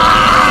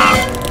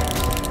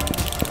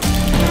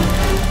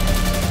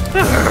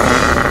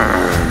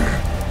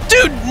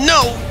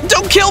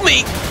 Don't kill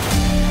me!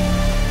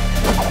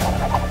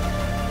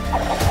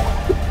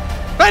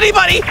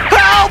 Anybody,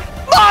 help!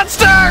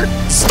 Monster!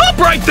 Stop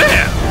right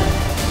there!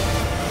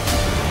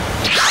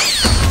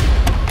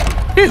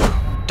 Phew,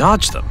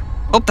 dodged them.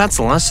 Hope that's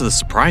the last of the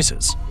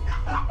surprises.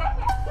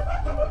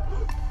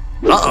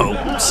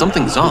 Uh-oh,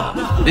 something's off.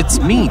 It's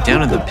me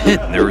down in the pit,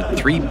 and there are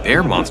 3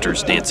 bear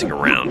monsters dancing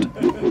around.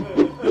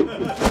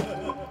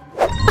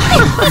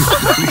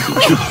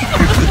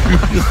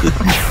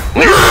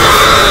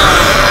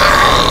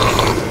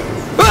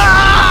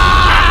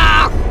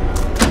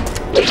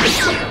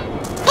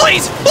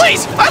 Please,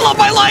 please, I love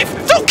my life!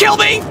 Don't kill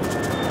me!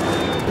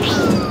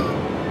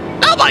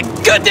 Oh my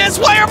goodness,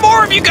 why are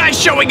more of you guys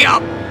showing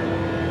up?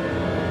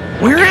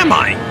 Where am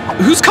I?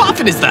 Whose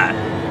coffin is that?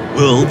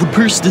 Well, the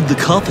person in the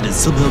coffin is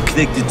somehow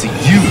connected to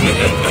you.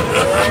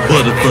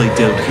 Wanna find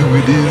out who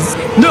it is?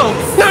 No,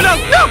 no, no,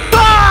 no!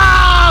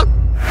 Ah!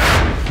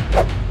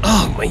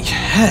 Oh, my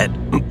head.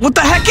 What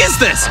the heck is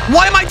this?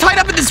 Why am I tied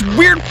up in this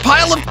weird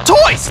pile of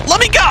toys? Let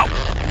me go!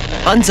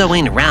 Bunzo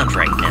ain't around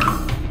right now.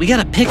 We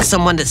gotta pick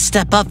someone to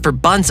step up for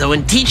Bunzo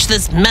and teach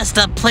this messed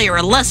up player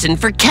a lesson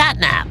for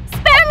catnap.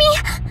 Spare me!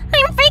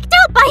 I'm freaked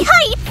out by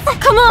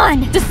heights! Come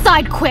on,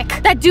 decide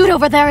quick. That dude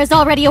over there is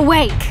already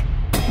awake.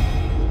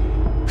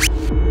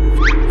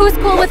 Who's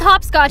cool with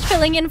hopscotch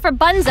filling in for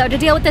Bunzo to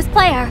deal with this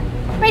player?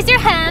 Raise your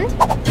hand.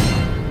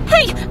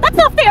 Hey, that's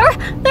not fair!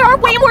 There are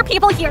way more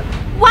people here.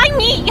 Why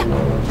me?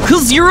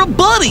 'Cause you're a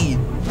buddy!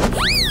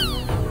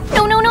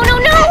 No, no, no, no,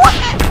 no!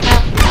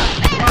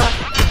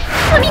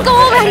 Let me go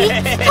already!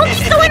 Don't be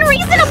so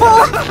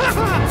unreasonable!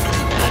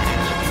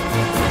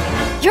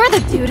 You're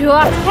the dude who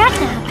ought to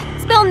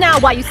catnap. Spill now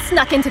why you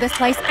snuck into this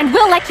place, and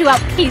we'll let you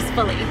out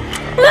peacefully.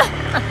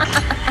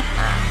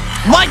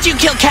 Why'd you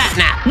kill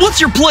Catnap?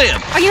 What's your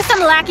plan? Are you some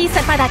lackey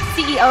sent by that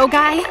CEO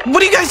guy?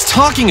 What are you guys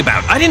talking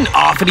about? I didn't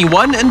off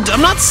anyone, and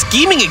I'm not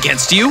scheming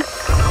against you.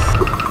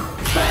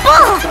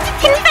 Oh!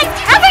 Confess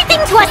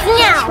everything to us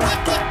now!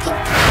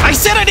 I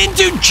said I didn't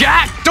do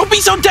jack! Don't be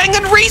so dang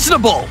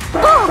unreasonable!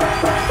 Oh!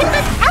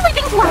 Confess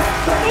everything to us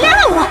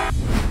now!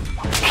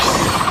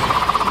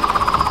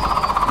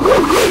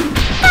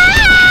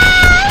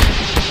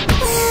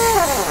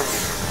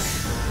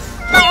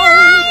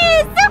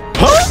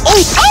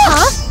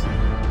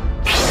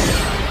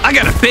 I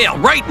gotta bail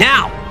right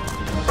now!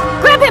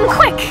 Grab him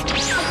quick!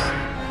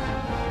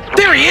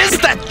 There he is,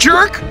 that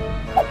jerk!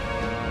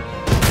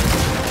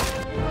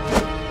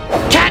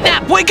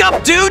 Catnap, wake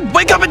up, dude!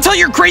 Wake up and tell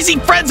your crazy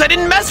friends I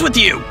didn't mess with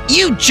you!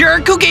 You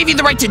jerk! Who gave you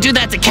the right to do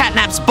that to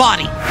Catnap's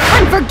body?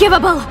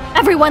 Unforgivable!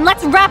 Everyone,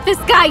 let's wrap this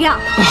guy up!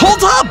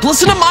 Hold up!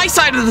 Listen to my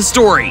side of the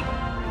story!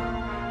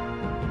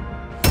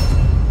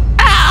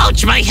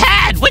 Ouch! My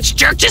head! Which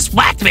jerk just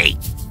whacked me?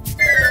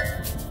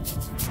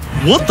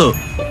 What the?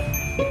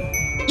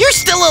 You're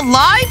still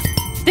alive?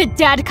 The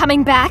dead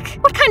coming back?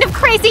 What kind of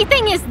crazy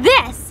thing is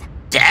this?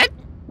 Dead?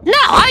 No,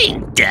 I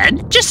ain't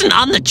dead. Just an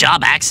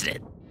on-the-job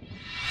accident.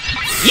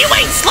 You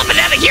ain't slipping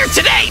out of here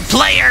today,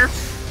 player!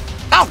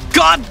 Oh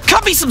God,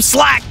 cut me some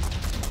slack!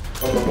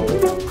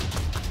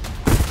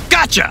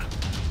 Gotcha!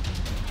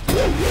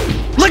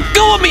 Let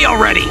go of me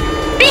already!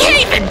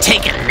 Behave and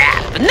take a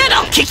nap, and then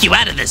I'll kick you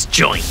out of this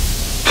joint.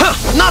 Huh,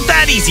 not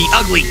that easy,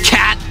 ugly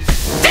cat!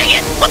 Dang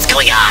it! What's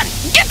going on?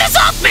 Get this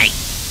off me!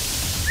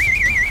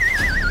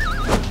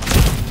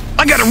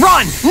 I gotta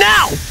run,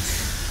 now!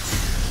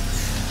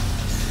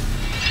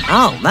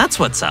 Oh, that's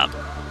what's up.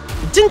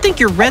 Didn't think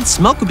your red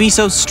smoke would be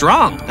so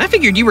strong. I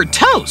figured you were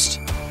toast.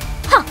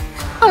 Huh,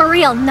 a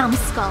real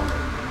numbskull.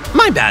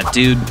 My bad,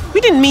 dude.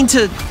 We didn't mean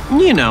to,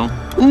 you know,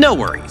 no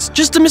worries.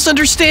 Just a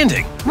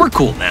misunderstanding. We're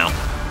cool now.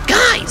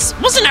 Guys,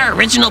 wasn't our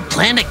original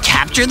plan to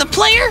capture the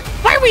player?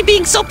 Why are we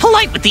being so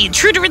polite with the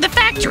intruder in the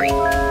factory?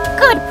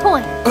 Good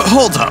point.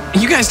 Hold up.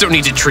 You guys don't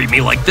need to treat me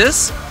like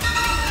this.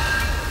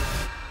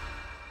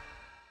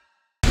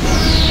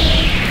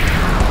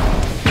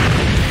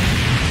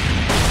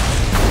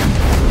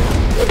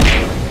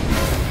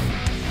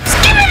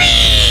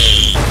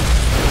 Skibidi!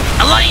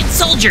 Alliance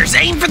soldiers,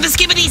 aim for the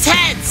Skibidi's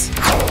heads!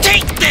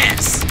 Take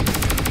this!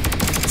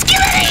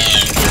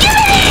 Skibidi!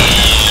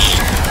 Skibidi!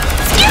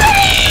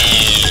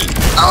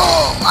 Skibidi!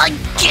 Oh, I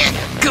can't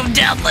go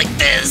down like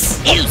this.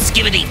 You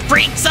Skibidi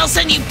freaks, I'll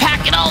send you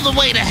packing all the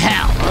way to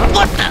hell.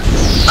 What the?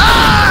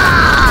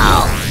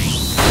 Oh!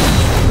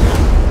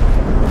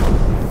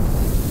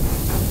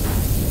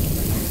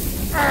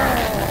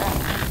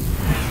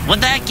 What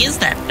the heck is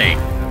that thing?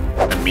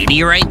 A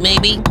meteorite,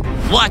 maybe?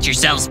 Watch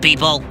yourselves,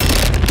 people.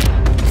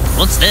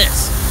 What's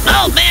this?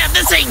 Oh man,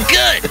 this ain't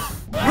good!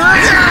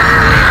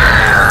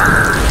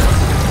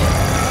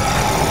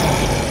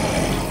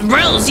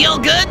 Bros, y'all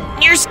good?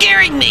 You're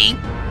scaring me!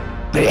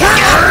 Oh!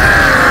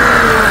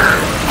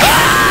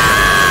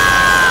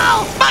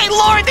 My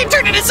lord, they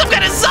turned into some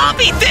kind of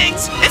zombie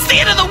things! It's the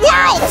end of the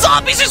world!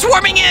 Zombies are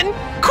swarming in!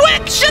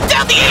 Quick, shut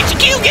down the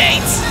HQ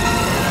gates!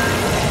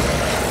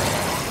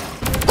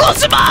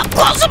 Close them up!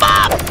 Close them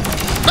up!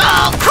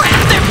 Oh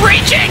crap, they're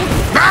breaching!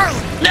 No,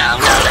 no,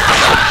 no!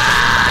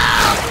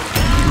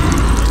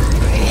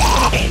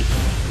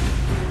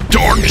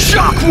 Dark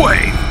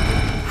shockwave!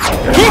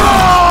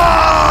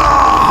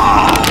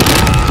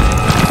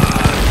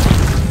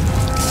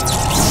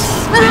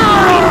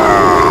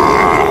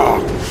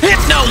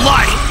 Hypno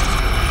light!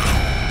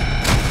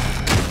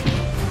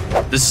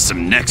 This is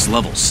some next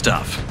level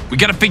stuff. We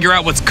gotta figure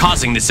out what's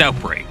causing this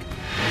outbreak.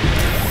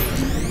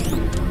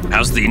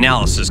 How's the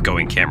analysis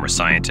going, camera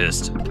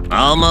scientist?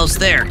 Almost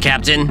there,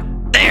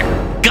 Captain. There,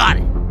 got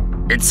it.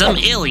 It's some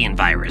alien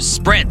virus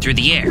spread through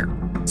the air.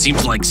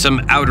 Seems like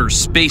some outer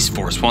space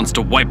force wants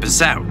to wipe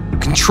us out,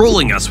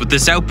 controlling us with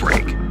this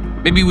outbreak.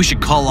 Maybe we should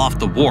call off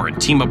the war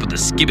and team up with the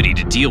Skibidi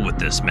to deal with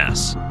this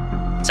mess.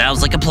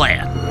 Sounds like a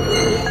plan.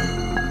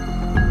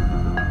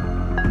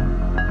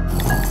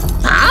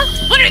 Huh?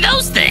 What are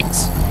those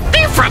things?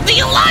 They're from the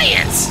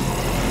Alliance!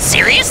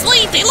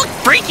 Seriously? They look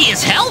freaky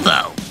as hell,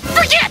 though.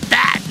 Forget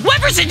that!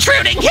 Whoever's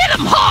intruding, hit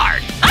him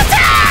hard!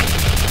 Attack!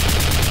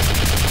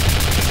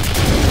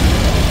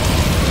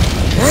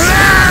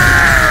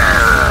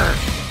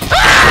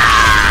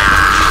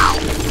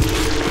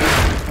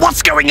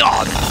 What's going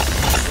on?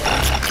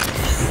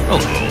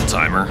 Hello,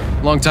 old-timer.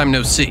 Long time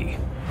no see.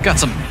 Got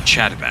something to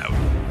chat about.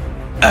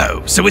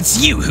 Oh, so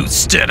it's you who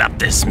stirred up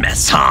this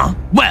mess, huh?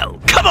 Well,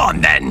 come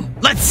on then.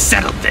 Let's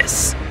settle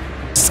this.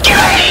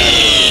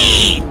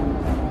 Skibidi!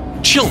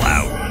 Chill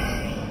out.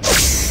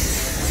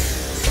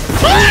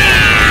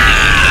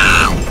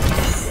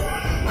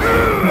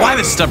 Why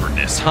the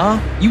stubbornness, huh?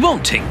 You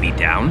won't take me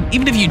down,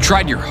 even if you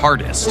tried your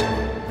hardest.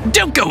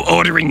 Don't go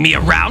ordering me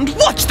around.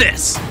 Watch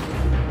this.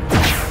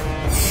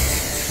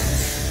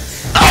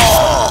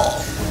 Oh!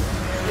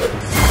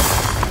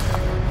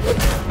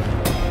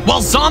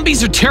 While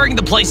zombies are tearing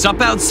the place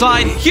up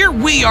outside, here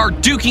we are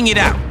duking it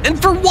out.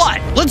 And for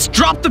what? Let's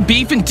drop the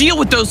beef and deal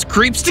with those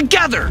creeps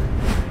together.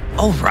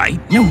 All right,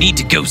 no need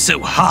to go so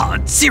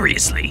hard,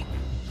 seriously.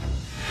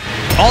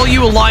 All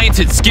you Alliance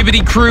and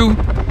Skibidi crew,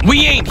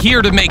 we ain't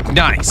here to make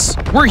nice.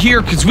 We're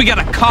here because we got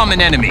a common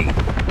enemy.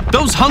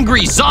 Those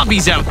hungry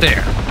zombies out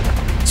there.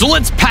 So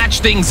let's patch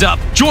things up,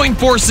 join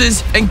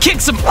forces, and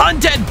kick some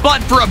undead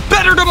butt for a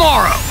better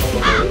tomorrow.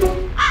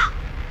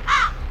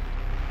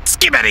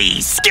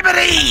 Skibidi!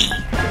 Skibidi!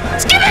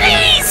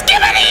 Skibidi!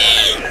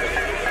 Skibidi!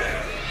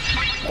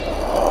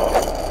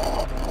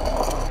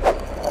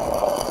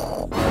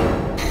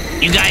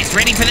 You guys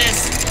ready for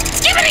this?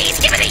 Skibidi!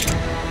 Skibidi!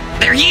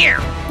 They're here!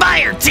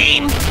 Fire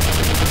team!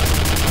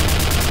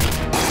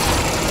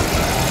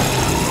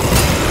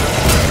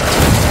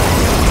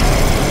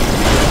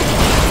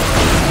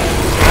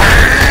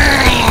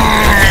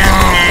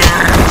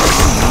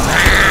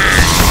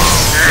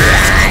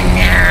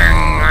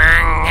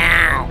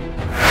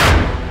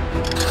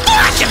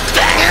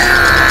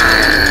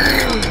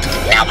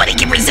 Nobody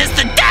can resist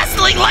the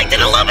dazzling light that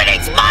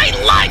illuminates my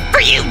life for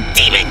you,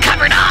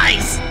 demon-covered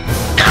eyes!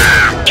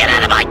 Get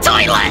out of my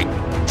toilet!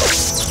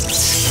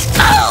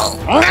 Oh!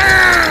 No,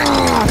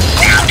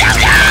 no,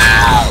 no!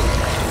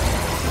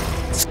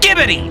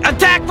 Skibidi,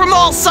 attack from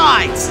all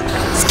sides!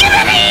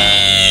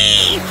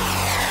 Skibidi!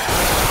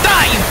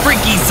 Die, you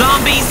freaky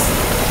zombies!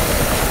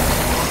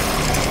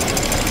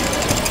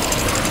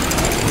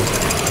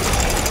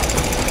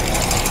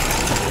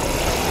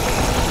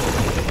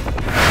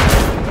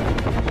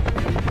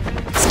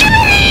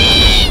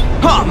 Skibidi!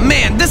 Oh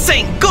man, this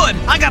ain't good!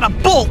 I gotta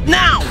bolt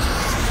now!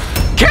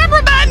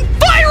 Cameraman,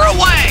 fire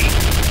away!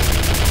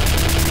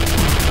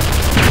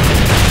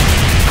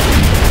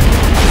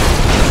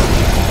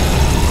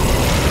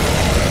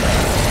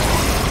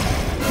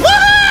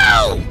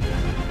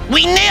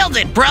 We nailed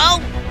it, bro!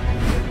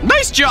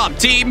 Nice job,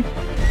 team!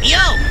 Yo,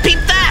 peep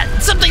that!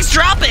 Something's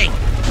dropping!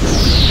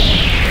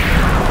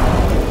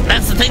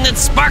 That's the thing that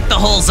sparked the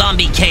whole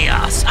zombie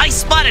chaos. I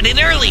spotted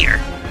it earlier.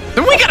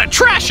 Then we gotta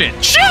trash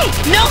it! Shoot!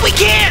 No, we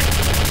can't!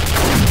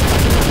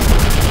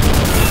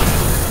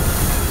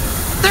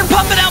 They're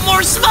pumping out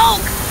more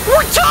smoke!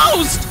 We're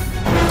toast!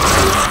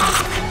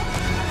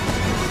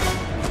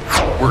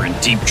 We're in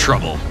deep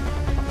trouble.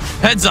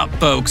 Heads up,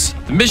 folks.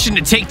 The mission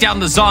to take down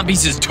the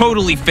zombies has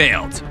totally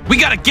failed. We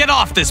gotta get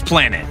off this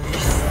planet.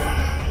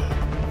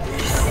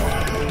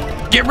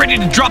 Get ready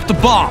to drop the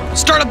bomb.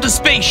 Start up the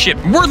spaceship.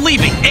 We're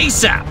leaving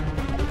ASAP.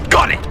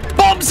 Got it.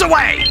 Bombs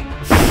away!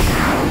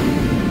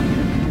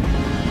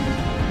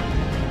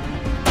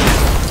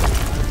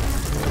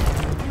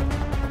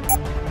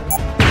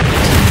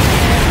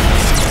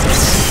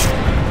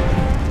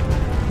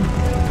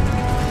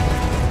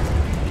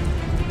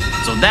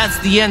 So that's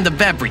the end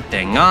of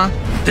everything, huh?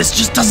 This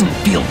just doesn't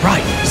feel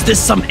right. Is this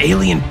some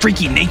alien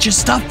freaky nature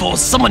stuff or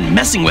someone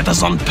messing with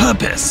us on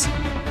purpose?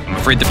 I'm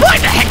afraid that— Why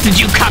the heck did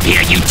you come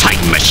here, you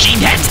Titan machine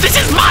heads? This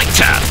is my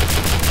turf!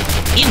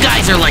 You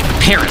guys are like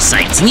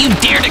parasites, and you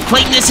dare to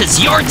claim this as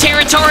your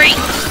territory?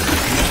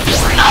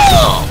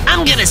 Oh!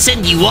 I'm gonna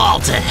send you all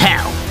to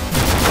hell.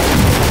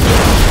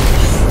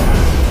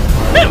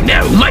 Oh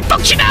no, my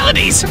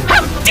functionalities!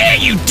 How dare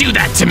you do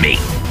that to me?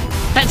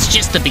 That's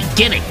just the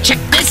beginning. Check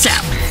this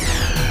out.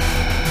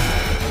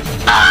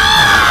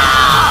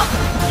 Ah!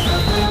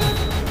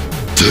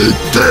 Take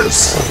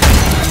this!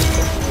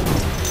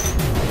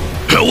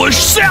 Hellish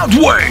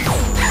Soundwave!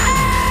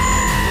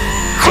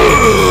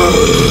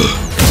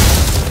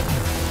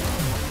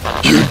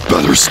 You'd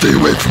better stay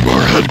away from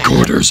our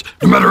headquarters.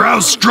 No matter how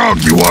strong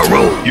you are,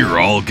 well, You're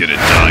all gonna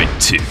die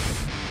too.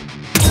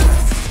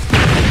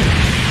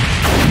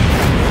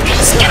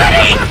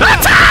 Skibidi!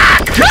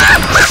 Attack!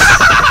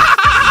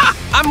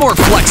 I'm more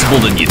flexible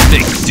than you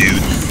think,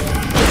 dude.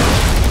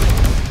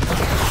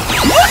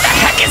 What the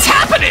heck is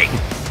happening?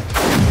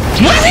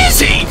 Where is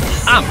he?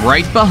 I'm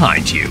right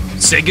behind you.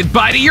 Say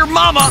goodbye to your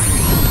mama.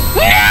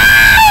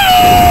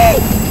 No!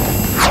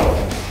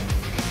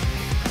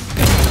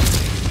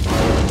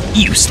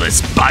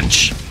 Useless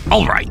bunch.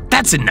 All right,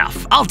 that's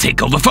enough. I'll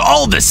take over for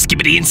all this,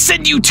 Skibidi, and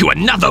send you to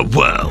another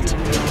world.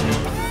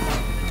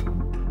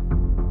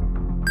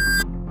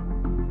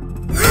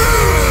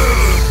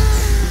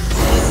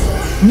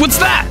 What's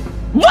that?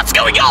 What's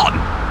going on?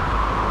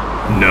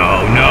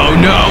 No, no,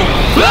 no.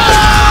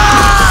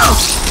 Ah!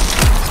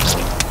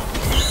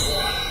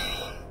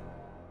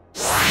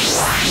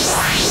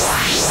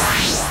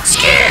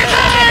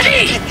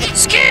 Skibidi!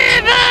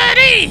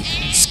 Skibidi!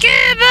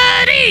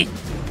 Skibidi!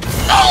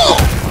 Oh!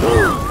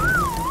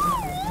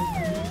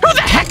 Who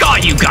the heck are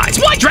you guys?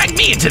 Why drag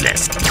me into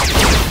this?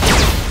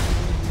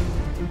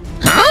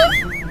 Huh?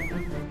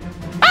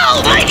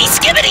 Almighty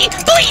Skibidi,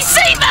 please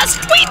save us!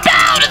 We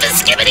bow to the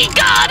Skibidi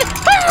God!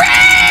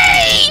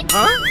 Hooray!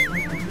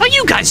 Huh? Are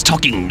you guys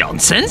talking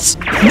nonsense?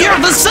 You're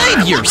the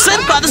savior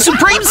sent by the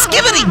supreme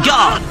Skibidi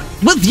God!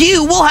 With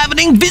you, we'll have an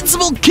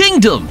invincible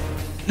kingdom!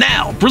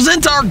 Now,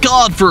 present our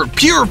god for a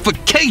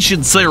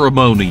purification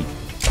ceremony!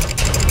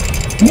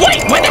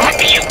 Wait, where the heck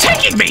are you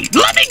taking me?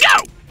 Let me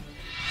go!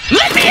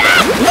 Let me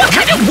out! What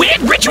kind of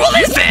weird ritual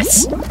is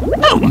this?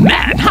 Oh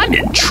man, I'm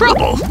in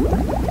trouble!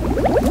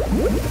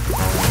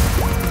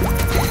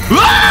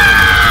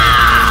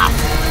 Ah!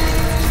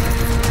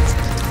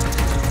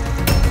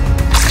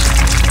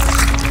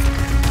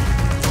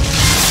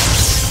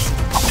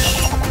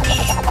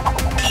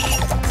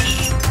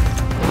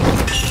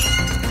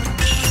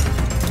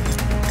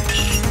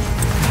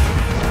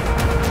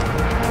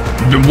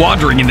 Been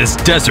wandering in this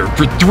desert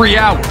for 3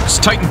 hours.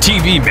 Titan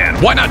TV, man,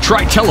 why not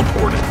try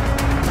teleporting?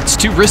 It's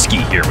too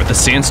risky here with a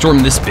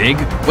sandstorm this big.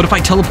 What if I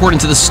teleport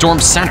into the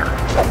storm's center?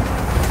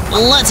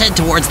 Let's head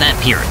towards that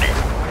pyramid.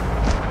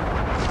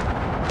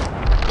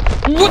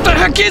 What the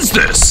heck is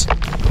this?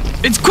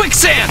 It's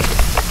quicksand!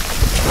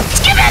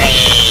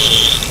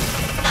 Skibidi!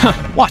 Huh,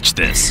 watch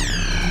this.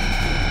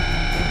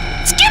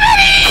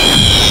 Skibidi!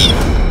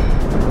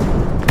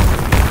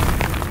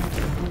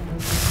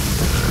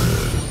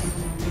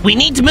 We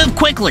need to move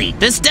quickly.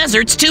 This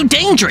desert's too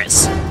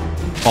dangerous.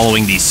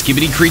 Following these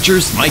Skibidi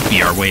creatures might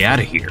be our way out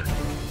of here.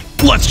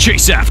 Let's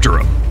chase after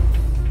them.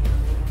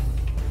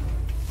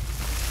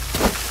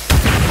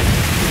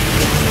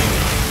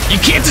 You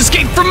can't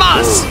escape from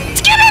us!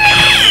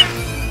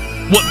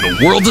 Skibidi! What in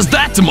the world is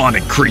that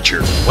demonic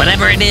creature?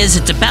 Whatever it is,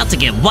 it's about to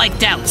get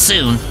wiped out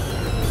soon.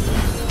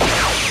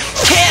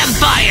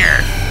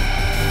 Campfire!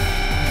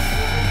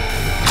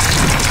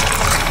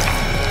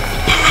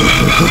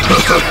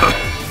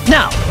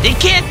 No, it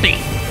can't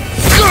be.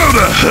 Go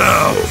to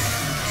hell!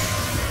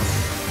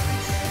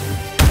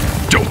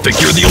 Don't think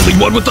you're the only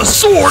one with a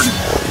sword!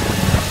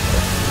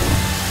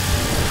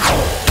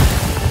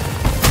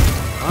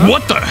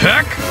 What the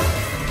heck?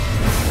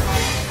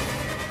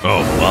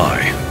 Oh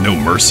my, no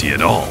mercy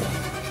at all.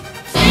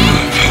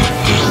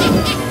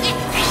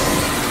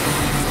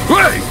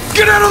 Hey,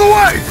 get out of the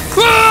way!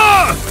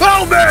 Ah!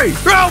 Help me!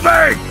 Help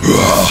me!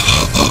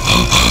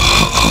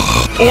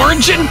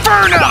 Orange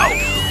Inferno!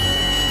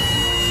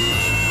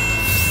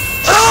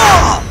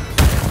 Oh!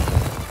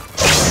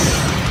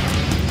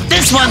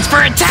 This one's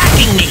for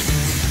attacking me!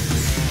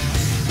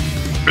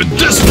 And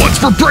this one's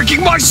for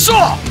breaking my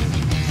saw!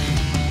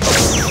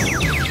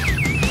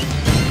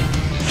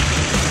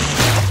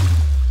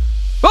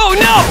 Oh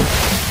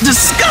no!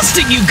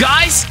 Disgusting, you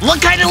guys!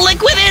 What kind of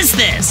liquid is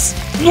this?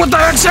 What the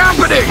heck's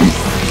happening?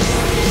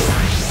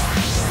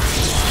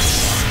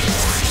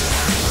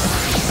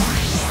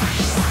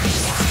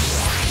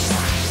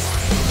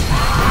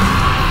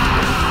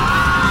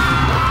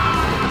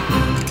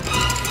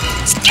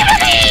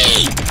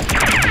 Skibidi!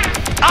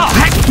 Oh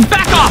heck,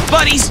 back off,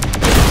 buddies!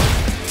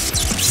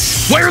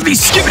 Why are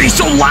these Skibidi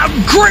so loud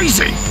and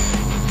crazy?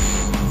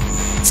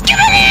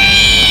 Skibidi!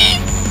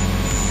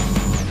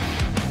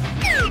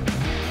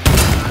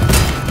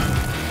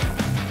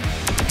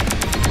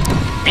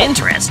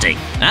 Interesting.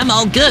 I'm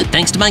all good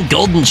thanks to my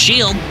golden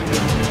shield.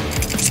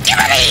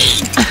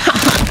 Skibidi!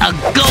 A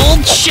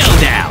gold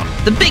showdown.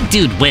 The big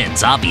dude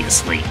wins,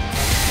 obviously.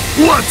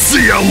 Let's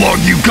see how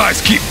long you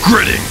guys keep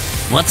gritting.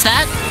 What's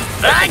that?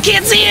 I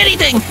can't see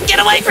anything! Get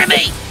away from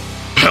me!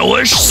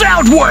 Hellish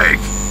Soundwave!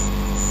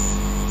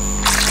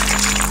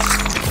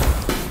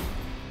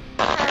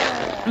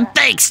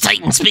 Thanks,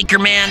 Titan Speaker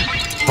Man.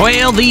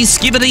 Well, these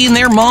Skibidi and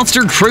their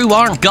monster crew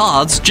aren't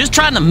gods, just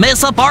trying to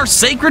mess up our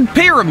sacred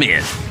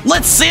pyramid.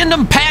 Let's send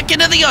them packing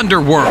to the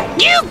underworld.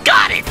 You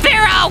got it,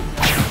 Pharaoh!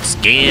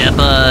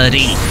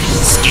 Skibidi,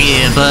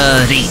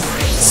 Skibidi,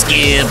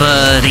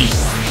 Skibidi.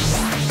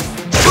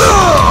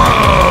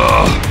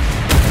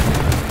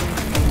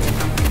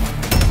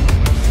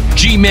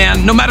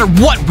 man, no matter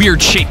what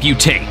weird shape you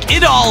take,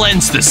 it all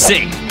ends the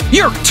same.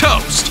 You're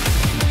toast.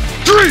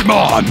 Dream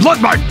on!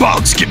 Let my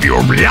bugs give you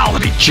a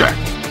reality check!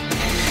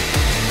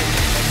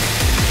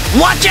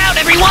 Watch out,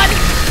 everyone!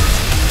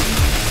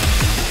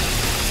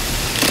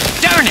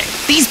 Darn it!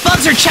 These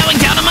bugs are chowing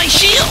down on my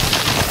shield!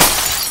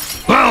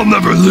 I'll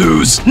never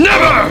lose!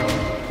 Never!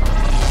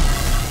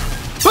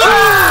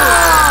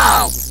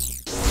 Oh!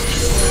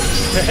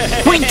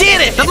 We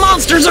did it! The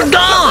monsters are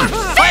gone!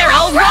 Fire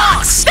all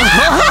rocks!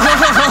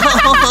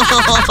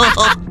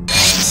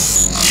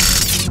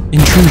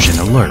 Intrusion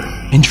alert.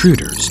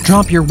 Intruders,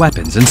 drop your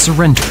weapons and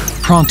surrender.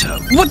 Pronto.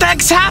 What the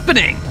heck's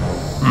happening?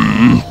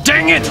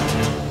 Dang it!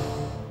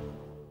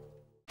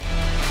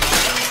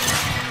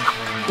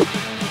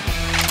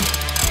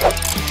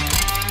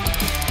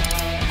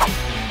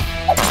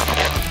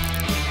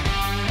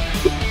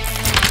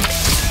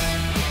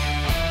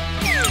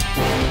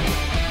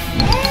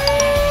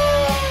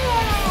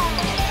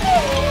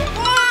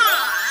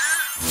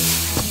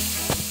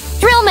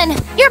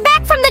 Drillman, you're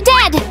back from the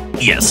dead!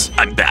 Yes,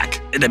 I'm back,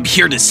 and I'm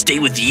here to stay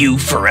with you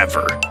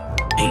forever.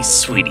 Hey,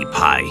 sweetie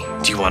pie,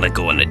 do you want to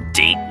go on a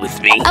date with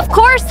me? Of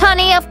course,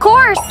 honey, of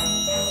course!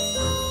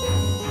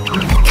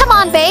 Come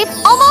on, babe,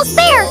 almost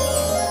there!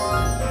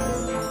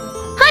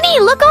 Honey,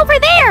 look over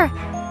there!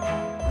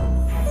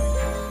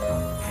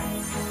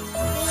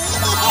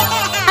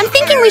 I'm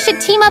thinking we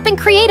should team up and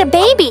create a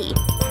baby!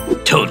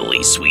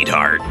 Totally,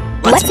 sweetheart.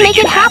 Let's make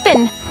it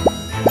happen!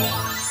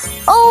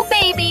 Oh,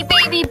 baby,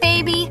 baby,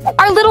 baby!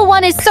 Our little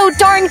one is so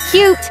darn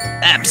cute!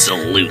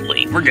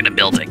 Absolutely. We're gonna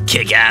build a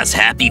kick-ass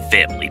happy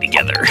family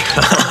together.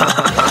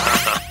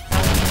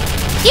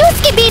 You,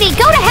 Skibidi,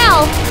 go to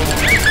hell!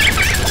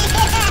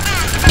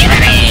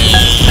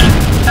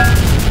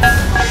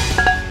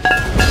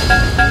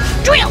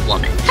 Drill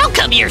woman, how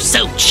come you're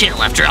so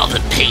chill after all the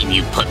pain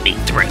you put me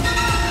through?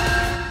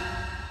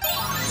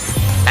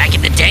 Back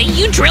in the day,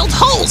 you drilled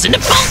holes into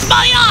both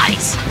my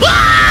eyes!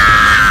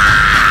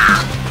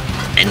 Ah!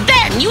 And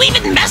then you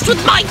even messed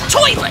with my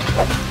toilet!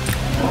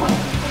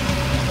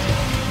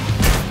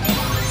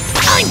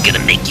 I'm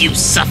gonna make you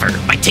suffer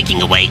by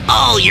taking away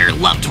all your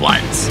loved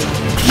ones!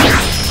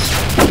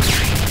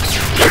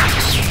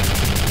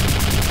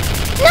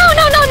 No,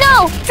 no, no,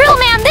 no! Drill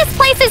Man, this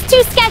place is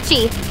too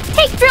sketchy!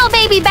 Take Drill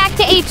Baby back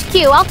to HQ.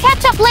 I'll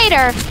catch up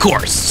later. Of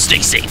course.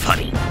 Stay safe,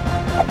 honey.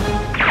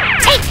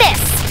 Take this!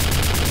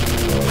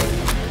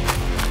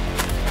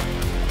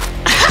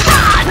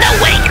 No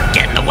way you're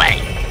getting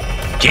away!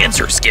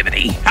 Cancer,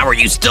 Skibidi. How are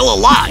you still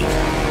alive?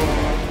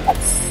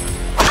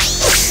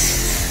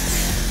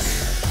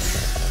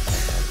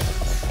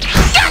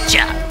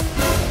 Gotcha!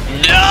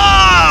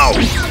 No!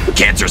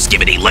 Cancer,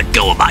 Skibidi, let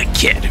go of my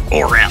kid,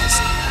 or else.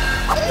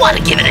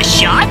 Wanna give it a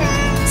shot?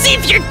 See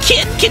if your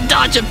kid can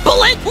dodge a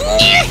bullet?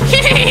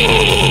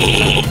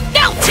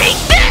 Now take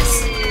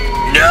this!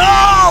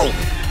 No!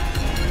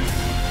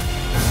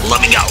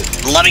 Let me go!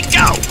 Let me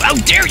go! How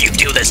dare you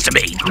do this to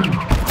me?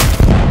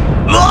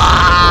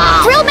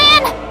 Ah! Drill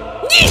Man!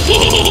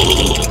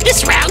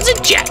 This round's a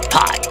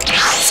jackpot!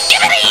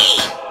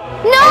 Skibidi!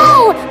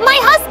 No! My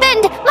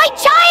husband! My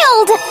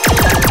child!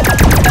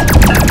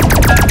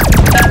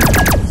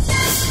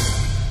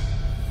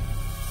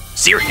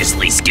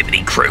 Seriously,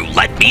 Skibidi crew,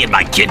 let me and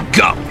my kid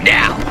go,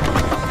 now!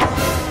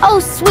 Oh,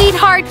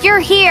 sweetheart,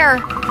 you're here!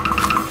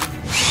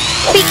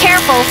 Be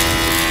careful!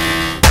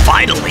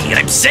 Finally,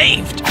 I'm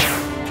saved!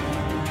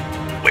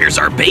 Where's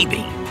our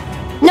baby?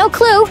 No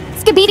clue.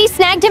 Skibidi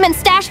snagged him and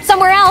stashed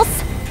somewhere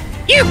else.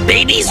 Your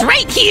baby's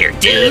right here,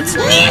 dudes!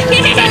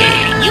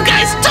 You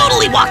guys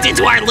totally walked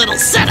into our little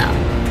setup!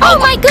 Oh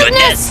my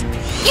goodness!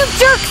 You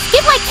jerks!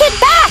 Give my kid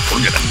back!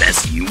 We're gonna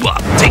mess you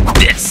up. Take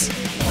this,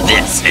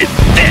 this, and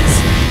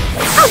this!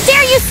 How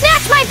dare you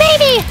snatch my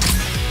baby!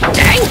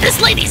 Dang, this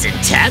lady's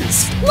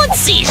intense. Let's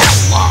see how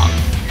long.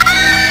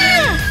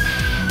 Ah!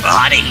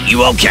 Honey,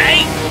 you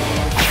okay?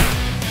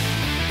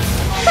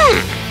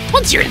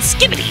 Once you're in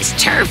Skibidi's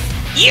turf,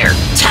 you're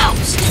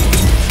toast.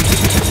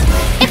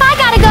 If I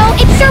gotta go,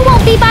 it sure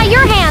won't be by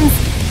your hands.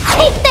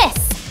 Take this.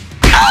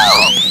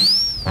 Oh!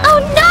 Oh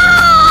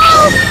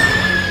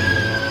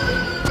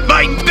no!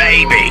 My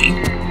baby!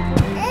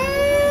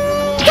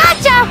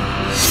 Gotcha!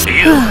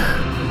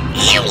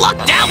 You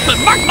lucked out, but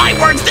mark my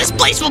words, this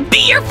place will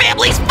be your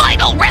family's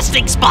final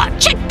resting spot.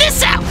 Check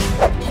this out.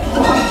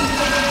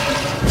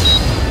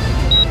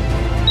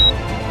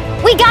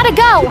 We gotta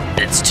go!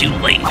 It's too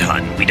late,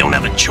 hun. We don't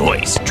have a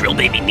choice. Drill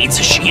Baby needs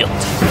a shield.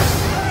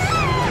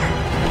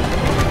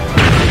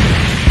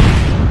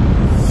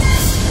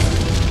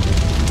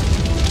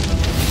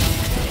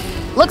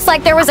 Looks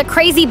like there was a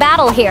crazy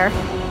battle here.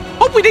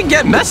 Hope we didn't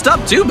get messed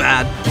up too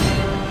bad.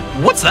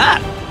 What's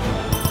that?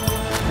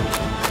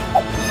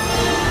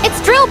 It's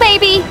Drill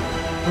Baby!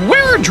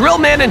 Where are Drill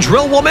Man and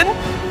Drill Woman?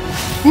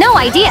 No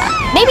idea.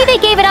 Maybe they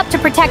gave it up to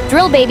protect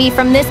Drill Baby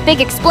from this big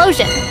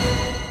explosion.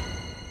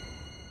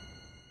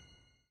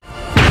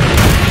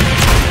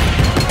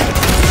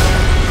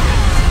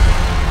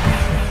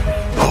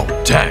 Oh,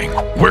 dang.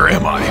 Where Where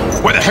am I?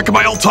 Why the heck am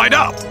I all tied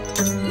up?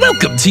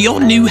 Welcome to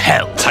your new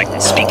hell, Titan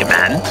Speaker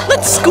Man.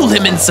 Let's school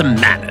him in some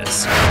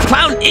manners.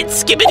 Clown it,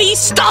 Skibidi,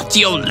 start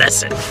your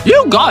lesson.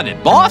 You got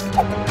it, boss.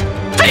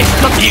 Face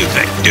the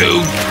music,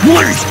 dude.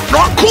 Please,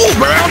 not cool,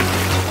 man.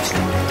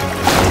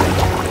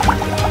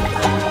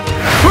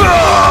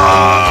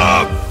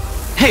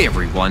 Hey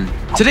everyone,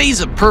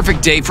 today's a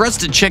perfect day for us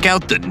to check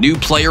out the new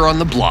player on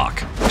the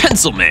block,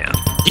 Pencil Man.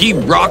 He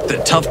rocked the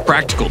tough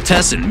practical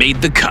test and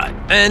made the cut,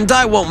 and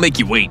I won't make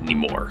you wait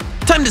anymore.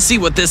 Time to see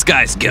what this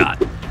guy's got.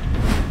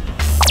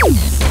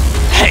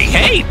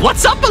 Hey,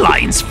 what's up,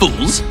 Alliance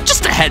fools?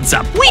 Just a heads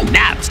up, we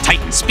nabbed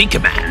Titan Speaker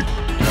Man.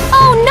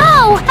 Oh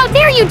no! How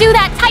dare you do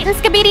that, Titan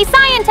Skibidi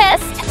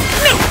scientist!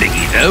 No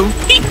biggie though,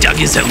 he dug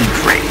his own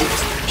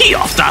grave. He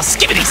offed our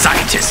Skibidi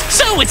scientist,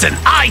 so it's an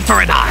eye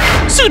for an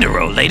eye. Sooner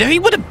or later, he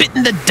would have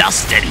bitten the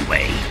dust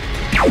anyway.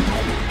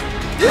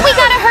 We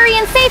gotta hurry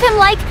and save him,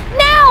 like,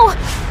 now!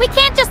 We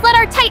can't just let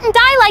our Titan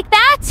die like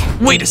that!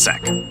 Wait a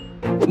sec.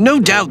 No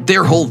doubt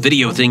their whole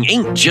video thing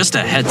ain't just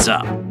a heads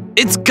up.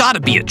 It's gotta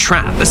be a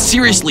trap, a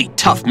seriously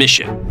tough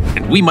mission,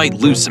 and we might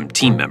lose some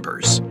team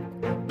members.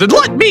 Then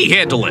let me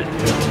handle it.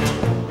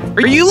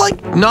 Are you,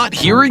 like, not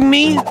hearing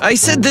me? I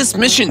said this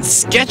mission's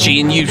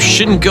sketchy and you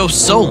shouldn't go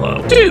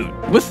solo. Dude,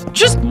 with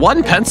just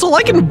one pencil,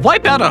 I can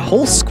wipe out a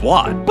whole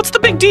squad. What's the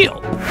big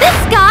deal?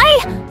 This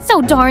guy?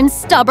 So darn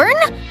stubborn?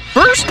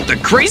 First, the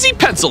crazy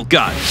pencil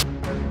gun.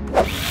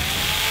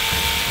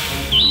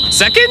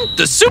 Second,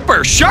 the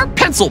super sharp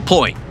pencil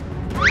point.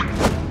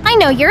 I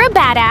know you're a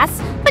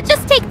badass, but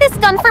just take this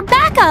gun for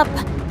backup.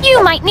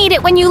 You might need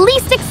it when you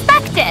least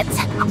expect it.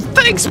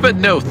 Thanks, but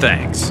no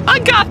thanks. I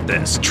got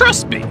this,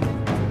 trust me.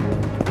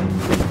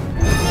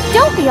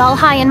 Don't be all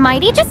high and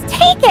mighty, just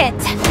take it.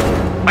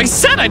 I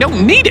said I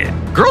don't need it.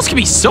 Girls can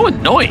be so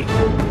annoying.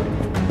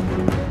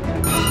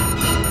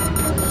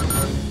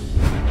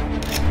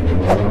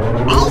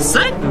 All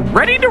set,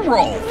 ready to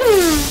roll.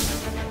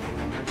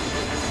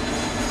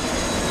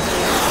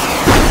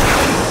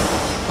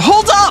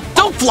 Hold up,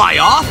 don't fly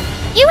off.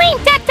 You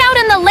ain't decked out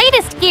in the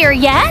latest gear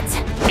yet.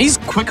 He's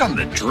quick on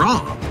the draw.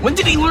 When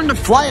did he learn to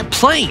fly a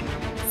plane?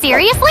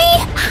 Seriously?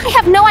 I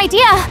have no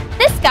idea.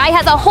 This guy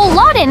has a whole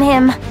lot in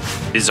him.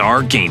 Is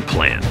our game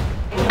plan.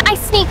 I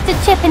sneaked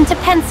a chip into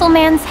Pencil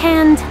Man's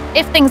hand.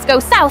 If things go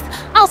south,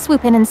 I'll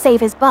swoop in and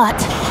save his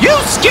butt. You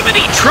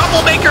Skibidi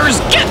troublemakers,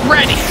 get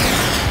ready!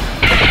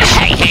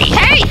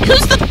 Hey!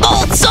 Who's the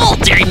bold soul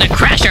daring to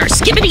crash our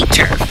Skibidi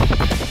turf?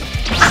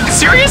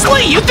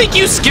 Seriously? You think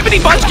you Skibidi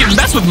bunch can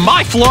mess with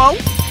my flow?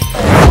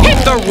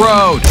 Hit the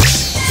road!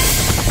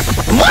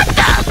 What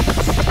the?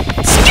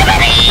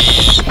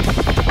 Skibidi!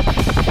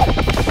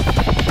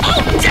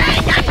 Oh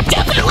dang, I'm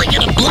definitely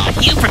gonna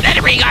block you from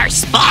entering our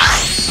spot!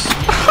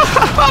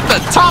 I'm the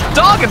top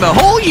dog in the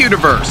whole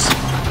universe!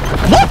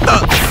 What the?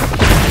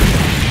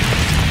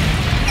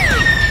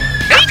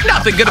 Ain't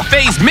nothing gonna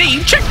faze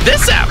me! Check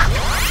this out!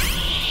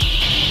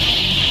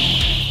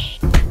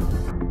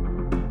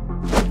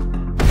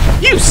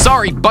 You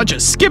sorry bunch of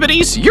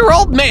Skibidis, your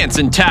old man's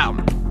in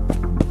town!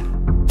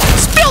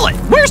 Spill it!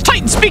 Where's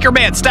Titan Speaker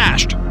Man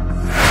stashed?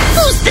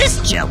 Who's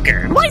this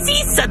joker? Why is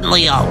he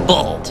suddenly all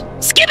bold?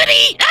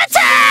 Skibidi,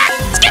 attack!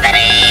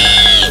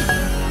 Skibidi!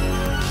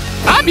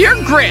 I'm your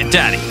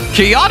granddaddy.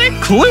 Chaotic,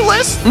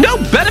 clueless, no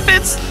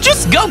benefits,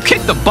 just go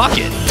kick the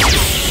bucket.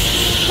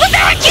 What the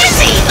heck is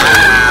he?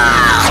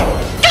 Oh!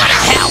 Go to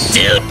hell,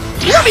 dude!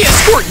 Let me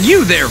escort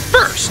you there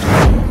first.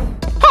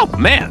 Oh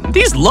man,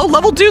 these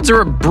low-level dudes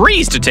are a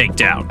breeze to take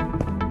down.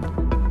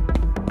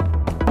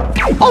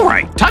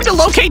 Alright, time to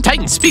locate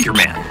Titan Speaker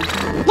Man.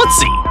 Let's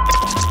see.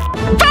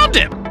 Found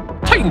him!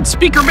 Titan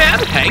Speaker Man,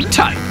 hang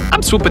tight.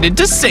 I'm swooping in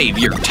to save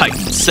your Titan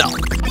self.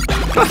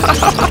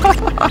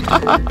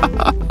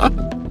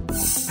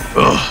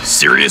 Ugh,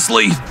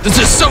 seriously? This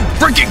is so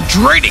freaking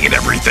draining and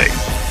everything.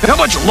 How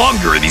much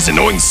longer are these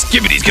annoying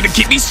Skibidis gonna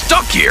keep me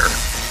stuck here?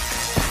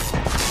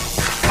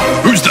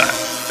 Who's that?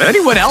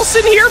 Anyone else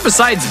in here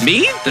besides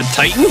me, the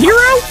Titan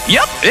hero?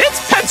 Yep, it's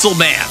Pencil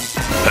Man.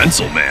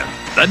 Pencil Man?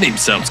 That name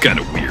sounds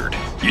kinda weird.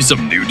 You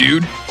some new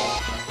dude?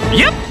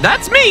 Yep,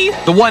 that's me,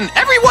 the one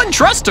everyone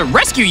trusts to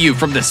rescue you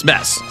from this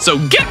mess. So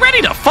get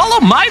ready to follow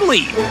my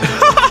lead.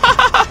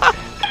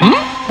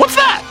 What's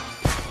that?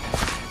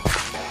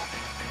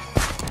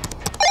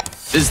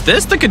 Is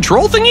this the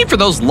control thingy for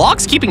those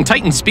locks keeping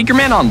Titan Speaker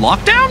Man on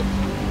lockdown?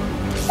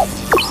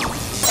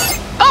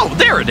 Oh,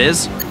 there it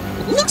is.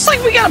 Looks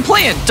like we gotta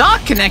play a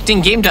dot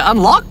connecting game to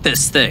unlock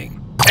this thing.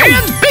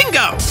 And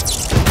bingo!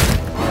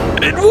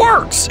 It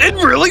works! It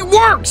really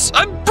works!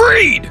 I'm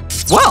freed!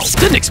 Well,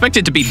 didn't expect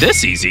it to be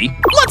this easy.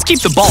 Let's keep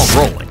the ball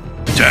rolling.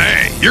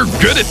 Dang, you're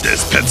good at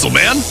this, Pencil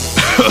Man.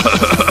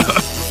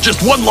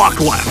 Just one lock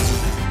left.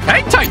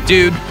 Hang tight,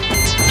 dude.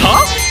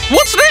 Huh?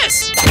 What's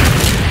this?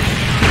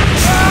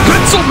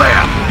 Pencil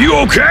Man, you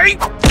okay?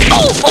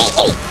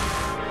 Oh!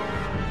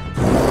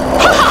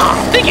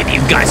 Haha! Figured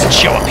you guys would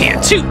show up here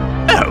too.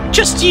 Oh,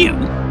 just you?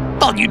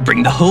 Thought you'd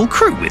bring the whole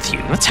crew with you.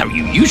 That's how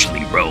you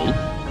usually roll.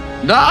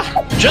 Nah,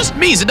 just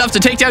me's enough to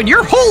take down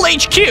your whole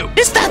HQ.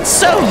 Is that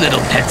so, little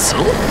pencil?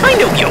 I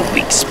know your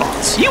weak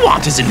spots. You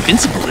aren't as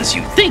invincible as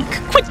you think.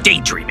 Quit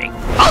daydreaming.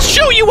 I'll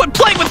show you what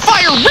playing with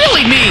fire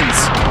really means!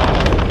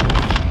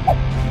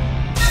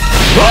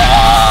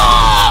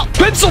 Ah!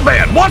 Pencil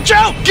Man, watch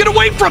out! Get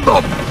away from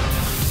them!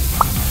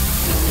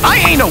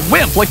 I ain't a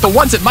wimp like the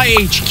ones at my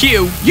HQ.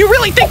 You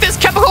really think this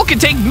chemical can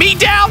take me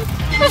down?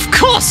 Of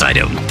course I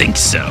don't think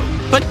so.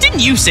 But didn't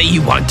you say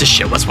you wanted to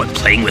show us what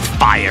playing with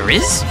fire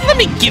is? Let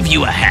me give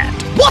you a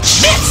hand. Watch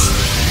this!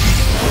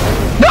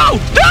 No!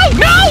 No!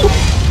 No!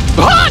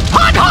 Hot!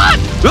 Hot! Hot!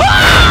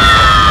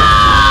 Ah!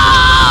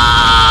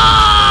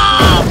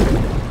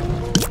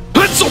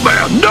 Pencil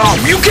Man, no!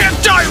 You can't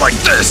die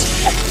like this!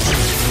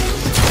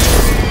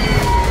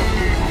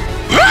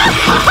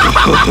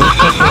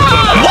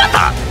 What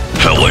the?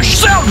 Hellish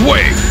sound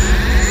wave!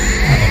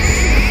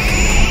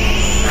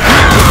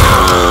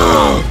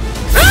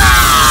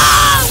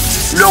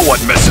 No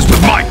one messes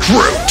with my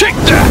crew! Take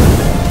that!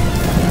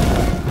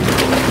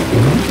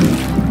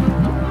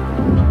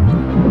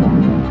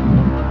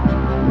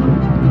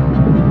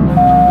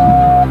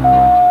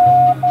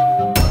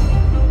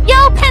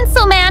 Yo,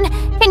 Pencil Man!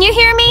 Can you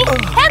hear me?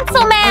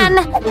 Pencil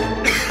Man!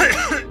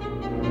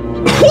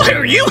 Why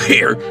are you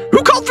here?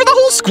 Who called for the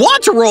whole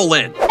squad to roll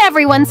in?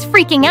 Everyone's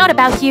freaking out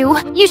about you.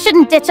 You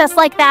shouldn't ditch us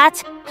like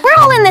that. We're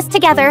all in this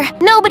together.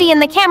 Nobody in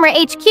the camera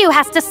HQ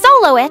has to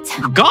solo it.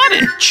 Got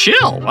it.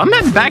 Chill. I'm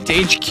heading back to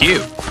HQ.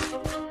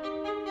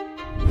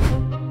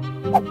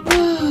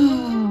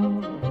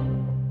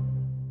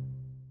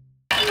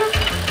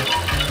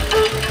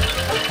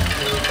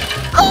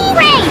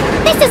 Hooray!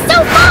 This is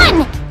so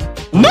fun!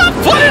 Not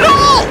fun at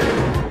all!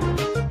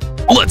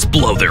 Let's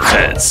blow their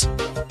heads.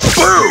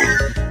 Boom!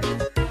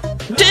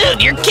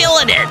 Dude, you're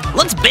killing it!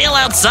 Let's bail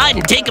outside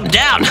and take them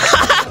down!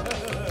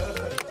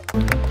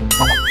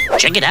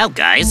 Check it out,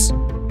 guys.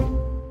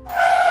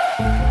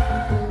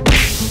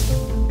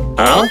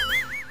 Huh?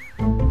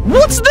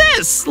 What's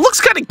this?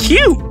 Looks kind of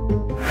cute.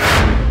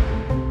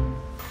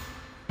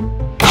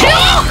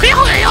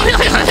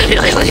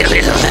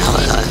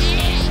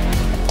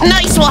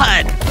 Nice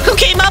one! Who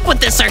came up with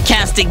this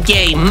sarcastic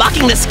game?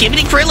 Mocking the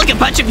Skibidi crew like a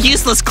bunch of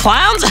useless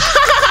clowns?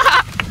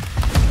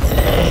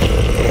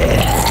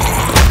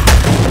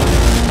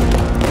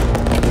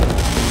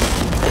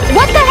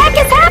 What the heck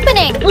is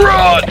happening?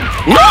 Run!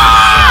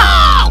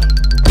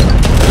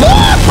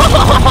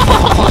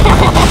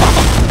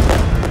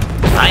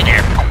 Hi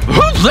there.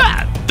 Who's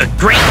that? The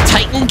Great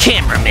Titan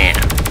Cameraman.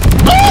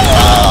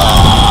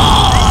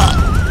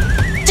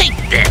 Take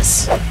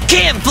this.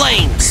 Cam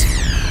flames!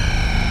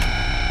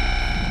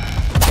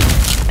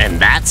 And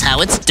that's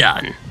how it's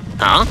done.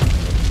 Huh?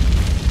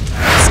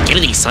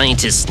 Skibidi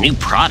Scientist's new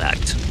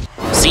product.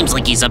 Seems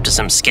like he's up to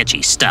some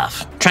sketchy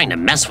stuff, trying to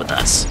mess with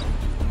us.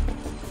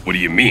 What do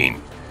you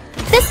mean?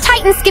 This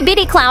Titan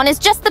Skibidi clown is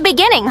just the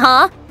beginning,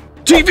 huh?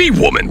 TV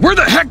woman, where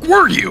the heck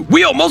were you?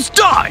 We almost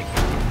died!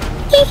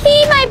 Hee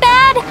hee, my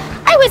bad.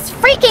 I was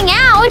freaking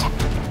out.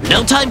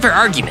 No time for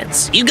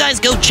arguments. You guys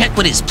go check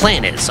what his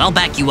plan is. I'll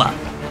back you up.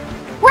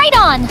 Right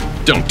on.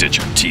 Don't ditch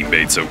your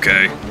teammates,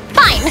 okay?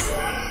 Fine.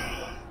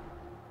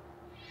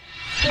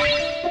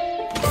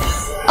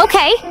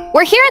 Okay,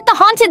 we're here at the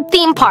haunted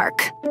theme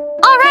park.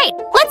 All right,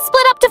 let's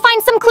split up to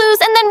find some clues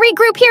and then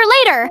regroup here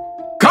later.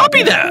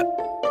 Copy that!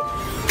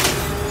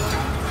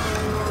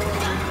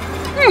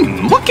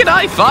 What can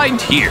I find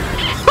here?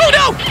 Oh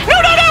no!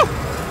 No, no, no!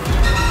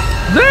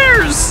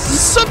 There's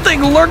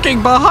something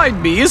lurking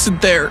behind me, isn't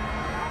there?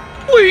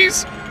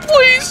 Please,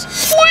 please,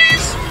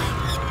 please!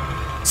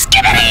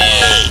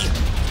 Skibidi!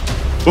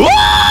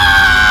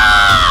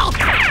 Whoa!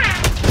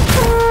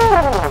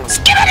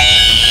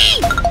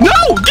 Skibidi!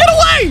 No! Get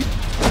away!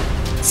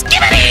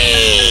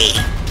 Skibidi!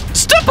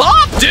 Step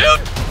off,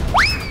 dude!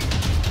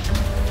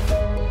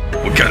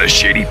 What kind of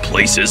shady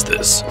place is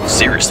this?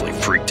 Seriously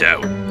freaked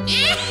out.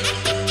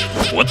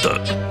 What the?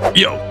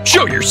 Yo,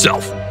 show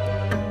yourself!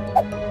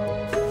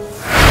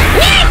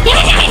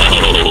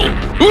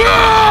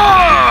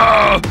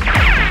 Ah!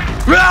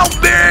 Help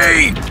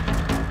me!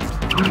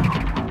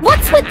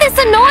 What's with this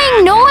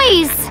annoying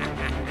noise?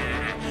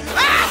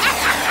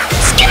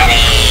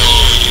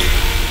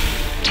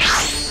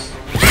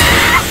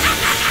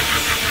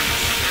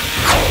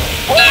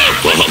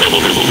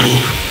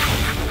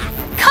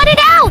 Cut it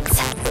out!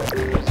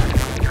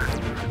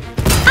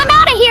 I'm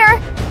out of here!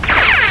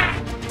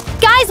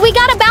 Guys, we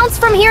gotta bounce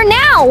from here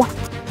now!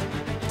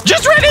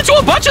 Just ran into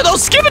a bunch of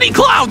those Skibidi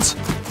clouds!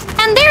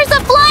 And there's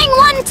a flying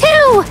one,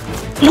 too!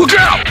 Look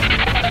out!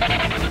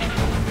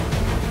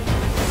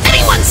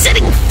 Anyone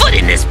setting foot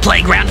in this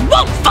playground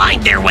won't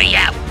find their way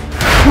out!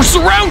 We're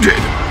surrounded!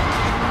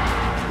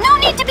 No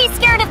need to be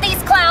scared of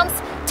these clowns!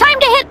 Time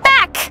to hit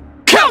back!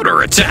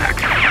 Counterattack!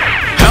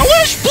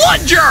 Hellish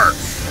Plunger!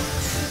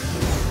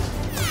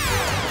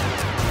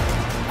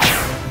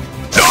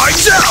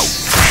 Knives out!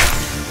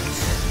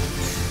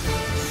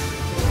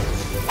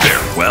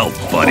 Farewell,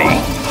 buddy.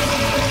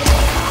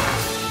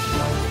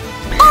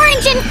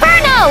 Orange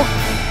Inferno!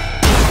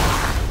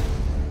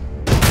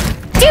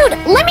 Dude,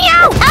 let me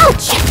out!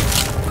 Ouch!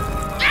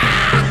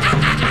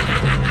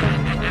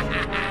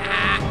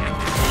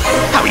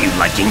 you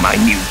liking my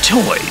new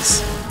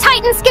toys?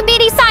 Titan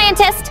Skibidi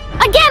scientist!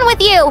 Again with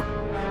you!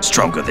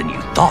 Stronger than you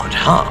thought,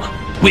 huh?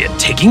 We're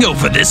taking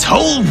over this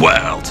whole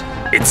world.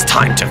 It's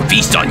time to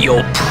feast on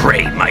your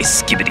prey, my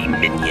Skibidi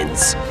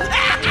minions.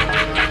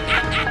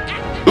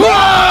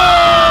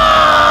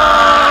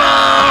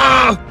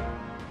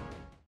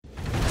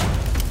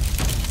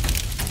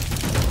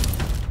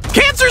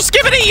 Cancer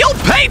Skibidi, you'll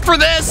pay for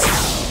this!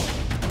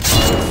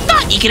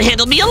 Thought you could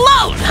handle me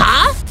alone,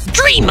 huh?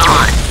 Dream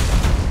on!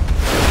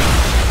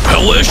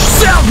 Hellish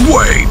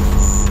Soundwave!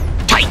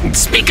 Titan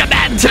Speaker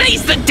Man,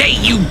 today's the day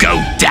you go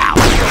down!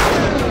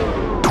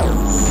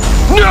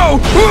 No!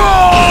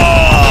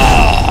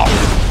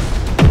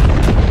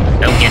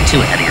 Don't get too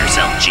ahead of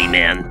yourself,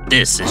 G-Man.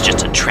 This is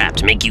just a trap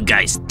to make you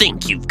guys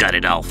think you've got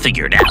it all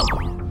figured out.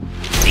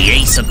 The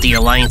ace up the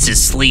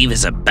Alliance's sleeve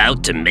is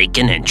about to make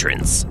an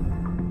entrance.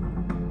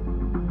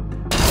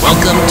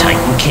 Welcome,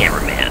 Titan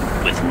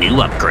Cameraman, with new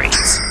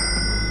upgrades.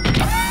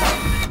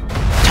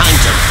 Time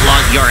to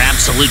flaunt your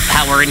absolute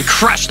power and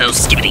crush those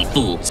Skibidi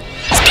fools.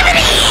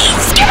 Skibidi!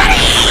 Skibidi!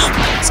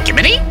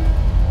 Skibidi?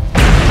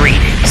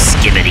 Greetings,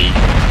 Skibidi.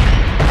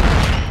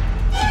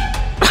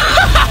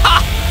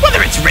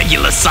 Whether it's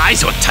regular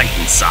size or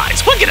Titan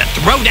size, we're gonna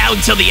throw down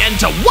till the end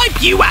to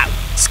wipe you out.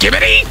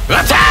 Skibidi,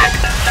 attack!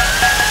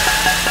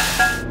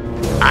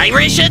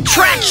 Irish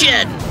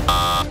attraction!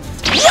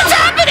 What's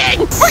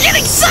happening? We're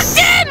getting sucked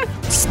in!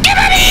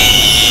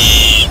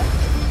 Skibidi!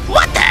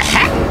 What the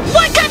heck?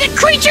 What kind of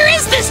creature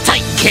is this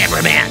Titan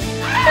Cameraman?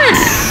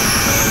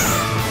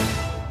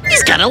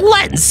 He's got a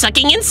lens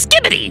sucking in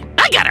Skibidi.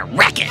 I gotta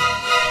wreck it.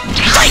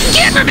 Titan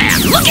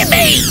Cameraman, look at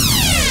me!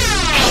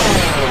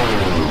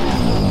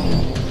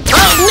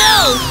 Oh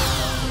no!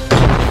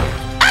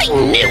 I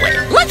knew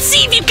it! Let's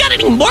see if you've got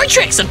any more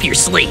tricks up your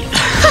sleeve.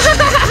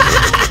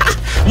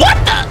 What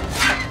the?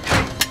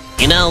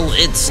 You know,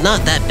 it's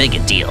not that big a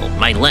deal.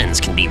 My lens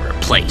can be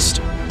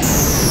replaced.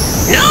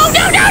 No,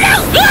 no, no,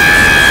 no!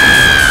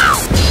 Ah!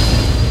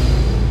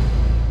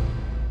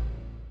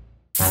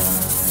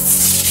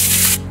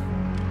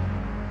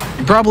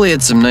 You probably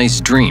had some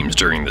nice dreams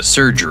during the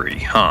surgery,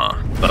 huh?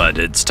 But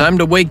it's time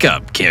to wake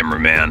up,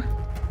 cameraman.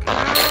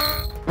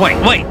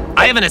 Wait,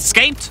 I haven't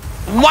escaped?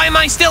 Why am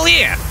I still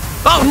here?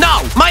 Oh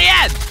no, my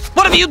head!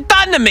 What have you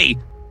done to me?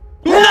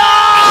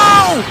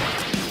 No!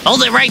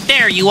 Hold it right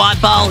there, you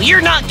oddball. You're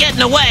not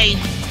getting away.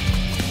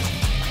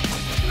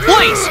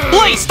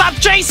 Please, stop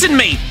chasing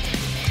me!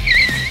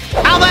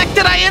 How the heck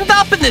did I end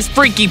up in this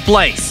freaky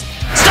place?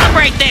 Stop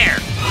right there.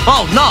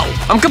 Oh no,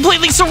 I'm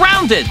completely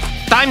surrounded.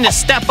 Time to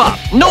step up.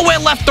 Nowhere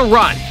left to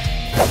run.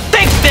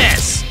 Take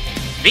this!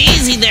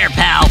 Easy there,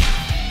 pal.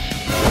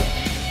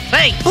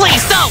 Hey,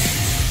 please don't!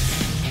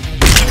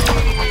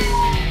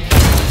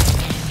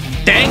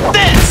 Take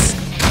this!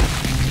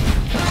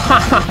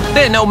 Haha,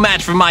 they're no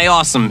match for my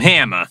awesome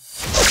hammer.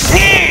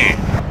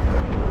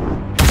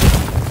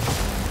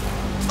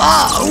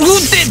 Oh, who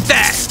did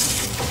that?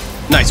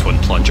 Nice one,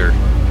 Plunger.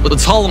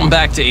 Let's haul him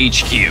back to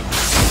HQ.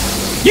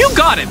 You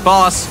got it,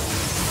 boss.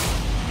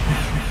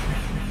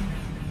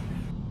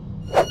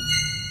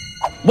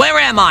 Where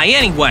am I,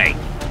 anyway?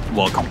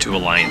 Welcome to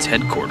Alliance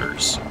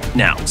headquarters.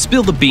 Now,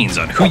 spill the beans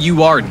on who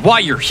you are and why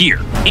you're here.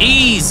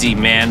 Easy,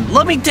 man.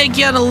 Let me take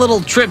you on a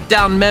little trip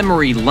down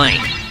memory lane.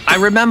 I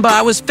remember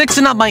I was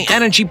fixing up my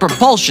energy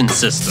propulsion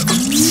system.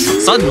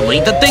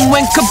 Suddenly, the thing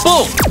went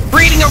kaboom,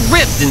 creating a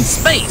rift in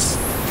space.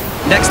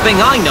 Next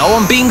thing I know,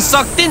 I'm being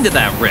sucked into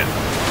that rift.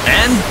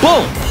 And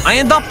boom, I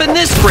end up in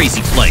this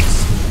crazy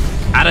place.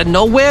 Out of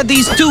nowhere,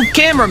 these two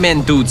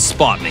cameraman dudes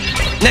spot me.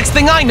 Next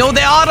thing I know,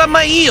 they're out on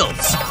my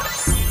heels.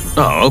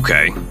 Oh,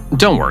 okay.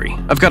 Don't worry,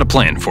 I've got a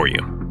plan for you.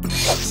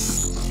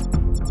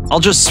 I'll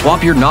just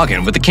swap your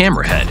noggin with the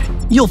camera head.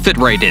 You'll fit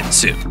right in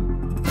soon.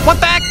 What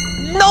the heck?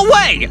 No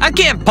way! I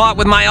can't part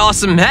with my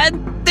awesome head.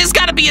 There's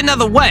gotta be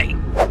another way.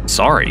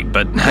 Sorry,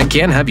 but I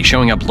can't have you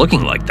showing up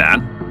looking like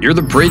that. You're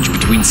the bridge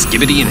between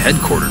Skibidi and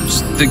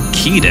headquarters, the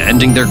key to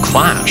ending their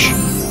clash.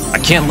 I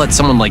can't let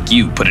someone like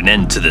you put an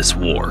end to this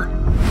war.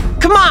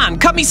 Come on,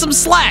 cut me some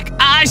slack.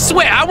 I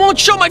swear, I won't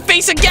show my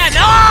face again.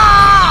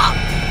 Ah!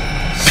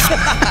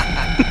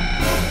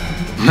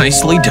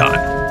 Nicely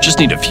done. Just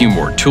need a few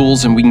more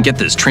tools and we can get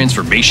this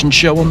transformation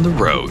show on the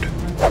road.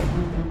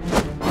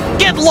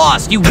 Get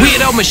lost, you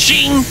weirdo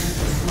machine!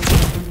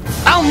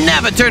 I'll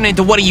never turn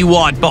into one of you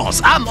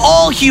oddballs. I'm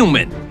all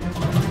human.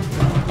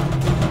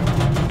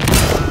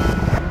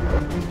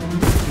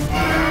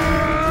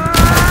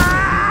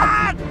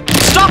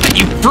 Stop it,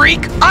 you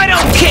freak! I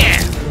don't care!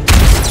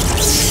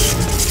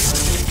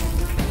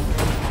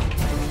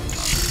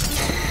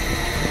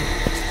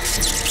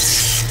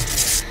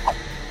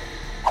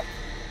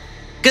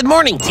 Good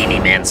morning,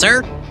 TV man,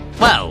 sir.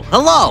 Well,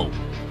 hello.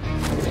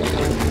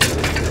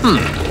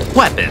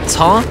 Weapons,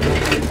 huh?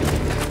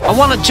 I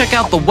want to check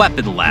out the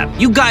weapon lab.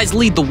 You guys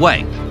lead the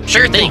way.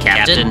 Sure thing,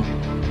 Captain.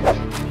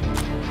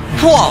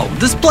 Whoa,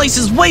 this place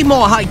is way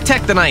more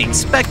high-tech than I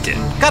expected.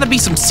 Gotta be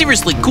some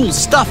seriously cool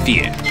stuff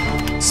here.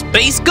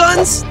 Space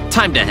guns?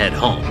 Time to head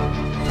home.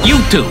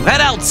 You two, head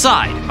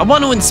outside. I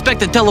want to inspect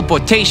the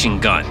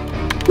teleportation gun.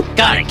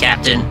 Got it,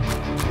 Captain.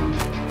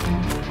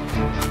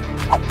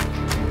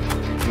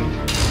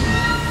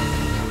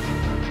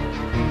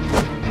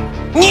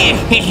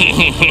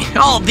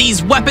 All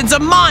these weapons are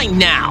mine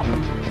now!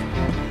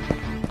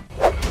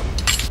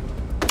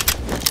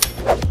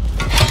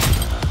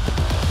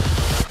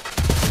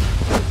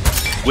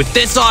 With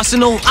this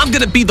arsenal, I'm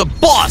gonna be the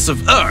boss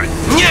of Earth!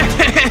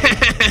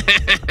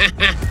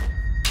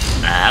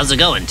 How's it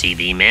going,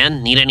 TV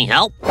Man? Need any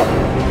help?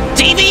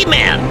 TV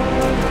Man!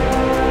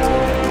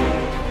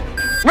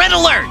 Red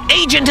alert!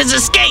 Agent has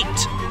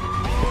escaped!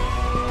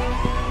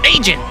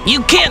 Agent,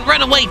 you can't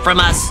run away from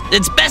us.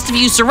 It's best if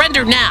you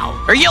surrender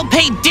now, or you'll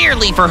pay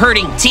dearly for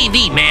hurting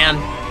TV Man.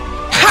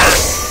 Ha!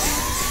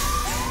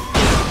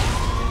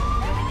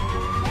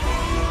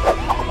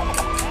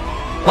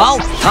 Well,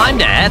 time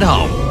to head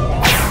home.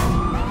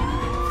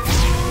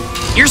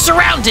 You're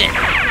surrounded!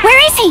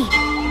 Where is he?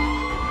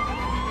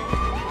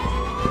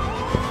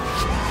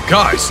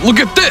 Guys, look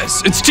at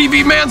this! It's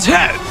TV Man's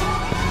head!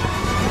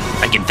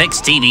 I can fix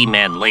TV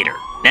Man later.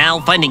 Now,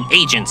 finding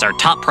agents our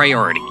top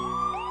priority.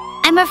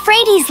 I'm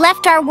afraid he's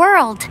left our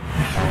world.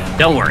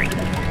 Don't worry.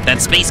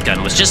 That space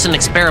gun was just an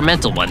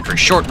experimental one for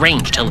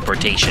short-range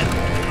teleportation.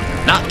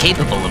 Not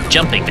capable of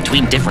jumping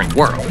between different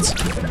worlds.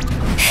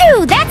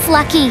 Phew, that's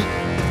lucky.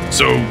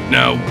 So,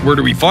 now, where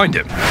do we find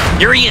him?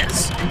 Here he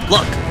is.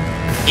 Look,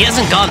 he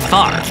hasn't gone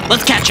far.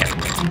 Let's catch him.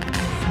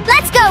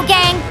 Let's go,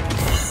 gang.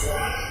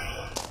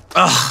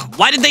 Ugh,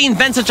 why did they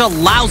invent such a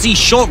lousy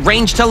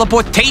short-range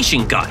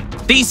teleportation gun?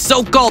 These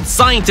so-called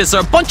scientists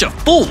are a bunch of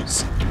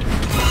fools.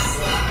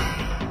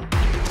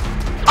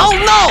 Oh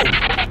no!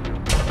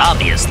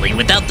 Obviously,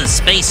 without the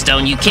Space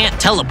Stone, you can't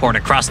teleport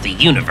across the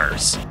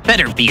universe.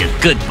 Better be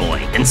a good boy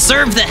and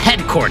serve the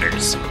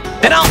headquarters.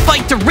 Then I'll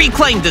fight to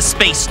reclaim the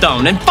Space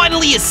Stone and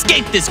finally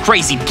escape this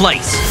crazy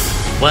place.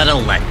 What a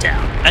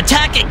letdown.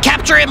 Attack and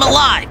capture him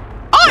alive!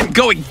 I'm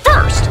going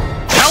first!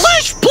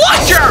 Hellish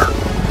Plunger!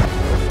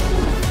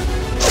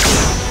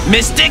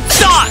 Mystic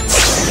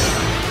Dots!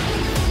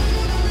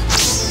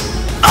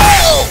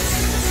 Oh!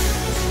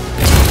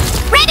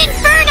 Red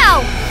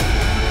Inferno!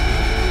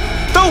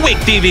 The weak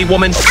TV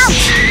woman.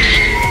 Ouch!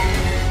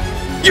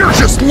 You're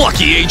just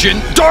lucky,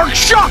 Agent! Dark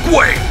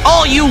Shockwave!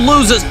 All you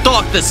losers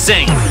talk the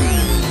same.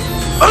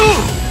 Ooh!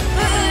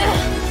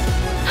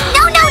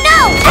 No, no,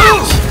 no!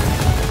 Ouch!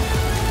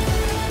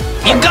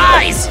 You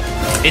guys!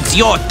 It's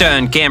your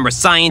turn, camera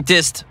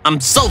scientist.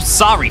 I'm so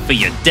sorry for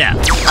your death.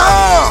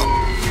 Oh!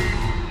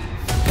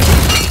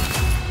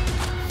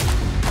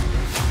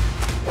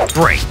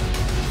 Great.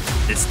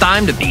 It's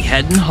time to be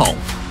heading home.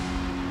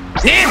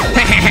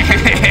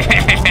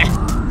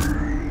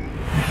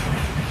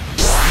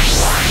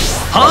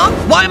 Huh?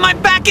 Why am I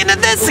back into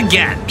this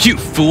again? You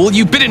fool,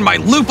 you've been in my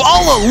loop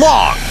all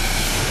along!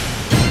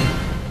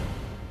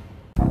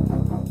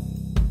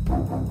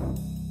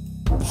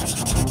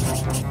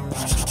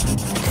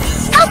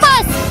 Help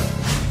us!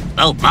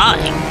 Oh my!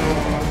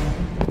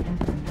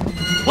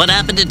 What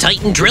happened to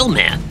Titan Drill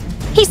Man?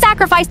 He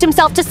sacrificed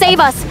himself to save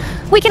us.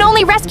 We can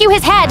only rescue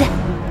his head.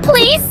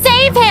 Please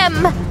save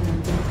him!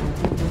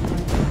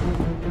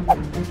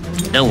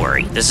 Don't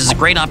worry, this is a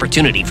great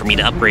opportunity for me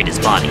to upgrade his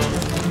body.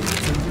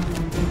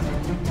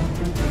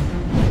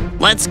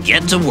 Let's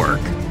get to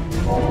work.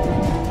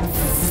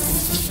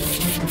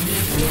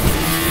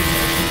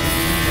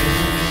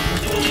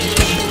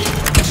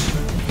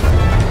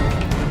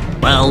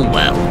 Well,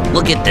 well,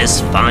 look at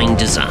this fine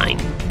design.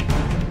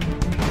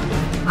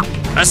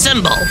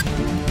 Assemble!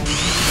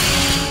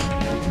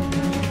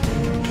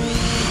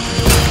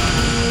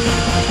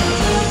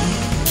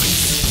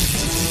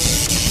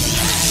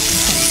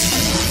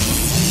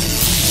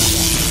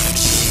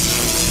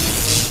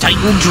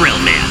 Titan Drill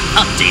Man,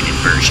 updated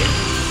version.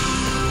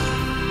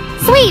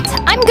 Sweet,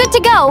 I'm good to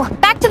go.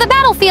 Back to the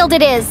battlefield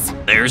it is.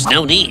 There's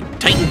no need.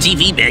 Titan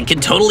TV Man can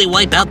totally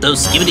wipe out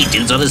those Skibidi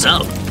dudes on his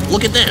own.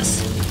 Look at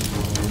this.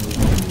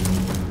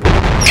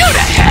 Go to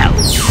hell!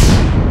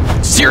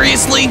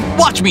 Seriously?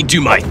 Watch me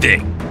do my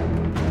thing.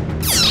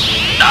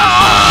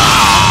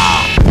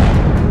 Ah!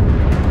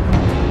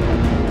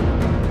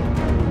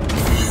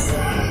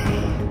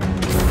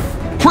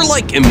 We're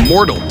like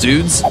immortal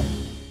dudes.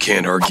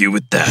 Can't argue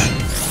with that.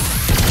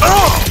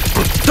 Oh!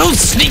 Those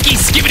sneaky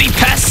Skibidi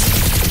pests!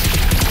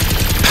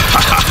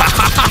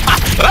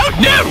 Oh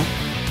no!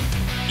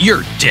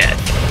 You're dead.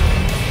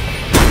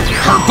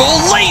 Purple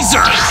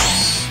laser!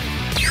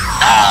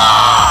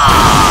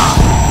 Ah!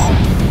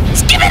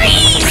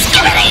 Skibidi!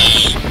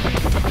 Skibidi!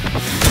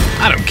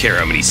 I don't care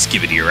how many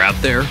Skibidi are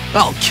out there.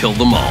 I'll kill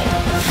them all.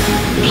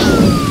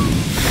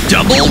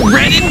 Double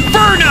Red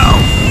Inferno!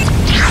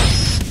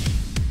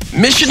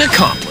 Mission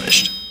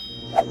accomplished.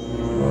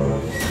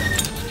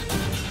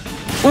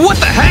 What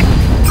the heck?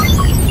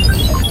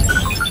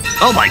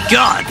 Oh my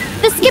god!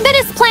 The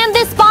Skibidis planned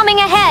this bombing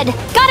ahead.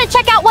 Gotta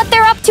check out what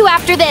they're up to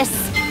after this.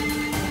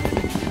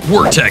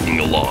 We're tagging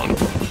along.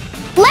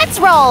 Let's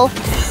roll.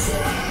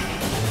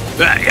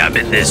 Hey, I'm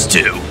in this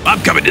too.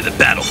 I'm coming to the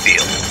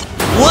battlefield.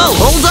 Whoa,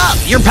 hold up!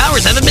 Your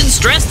powers haven't been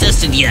stress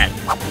tested yet.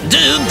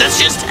 Dude, that's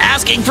just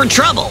asking for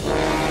trouble.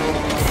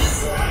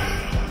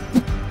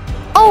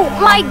 Oh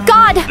my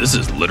god! This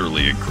is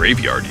literally a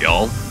graveyard,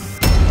 y'all.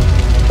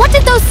 What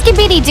did those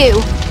Skibidi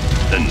do?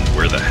 And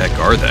where the heck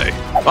are they?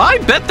 I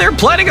bet they're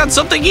planning on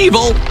something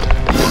evil.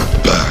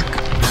 We're back.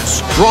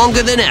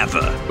 Stronger than ever.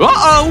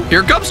 Uh-oh,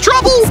 here comes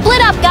trouble.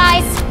 Split up,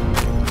 guys.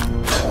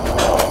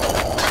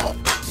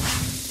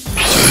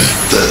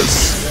 Take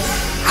this.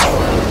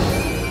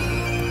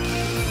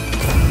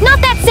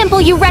 Not that simple,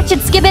 you wretched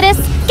Skibidis.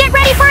 Get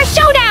ready for a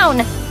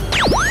showdown!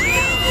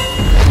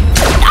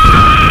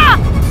 Ah!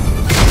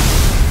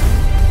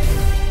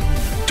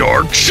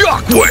 Dark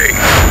Shockwave!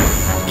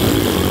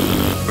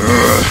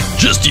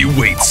 Just you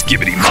wait,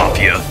 Skibidi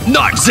Mafia.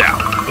 Knives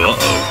out!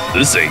 Uh-oh,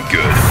 this ain't good.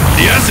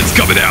 The acid's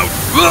coming out.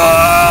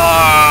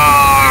 Ah!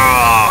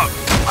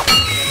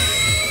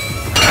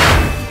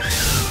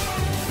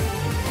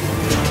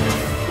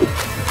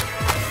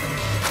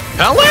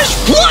 Hellish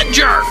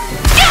Plunger!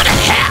 Go to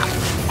hell!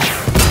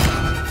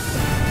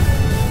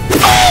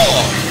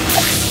 Oh!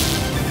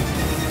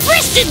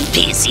 Rest in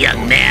peace,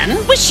 young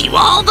man. Wish you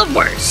all the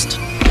worst.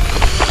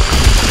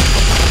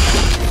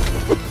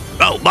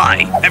 Oh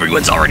my,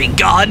 everyone's already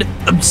gone?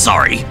 I'm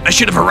sorry, I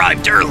should have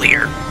arrived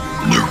earlier.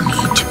 No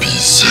need to be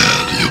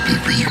sad. You'll be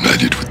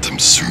reunited with them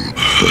soon.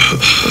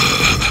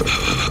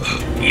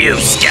 You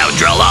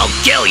scoundrel, I'll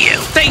kill you!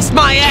 Face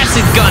my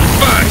acid gun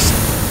first!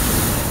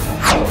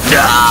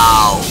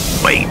 No!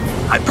 Wait,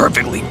 I'm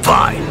perfectly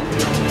fine.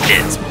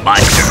 It's my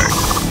turn.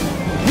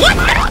 What?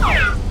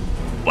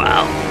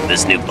 Wow,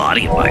 this new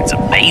body of mine's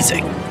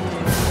amazing.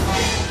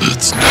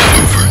 It's not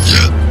over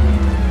yet.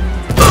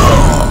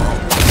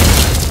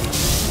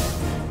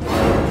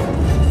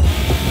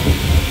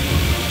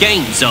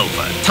 Game's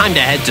over. Time to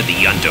head to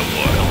the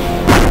underworld.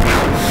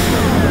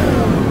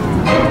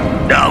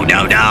 No,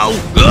 no, no!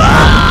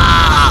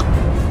 Ah!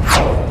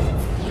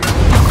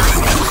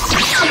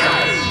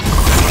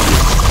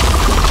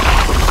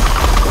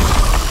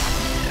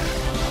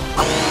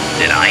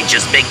 Did I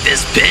just make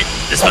this pit?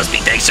 This must be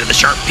thanks to the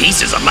sharp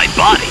pieces on my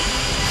body.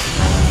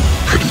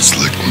 Pretty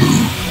slick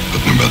move,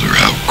 but no matter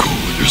how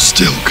cool, you're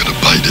still gonna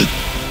bite it.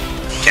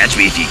 Catch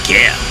me if you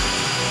can.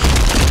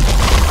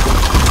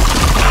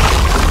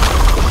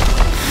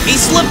 He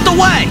slipped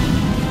away!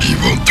 He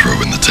won't throw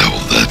in the towel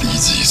that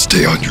easy.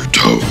 Stay on your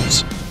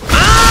toes.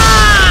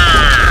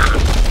 Ah!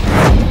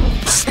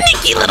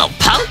 Sneaky little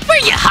punk,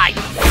 where you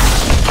hiding?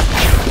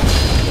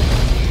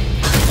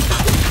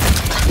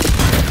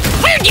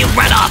 Where'd you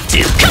run off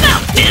to? Come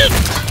out, dude!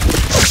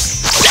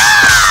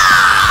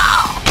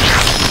 Ah!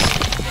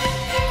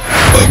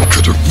 I'm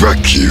gonna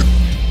wreck you.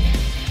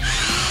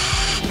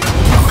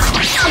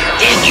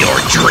 In your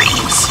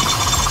dreams.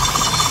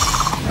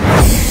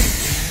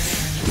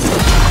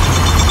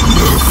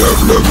 No,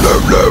 no, no,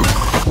 no.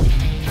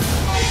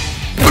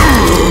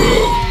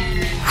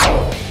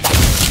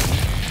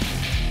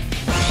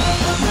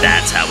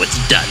 That's how it's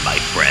done, my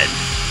friend.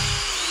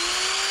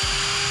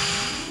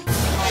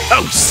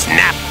 Oh,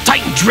 snap!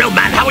 Titan Drill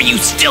Man, how are you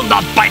still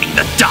not biting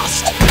the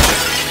dust?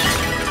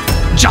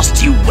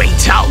 Just you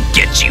wait, I'll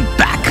get you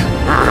back.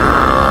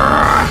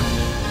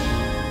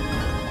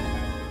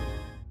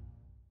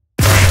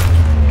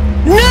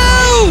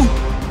 No!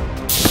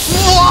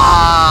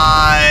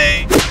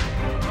 Why?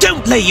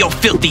 Don't lay your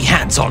filthy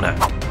hands on her.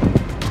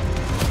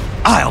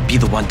 I'll be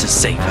the one to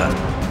save her.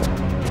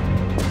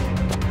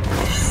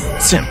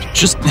 Simp,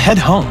 just head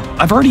home.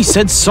 I've already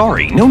said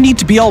sorry. No need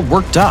to be all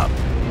worked up.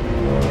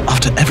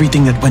 After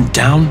everything that went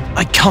down,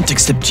 I can't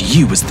accept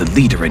you as the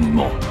leader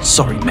anymore.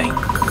 Sorry, mate.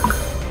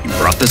 You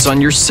brought this on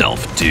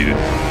yourself, dude.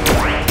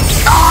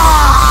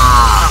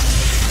 Ah!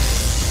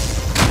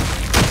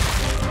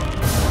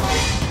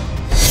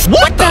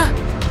 What the?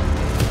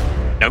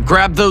 Now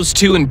grab those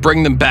two and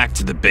bring them back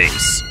to the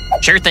base.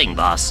 Sure thing,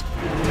 boss.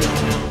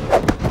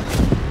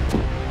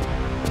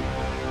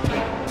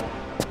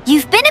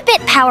 You've been a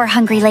bit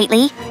power-hungry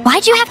lately.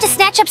 Why'd you have to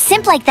snatch up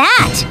Simp like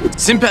that?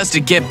 Simp has to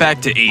get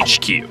back to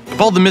HQ.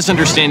 If all the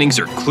misunderstandings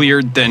are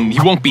cleared, then he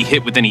won't be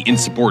hit with any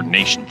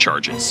insubordination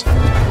charges.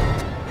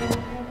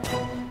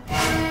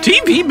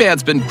 TV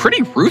Man's been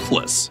pretty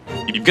ruthless.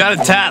 You've got a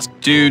task,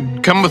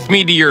 dude. Come with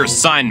me to your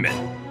assignment.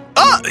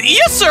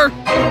 Yes, sir!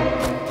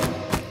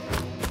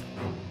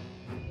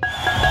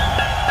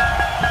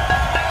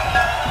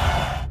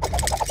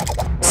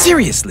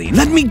 Seriously,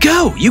 let me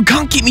go. You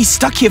can't keep me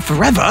stuck here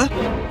forever.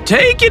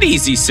 Take it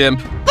easy,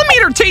 Simp. Let me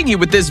entertain you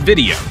with this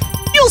video.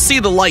 You'll see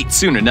the light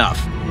soon enough.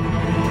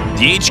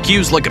 The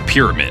HQ's like a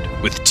pyramid,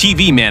 with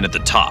TV Man at the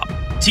top.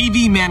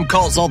 TV Man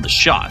calls all the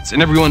shots,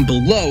 and everyone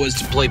below has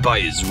to play by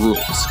his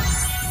rules.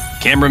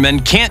 Cameramen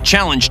can't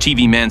challenge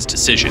TV Man's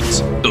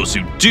decisions. Those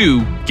who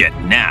do get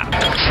nabbed.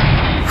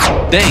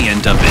 They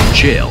end up in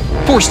jail,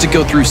 forced to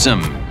go through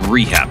some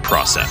rehab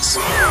process.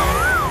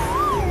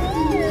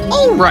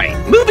 All right,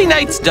 movie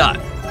night's done.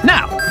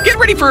 Now, get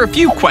ready for a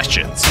few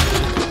questions.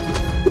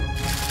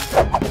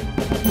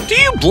 Do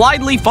you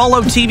blindly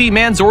follow TV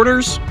Man's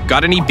orders?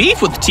 Got any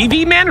beef with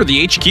TV Man or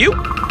the HQ?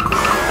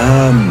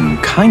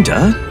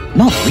 Kinda.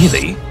 Not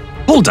really.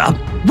 Hold up.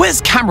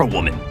 Where's Camera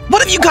Woman?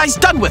 What have you guys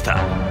done with her?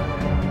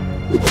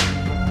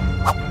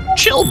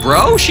 Chill,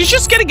 bro. She's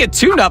just getting a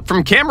tune-up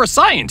from Camera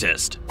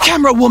Scientist.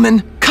 Camera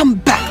woman, come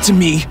back to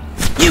me.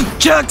 You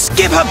jerks,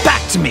 give her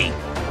back to me.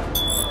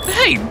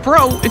 Hey,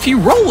 bro, if you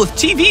roll with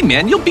TV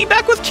Man, you'll be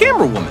back with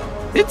Camera Woman.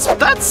 It's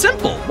that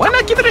simple. Why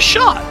not give it a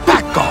shot?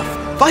 Back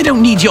off. I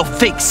don't need your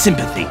fake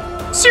sympathy.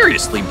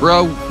 Seriously,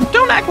 bro,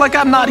 don't act like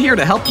I'm not here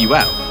to help you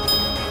out.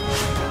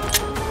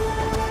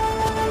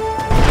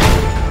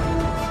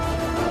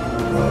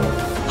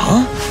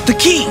 Huh? The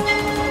key!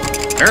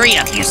 Hurry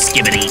up, you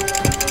Skibidi.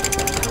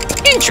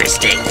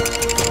 Interesting.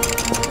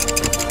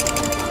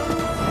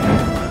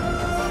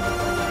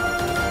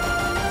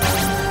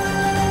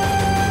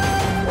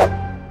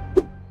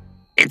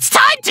 It's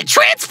time to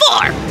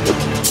transform!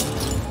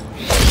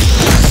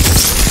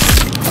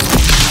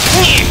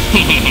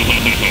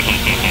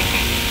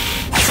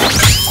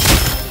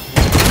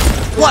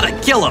 What a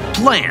killer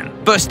plan!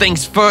 First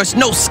things first,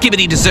 no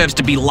Skibidi deserves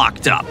to be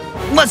locked up.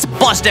 Let's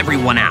bust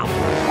everyone out.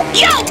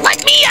 Yo,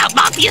 let me out,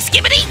 Mafia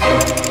Skibidi!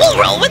 We'll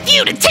roll with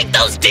you to take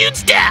those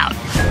dudes down!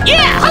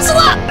 Yeah, hustle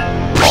up!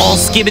 All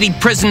Skibidi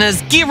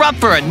prisoners, gear up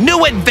for a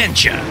new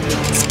adventure!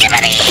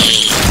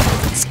 Skibidi!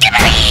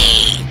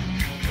 Skibidi!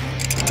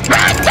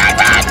 Run, run,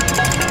 run!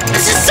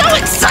 This is so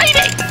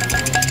exciting!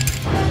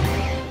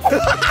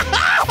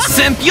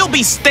 Simp, you'll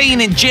be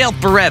staying in jail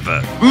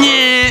forever.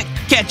 Nah,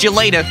 catch you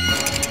later.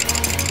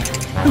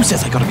 Who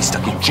says I gotta be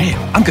stuck in jail?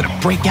 I'm gonna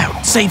break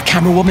out, save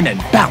Camera Woman, and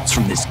bounce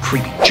from this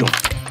creepy joint.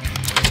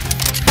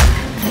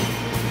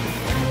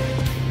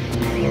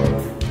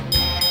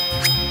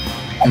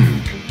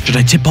 Should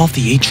I tip off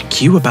the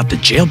HQ about the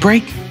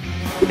jailbreak?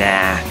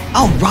 Nah,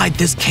 I'll ride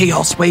this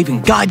chaos wave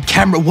and guide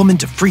Camera Woman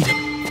to freedom.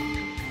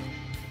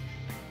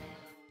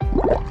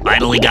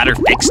 Finally got her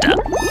fixed up.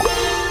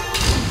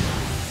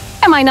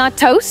 Am I not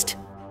toast?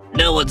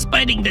 No one's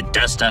biting the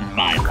dust on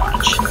my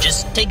watch.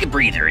 Just take a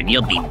breather and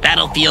you'll be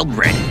battlefield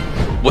ready.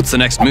 What's the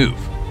next move?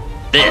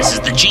 This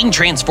is the Gene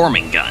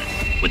Transforming Gun.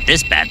 With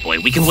this bad boy,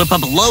 we can whip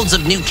up loads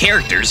of new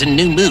characters and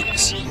new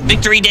moves.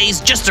 Victory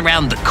Day's just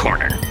around the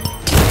corner.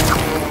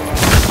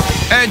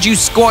 Heard you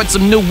scored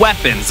some new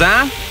weapons,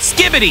 huh?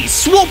 Skibidi,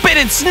 swoop in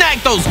and snag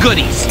those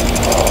goodies!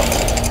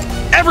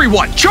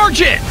 Everyone,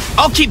 charge in!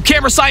 I'll keep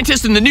Camera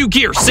Scientist and the new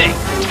gear safe.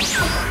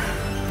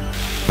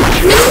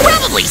 It's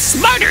probably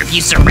smarter if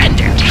you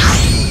surrender.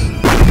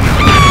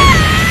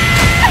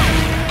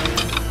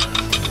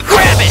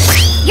 Grab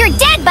it! You're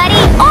dead, buddy!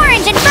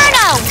 Orange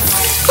Inferno!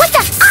 What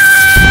the?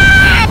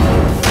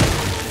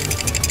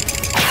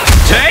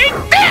 Take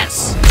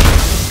this!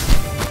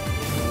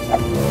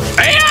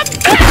 And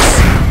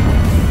this!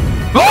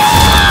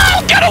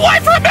 Oh, get away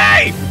from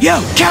me!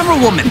 Yo, Camera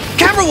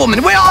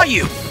Woman, where are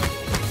you?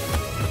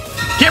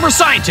 Camera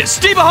Scientist,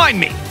 stay behind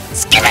me!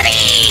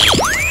 Skibidi!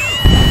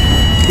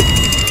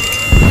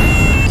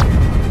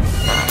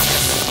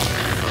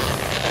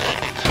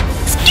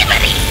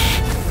 Skibidi!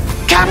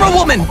 Camera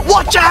Woman,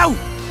 watch out!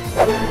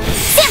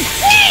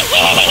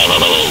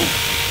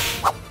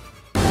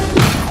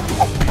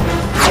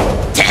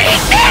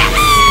 Take this!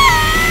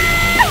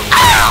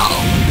 Oh!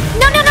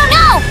 No!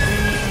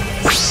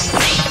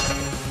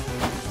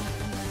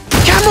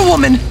 Camera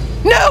Woman,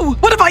 no!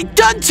 What have I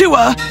done to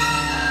her?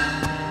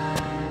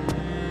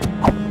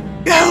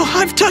 Oh,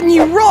 I've done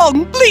you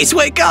wrong. Please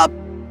wake up.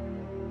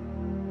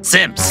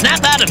 Simp,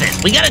 snap out of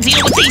it. We gotta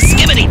deal with these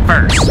Skibidi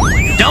first.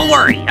 Don't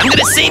worry, I'm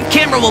gonna save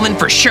Camera Woman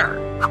for sure.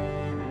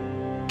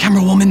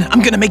 Camera Woman,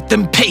 I'm gonna make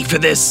them pay for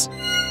this.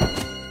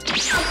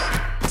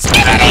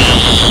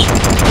 Skibidi!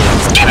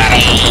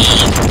 Skibidi!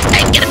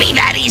 Ain't gonna be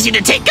that easy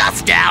to take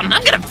us down.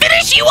 I'm gonna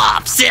finish you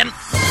off, Simp.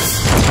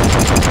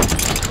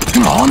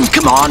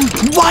 Come on.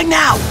 Why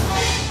now?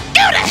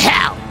 Go to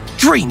hell.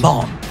 Dream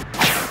on.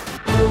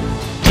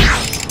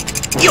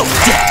 You're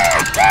dead.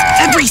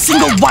 Every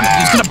single one of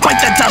you's gonna bite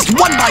the dust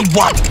one by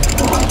one.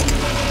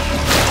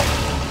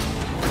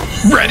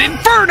 Red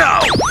Inferno!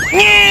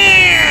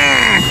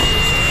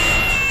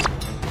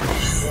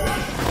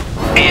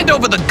 Hand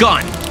over the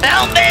gun!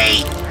 Help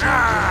me!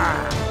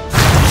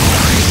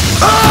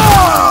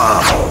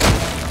 Oh!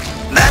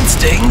 That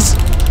stings.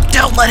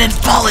 Don't let it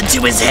fall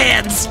into his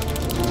hands.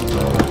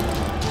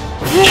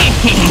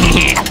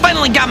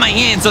 Finally got my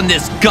hands on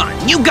this gun.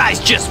 You guys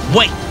just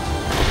wait.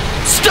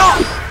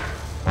 Stop!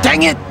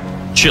 Dang it!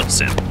 Chill,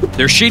 Simp.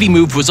 Their shady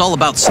move was all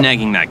about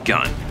snagging that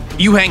gun.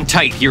 You hang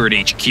tight here at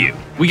HQ.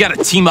 We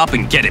gotta team up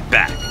and get it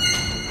back.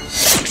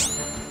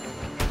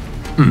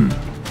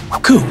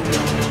 Cool.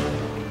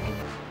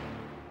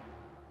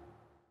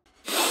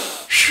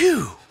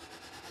 Phew.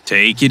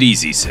 Take it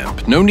easy,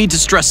 Simp. No need to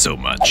stress so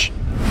much.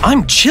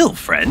 I'm chill,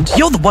 friend.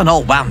 You're the one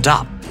all wound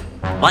up.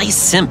 Why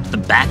Simp the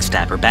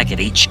backstabber back at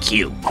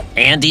HQ?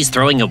 And he's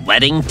throwing a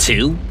wedding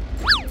too?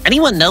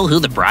 Anyone know who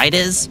the bride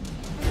is?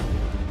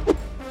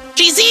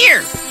 She's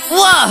here!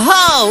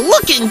 Whoa-ho!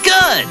 Looking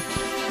good!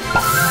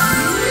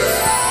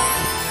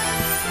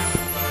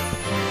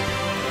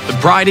 The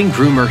bride and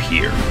groom are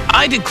here.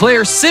 I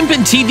declare Simp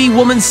and TV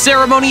Woman's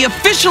ceremony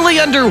officially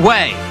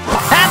underway.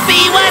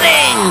 Happy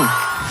wedding!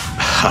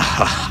 Ha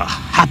ha ha.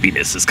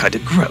 Happiness is kind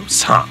of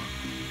gross, huh?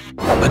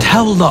 But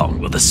how long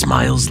will the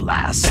smiles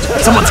last?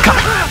 Someone's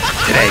coming!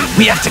 Today,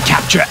 we have to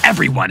capture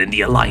everyone in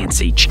the Alliance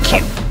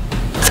HQ.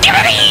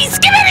 Skibidi!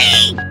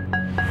 Skibidi!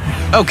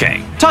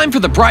 Okay, time for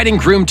the bride and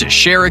groom to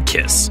share a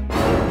kiss.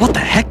 What the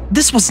heck?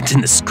 This wasn't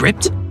in the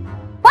script?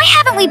 Why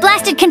haven't we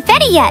blasted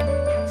confetti yet?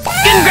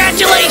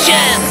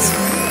 Congratulations!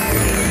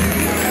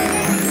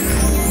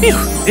 Phew,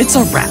 it's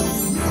a wrap.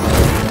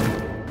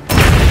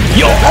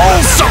 You're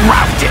all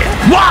surrounded!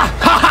 Wah!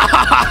 Ha ha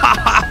ha ha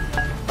ha!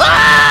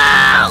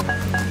 Oh!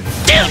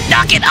 Dude,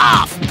 knock it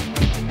off!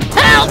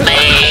 Help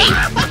me!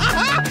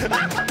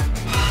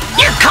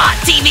 You're caught,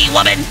 TV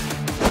woman!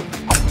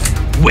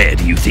 Where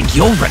do you think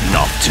you're running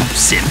off to,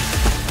 Sim?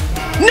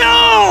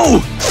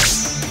 No!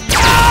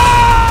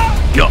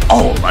 You're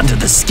all under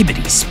the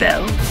Skibidi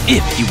spell.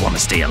 If you want to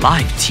stay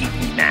alive,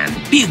 TV man,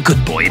 be a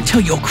good boy and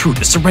tell your crew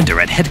to surrender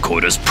at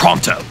headquarters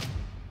pronto.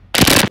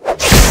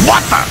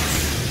 What the?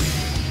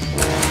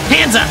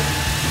 Hands up!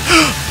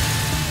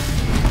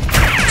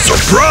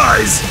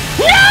 Surprise!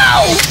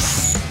 No!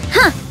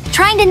 Huh,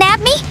 trying to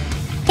nab me?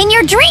 In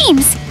your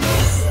dreams!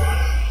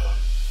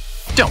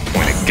 Don't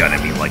point a gun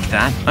at me like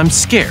that. I'm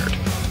scared.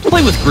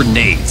 Play with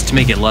grenades to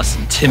make it less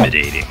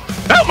intimidating.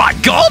 Oh my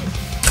god!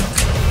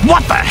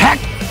 What the heck?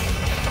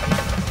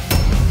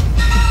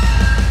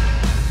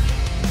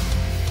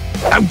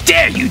 How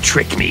dare you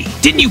trick me?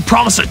 Didn't you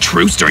promise a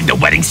truce during the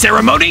wedding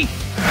ceremony?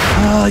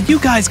 You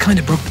guys kind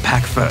of broke the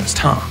pact first,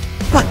 huh?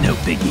 But no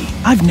biggie.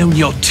 I've known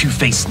your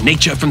two-faced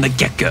nature from the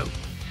get-go.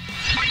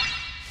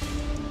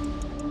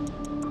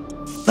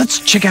 Let's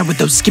check out what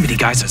those Skibidi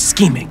guys are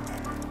scheming.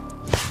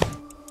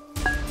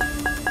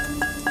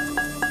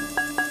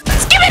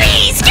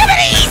 Skibidi!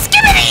 Skibidi!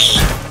 Skibidi!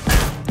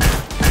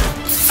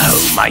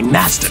 Oh, my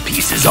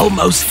masterpiece is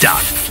almost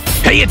done.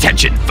 Pay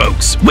attention,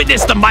 folks.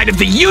 Witness the might of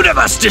the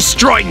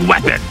universe-destroying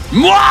weapon.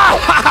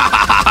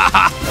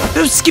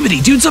 Those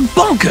Skibidi dudes are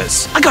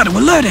bonkers. I gotta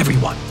alert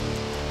everyone.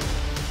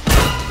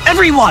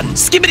 Everyone,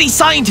 Skibidi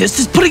Scientist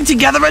is putting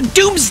together a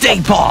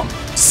doomsday bomb.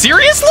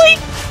 Seriously?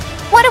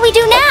 What do we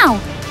do now?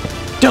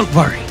 Don't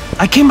worry.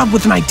 I came up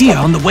with an idea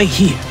on the way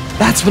here.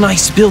 That's when I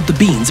spilled the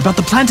beans about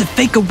the plan to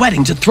fake a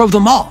wedding to throw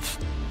them off.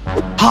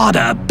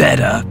 Harder,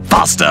 better,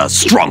 faster,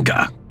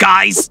 stronger.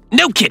 Guys,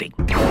 no kidding.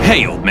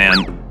 Hey, old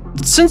man.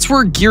 Since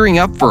we're gearing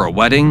up for a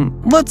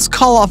wedding, let's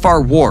call off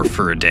our war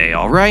for a day,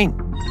 all right?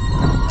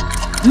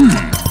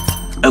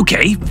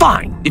 Okay,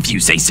 fine, if you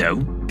say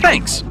so.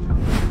 Thanks.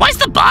 Why's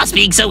the boss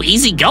being so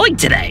easygoing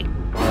today?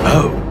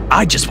 Oh,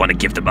 I just want to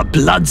give them a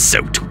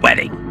blood-soaked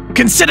wedding.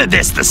 Consider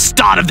this the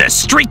start of their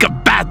streak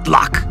of bad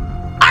luck.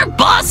 Our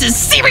boss is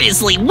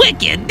seriously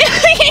wicked.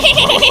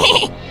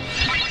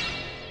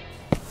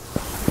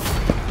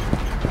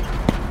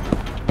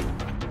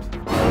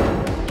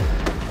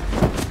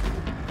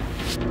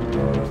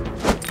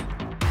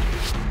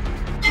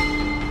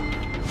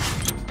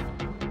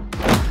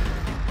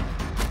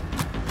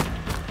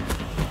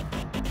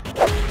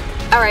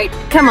 All right,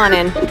 come on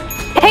in.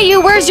 Hey,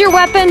 you, where's your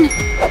weapon?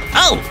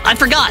 Oh, I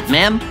forgot,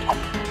 ma'am.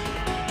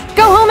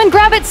 Go home and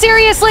grab it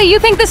seriously. You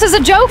think this is a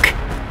joke?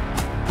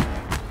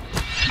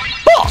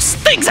 Boss,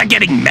 things are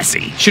getting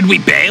messy. Should we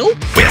bail?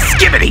 We're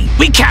Skibidi.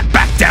 We can't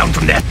back down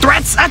from their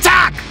threats.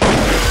 Attack!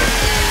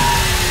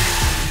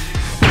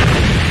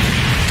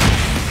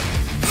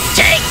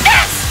 Take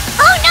this!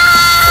 Oh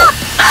no!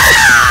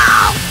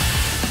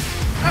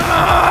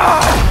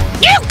 Oh!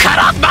 You cut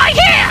off my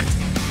hand!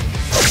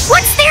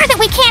 What's there that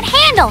we can't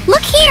handle?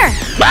 Look here!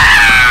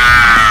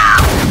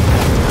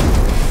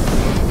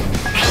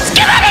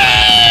 Skibidi!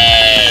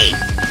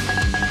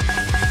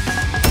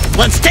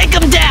 Let's take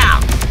him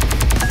down!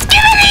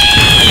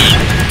 Skibidi!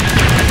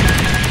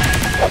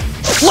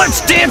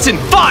 Let's dance in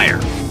fire!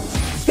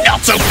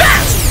 Not so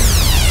fast!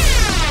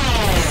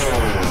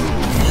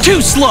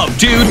 Too slow,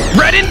 dude!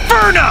 Red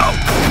Inferno!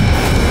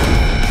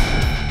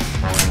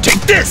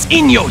 Take this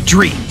in your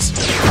dreams!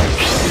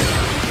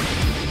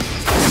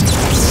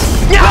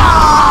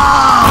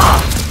 Ah!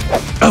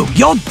 Oh,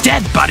 you're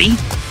dead, buddy!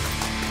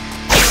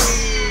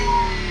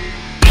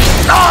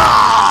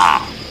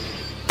 Ah!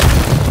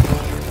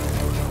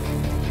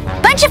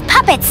 Bunch of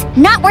puppets,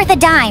 not worth a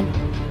dime.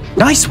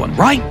 Nice one,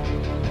 right?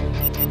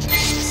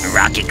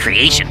 Rocket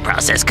creation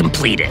process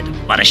completed.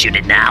 Wanna shoot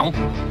it now?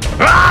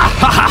 Ah!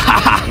 Ha ha ha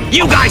ha!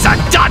 You guys are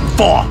done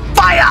for!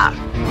 Fire!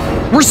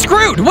 We're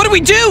screwed! What do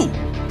we do?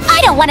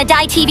 I don't want to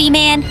die, TV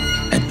man.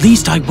 At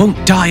least I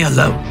won't die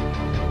alone.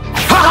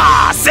 Ha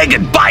ha! Say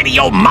goodbye to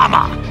your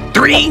mama!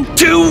 3,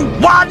 2,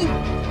 1,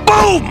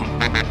 boom!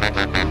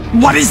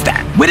 What is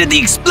that? Where did the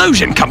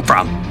explosion come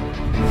from?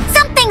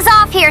 Something's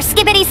off here,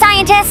 Skibidi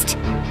Scientist.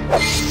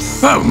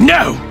 Oh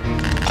no!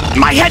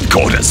 My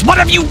headquarters, what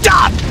have you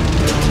done?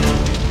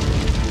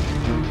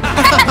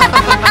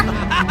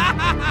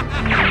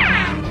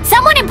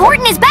 Someone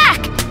important is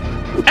back.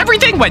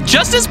 Everything went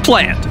just as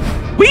planned.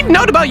 We've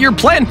known about your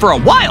plan for a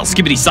while,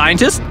 Skibidi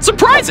Scientist.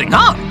 Surprising,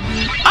 huh?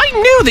 I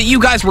knew that you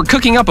guys were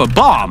cooking up a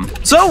bomb,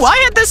 so I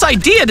had this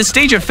idea to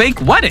stage a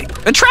fake wedding,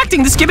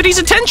 attracting the Skibidi's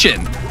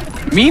attention.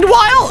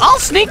 Meanwhile, I'll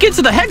sneak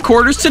into the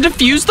headquarters to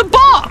defuse the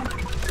bomb.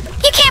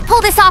 You can't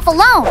pull this off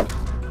alone.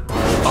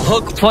 I'll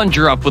hook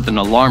Plunger up with an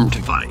alarm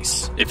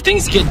device. If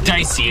things get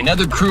dicey,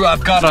 another crew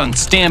I've got on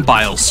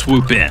standby will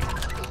swoop in.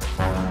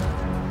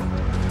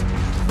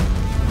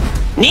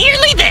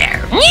 Nearly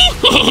there.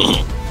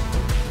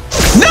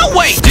 No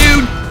way,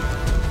 dude!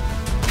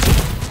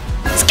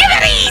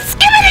 Skibidi!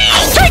 Skibidi!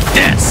 Take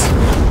this!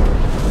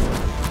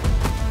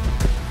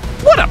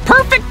 What a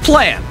perfect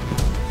plan!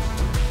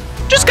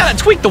 Just gotta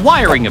tweak the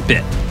wiring a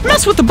bit.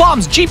 Mess with the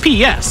bomb's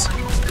GPS.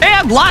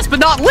 And last but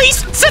not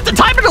least, set the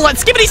timer to let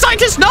Skibidi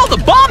scientists know the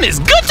bomb is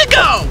good to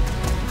go!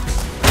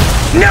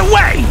 No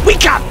way! We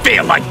can't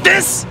fail like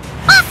this!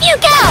 Off you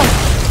go!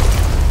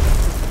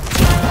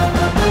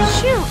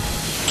 Shoot.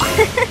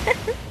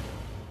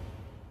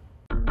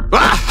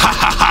 Ah, ha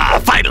ha ha!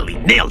 Finally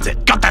nailed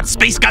it! Got that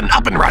space gun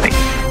up and running!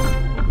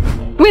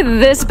 With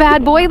this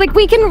bad boy, like,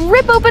 we can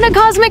rip open a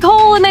cosmic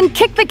hole and then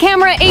kick the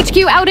camera HQ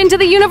out into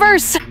the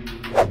universe.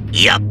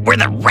 Yup, we're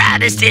the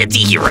raddest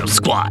anti-hero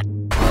squad.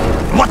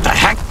 What the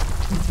heck?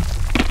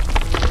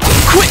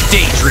 Quit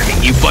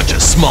daydreaming, you bunch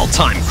of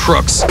small-time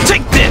crooks.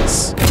 Take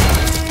this!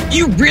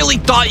 You really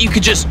thought you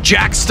could just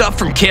jack stuff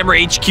from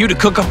Camera HQ to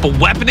cook up a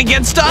weapon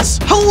against us?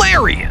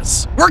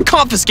 Hilarious! We're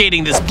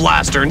confiscating this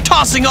blaster and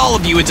tossing all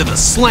of you into the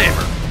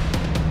slammer.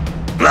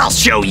 I'll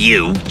show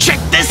you. Check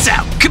this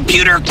out.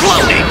 Computer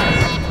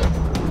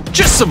cloning.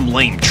 Just some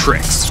lame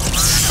tricks.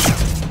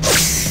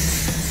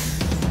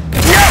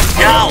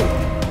 No!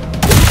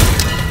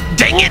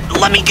 Dang it,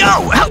 let me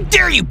go! How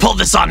dare you pull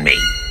this on me?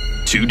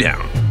 2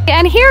 down.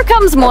 And here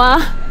comes moi.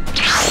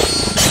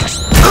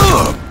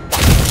 Ugh.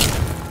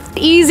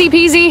 Easy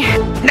peasy.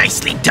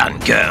 Nicely done,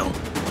 girl.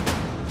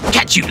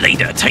 Catch you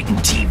later, Titan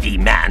TV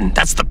man.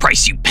 That's the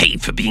price you pay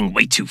for being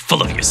way too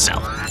full of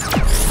yourself.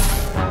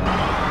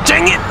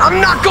 Dang it, I'm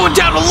not going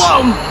down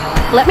alone!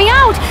 Let me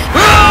out.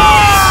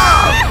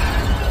 Ah!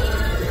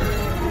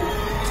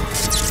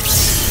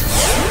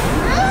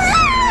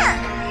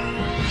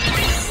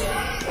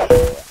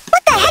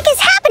 What the heck is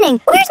happening?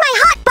 Where's my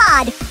hot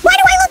bod? Why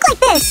do I look like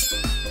this?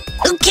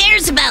 Who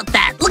cares about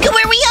that? Look at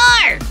where we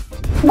are!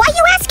 Why are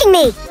you asking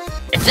me?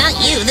 If not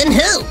you, then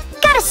who?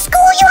 Gotta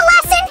school you a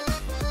lesson?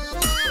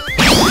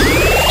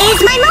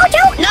 Is my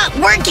mojo? Not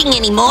working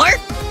anymore!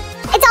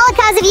 It's all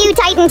because of you,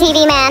 Titan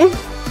TV man.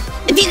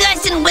 If you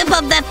guys didn't whip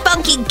up that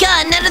funky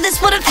gun, none of this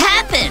would have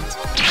happened!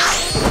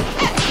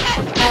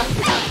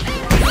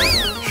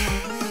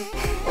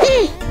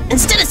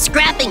 Instead of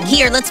scrapping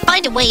here, let's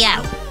find a way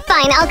out.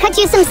 Fine, I'll cut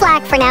you some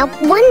slack for now.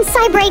 Once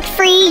I break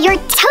free, you're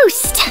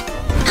toast.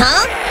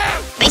 Huh?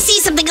 I see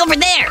something over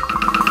there!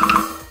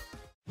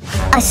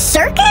 A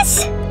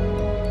circus?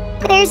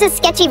 There's a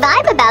sketchy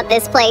vibe about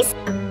this place.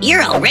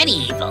 You're already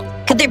evil.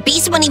 Could there be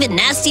someone even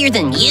nastier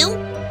than you?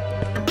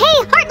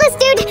 Hey, heartless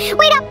dude,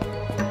 wait up!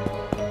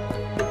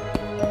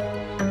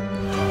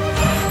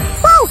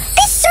 Whoa,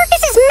 this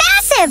circus is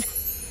massive!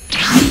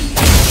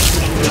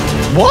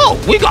 Whoa,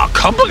 we got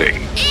company!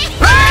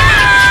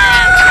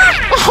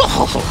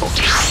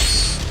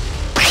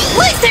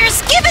 Why is there a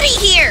Skibidi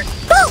here?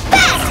 Move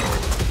fast!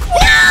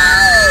 No!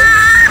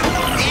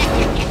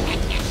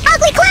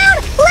 Ugly clown,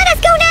 let us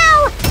go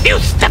now! You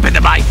step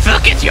into my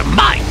circus, you're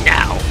mine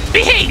now!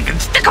 Behave and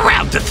stick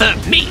around to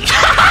serve me!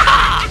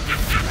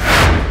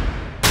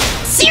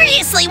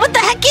 Seriously, what the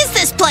heck is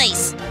this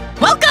place?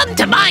 Welcome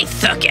to my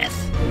circus!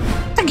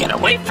 To get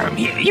away from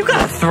here, you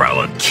gotta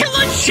throw a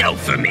killer show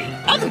for me.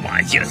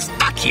 Otherwise, you're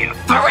stuck here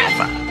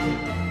forever.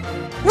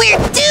 We're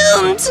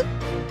doomed!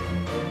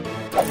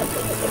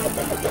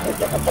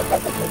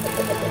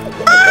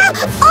 Ah!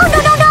 Oh, no,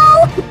 no, no!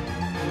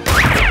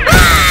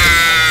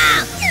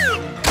 Ah!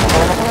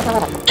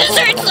 This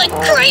hurts like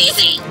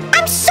crazy!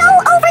 I'm so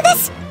over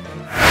this!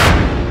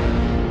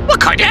 What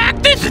kind of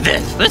act is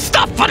this? It's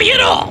not funny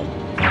at all.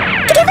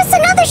 Give us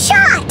another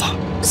shot!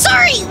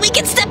 Sorry, we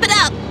can step it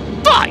up.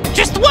 Fine,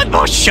 just one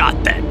more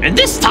shot then, and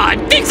this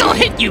time things will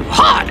hit you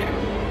harder.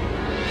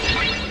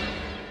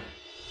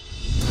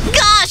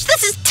 Gosh,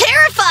 this is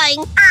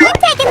terrifying! I'm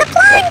taking the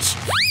plunge!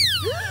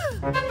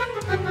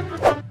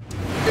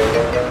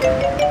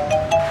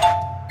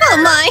 Oh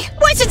my,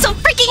 why is it so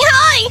freaking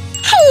high?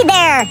 Hey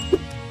there!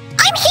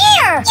 I'm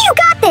here! You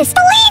got this!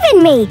 Believe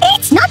in me!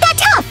 It's not that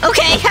tough!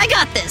 Okay, I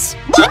got this.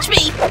 Watch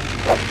me!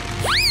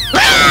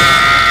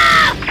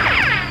 Ah!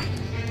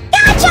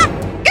 Gotcha!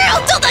 Girl,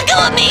 don't let go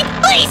of me!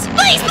 Please,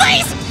 please,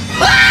 please!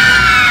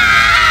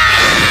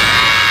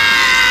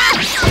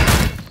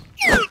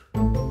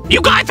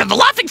 You guys are the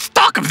laughing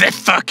stock of this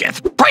circus.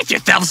 Brace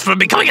yourselves for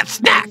becoming a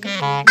snack.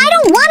 I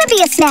don't want to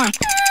be a snack!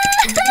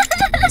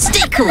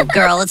 Stay cool,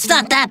 girl. It's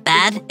not that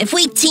bad. If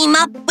we team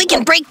up, we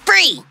can break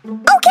free.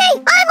 Okay,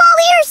 I'm all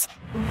ears!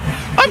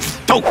 I'm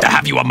stoked to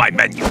have you on my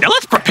menu. Now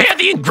let's prepare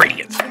the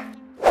ingredients.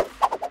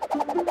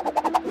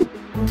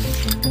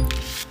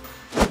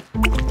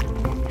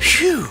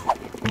 Phew.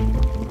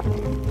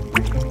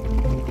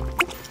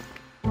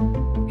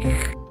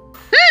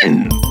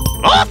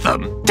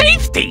 Awesome!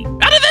 Tasty!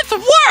 Out of this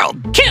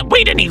world! Can't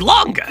wait any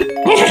longer!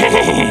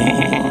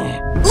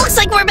 Looks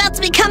like we're about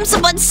to become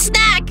someone's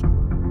snack.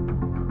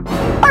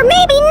 Or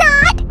maybe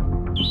not!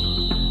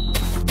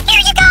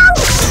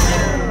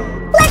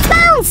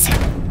 is.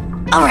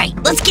 All right,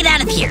 let's get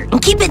out of here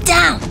and keep it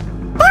down.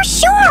 For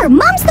sure,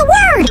 Mom's the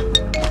word.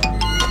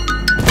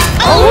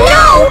 Oh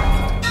no!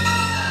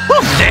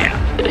 Who's there?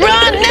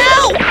 Run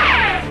now!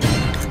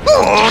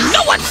 Oh,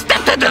 no one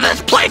stepped into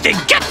this place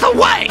and gets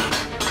away!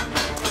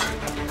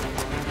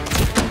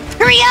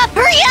 Hurry up,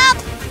 hurry up!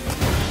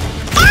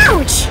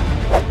 Ouch!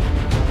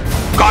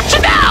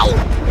 Gotcha now!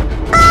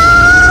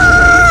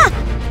 Ah!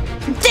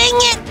 Dang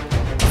it!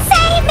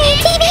 Save me,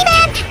 TV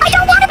man! I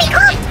don't want to be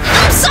caught!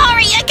 I'm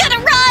sorry, I gotta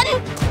run!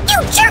 You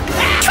jerk!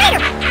 Traitor!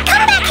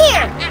 Come back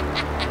here!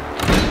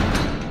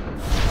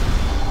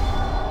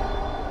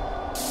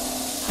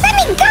 Let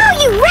me go,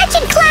 you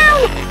wretched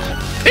clown!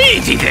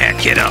 Easy there,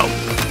 kiddo.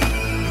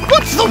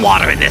 Once the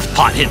water in this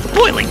pot hits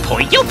boiling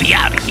point, you'll be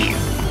out of here.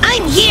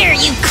 I'm here,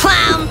 you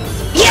clown!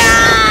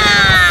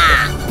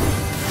 Yeah!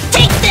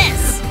 Take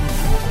this!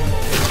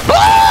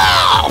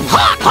 Oh!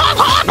 Hot, hot,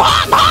 hot,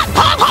 hot, hot,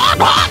 hot, hot,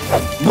 hot!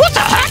 What the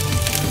heck?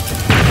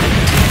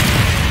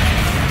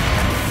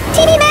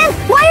 TV man,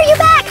 why are you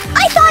back?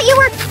 I thought you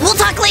were... We'll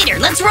talk later,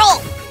 let's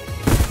roll!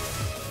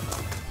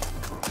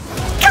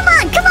 Come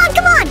on, come on,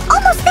 come on!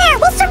 Almost there,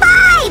 we'll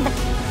survive!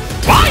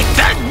 I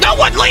said no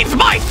one leaves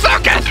my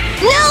circus!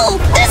 No!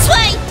 This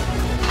way!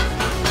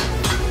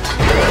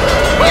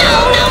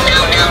 No, no, no,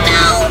 no,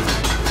 no!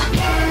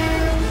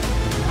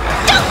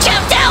 Don't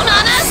jump down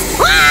on us!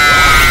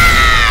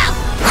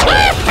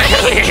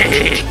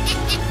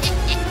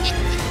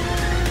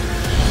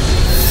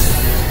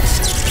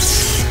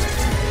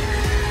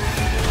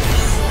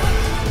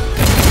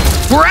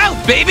 We're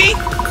out, baby!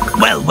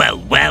 Well, well,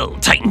 well,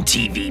 Titan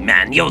TV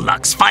man, your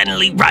luck's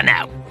finally run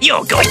out.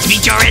 You're going to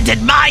meet your end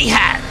in my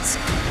hands.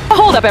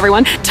 Hold up,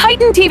 everyone.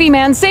 Titan TV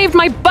Man saved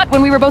my butt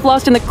when we were both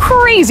lost in the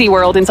crazy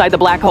world inside the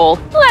black hole.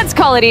 Let's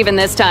call it even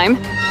this time.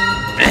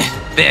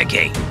 Fair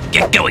game.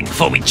 Get going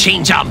before we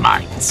change our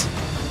minds.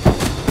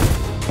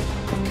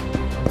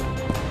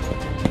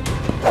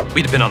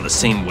 We'd have been on the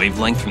same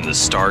wavelength from the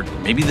start,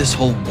 maybe this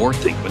whole war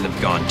thing wouldn't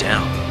have gone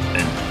down,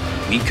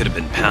 and we could have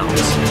been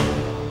pals.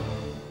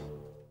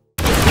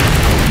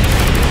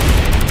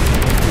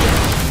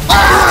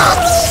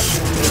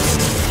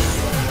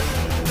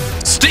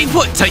 Stay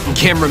put, Titan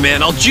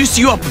Cameraman. I'll juice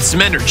you up with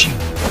some energy.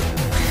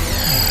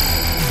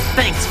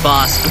 Thanks,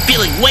 boss. I'm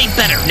feeling way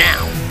better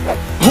now.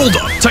 Hold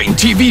up, Titan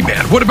TV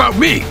Man. What about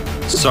me?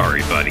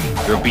 Sorry, buddy.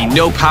 There'll be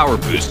no power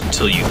boost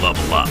until you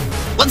level up.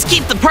 Let's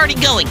keep the party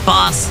going,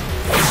 boss.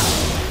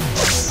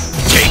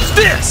 Take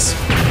this!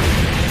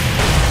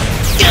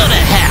 Go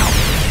to hell.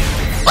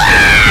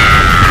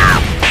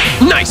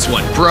 Nice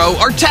one, bro.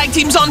 Our tag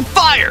team's on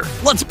fire.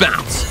 Let's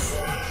bounce.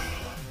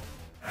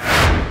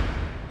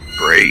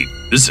 Great.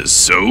 This is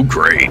so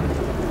great.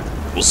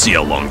 We'll see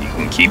how long you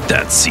can keep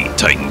that seat,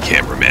 Titan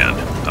Cameraman.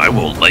 I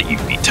won't let you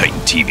be Titan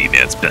TV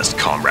Man's best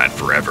comrade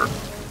forever.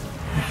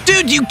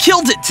 Dude, you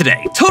killed it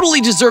today. Totally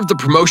deserved the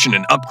promotion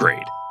and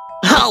upgrade.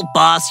 Oh,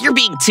 boss, you're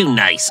being too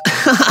nice.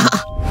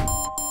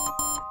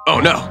 Oh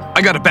no,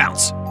 I gotta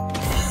bounce.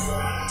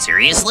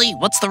 Seriously?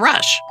 What's the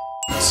rush?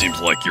 Seems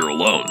like you're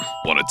alone.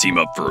 Want to team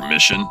up for a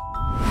mission?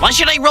 Why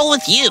should I roll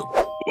with you?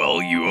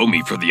 Well, you owe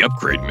me for the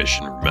upgrade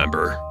mission,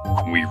 remember?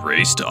 We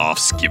raced off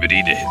Skibidi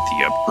to hit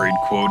the upgrade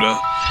quota.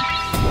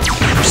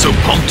 We're so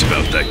pumped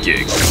about that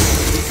gig.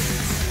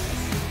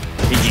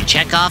 Did you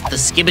check off the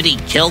Skibidi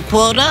kill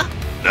quota?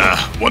 Nah,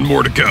 one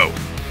more to go.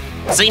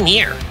 Same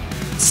here.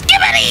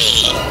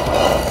 Skibidi!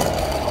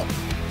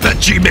 That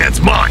G-Man's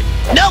mine!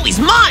 No, he's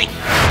mine!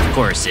 Of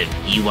course, if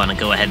you want to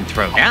go ahead and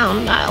throw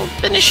down, I'll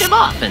finish him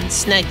off and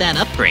snag that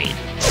upgrade.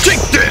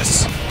 Take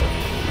this!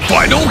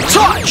 Final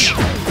touch!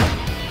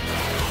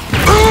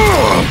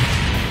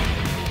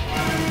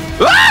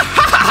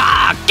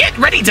 Get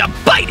ready to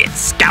bite it,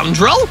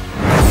 scoundrel!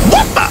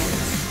 What the?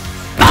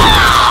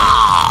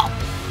 Ah!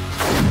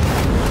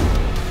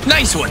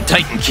 Nice one,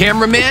 Titan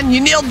Cameraman.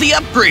 You nailed the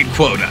upgrade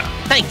quota.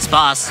 Thanks,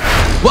 boss.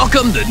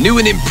 Welcome the new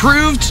and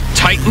improved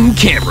Titan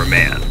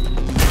Cameraman.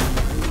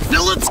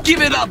 Now let's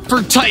give it up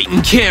for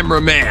Titan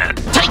Cameraman.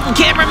 Titan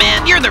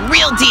Cameraman, you're the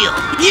real deal.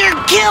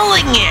 You're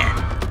killing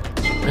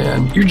it.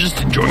 Man, you're just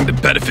enjoying the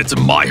benefits of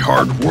my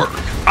hard work.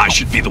 I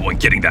should be the one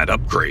getting that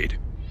upgrade.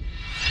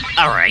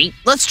 All right,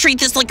 let's treat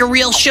this like a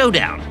real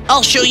showdown.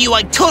 I'll show you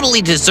I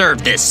totally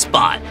deserve this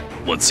spot.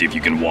 Let's see if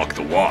you can walk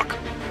the walk.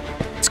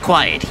 It's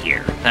quiet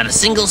here. Not a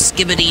single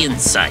Skibidi in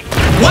sight.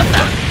 What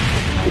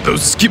the?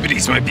 Those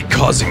Skibidis might be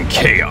causing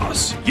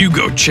chaos. You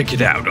go check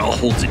it out. I'll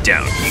hold it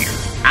down here.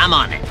 I'm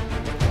on it.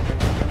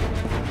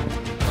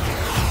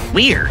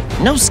 Weird.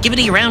 No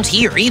Skibidi around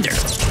here either.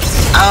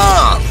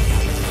 Oh!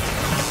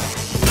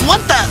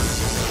 What the?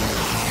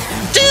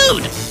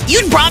 Dude!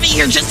 You brought me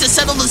here just to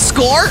settle the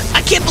score?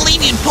 I can't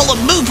believe you'd pull a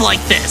move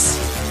like this.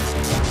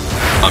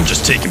 I'm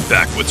just taking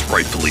back what's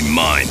rightfully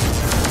mine.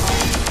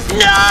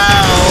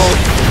 No!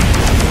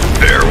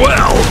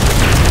 Farewell!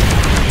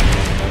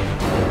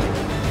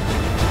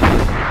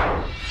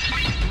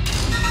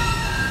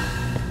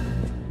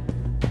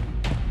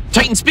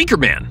 Titan Speaker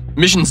Man,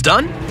 mission's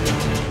done?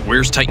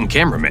 Where's Titan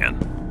Cameraman?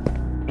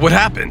 What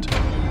happened?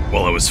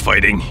 While I was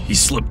fighting, he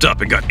slipped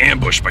up and got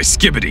ambushed by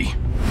Skibidi.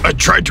 I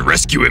tried to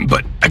rescue him,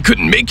 but I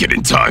couldn't make it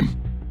in time.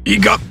 He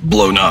got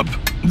blown up.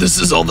 This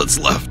is all that's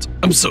left.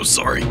 I'm so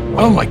sorry.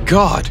 Oh my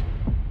god.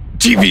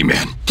 TV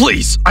Man,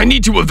 please, I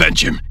need to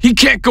avenge him. He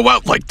can't go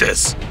out like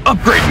this.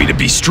 Upgrade me to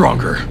be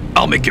stronger.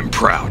 I'll make him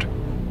proud.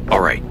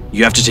 Alright,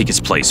 you have to take his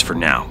place for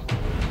now.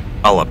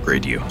 I'll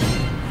upgrade you.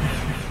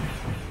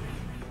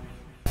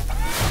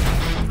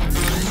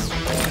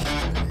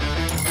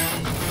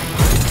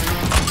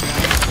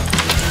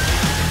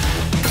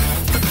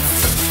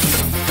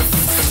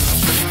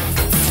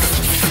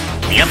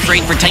 The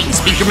upgrade for Titan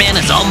Speaker Man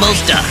is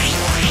almost done.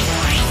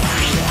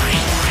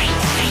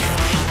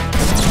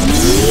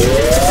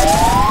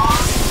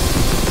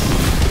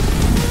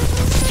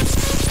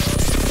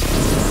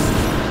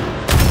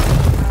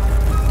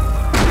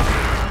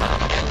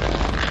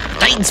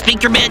 Titan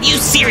Speaker Man, you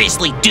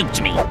seriously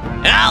duped me.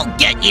 I'll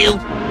get you.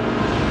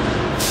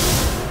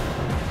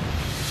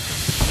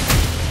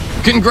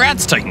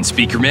 Congrats, Titan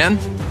Speaker Man.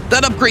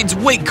 That upgrade's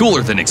way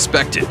cooler than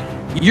expected.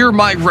 You're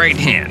my right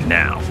hand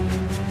now.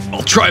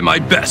 I'll try my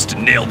best to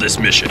nail this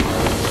mission.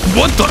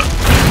 What the?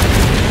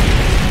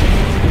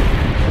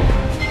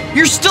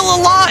 You're still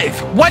alive!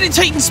 Why did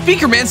Titan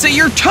Speaker Man say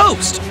you're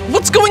toast?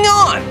 What's going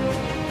on?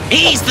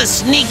 He's the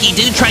sneaky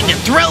dude trying to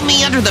throw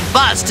me under the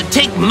bus to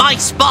take my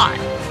spot.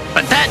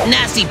 But that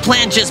nasty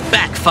plan just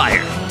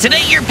backfired.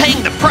 Today you're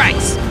paying the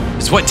price.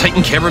 Is what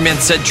Titan Cameraman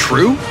said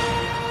true?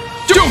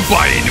 Don't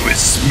buy into his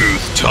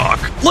smooth talk.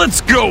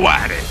 Let's go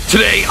at it.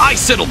 Today I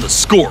settled the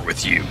score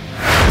with you.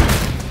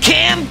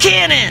 Cam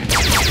Cannon!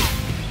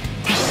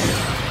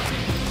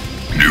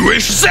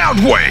 Newish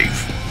Soundwave!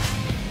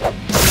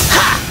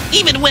 Ha!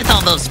 Even with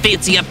all those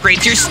fancy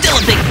upgrades, you're still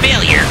a big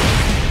failure.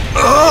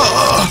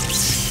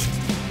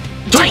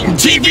 Titan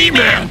TV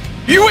Man!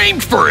 You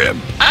aimed for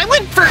him! I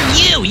went for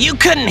you! You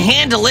couldn't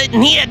handle it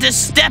and he had to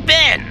step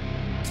in!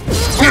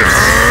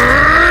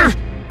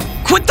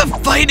 Quit the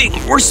fighting!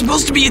 We're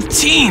supposed to be a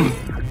team!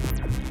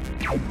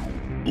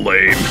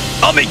 Lame.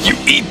 I'll make you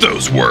eat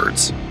those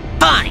words.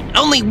 Fine,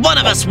 only one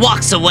of us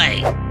walks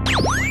away.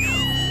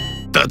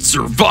 That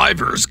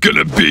survivor's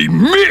gonna be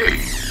me!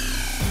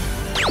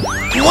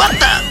 What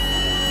the?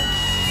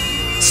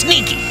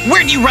 Sneaky,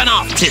 where'd you run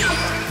off to?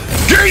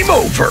 Game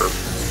over!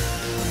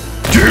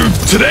 Dude,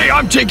 today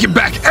I'm taking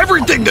back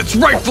everything that's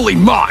rightfully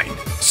mine!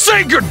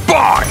 Say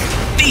goodbye!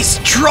 These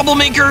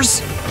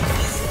troublemakers!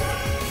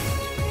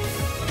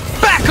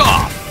 Back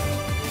off!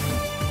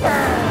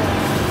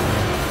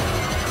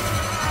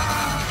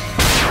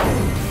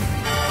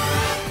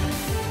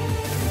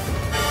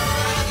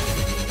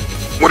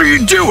 What are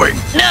you doing?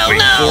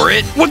 Wait for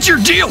it. What's your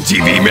deal,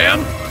 TV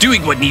Man?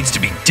 Doing what needs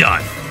to be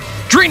done.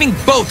 Draining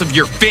both of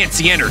your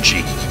fancy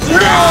energy.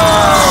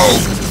 No!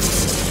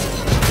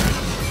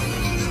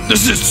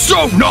 This is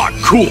so not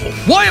cool.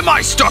 Why am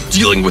I stuck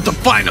dealing with the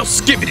final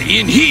Skibidi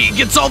and he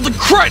gets all the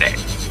credit?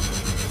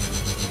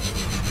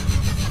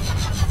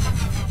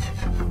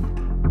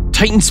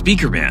 Titan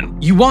Speaker Man,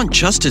 you want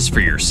justice for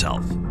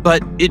yourself,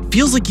 but it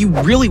feels like you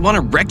really want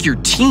to wreck your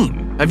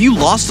team. Have you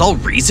lost all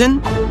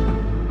reason?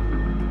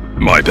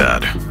 My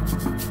bad.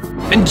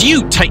 And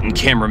you, Titan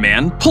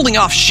Cameraman, pulling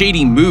off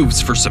shady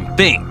moves for some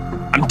fame.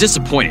 I'm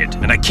disappointed,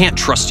 and I can't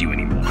trust you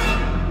anymore.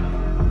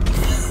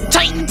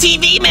 Titan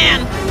TV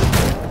Man!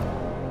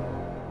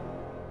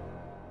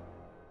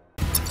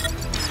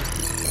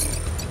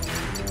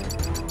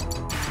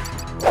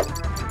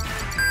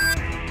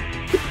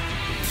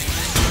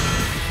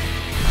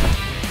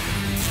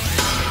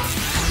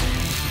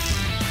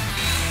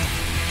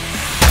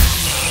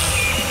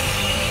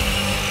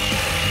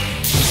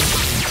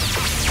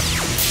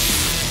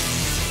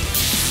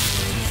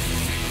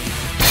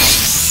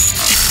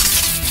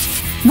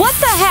 What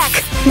the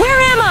heck? Where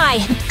am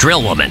I?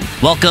 Drill Woman,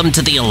 welcome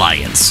to the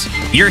Alliance.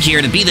 You're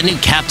here to be the new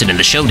captain in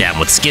the showdown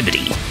with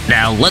Skibidi.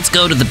 Now, let's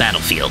go to the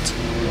battlefield.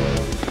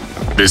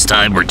 This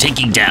time, we're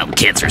taking down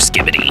Cancer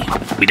Skibidi.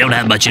 We don't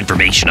have much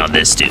information on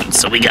this dude,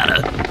 so we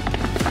gotta...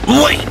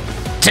 Wait!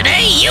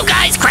 Today, you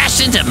guys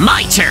crashed into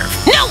my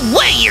turf! No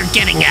way you're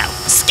getting out!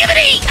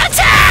 Skibidi,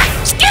 attack!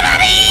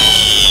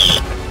 Skibidi!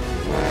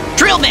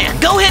 Drill Man,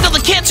 go handle the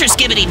Cancer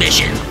Skibidi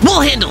mission.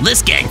 We'll handle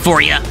this gang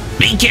for you.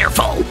 Be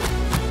careful.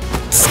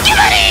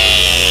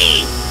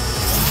 Skibidi!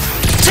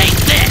 Take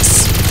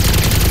this!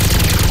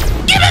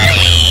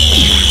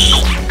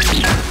 Skibidi!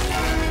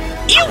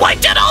 You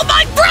wiped out all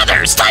my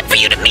brothers! Time for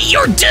you to meet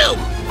your doom!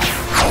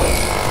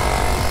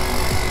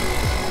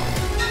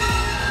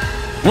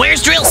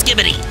 Where's Drill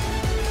Skibidi?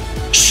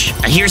 Shh,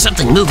 I hear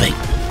something moving.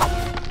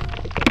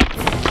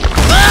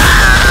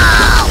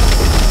 Ah!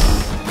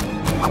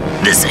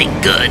 This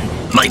ain't good.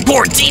 My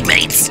poor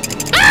teammates.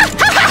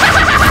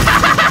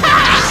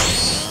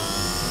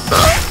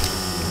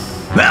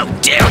 How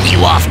dare you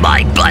off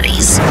my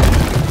buddies?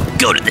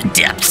 Go to the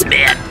depths,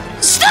 man.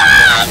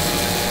 Stop!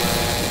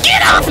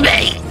 Get off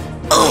me!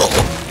 Ugh.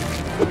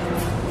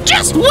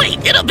 Just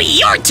wait, it'll be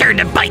your turn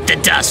to bite the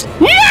dust.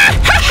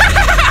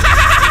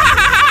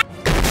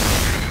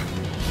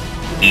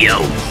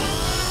 Yo,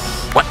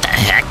 what the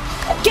heck?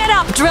 Get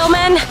up,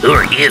 Drillman! Who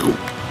are you?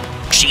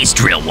 She's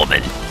Drill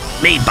Woman.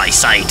 Made by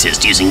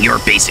scientists using your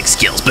basic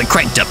skills, but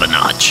cranked up a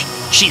notch.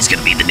 She's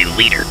gonna be the new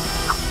leader.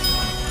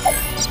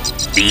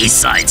 The east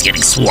side's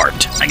getting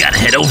swarmed. I gotta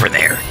head over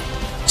there.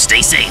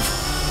 Stay safe.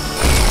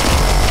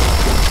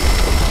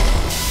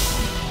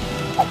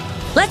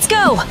 Let's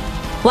go!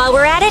 While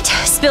we're at it,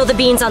 spill the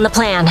beans on the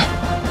plan.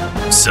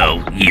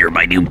 So, you're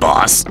my new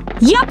boss?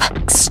 Yup!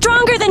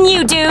 Stronger than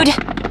you, dude!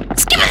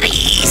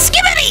 Skibidi!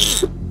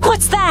 Skibidi!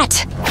 What's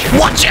that?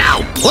 Watch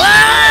out!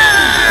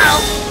 Whoa!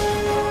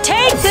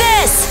 Take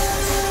this!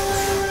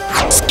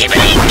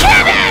 Skibidi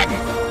cannon!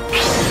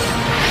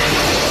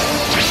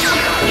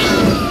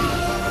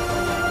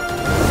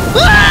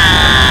 Whoa!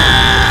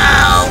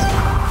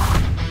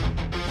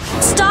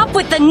 Stop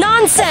with the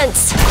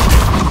nonsense!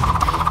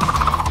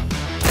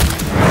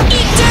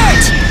 Eat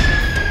dirt!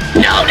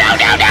 No, no,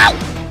 no, no!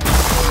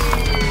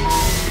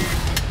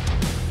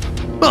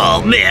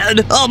 Oh man,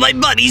 all my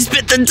buddies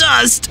bit the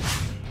dust!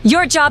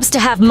 Your job's to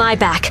have my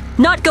back,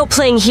 not go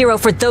playing hero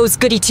for those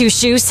goody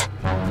two-shoes.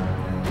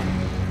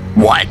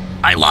 What?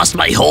 I lost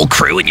my whole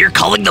crew and you're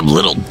calling them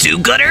little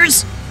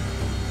do-gooders?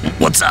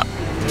 What's up?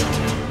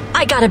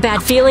 I got a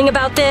bad feeling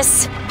about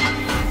this.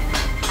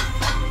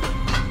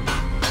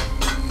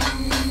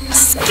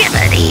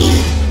 Skibidi!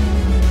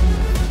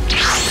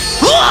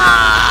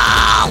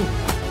 Whoa!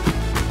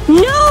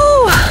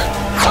 No!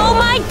 Oh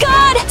my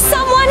god!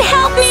 Someone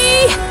help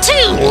me!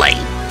 Too late!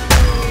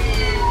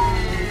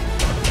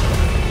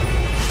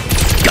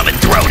 Come and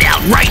throw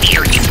down right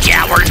here, you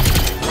coward!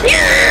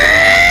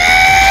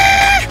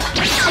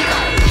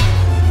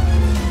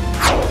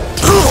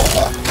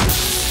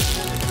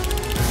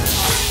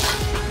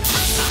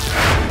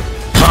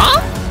 Huh?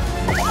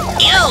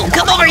 Yo,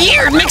 come over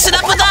here and mix it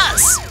up with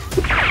us!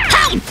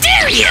 How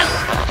dare you!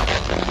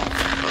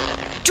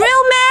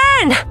 Drill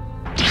man!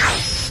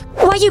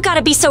 Why you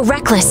gotta be so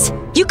reckless?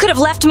 You could have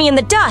left me in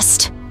the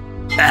dust.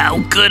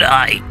 How could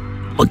I?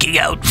 Looking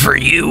out for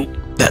you.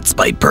 That's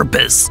my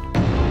purpose.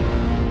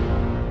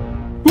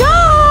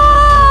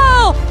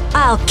 No!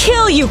 I'll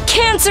kill you,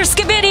 Cancer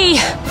Skibidi!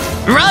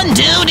 Run,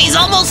 dude! He's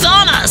almost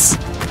on us!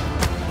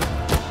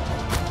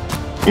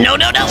 No,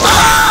 no, no!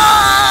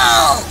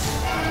 Oh!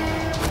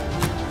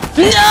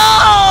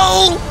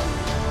 No!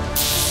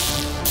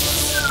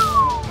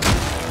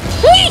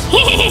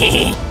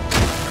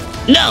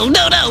 No,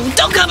 no, no!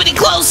 Don't come any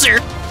closer!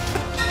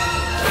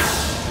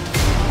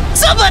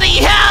 Somebody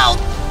help!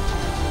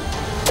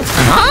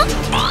 Huh?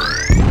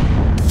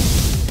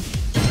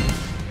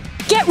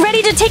 Get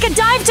ready to take a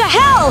dive to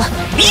hell!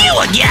 You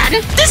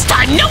again? This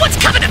time no one's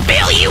coming to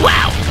bail you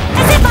out!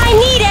 As if I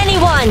need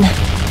anyone!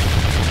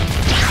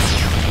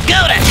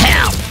 Go to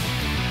hell!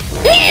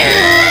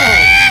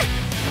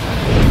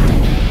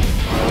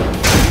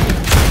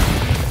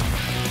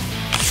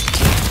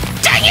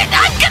 Dang it!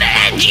 I'm gonna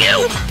end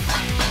you!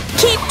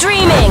 Keep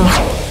dreaming!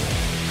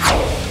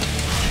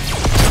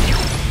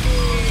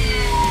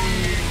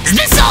 Is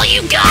this all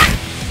you got?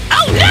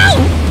 Oh no!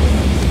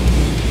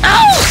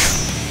 Oh!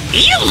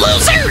 You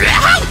loser!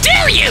 How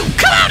dare you!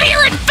 Come out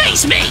here and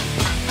face me!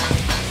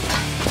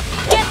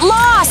 Get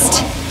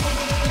lost!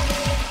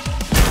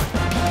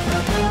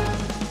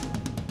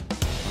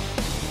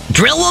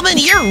 Drill Woman,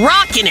 you're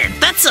rocking it!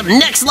 That's some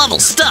next level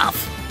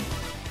stuff!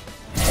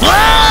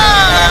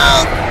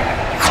 Whoa!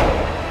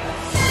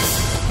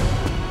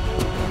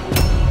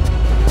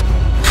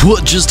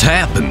 What just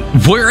happened?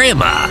 Where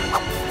am I?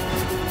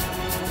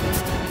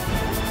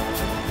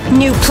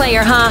 New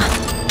player, huh?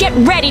 Get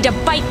ready to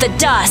bite the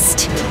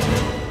dust!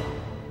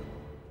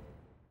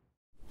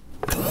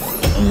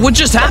 What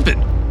just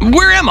happened?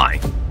 Where am I?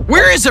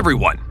 Where is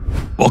everyone?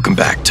 Welcome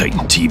back,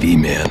 Titan TV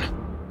man.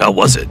 How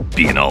was it,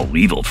 being all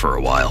evil for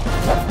a while?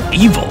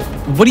 Evil?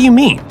 What do you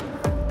mean?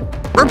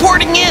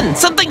 Reporting in!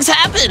 Something's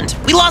happened!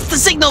 We lost the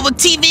signal with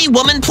TV,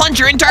 Woman,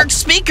 Plunger, and Dark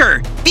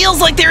Speaker! Feels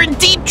like they're in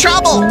deep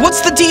trouble! What's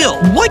the deal?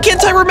 Why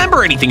can't I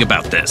remember anything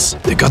about this?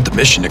 They got the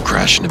mission to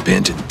crash an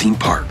abandoned theme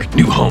park,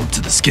 new home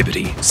to the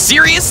Skibidi.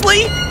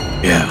 Seriously?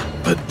 Yeah,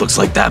 but looks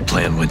like that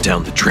plan went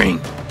down the drain.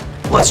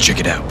 Let's check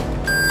it out.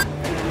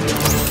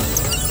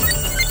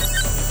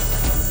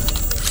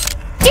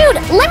 Dude,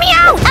 let me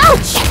out!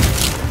 Ouch!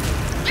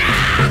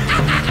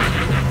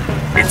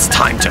 It's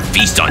time to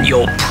feast on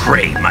your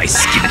prey, my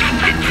Skibidi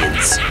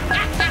minions.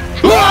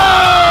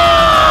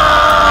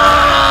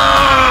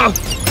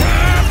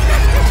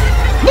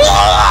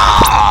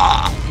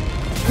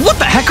 What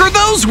the heck are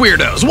those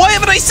weirdos? Why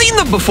haven't I seen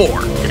them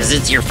before? Because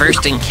it's your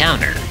first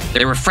encounter.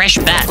 They're a fresh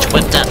batch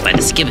whipped up by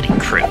the Skibidi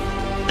crew.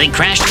 They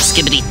crashed the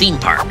Skibidi theme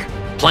park.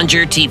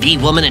 Plunger, TV,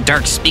 Woman, and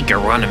Dark Speaker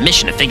were on a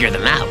mission to figure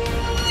them out.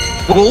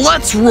 Well,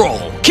 let's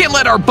roll. Can't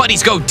let our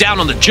buddies go down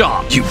on the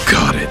job. You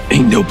got it.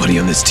 Ain't nobody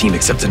on this team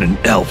except an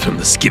elf from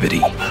the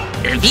Skibidi.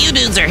 If you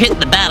dudes are hitting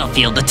the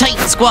battlefield, the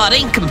Titan squad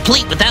ain't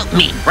complete without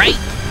me, right?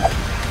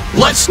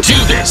 Let's do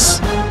this!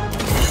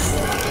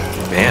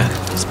 Man,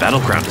 this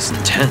battleground is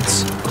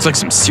intense. Looks like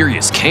some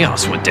serious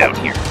chaos went down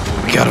here.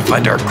 We gotta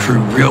find our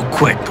crew real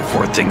quick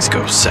before things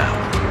go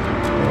south.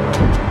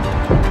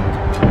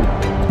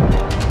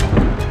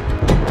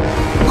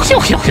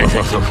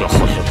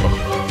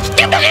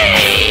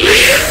 Skibidi!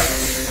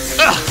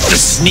 Ugh, the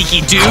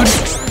sneaky dude.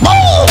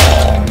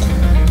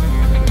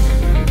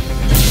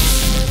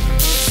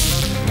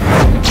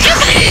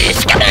 Skibidi!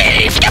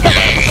 Skibidi!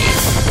 Skibidi!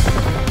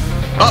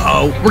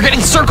 Uh-oh, we're getting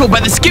circled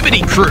by the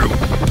Skibidi crew.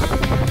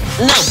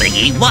 No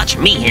biggie, watch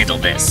me handle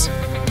this.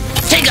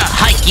 Take a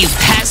hike, you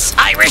pests!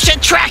 Irish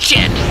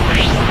attraction!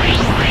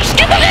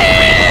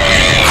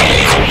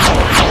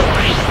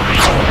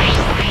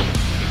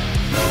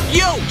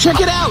 Yo,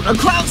 check it out! A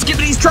clown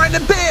Skibidi's trying to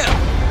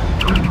bam!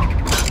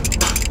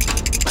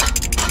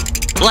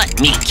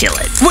 Let me kill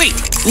it. Wait,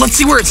 let's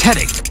see where it's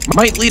heading.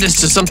 Might lead us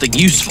to something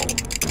useful.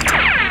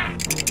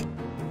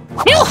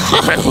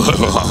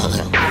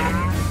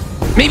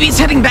 Maybe it's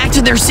heading back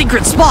to their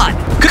secret spot.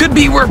 Could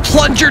be where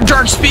Plunger,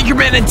 Dark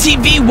Speakerman, and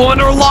TV1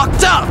 are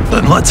locked up.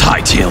 Then let's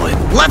hightail it.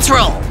 Let's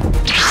roll.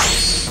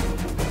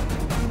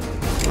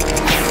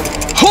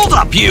 Hold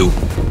up, you!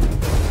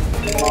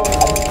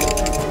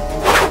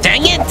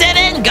 Dang it, dead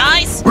end,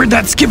 guys! Where'd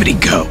that Skibidi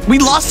go? We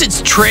lost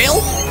its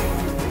trail?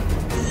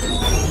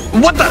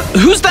 What the?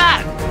 Who's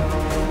that?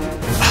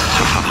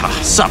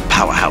 Sup,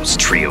 powerhouse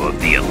trio of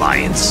the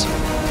Alliance.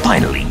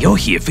 Finally, you're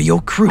here for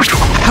your crew.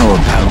 How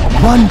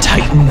about one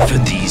Titan for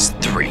these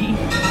three?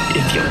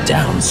 If you're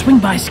down, swing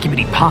by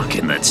Skibidi Park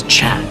and let's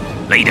chat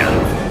later.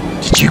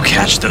 Did you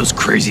catch those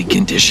crazy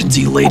conditions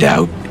he laid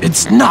out?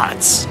 It's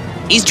nuts.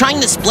 He's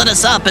trying to split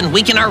us up and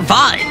weaken our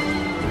vibe.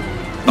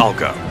 I'll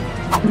go.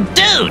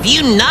 Dude,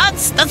 you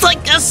nuts? That's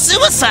like a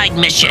suicide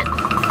mission.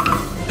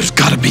 There's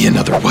gotta be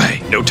another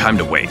way. No time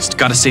to waste.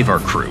 Gotta save our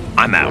crew.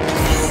 I'm out.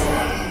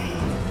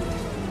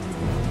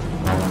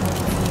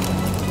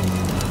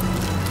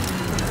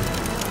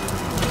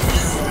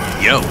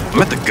 Yo,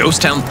 I'm at the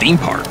Ghost Town theme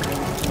park.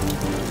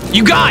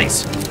 You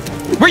guys!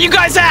 Where you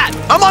guys at?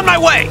 I'm on my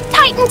way!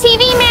 Titan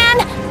TV man,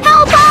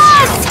 help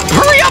us!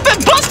 Hurry up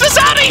and bust us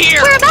out of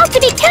here! We're about to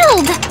be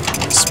killed!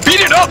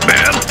 Speed it up,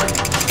 man!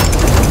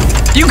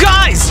 You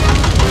guys!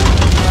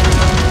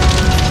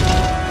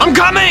 I'm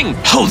coming!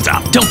 Hold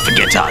up, don't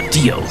forget our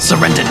deal.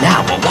 Surrender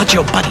now or watch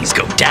your buddies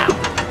go down.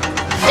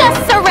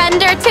 Just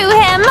surrender to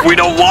him! We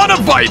don't want to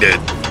fight it!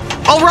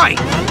 All right.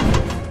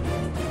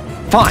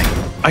 Fine,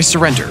 I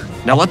surrender.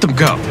 Now let them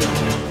go.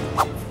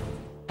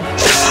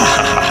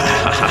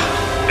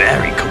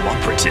 Very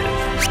cooperative.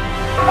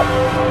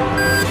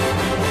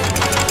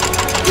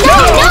 No!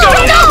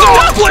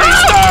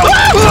 Please, no!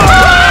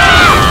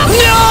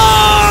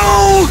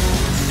 No!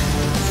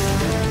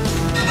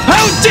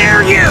 How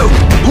dare you!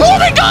 Let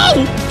me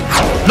go!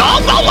 No!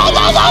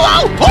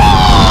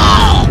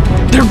 Oh!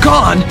 They're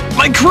gone.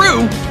 My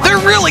crew,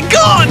 they're really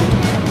gone.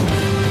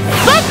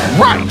 That's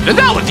right, and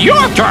now it's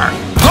your turn.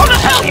 Go to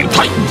hell, you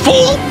Titan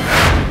fool!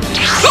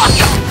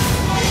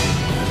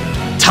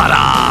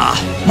 Ta-da!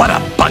 What a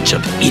bunch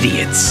of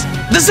idiots.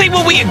 This ain't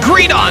what we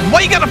agreed on.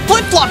 Why you gotta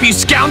flip-flop, you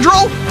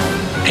scoundrel?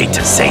 Hate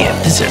to say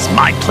it, this is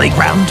my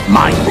playground,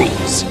 my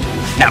rules.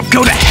 Now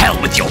go to hell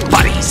with your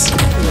buddies.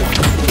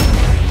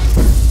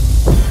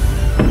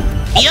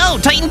 Yo,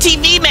 Titan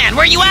TV man,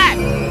 where you at?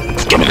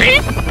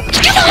 Skibidi!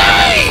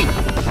 Skibidi!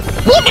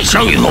 Let me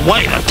show you the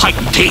way to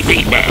Titan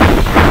TV man.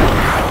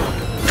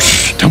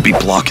 Don't be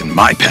blocking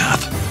my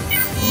path.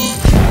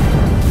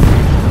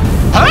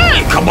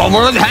 Hey, come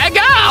over and hang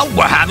out.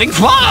 We're having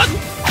fun.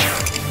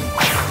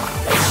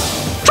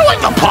 Join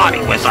the party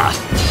with us.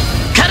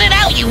 Cut it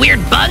out, you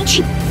weird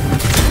bunch!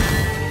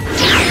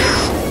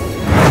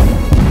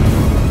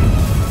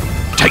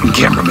 Titan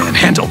cameraman,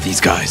 handle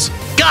these guys.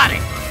 Got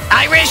it!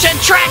 Irish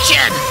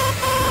attraction!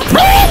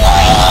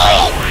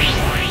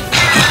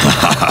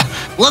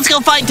 Let's go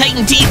find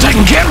Titan TV.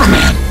 Titan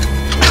cameraman!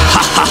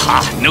 Ha ha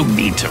ha! No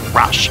need to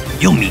rush.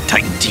 You'll meet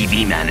Titan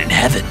TV man in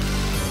heaven.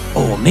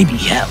 Or maybe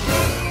hell.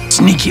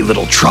 Sneaky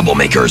little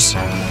troublemakers.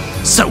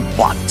 So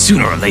what?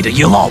 Sooner or later,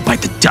 you'll all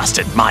bite the dust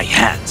at my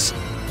hands.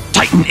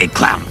 Titan Egg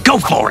Clown, go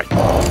for it!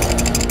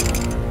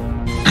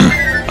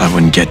 I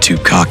wouldn't get too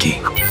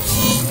cocky.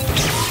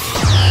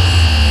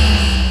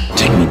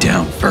 Take me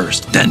down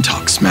first, then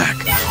talk smack.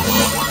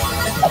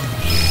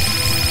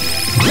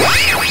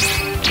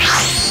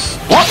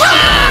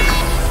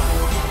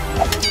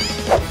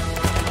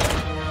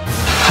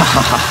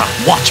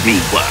 Watch me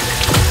work.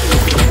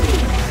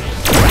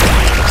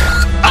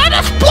 And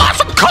a splash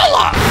of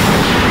color!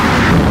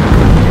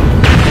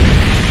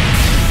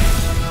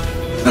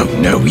 Oh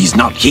no, he's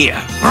not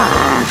here.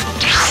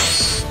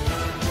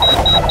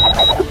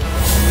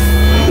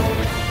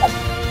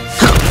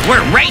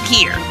 We're right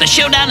here. The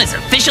showdown is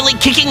officially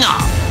kicking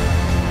off.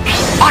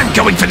 I'm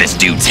going for this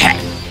dude's head.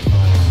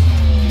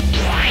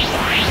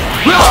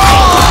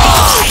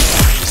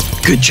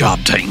 Good job,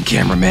 Titan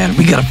cameraman.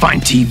 We gotta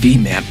find TV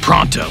man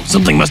pronto.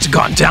 Something must have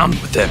gone down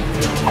with him.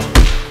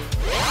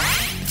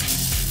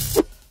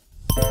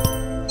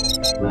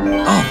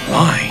 Oh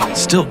my,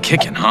 still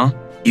kicking, huh?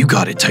 You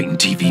got it, Titan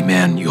TV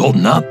man. You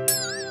holding up?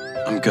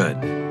 I'm good,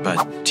 but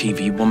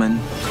TV woman,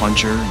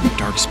 Plunger, and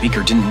Dark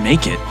Speaker didn't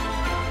make it.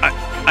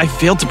 I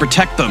failed to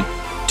protect them.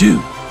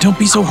 Dude, don't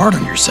be so hard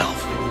on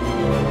yourself.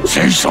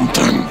 Say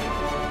something.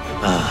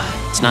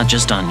 It's not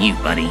just on you,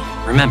 buddy.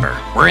 Remember,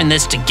 we're in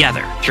this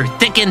together, through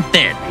thick and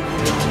thin.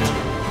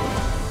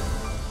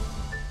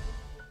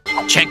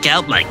 Check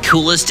out my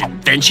coolest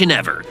invention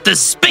ever, the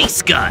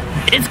space gun.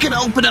 It's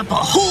gonna open up a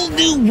whole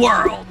new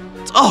world.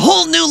 A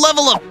whole new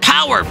level of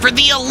power for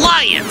the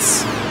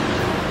Alliance.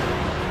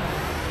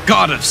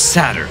 God of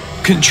Saturn,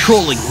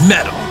 controlling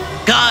metal.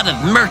 God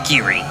of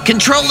Mercury,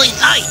 controlling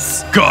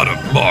ice. God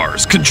of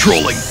Mars,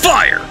 controlling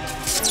fire.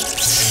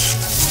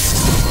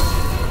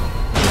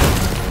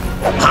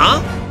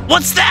 Huh?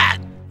 What's that?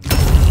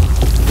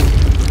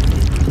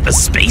 A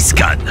space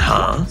gun,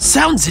 huh?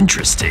 Sounds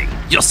interesting.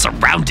 You're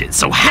surrounded,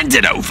 so hand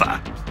it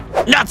over.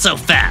 Not so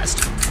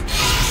fast.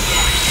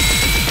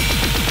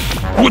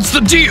 What's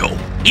the deal?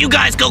 You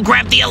guys go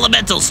grab the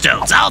elemental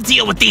stones. I'll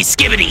deal with these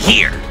Skibidi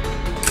here.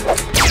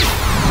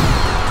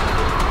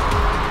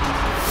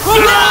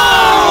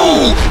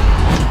 No!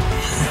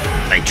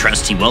 I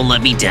trust he won't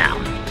let me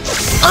down.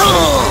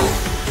 Oh!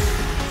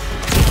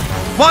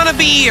 Wanna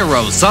be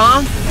heroes,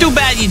 huh? Too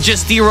bad you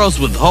just heroes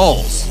with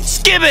holes.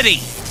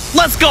 Skibidi!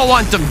 Let's go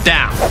hunt them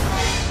down.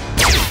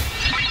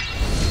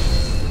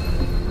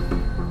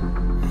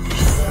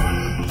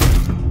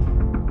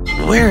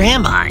 Where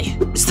am I?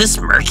 Is this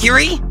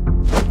Mercury?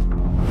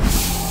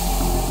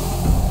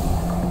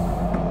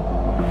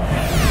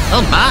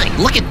 Oh my,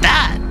 look at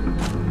that!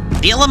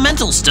 The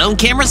elemental stone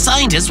camera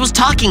scientist was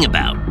talking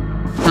about.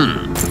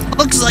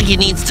 Looks like he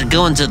needs to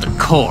go into the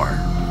core.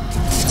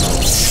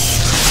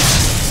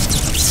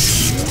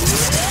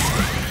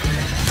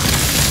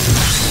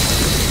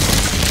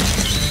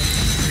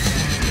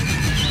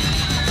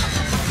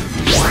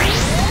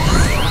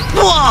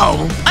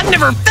 Whoa! I've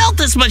never felt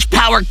this much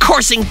power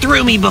coursing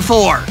through me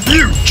before!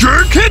 You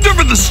jerk! Hand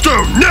over the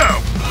stone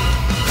now!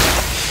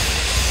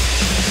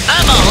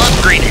 I'm all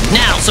upgraded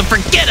now, so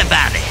forget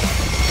about it!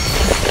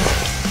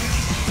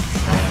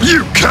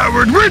 You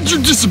coward! Where'd you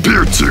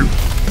disappear to?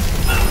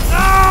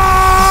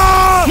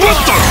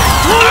 What the?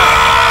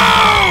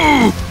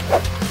 No!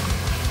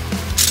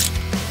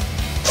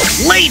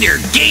 Later,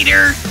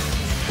 Gator!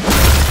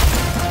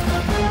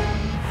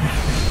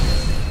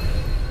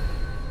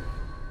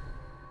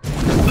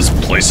 This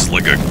place is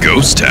like a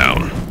ghost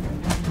town.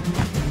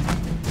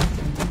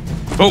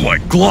 Oh my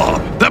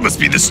glob! That must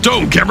be the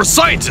stone camera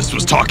scientist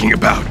was talking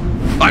about!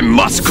 I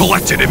must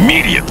collect it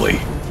immediately!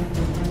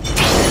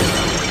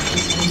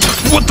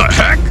 What the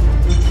heck?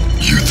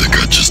 You think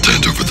I'd just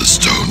hand over the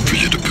stone for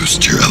you to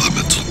boost your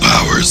elemental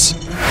powers?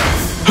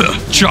 Huh,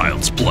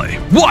 child's play.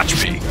 Watch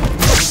me!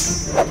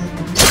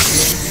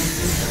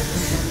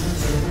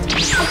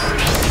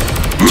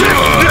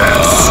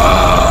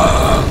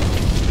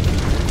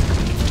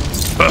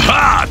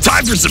 Aha!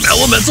 Time for some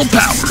elemental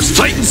powers!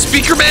 Titan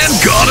Speaker Man,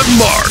 God of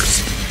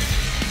Mars!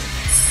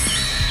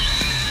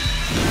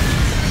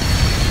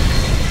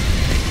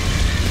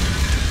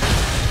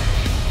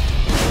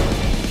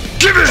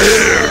 Give it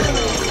here!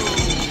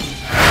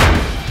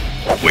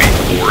 Wait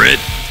for it.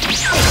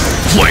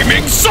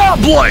 Flaming Saw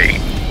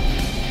Blade!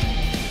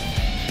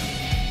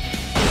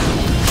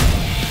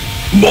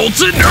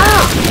 Molten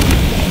Earth!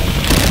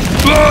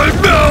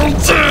 I'm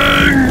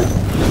melting!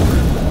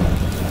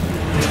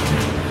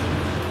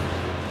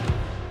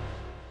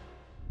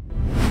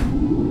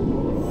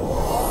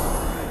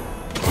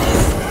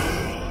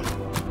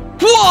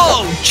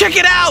 Whoa! Check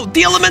it out!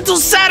 The elemental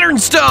Saturn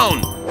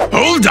stone!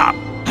 Hold up!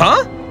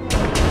 Huh?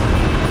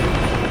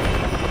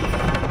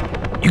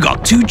 You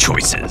got two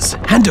choices.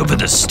 Hand over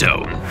the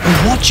stone,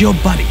 or watch your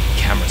buddy,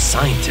 camera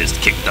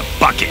scientist, kick the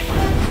bucket.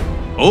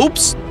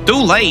 Oops,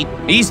 too late.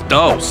 He's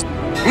toast.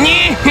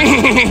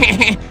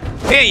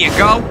 Here you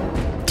go.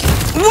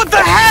 What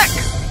the heck?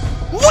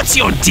 What's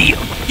your deal?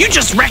 You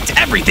just wrecked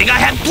everything I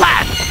had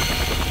planned!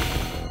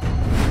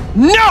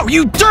 No,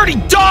 you dirty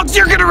dogs!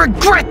 You're gonna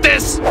regret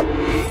this!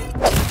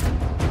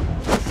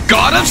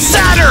 God of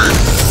Saturn!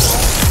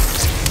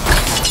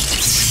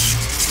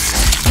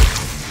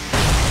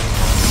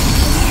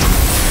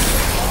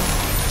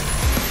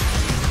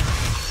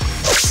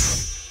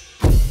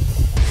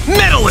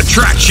 Metal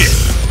attraction!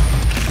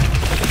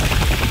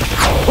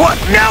 What?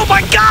 No,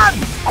 my gun!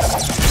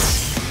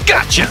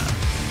 Gotcha!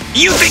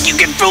 You think you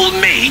can fool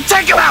me?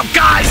 Take him out,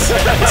 guys!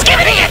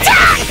 Skibidi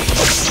attack!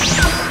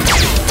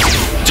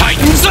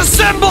 Titans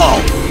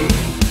assemble!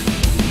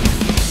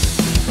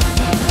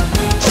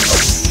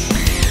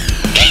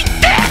 Eat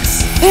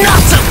this!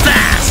 Not so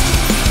fast!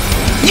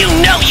 You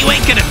know you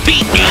ain't gonna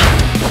beat me!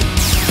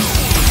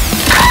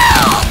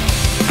 Ow!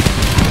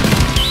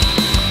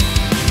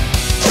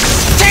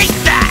 Take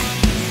that!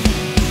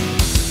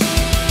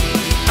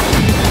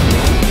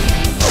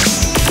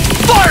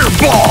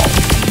 Fireball!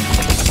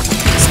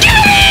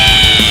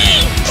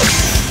 Skibidi!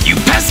 You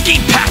pesky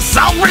pests!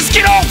 I'll risk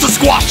it all to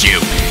squash you!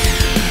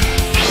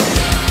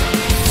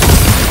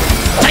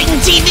 Titan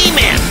TV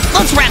Man,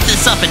 let's wrap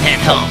this up and head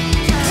home.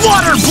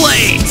 Water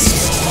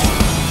blades!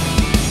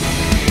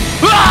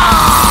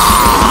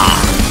 Ah!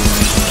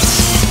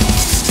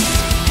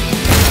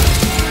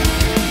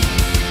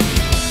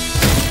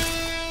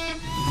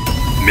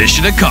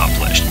 Mission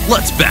accomplished.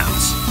 Let's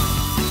bounce.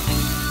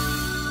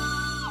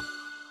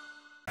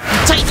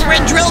 Titan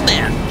Red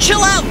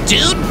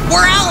dude.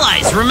 We're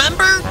allies,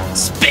 remember?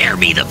 Spare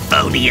me the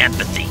phony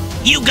empathy.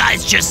 You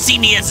guys just see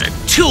me as a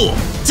tool.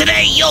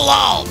 Today, you'll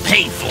all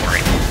pay for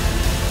it.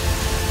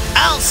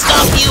 I'll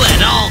stop you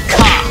at all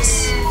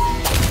costs.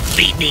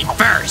 Beat me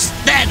first,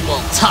 then we'll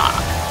talk.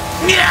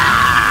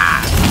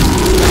 Yeah!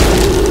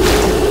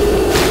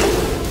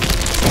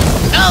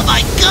 Oh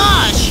my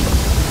gosh!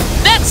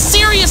 That's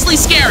seriously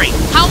scary.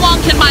 How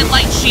long can my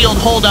light shield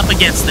hold up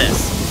against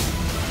this?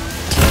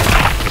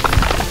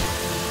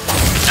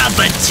 Up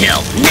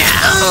until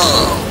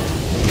now.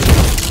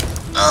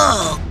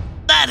 Oh,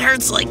 that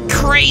hurts like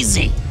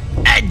crazy.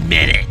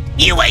 Admit it,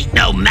 you ain't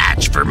no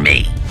match for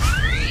me.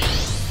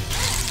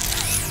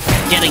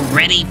 Getting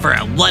ready for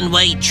a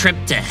one-way trip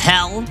to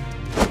hell?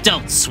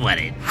 Don't sweat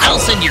it. I'll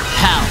send your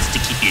pals to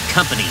keep you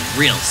company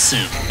real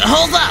soon.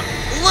 Hold up,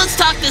 let's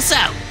talk this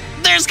out.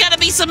 There's gotta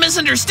be some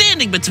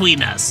misunderstanding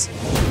between us.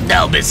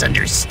 No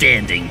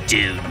misunderstanding,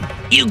 dude.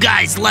 You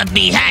guys left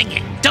me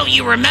hanging. Don't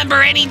you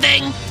remember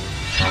anything?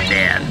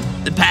 Man,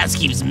 the past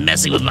keeps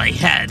messing with my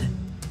head.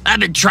 I've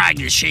been trying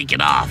to shake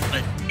it off,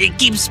 but it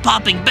keeps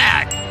popping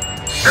back.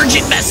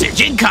 Urgent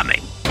message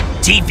incoming.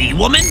 TV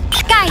woman?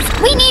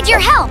 Guys, we need your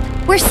help.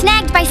 We're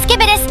snagged by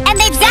Skibidi and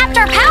they've zapped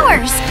our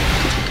powers.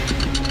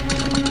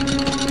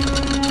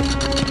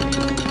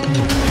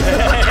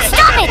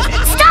 Stop it!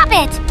 Stop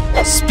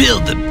it! Spill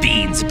the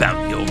beans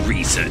about your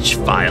research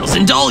files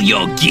and all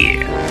your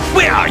gear.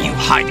 Where are you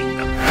hiding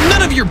them?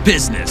 None of your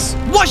business.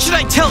 What should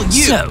I tell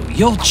you? So,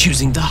 you're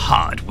choosing the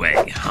hard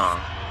way, huh?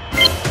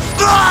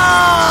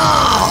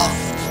 Oh!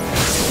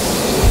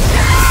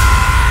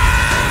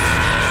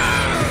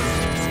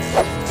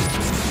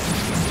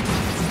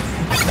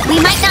 We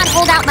might not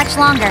hold out much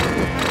longer.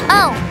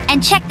 Oh,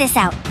 and check this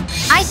out.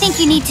 I think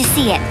you need to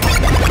see it.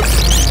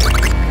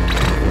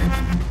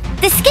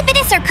 The Skibidi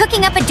are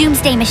cooking up a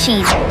doomsday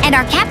machine, and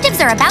our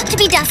captives are about to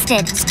be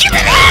dusted.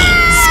 Skibidi!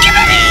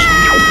 Skibidi!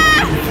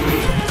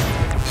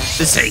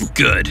 This ain't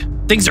good.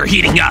 Things are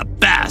heating up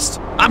fast.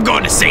 I'm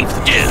going to save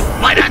the dude.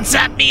 Why not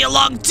zap me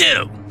along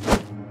too?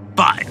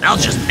 Fine, I'll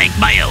just make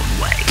my own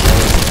way.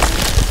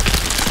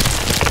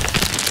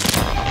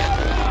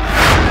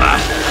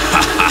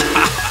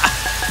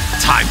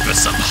 Time for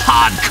some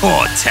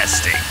hardcore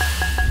testing.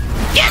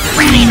 Get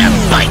ready to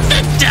bite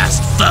the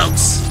dust,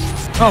 folks!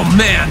 Oh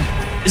man,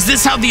 is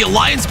this how the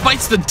Alliance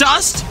bites the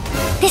dust?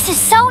 This is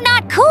so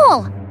not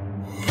cool!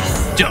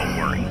 Don't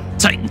worry,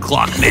 Titan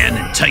Clockman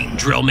and Titan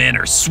Drillman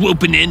are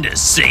swooping in to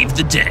save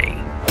the day.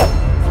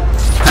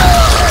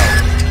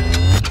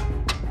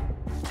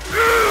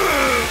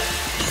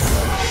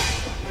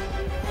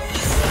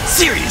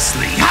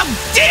 Seriously, how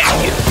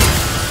dare you!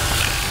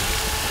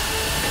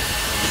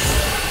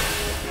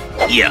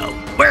 Yo,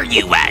 where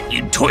you at,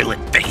 you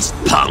toilet-faced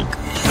punk?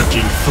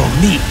 Looking for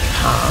me,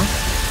 huh?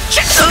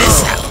 Check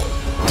this out!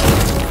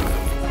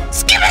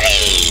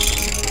 Skibidi!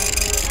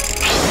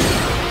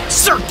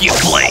 Circuit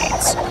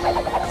blades!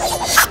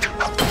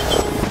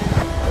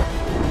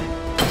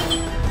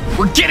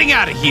 We're getting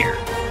out of here!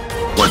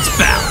 Let's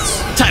bounce.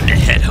 Time to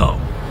head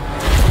home.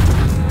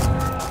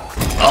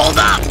 Hold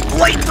up!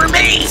 Wait for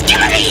me!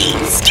 Skibidi!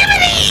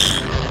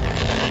 Skibidi!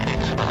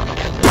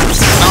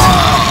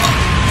 Oh!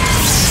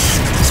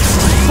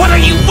 What are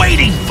you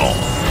waiting for?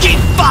 Keep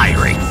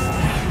firing!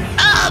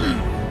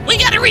 We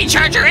gotta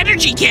recharge our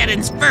energy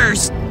cannons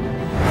first.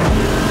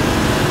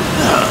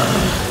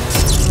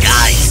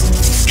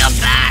 Guys, come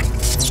back!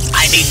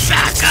 I need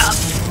backup!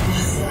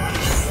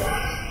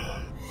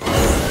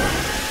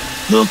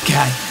 Look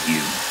at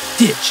you,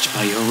 ditched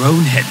by your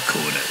own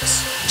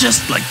headquarters.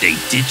 Just like they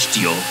ditched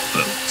your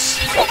folks.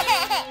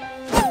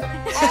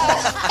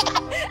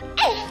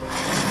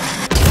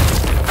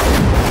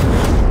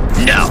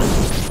 No!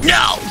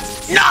 No!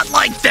 Not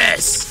like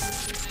this!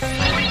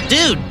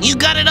 Dude, you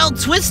got it all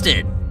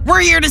twisted.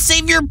 We're here to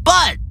save your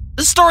butt.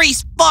 The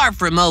story's far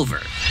from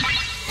over.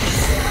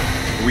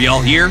 Are we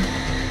all here?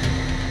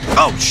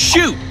 Oh,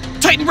 shoot!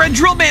 Titan Red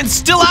Drillman's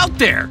still out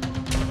there!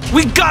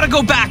 We gotta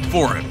go back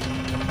for him!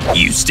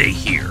 You stay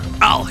here.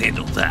 I'll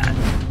handle that.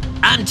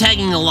 I'm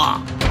tagging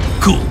along.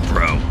 Cool,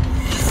 bro.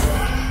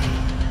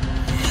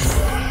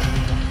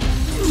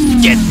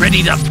 Get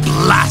ready to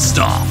blast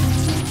off.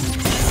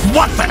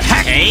 What the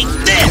heck? Take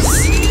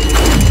this!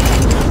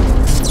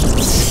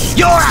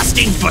 You're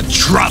asking for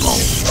trouble!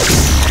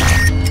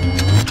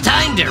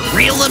 Time to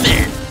reel him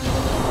in.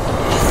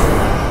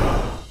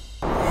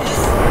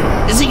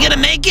 Is he gonna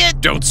make it?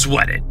 Don't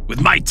sweat it.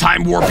 With my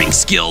time warping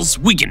skills,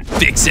 we can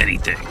fix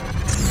anything.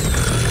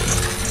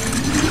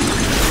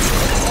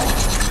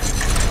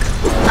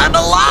 I'm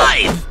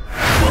alive!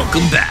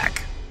 Welcome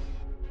back.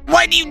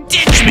 Why'd you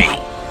ditch me?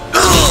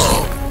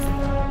 Ugh.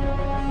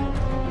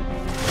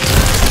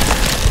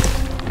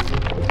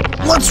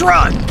 Let's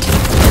run!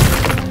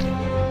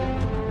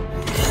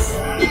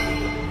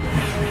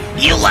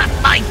 You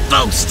left my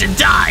folks to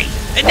die,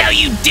 and now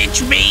you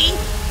ditch me?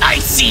 I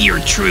see your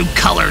true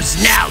colors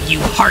now, you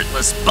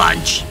heartless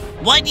bunch.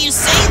 Why do you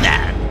say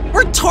that?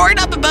 We're torn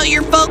up about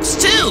your folks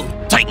too.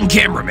 Titan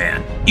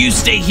Cameraman, you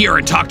stay here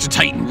and talk to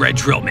Titan Red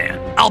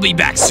Drillman. I'll be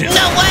back soon.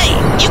 No way!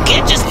 You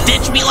can't just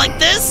ditch me like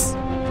this!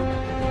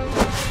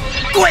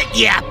 Quit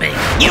yapping!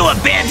 You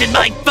abandoned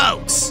my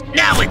folks!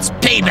 Now it's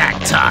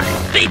payback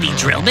time! Baby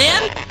Drill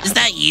Man? Is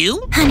that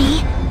you?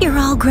 Honey, you're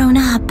all grown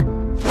up.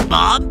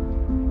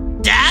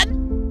 Mom? Dad?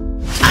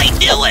 I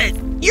knew it!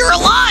 You're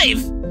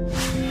alive!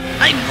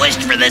 I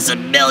wished for this a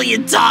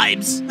million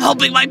times,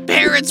 hoping my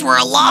parents were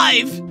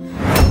alive.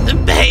 The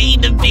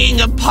pain of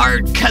being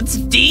apart cuts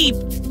deep,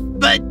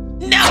 but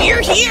now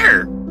you're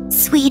here!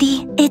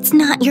 Sweetie, it's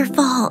not your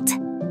fault.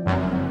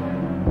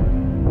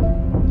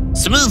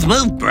 Smooth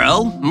move,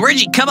 bro.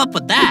 Where'd you come up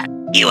with that?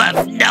 You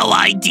have no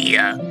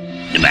idea.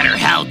 No matter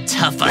how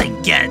tough I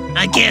get,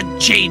 I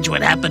can't change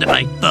what happened to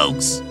my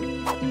folks.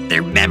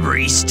 Their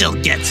memory still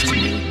gets to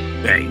me.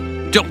 Hey,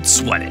 don't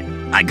sweat it.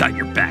 I got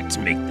your back to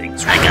make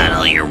things right. I got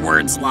all your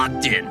words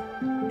locked in.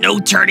 No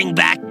turning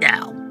back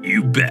now.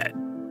 You bet.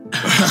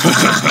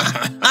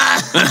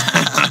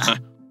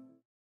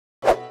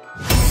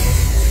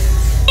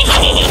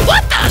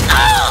 What the?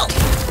 Oh!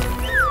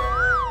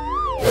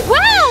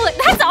 Wow,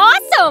 that's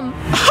awesome!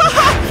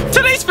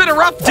 Today's been a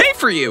rough day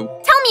for you.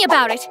 Tell me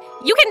about it.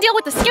 You can deal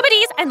with the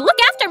Skibidis and look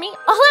after me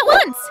all at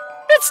once.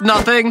 It's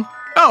nothing.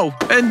 Oh,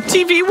 and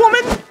TV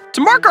Woman?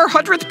 To mark our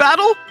 100th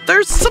battle,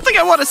 there's something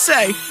I want to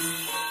say.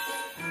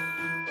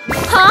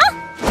 Huh?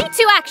 Me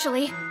too,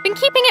 actually. Been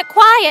keeping it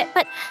quiet,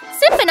 but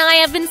Simp and I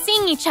have been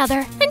seeing each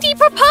other, and he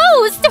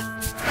proposed!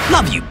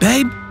 Love you,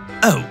 babe.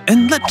 Oh,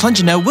 and let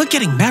Plunger know we're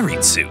getting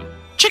married soon.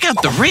 Check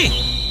out the ring.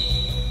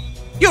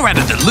 You're out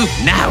of the loop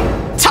now.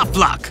 Tough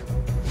luck.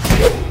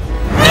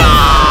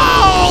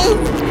 No!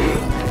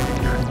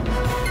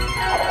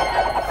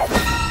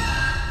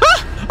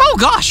 Oh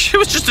gosh, it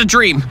was just a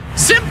dream.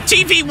 Simp,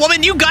 TV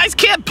Woman, you guys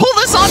can't pull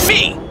this on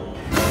me!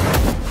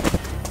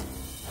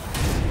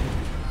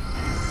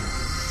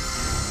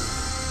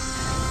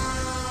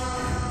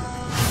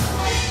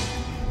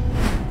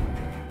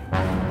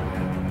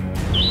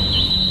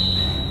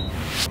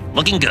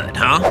 Looking good,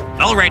 huh?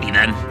 Alrighty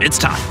then, it's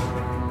time.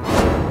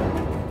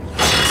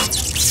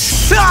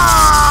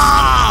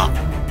 Ah!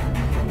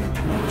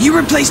 You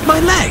replaced my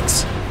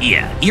legs.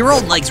 Yeah, your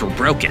old legs were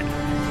broken.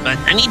 But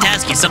I need to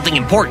ask you something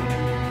important.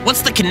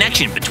 What's the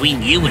connection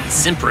between you and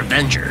Simp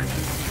Revenger?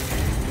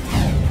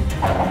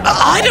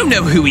 I don't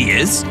know who he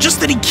is, just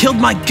that he killed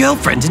my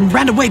girlfriend and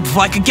ran away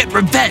before I could get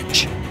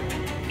revenge.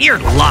 You're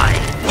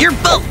lying. You're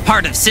both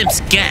part of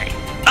Simp's gang.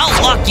 I'll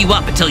lock you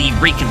up until you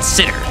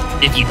reconsider.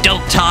 If you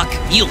don't talk,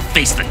 you'll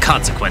face the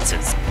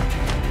consequences.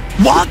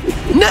 What?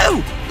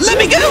 No! Let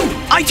me go!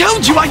 I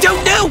told you I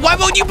don't know! Why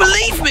won't you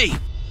believe me?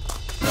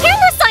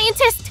 Camera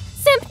scientist!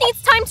 Simp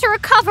needs time to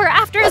recover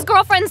after his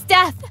girlfriend's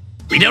death.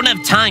 We don't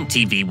have time,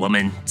 TV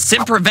Woman.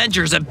 Simp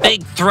Revenger's a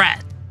big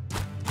threat.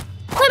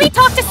 Let me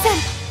talk to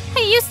Simp.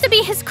 I used to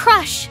be his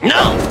crush.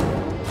 No!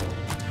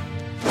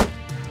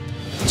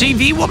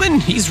 TV Woman,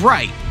 he's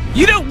right.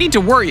 You don't need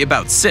to worry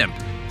about Simp.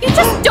 You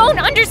just don't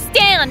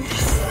understand.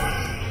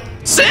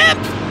 Simp!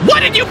 Why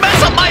did you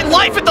mess up my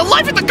life and the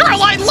life of the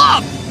girl I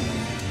love?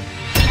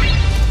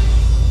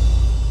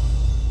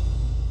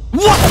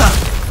 What the?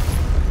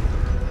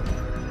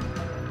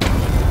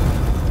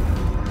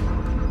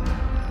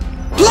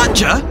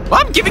 Plunger?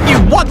 I'm giving you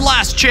one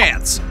last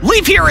chance.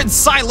 Leave here in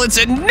silence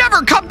and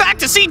never come back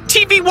to see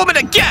TV Woman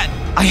again.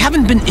 I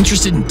haven't been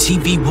interested in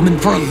TV Woman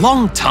for a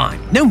long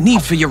time. No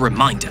need for your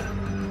reminder.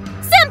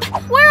 Simp,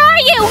 where are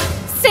you?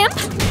 Simp?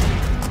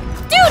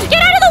 Dude,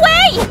 get out of the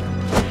way!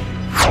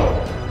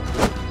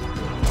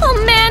 Oh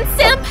man,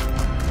 Simp!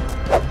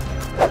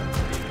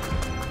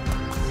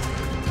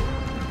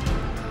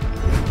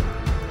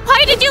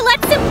 Why did you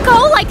let Simp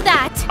go like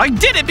that? I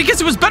did it because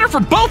it was better for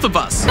both of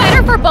us.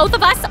 Better for both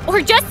of us,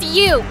 or just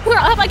you? We're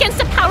up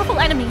against a powerful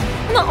enemy,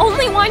 and the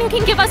only one who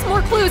can give us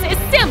more clues is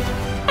Simp.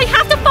 I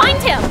have to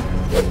find him.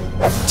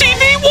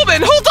 TV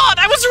Woman, hold on,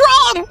 I was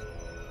wrong!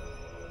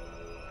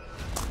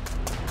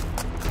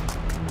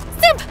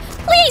 Simp,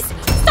 please,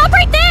 stop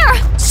right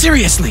there!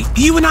 Seriously,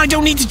 you and I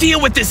don't need to deal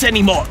with this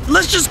anymore.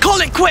 Let's just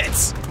call it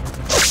quits.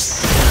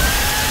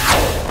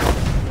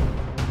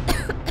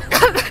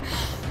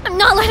 I'm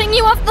not letting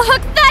you off the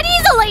hook that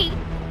easily!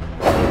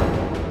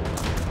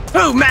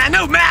 Oh man,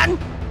 oh man!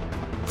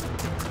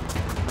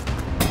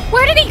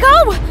 Where did he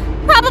go?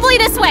 Probably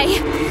this way.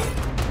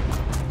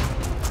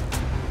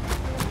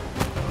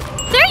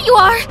 There you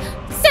are!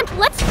 Simp,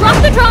 let's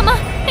drop the drama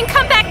and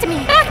come back to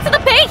me. Back to the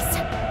base!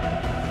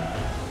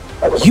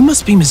 You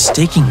must be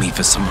mistaking me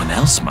for someone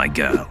else, my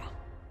girl.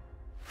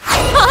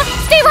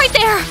 Stay right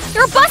there!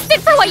 You're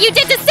busted for what you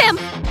did to Simp!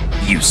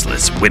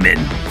 Useless women.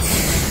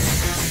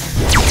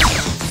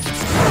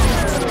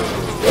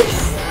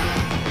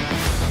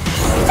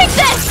 Take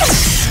this!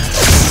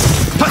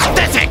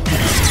 Pathetic!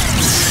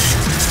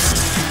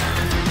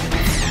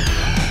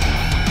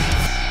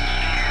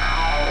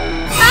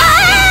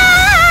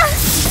 Ah!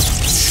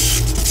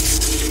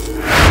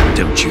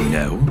 Don't you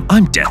know?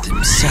 I'm Death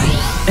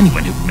himself.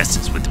 Anyone who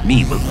messes with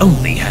me will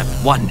only have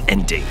one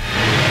ending.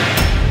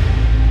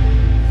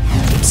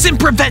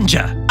 Simp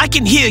Revenger, I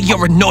can hear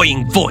your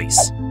annoying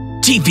voice.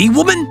 TV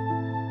Woman?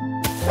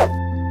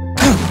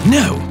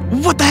 no.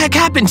 What the heck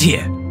happened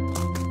here?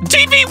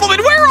 TV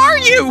woman, where are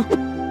you?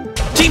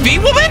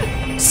 TV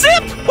woman?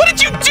 Zip, what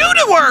did you do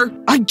to her?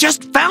 I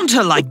just found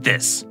her like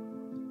this.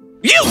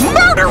 You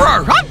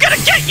murderer! I'm gonna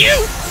get you!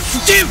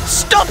 Dude,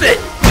 stop it!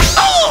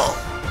 Oh!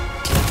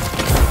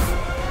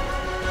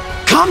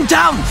 Calm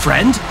down,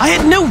 friend. I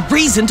had no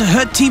reason to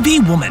hurt TV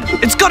Woman.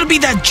 It's gotta be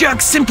that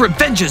jerk Simp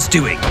Revenger's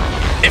doing.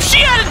 If she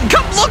hadn't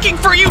come looking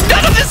for you,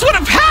 none of this would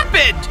have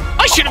happened!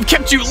 I should have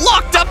kept you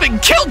locked up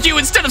and killed you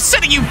instead of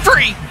setting you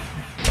free!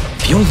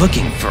 If you're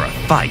looking for a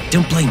fight,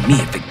 don't blame me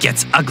if it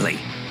gets ugly.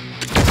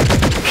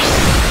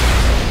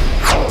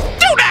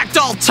 Don't act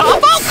all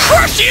tough! I'll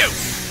crush you!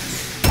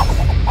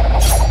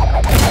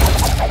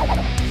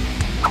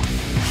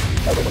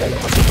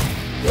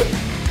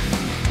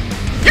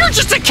 You're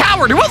just a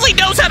coward who only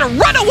knows how to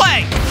run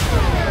away!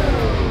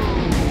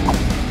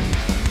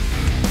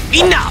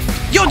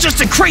 Enough! You're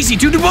just a crazy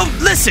dude who won't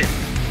listen!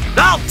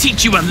 I'll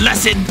teach you a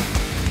lesson!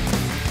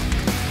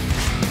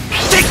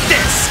 Take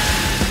this!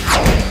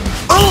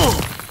 Oh!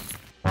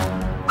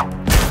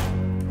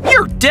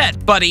 You're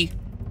dead, buddy.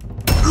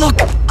 Look,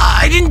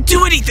 I didn't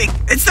do anything!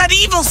 It's that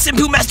evil simp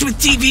who messed with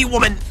TV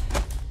Woman!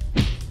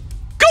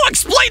 Go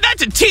explain that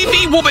to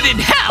TV Woman in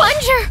hell!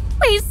 Plunger,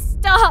 please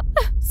stop.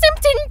 Simp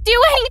didn't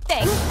do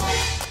anything.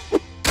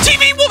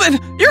 TV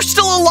Woman, you're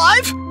still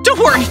alive? Don't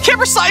worry,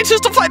 camera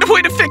scientists will find a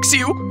way to fix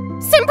you.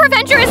 Simp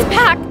Revenger is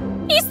back.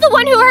 He's the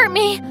one who hurt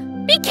me.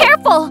 Be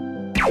careful.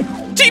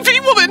 TV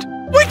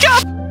Woman, wake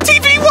up!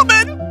 TV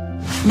Woman!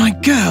 My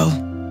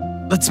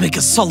girl, let's make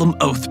a solemn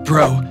oath,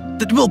 bro,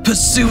 that we'll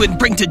pursue and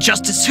bring to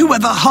justice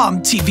whoever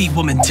harmed TV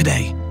Woman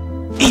today,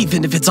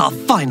 even if it's our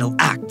final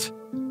act.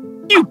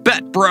 You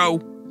bet, bro.